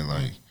 and then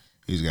like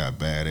he's got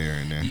bad air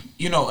in there.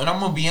 You know, and I'm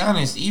gonna be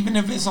honest. Even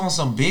if it's on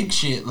some big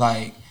shit,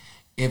 like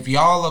if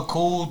y'all are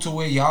cool to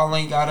where y'all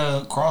ain't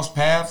gotta cross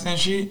paths and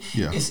shit,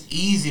 it's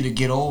easy to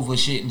get over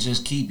shit and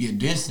just keep your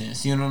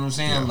distance. You know what I'm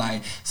saying?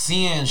 Like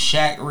seeing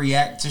Shaq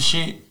react to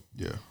shit,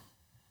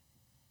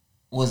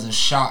 was a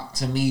shock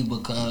to me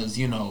because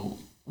you know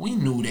we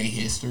knew their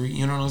history.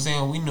 You know what I'm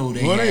saying? We knew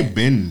they. Well, they've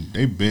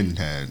been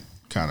had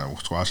kind of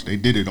squashed. They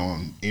did it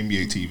on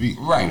NBA TV.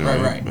 Right.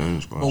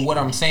 But what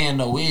I'm saying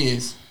though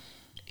is,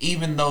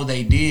 even though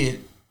they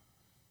did,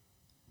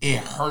 it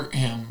hurt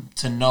him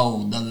to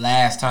know the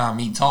last time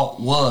he talked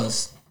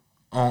was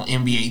on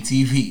NBA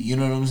TV. You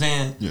know what I'm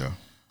saying? Yeah.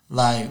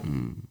 Like,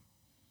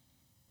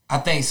 I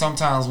think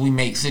sometimes we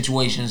make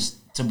situations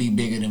to be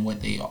bigger than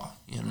what they are.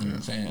 You know what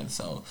I'm saying?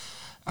 So,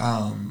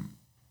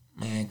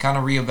 man, kind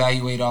of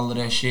reevaluate all of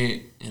that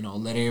shit. You know,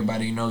 let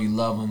everybody know you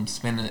love them.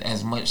 Spend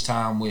as much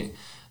time with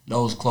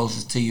those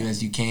closest to you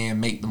as you can.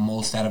 Make the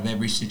most out of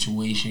every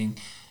situation.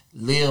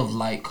 Live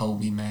like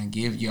Kobe, man.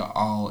 Give your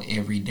all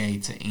every day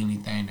to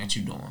anything that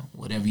you're doing.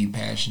 Whatever you're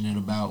passionate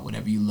about,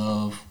 whatever you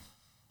love,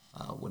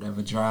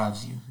 whatever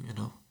drives you, you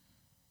know.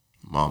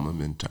 Mama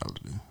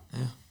mentality.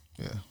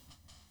 Yeah.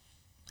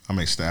 I'm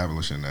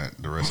establishing that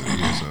the rest of the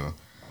year. So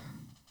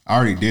I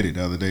already did it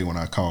the other day when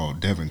I called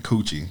Devin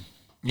Coochie.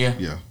 Yeah.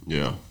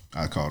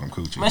 I called him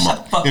Coochie. Man,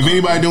 shut the fuck if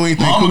anybody do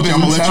anything Mama Coochie,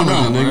 I'm gonna let you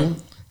know, nigga.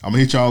 I'm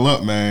gonna hit y'all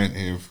up,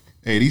 man.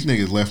 Hey, these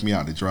niggas left me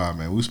out to dry,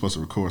 man. We were supposed to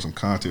record some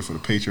content for the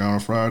Patreon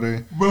on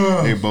Friday.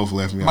 Bruh. They both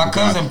left me out My to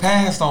dry. cousin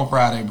passed on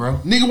Friday, bro.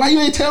 Nigga, why you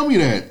ain't tell me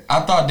that? I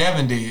thought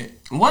Devin did.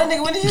 What,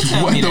 nigga? When did you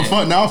tell me that? What the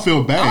fuck? Now I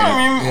feel bad. I don't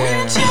remember. When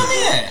did you tell me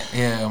that?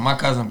 Yeah, my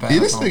cousin passed. Yeah,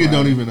 this on nigga Friday.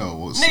 don't even know.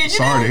 Well, Nigga, you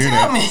sorry to didn't hear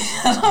tell that. me.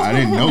 I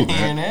didn't know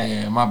that.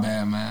 Yeah, my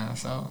bad, man.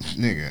 So,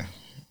 nigga.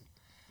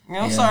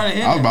 Yeah, I'm sorry to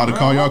hear that. I was about to bro.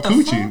 call y'all What the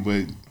Coochie, fuck?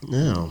 but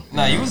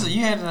Nah, you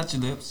had it out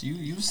your lips.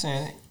 You was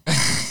saying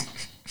it.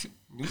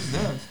 You was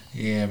there.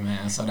 yeah,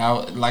 man. So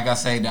that, like I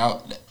say,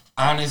 that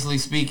honestly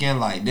speaking,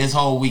 like this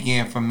whole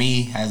weekend for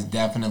me has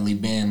definitely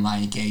been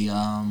like a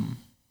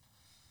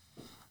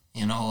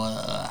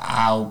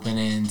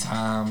eye-opening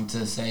time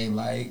to say,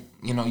 like,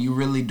 you know, you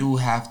really do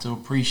have to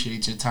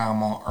appreciate your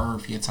time on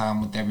Earth, your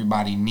time with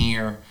everybody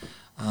near,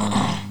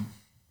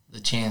 the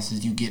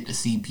chances you get to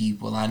see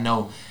people. I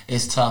know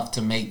it's tough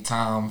to make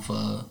time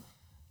for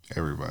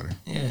everybody.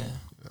 Yeah.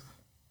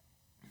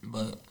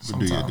 But do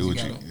sometimes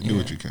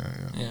what you can.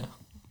 Yeah.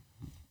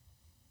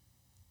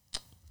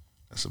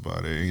 That's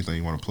about it. Anything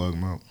you want to plug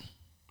them out?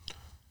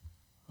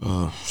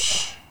 I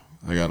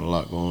got a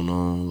lot going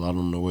on, a lot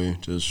on the way.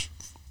 Just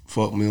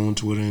fuck me on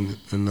Twitter and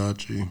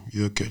IG.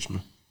 You'll catch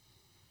me.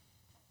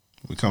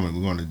 We coming.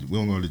 We're gonna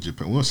go to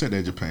Japan. We're gonna set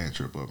that Japan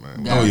trip up,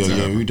 man. Oh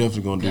yeah, we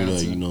definitely gonna do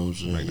that. You know what I'm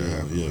saying?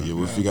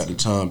 Yeah. If we got the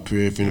time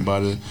period, if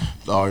anybody,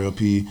 the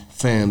RLP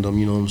fandom,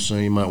 you know what I'm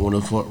saying, you might want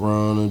to fuck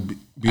around and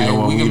be there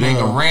while we can make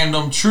there. a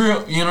random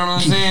trip. You know what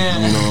I'm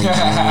saying? You know what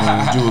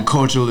I'm saying? Do a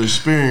cultural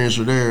experience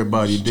with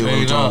everybody. Did what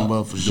I'm talking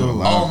about for sure.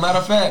 Oh, matter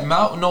of fact,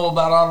 Mount know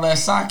about all that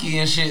sake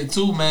and shit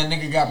too, man.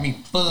 Nigga got me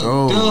fucked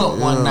up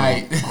one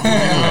night.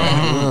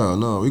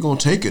 No, we gonna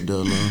take it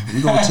though. No,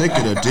 we gonna take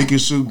it. A dicky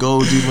suit,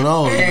 gold deep and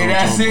all. Hey,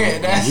 that's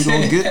it. We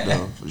gonna get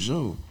there for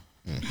sure.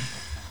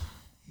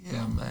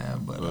 Yeah, man.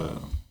 But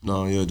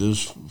no, yeah,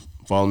 just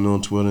follow me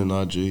on Twitter and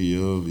IG.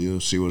 You'll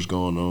see what's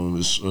going on.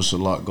 It's a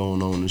lot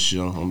going on this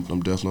year.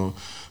 I'm definitely.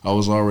 I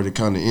was already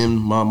kind of in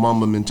my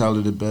mama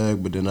mentality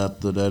bag, but then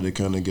after that, it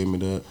kind of gave me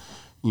that.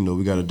 You know,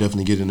 we got to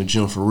definitely get in the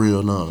gym for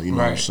real now. You know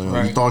what I'm saying?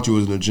 You thought you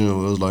was in the gym.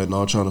 It was like,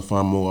 no, I'm trying to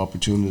find more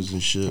opportunities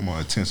and shit. I'm gonna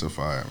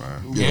intensify it,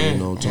 man. Yeah, you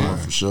know what I'm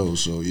talking for sure.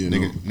 So, yeah.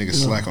 Nigga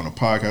slack on the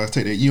podcast. I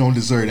take that. You don't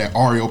deserve that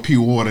RLP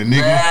water,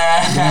 nigga.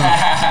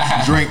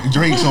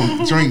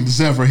 Drink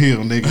Zephyr Hill,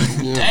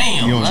 nigga.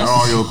 Damn. You don't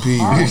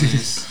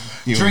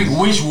RLP. Drink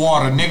wish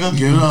water, nigga.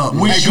 Get up.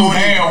 Wish you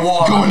had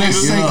water. Go in that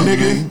sink,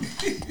 nigga.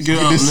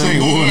 Get this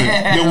sink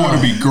water. Your water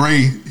be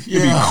gray.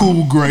 It be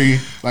cool gray.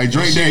 Like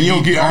drink that. You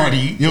don't get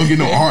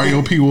no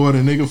RLP water,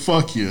 nigga.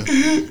 Fuck you.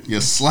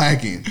 You're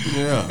slacking.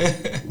 Yeah.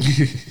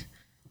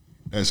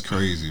 That's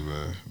crazy,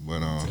 man.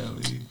 But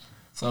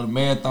So the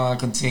marathon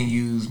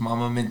continues.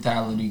 Mama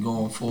mentality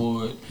going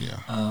forward.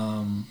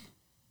 Yeah.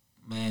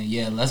 Man,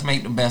 yeah, let's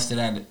make the best of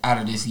that out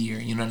of this year.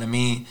 You know what I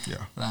mean?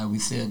 Yeah. Like we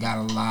still got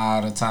a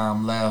lot of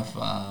time left.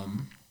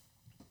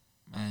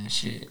 Man,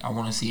 shit, I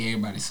want to see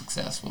everybody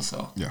successful.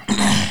 So yeah.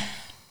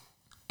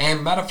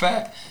 And matter of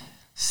fact,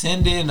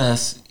 send in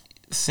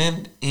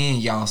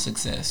y'all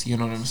success. You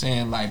know what I'm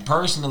saying? Like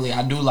personally,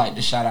 I do like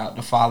to shout out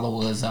the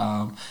followers,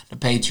 the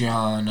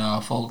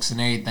Patreon folks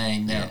and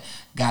everything that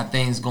got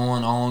things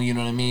going on. You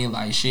know what I mean?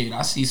 Like shit,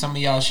 I see some of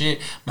y'all shit.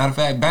 Matter of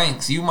fact,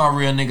 Banks, you my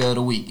real nigga of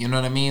the week. You know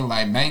what I mean?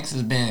 Like Banks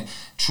has been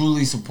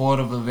truly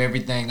supportive of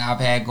everything I've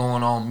had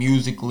going on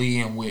musically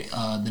and with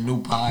the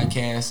new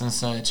podcast and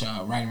such.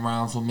 Writing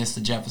Rounds with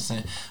Mr.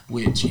 Jefferson,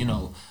 which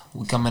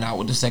we're coming out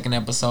with the second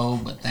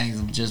episode, but things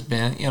have just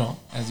been,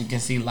 as you can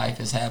see, life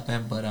has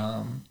happened. But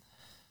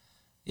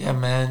yeah,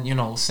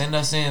 man, send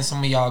us in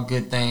some of y'all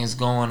good things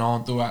going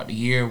on throughout the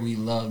year. We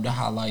love to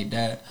highlight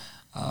that,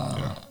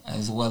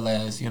 as well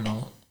as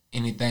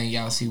anything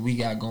y'all see we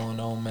got going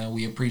on, man.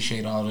 We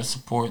appreciate all the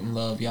support and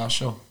love y'all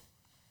show.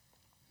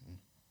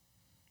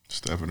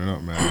 Stepping it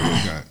up,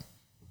 man.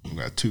 We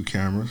got 2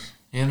 cameras.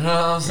 You know what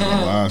I'm saying?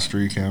 A live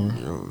stream camera.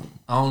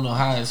 I don't know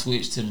how it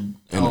switched to the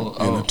and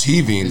a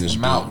TV in this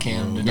mount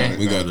cam today.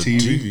 We got a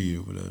TV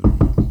or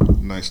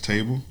whatever. Nice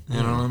table.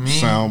 You know what I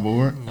mean?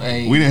 Soundboard.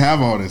 Hey, we didn't have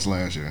all this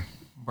last year.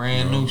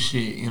 Brand new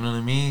shit. You know what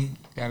I mean?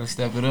 Got to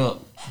step it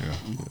up. Yeah.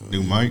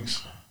 New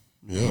mics.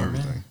 Yeah.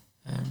 Everything.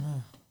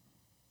 Amen.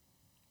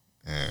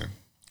 And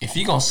if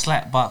you gonna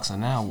slap box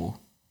an hour,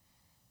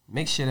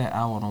 make sure that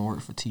hour don't work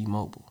for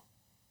T-Mobile.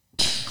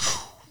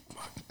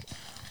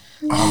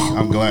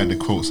 I'm glad the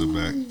quotes are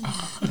back.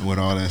 With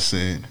all that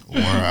said,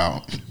 we're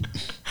out.